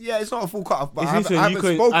just Yeah, it's not a full cut off, but I Is this haven't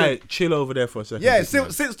when you spoken. could chill over there for a second? Yeah, big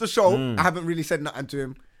man? since the show, I haven't really said nothing to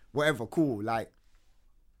him. Whatever, cool. Like,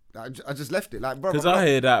 I just left it. Like, bro, because I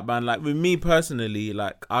hear that, man. Like with me personally,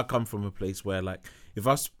 like I come from a place where, like, if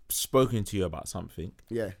I've spoken to you about something,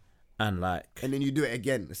 yeah, and like, and then you do it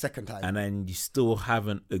again the second time, and then you still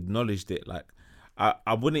haven't acknowledged it, like,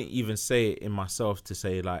 I wouldn't even say it in myself to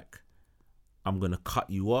say like I'm gonna cut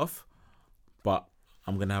you off, but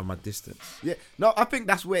I'm gonna have my distance. yeah. No, I think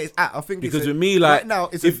that's where it's at. I think Because it's with me, like, right now,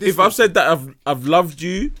 it's if I've said that I've loved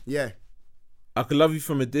you, yeah. I could love you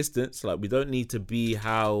from a distance. Like, we don't need to be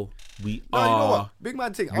how we No, are, you know what? Big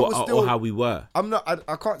man thing. I was still. or how we were. I'm not.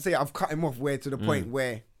 I can't say I've cut him off where to the point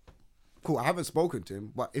where, cool. I haven't spoken to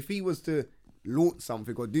him, but if he was to launch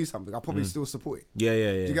something or do something, I'll probably still support it. Yeah. Do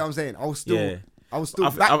you get what I'm saying? I was still. back I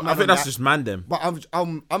man think on that's that. just man them. But I'm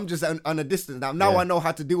just on a distance now. Now Yeah. I know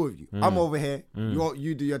how to deal with you. I'm over here.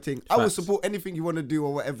 You do your thing. I will support anything you want to do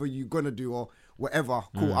or whatever you're gonna do or whatever.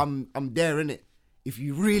 Cool. I'm there in it. If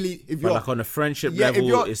you're But like on a friendship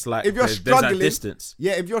level, it's like if you're there's struggling, that distance.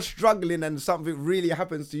 Yeah, if you're struggling and something really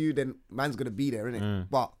happens to you, then man's gonna be there, innit?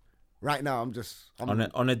 But right now, I'm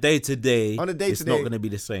On a day to day, on a day it's to not day, going to be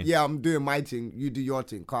the same. Yeah, I'm doing my thing. You do your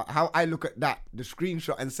thing. 'Cause how I look at that, the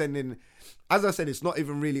screenshot and sending, as I said, it's not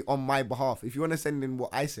even really on my behalf. If you want to send in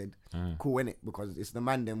what I said, cool, innit? Because it's the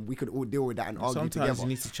man. Then we could all deal with that and argue Sometimes together. you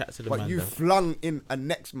need to chat to the But man. you though. flung in a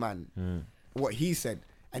next man what he said,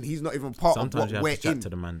 and he's not even part Sometimes of you what have we're to chat in. to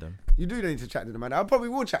the man. Them. You do need to chat to the man. I probably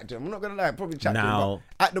will chat to him. I'm not gonna lie. I'll probably chat to him. Now-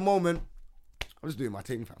 But at the moment, I'm just doing my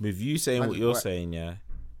thing, fam. With you saying Man, what you're what? saying, yeah,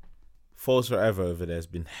 False Forever over there has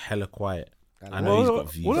been hella quiet. I know Well, he's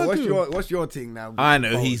got views. what So I what's do? what's your thing now? I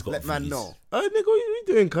know Bro, he's got Let man views. know. Nigga, what you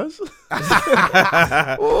doing, cuz?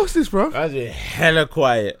 What's this, bro? That's been hella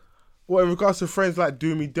quiet. What, in regards to friends like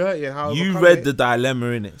doing me dirty and how I You overcome read it? the dilemma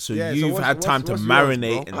in it, so Yeah, so you've what's- had time to what's yours,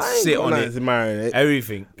 marinate bro? and I ain't sit got on nothing it. to marinate.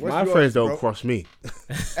 Everything. What's My yours, friends don't bro? cross me.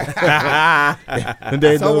 And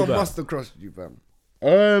they know Someone that. must have crossed you, fam.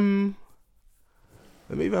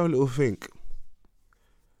 Let me have a little think.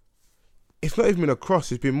 It's not even been a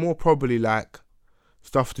cross. It's been more probably like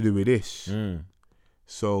stuff to do with this.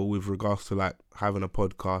 So with regards to like having a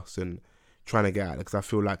podcast and trying to get out, because I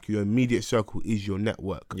feel like your immediate circle is your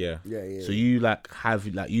network. Yeah. Yeah. So you like have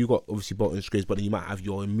like you got obviously Bolton and Scribs, but then you might have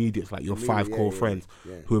your immediate like your five core friends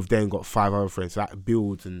who have then got 5 other friends. So that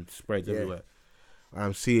builds and spreads everywhere.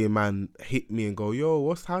 I'm seeing man hit me and go,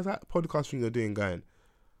 yo, how's that podcast thing you're doing going?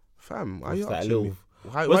 Fam, why are you What's that asking me? little-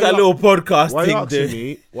 Why What's you that little podcast why you thing asking doing?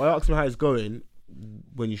 me? Why you asking me how it's going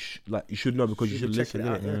when you you should know because you should check listen, it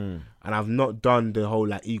out, innit? And I've not done the whole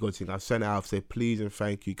like ego thing. I've sent it out. I've said please and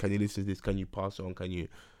thank you. Can you listen to this? Can you pass it on? Can you?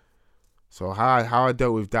 So how I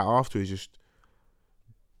dealt with that after is just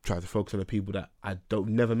try to focus on the people that I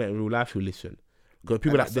never met in real life who listen. Got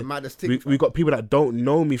people That's the maddest thing, we fam. got people that don't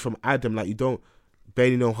know me from Adam. Like you don't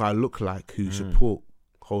barely know how I look like. Who support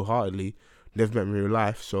wholeheartedly. Never met me in real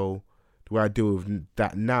life. So the way I deal with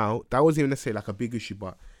that now, that wasn't even necessarily like a big issue,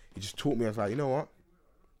 but it just taught me. I was like, you know what?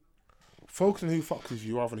 Focus on who fucks with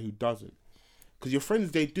you rather than who doesn't. Because your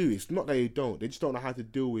friends, they do. It's not that they don't. They just don't know how to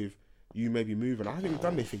deal with you maybe moving. I haven't even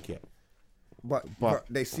done anything yet. But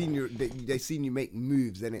they seen you. They seen you make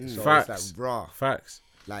moves, innit? So Facts. it's like, raw. Facts.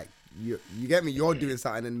 Like you get me. You're doing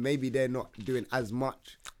something, and maybe they're not doing as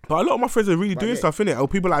much. But a lot of my friends are really doing yeah. stuff, innit? Or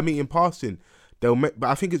people that I meet in passing, they'll make. But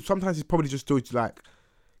I think sometimes it's probably just to like,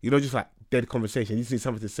 just like dead conversation. You just need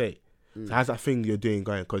something to say. So how's that thing you're doing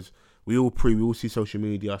going? Because we all see social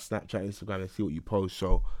media, Snapchat, Instagram, and see what you post.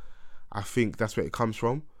 So I think that's where it comes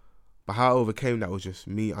from. But how I overcame that was just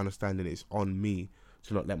me understanding it's on me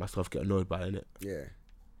to not let myself get annoyed by it, innit? Yeah.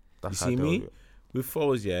 That's You how I see dealt me? with it. With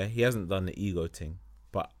Foles, yeah, he hasn't done the ego thing.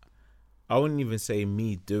 But I wouldn't even say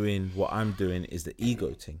me doing what I'm doing is the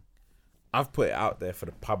ego thing. I've put it out there for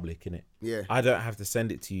the public, innit? Yeah. I don't have to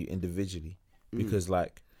send it to you individually. Because,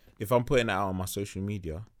 like, if I'm putting it out on my social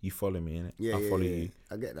media, you follow me, innit? Yeah, I follow yeah. you.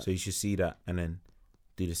 I get that. So you should see that and then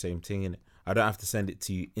do the same thing, innit? I don't have to send it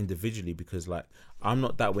to you individually because, like, I'm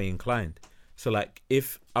not that way inclined. So, like,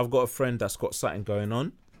 if I've got a friend that's got something going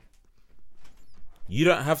on, you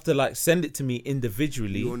don't have to, like, send it to me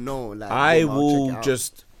individually. You'll know. Like I I'll check will it out.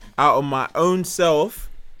 just, out of my own self,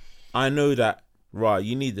 I know that, right,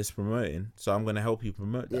 you need this promoting, so I'm going to help you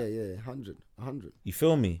promote that. Yeah, 100. You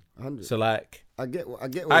feel me? 100. So, like, I get what I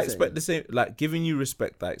you're expect saying. the same, like, giving you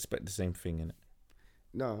respect, I expect the same thing, innit?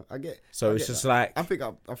 No, I get. So I it's get just that. like, I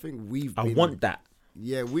think we've. I been, want that.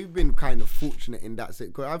 Yeah, we've been kind of fortunate in that sense.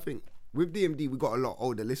 Because I think with DMD we got a lot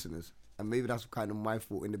older listeners, and maybe that's kind of my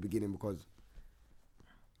fault in the beginning because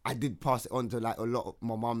I did pass it on to like a lot of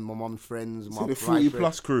my mum's friends, my the friends.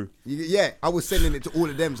 40+ crew. Yeah, I was sending it to all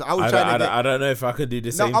of them. So I was I don't know if I could do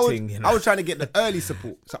the same thing. You know? I was trying to get the early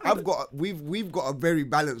support. So we've got a very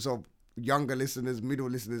balance of younger listeners, middle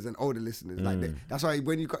listeners, and older listeners. Like that's why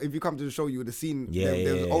if you come to the show, you would have seen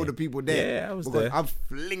there was older people there. Yeah, I was because there. I'm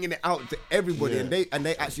flinging it out to everybody, and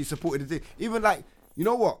they actually supported the thing. Even like, you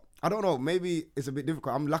know what? I don't know. Maybe it's a bit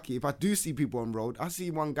difficult. I'm lucky if I do see people on road. I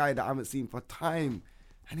see one guy that I haven't seen for time,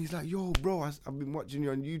 and he's like, "Yo, bro, I've been watching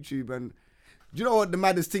you on YouTube." And do you know what the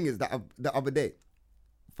maddest thing is? That the other day,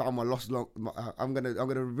 found my lost long. I'm gonna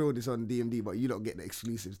reveal this on DMD, but you don't get the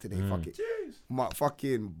exclusives today. Fuck it. Jeez. My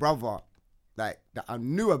fucking brother, like that I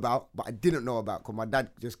knew about, but I didn't know about because my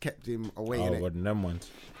dad just kept him away. Oh, innit? well, them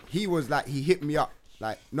ones. He was like, he hit me up.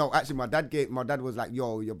 Like, no, actually, my dad was like,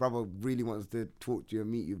 "Yo, your brother really wants to talk to you and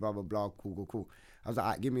meet you, blah blah blah." Cool. I was like,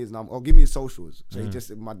 "Alright, give me his number or give me his socials."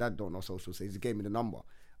 So my dad don't know socials, so he just gave me the number.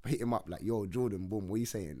 I hit him up like, "Yo, Jordan, boom, what you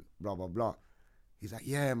saying?" Blah blah blah. He's like,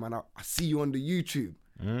 "Yeah, man, I see you on the YouTube.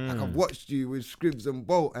 Like I've watched you with Scribs and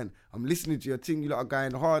Bolt, and I'm listening to your thing. You lot are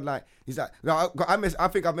going hard." Like he's like, I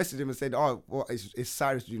think I messaged him and said, "Oh, what is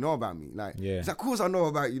Cyrus? Do you know about me?" Like, he's like, "Of course I know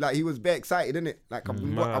about you." Like he was very excited, innit? Like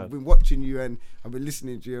I've been watching you and I've been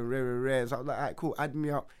listening to you and rare. So I was like, "Alright, cool, add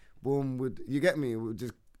me up." Boom, you get me? We're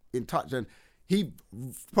just in touch, and he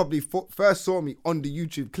probably first saw me on the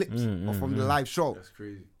YouTube clips or from the live show. That's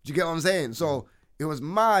crazy. Do you get what I'm saying? So it was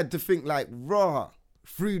mad to think like, raw.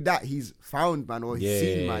 Through that he's found man or he's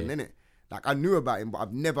seen man, innit? Like I knew about him, but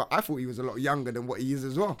I thought he was a lot younger than what he is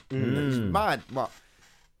as well. It's mad, but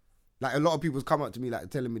like a lot of people's come up to me like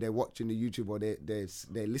telling me they're watching the YouTube or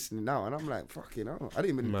they're listening now, and I'm like, fucking hell, I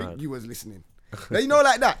didn't even think you was listening. Now, you know,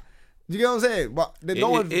 like that. Do you get what I'm saying? But no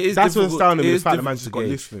one. That's what's astounding me. The fact that man's got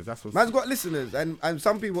listeners. Man's got listeners, and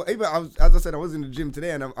some people. Even as I said, I was in the gym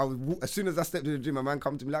today, and I was as soon as I stepped to the gym, a man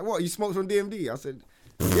come to me like, "What? You smoked from DMD?" I said,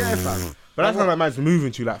 "Yeah, fam." But that's how that man's moving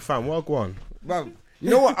to, like, fam, what go on? Bro, you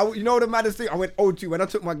know what? You know the maddest thing? I went O2 when I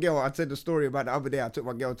took my girl. I said the story about the other day. I took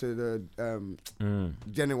my girl to the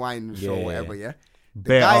Genuine show, or whatever. Yeah,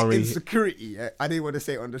 the guy in security. Yeah, I didn't want to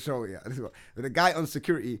say it on the show. Yeah, but the guy on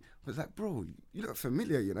security was like, "Bro, you look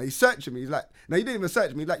familiar." You know, he's searching me. He's like, "No, he didn't even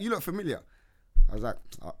search me. He's like, you look familiar." I was like,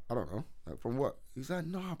 I don't know. Like, from what? He's like,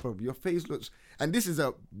 "Nah, bro, your face looks..." And this is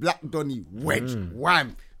a Black Donny wedge.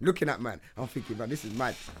 Wham. Looking at man. I'm thinking, man, this is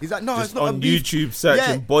mad. He's like, "No, Just it's not on a beef." YouTube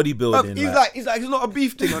searching bodybuilding. He's like, it's not a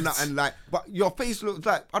beef thing on that. And like, but your face looks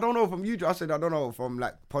like, I don't know from YouTube. I said, I don't know, from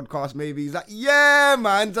like podcast maybe. He's like, "Yeah,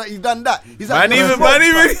 man." So he's done that. He's like, man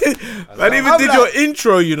even did your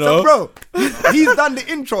intro, you know. So, bro, he's done the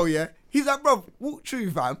intro, yeah. He's like, "Bro, walk through,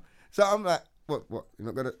 fam." So I'm like, What? You're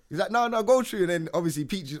not gonna? He's like, no, go through. And then obviously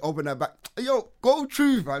Peaches opened her back. Yo, go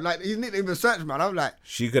through, man. Like he's not even search, man. I'm like,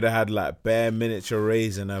 she could have had like bare miniature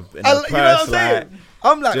rays in her purse. You know what I'm saying?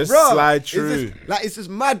 I'm like, just bro, slide through. It's just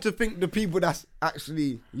mad to think the people that's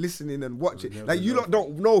actually listening and watching. Like you lot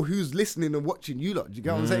don't know who's listening and watching you lot. Do you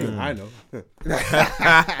get what I'm saying? I know.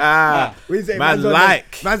 What you say? Man's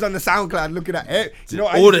on the SoundCloud looking at it. You know,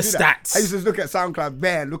 all the stats. I used to look at SoundCloud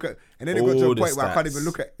bare, and then it got to a point where I can't even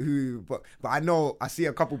look at who. But I know I see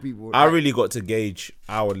a couple people. I really got to gauge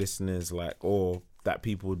our listeners, like, or that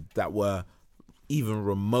people that were even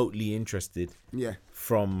remotely interested. Yeah.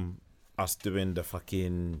 From us doing the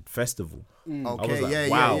fucking festival. Okay, I was like, yeah,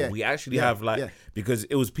 wow, yeah. we actually have because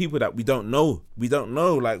it was people that we don't know.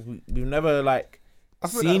 Like we've never like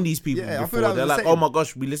seen these people before. They're like, "Oh my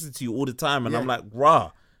gosh, we listen to you all the time," and I'm like,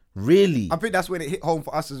 "Rah, really?" I think that's when it hit home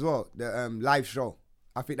for us as well. The live show.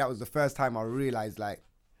 I think that was the first time I realized like,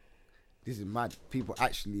 this is mad. People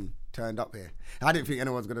actually turned up here. I didn't think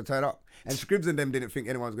anyone's gonna turn up, and Scribs and them didn't think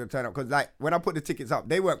anyone's gonna turn up because like when I put the tickets up,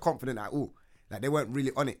 they weren't confident at all. Like they weren't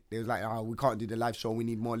really on it. They was like, "Oh, we can't do the live show. We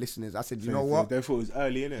need more listeners." I said, "You know what?" They thought it was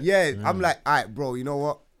early, innit? Yeah, I'm like, "All right, bro. You know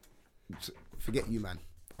what? Forget you, man.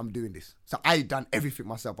 I'm doing this." So I done everything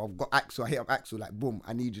myself. I've got Axel. I hit up Axel. Like, boom.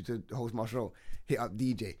 I need you to host my show. Hit up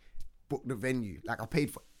DJ. Book the venue. Like I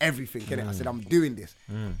paid for everything. Innit? I said, "I'm doing this."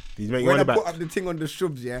 When I put up the thing on the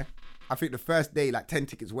Shrubs, yeah, I think the first day like 10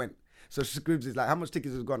 tickets went. So Scribs is like, "How much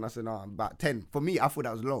tickets has gone?" I said, "No, about 10." For me, I thought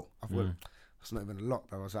that was low. I thought that's not even a lot.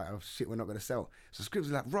 But I was like, "Oh shit, we're not gonna sell." So Scribs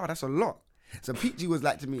was like, "Bro, that's a lot." So Peachy was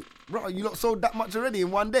like to me, "Bro, you lot sold that much already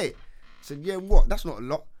in one day?" I said, "Yeah, what? That's not a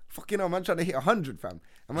lot." Fucking hell, man, trying to hit 100, fam.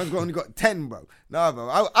 And man's only got 10, bro. Nah, bro.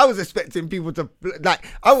 I was expecting people to like.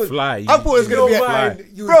 I Fly. thought it was gonna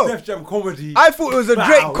be bro. Def Jam comedy. I thought it was a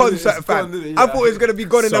Drake concert, it's fam. gone, isn't it? I Yeah. thought it was gonna be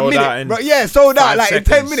gone in a Sold out minute, in bro. Yeah, sold out 5 like in 10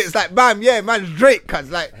 seconds. minutes. Like, bam, yeah, man's Drake,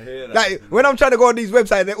 cuz like when I'm trying to go on these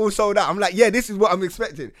websites, they're all sold out. I'm like, yeah, this is what I'm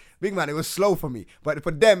expecting. Big man, it was slow for me, but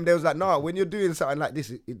for them, they was like, nah, when you're doing something like this,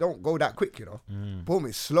 it don't go that quick, you know. Boom,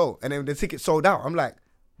 it's slow, and then the tickets sold out. I'm like,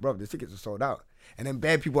 bro, the tickets are sold out, and then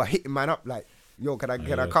bare people are hitting man up like, yo, can I come?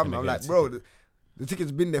 can I I'm get like, a bro, the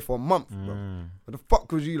ticket's been there for a month, bro. What the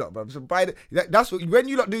fuck was you lot, bro? So buy that's what, when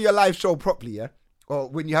you lot do your live show properly, yeah, or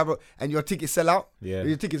when you have and your tickets sell out, Yeah.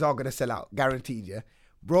 your tickets are gonna sell out, guaranteed, yeah,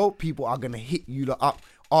 bro. People are gonna hit you lot up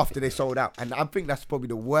after they sold out, and I think that's probably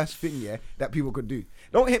the worst thing, yeah, that people could do.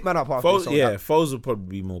 Don't hit man up after they sold out. Foles will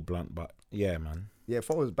probably be more blunt, but yeah, man. Yeah,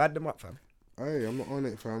 followers bad them up, fam. Hey, I'm not on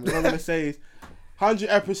it, fam. What I'm gonna say is 100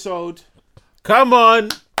 episode. Come on.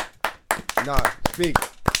 Nah, it's big.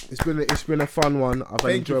 It's been a fun one. I've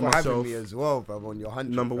Thank you enjoyed for having myself. me as well, bro. On your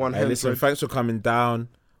 100. Number bro. one. Hey, listen, 100. thanks for coming down.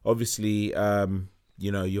 Obviously,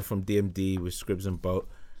 you know, you're from DMD with Scribs and Boat.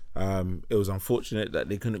 It was unfortunate that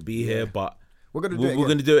they couldn't be here, but We're gonna do we're it again.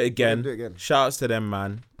 gonna do it again. We're gonna do it again. Shout outs to them,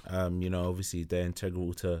 man. You know, obviously they're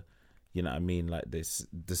integral to, you know what I mean, like this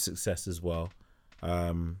the success as well.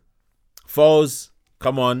 Foles,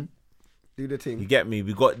 come on. Do the You thing. get me?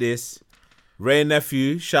 We got this. Ray and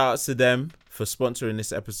Nephew, shout outs to them for sponsoring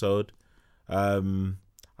this episode.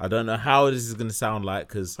 I don't know how this is gonna sound like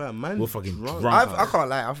because Fam, man's we're fucking drunk. drunk. I can't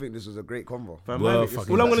lie. I think this was a great convo. Fam, We're man,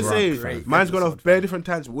 fucking all I'm gonna drunk, say is, great man's gone episode, off very different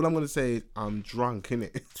times. All I'm gonna say is, I'm drunk,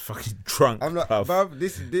 innit? Fucking drunk. I'm not, bruv. bruv.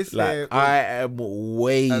 This Like was I am a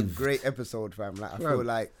waved. great episode, fam. Like I feel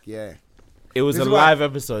like, yeah. It was This a is why- live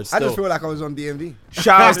episode. I just Still. feel like I was on DMD.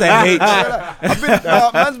 Shout outs to H. I've been,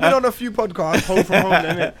 man's been on a few podcasts. Home from home,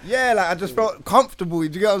 innit? Yeah, like I just felt comfortable. Do you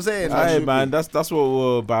get what I'm saying? Like, Hey man, that's what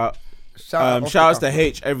we're about. shout Shout outs to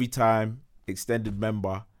H every time. Extended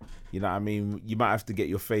member. You know what I mean? You might have to get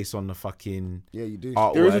your face on the fucking Yeah, you do.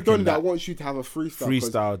 artwork. There is a and Donny that wants you to have a freestyle. 'cause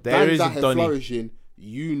Freestyle. There bands is a that are Donny. flourishing.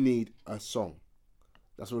 You need a song.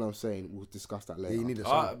 That's what I'm saying. We'll discuss that later. Yeah, you need a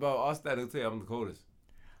song. But I'll stand and tell you I'm the coldest.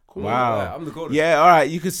 Wow. Yeah, I'm the coldest. Yeah, all right,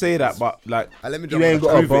 you could say that, but like, Let me You drop ain't my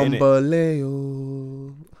got a Prove it, innit?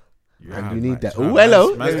 bombaleo. And you need that. man, Oh,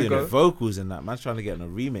 hello. Man's There you doing go. the vocals and that. Man's trying to get on a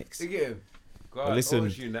remix. Again. But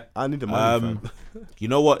listen, I need the money, fam. You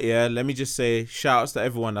know what? Yeah, let me just say shout outs to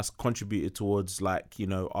everyone that's contributed towards like, you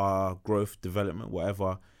know, our growth, development,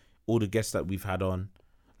 whatever. All the guests that we've had on,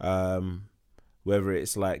 whether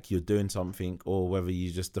it's like you're doing something or whether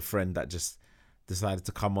you're just a friend that just decided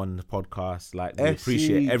to come on the podcast. Like we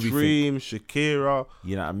appreciate everything. Dream, Shakira,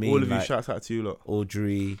 You know what I mean? all of you. Like, Shouts out to you lot.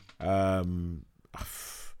 Audrey.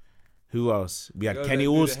 Who else? We had Yo, Kenny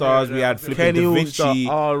do the All Stars. hair, We had that- Flipping Kenny Da Allstar, Vinci.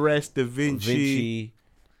 RS Da Vinci. Vinci.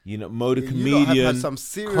 You know, Mo the You lot have Comedian. had some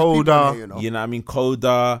serious Coda. people in here, you know. You know what I mean?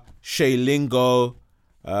 Coda, Shay Lingo,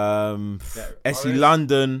 Essie RS.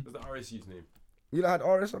 London. What's the RSU's name? You lot had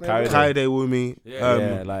RS on there. Kyrie. as well? Kaide Wumi.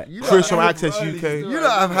 Yeah, like You Chris lot- from Early Access still. UK. You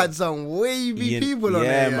lot have had some wavy people on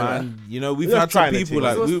yeah, there. man. You know, we've We're had some trying to people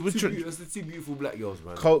take like it. What's the two beautiful black girls,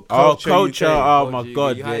 man? Culture. UK. Oh my You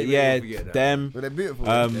god, can't yeah, even forget that. them. But they're beautiful.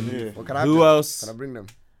 Um, They're beautiful. Can I have who them? else? Can I bring them?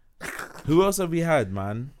 Who else have we had,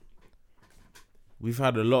 man? We've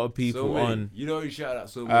had a lot of So people many. on. You know you shout out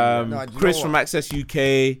so many. No, do you Chris know from what? Access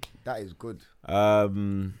UK. That is good.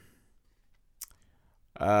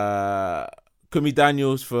 Kumi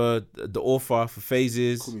Daniels for the author for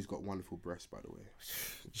Phases. Kumi's got wonderful breasts, by the way.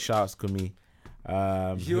 Shouts Kumi. You Who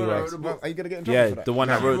wanna else? write the Well, book? are you gonna get in trouble for Yeah, that? the one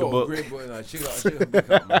that wrote the book. Great book. Nah, check her book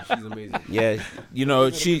out, man. She's amazing. Yeah, you know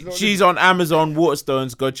she's on Amazon.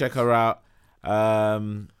 Waterstones, go check her out.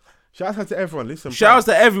 Shout out to everyone. Listen, Shouts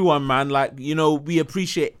to everyone, man. Like, you know, we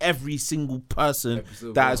appreciate every single person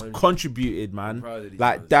Episode that has 100. contributed, man. proud of these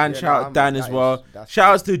Like ones. Dan, Yeah, shout no, out Dan as that well. is- that's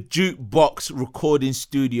Shout outs to Jukebox Recording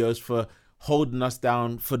Studios for holding us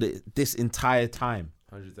down for this entire time.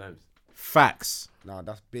 100 times. Facts. Nah,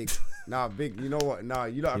 that's big. Nah, big. You know what? Nah,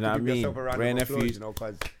 you don't have You know to what give I mean? yourself a round Ray of applause, nephews. you know,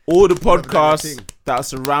 because All the Whatever podcasts thing. that are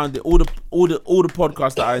surrounded, all the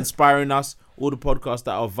podcasts that are inspiring us, all the podcasts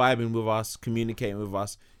that are vibing with us, communicating with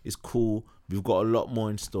us is cool. We've got a lot more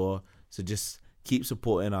in store, so just keep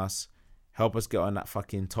supporting us. Help us get on that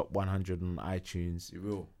fucking top 100 on iTunes. You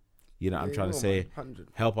will. You know what I'm trying to say? 100.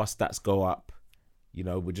 Help our stats go up. You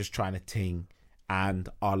know, we're just trying to ting, and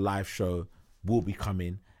our live show will be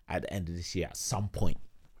coming at the end of this year at some point.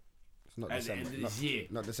 It's not At the December. end of this year.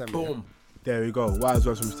 Not December. Boom. there we go. Wise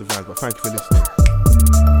words from Mr. Vans, but thank you for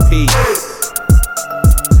listening. Peace.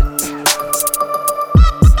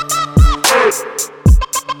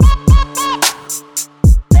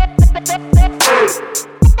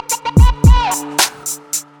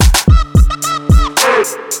 Hey.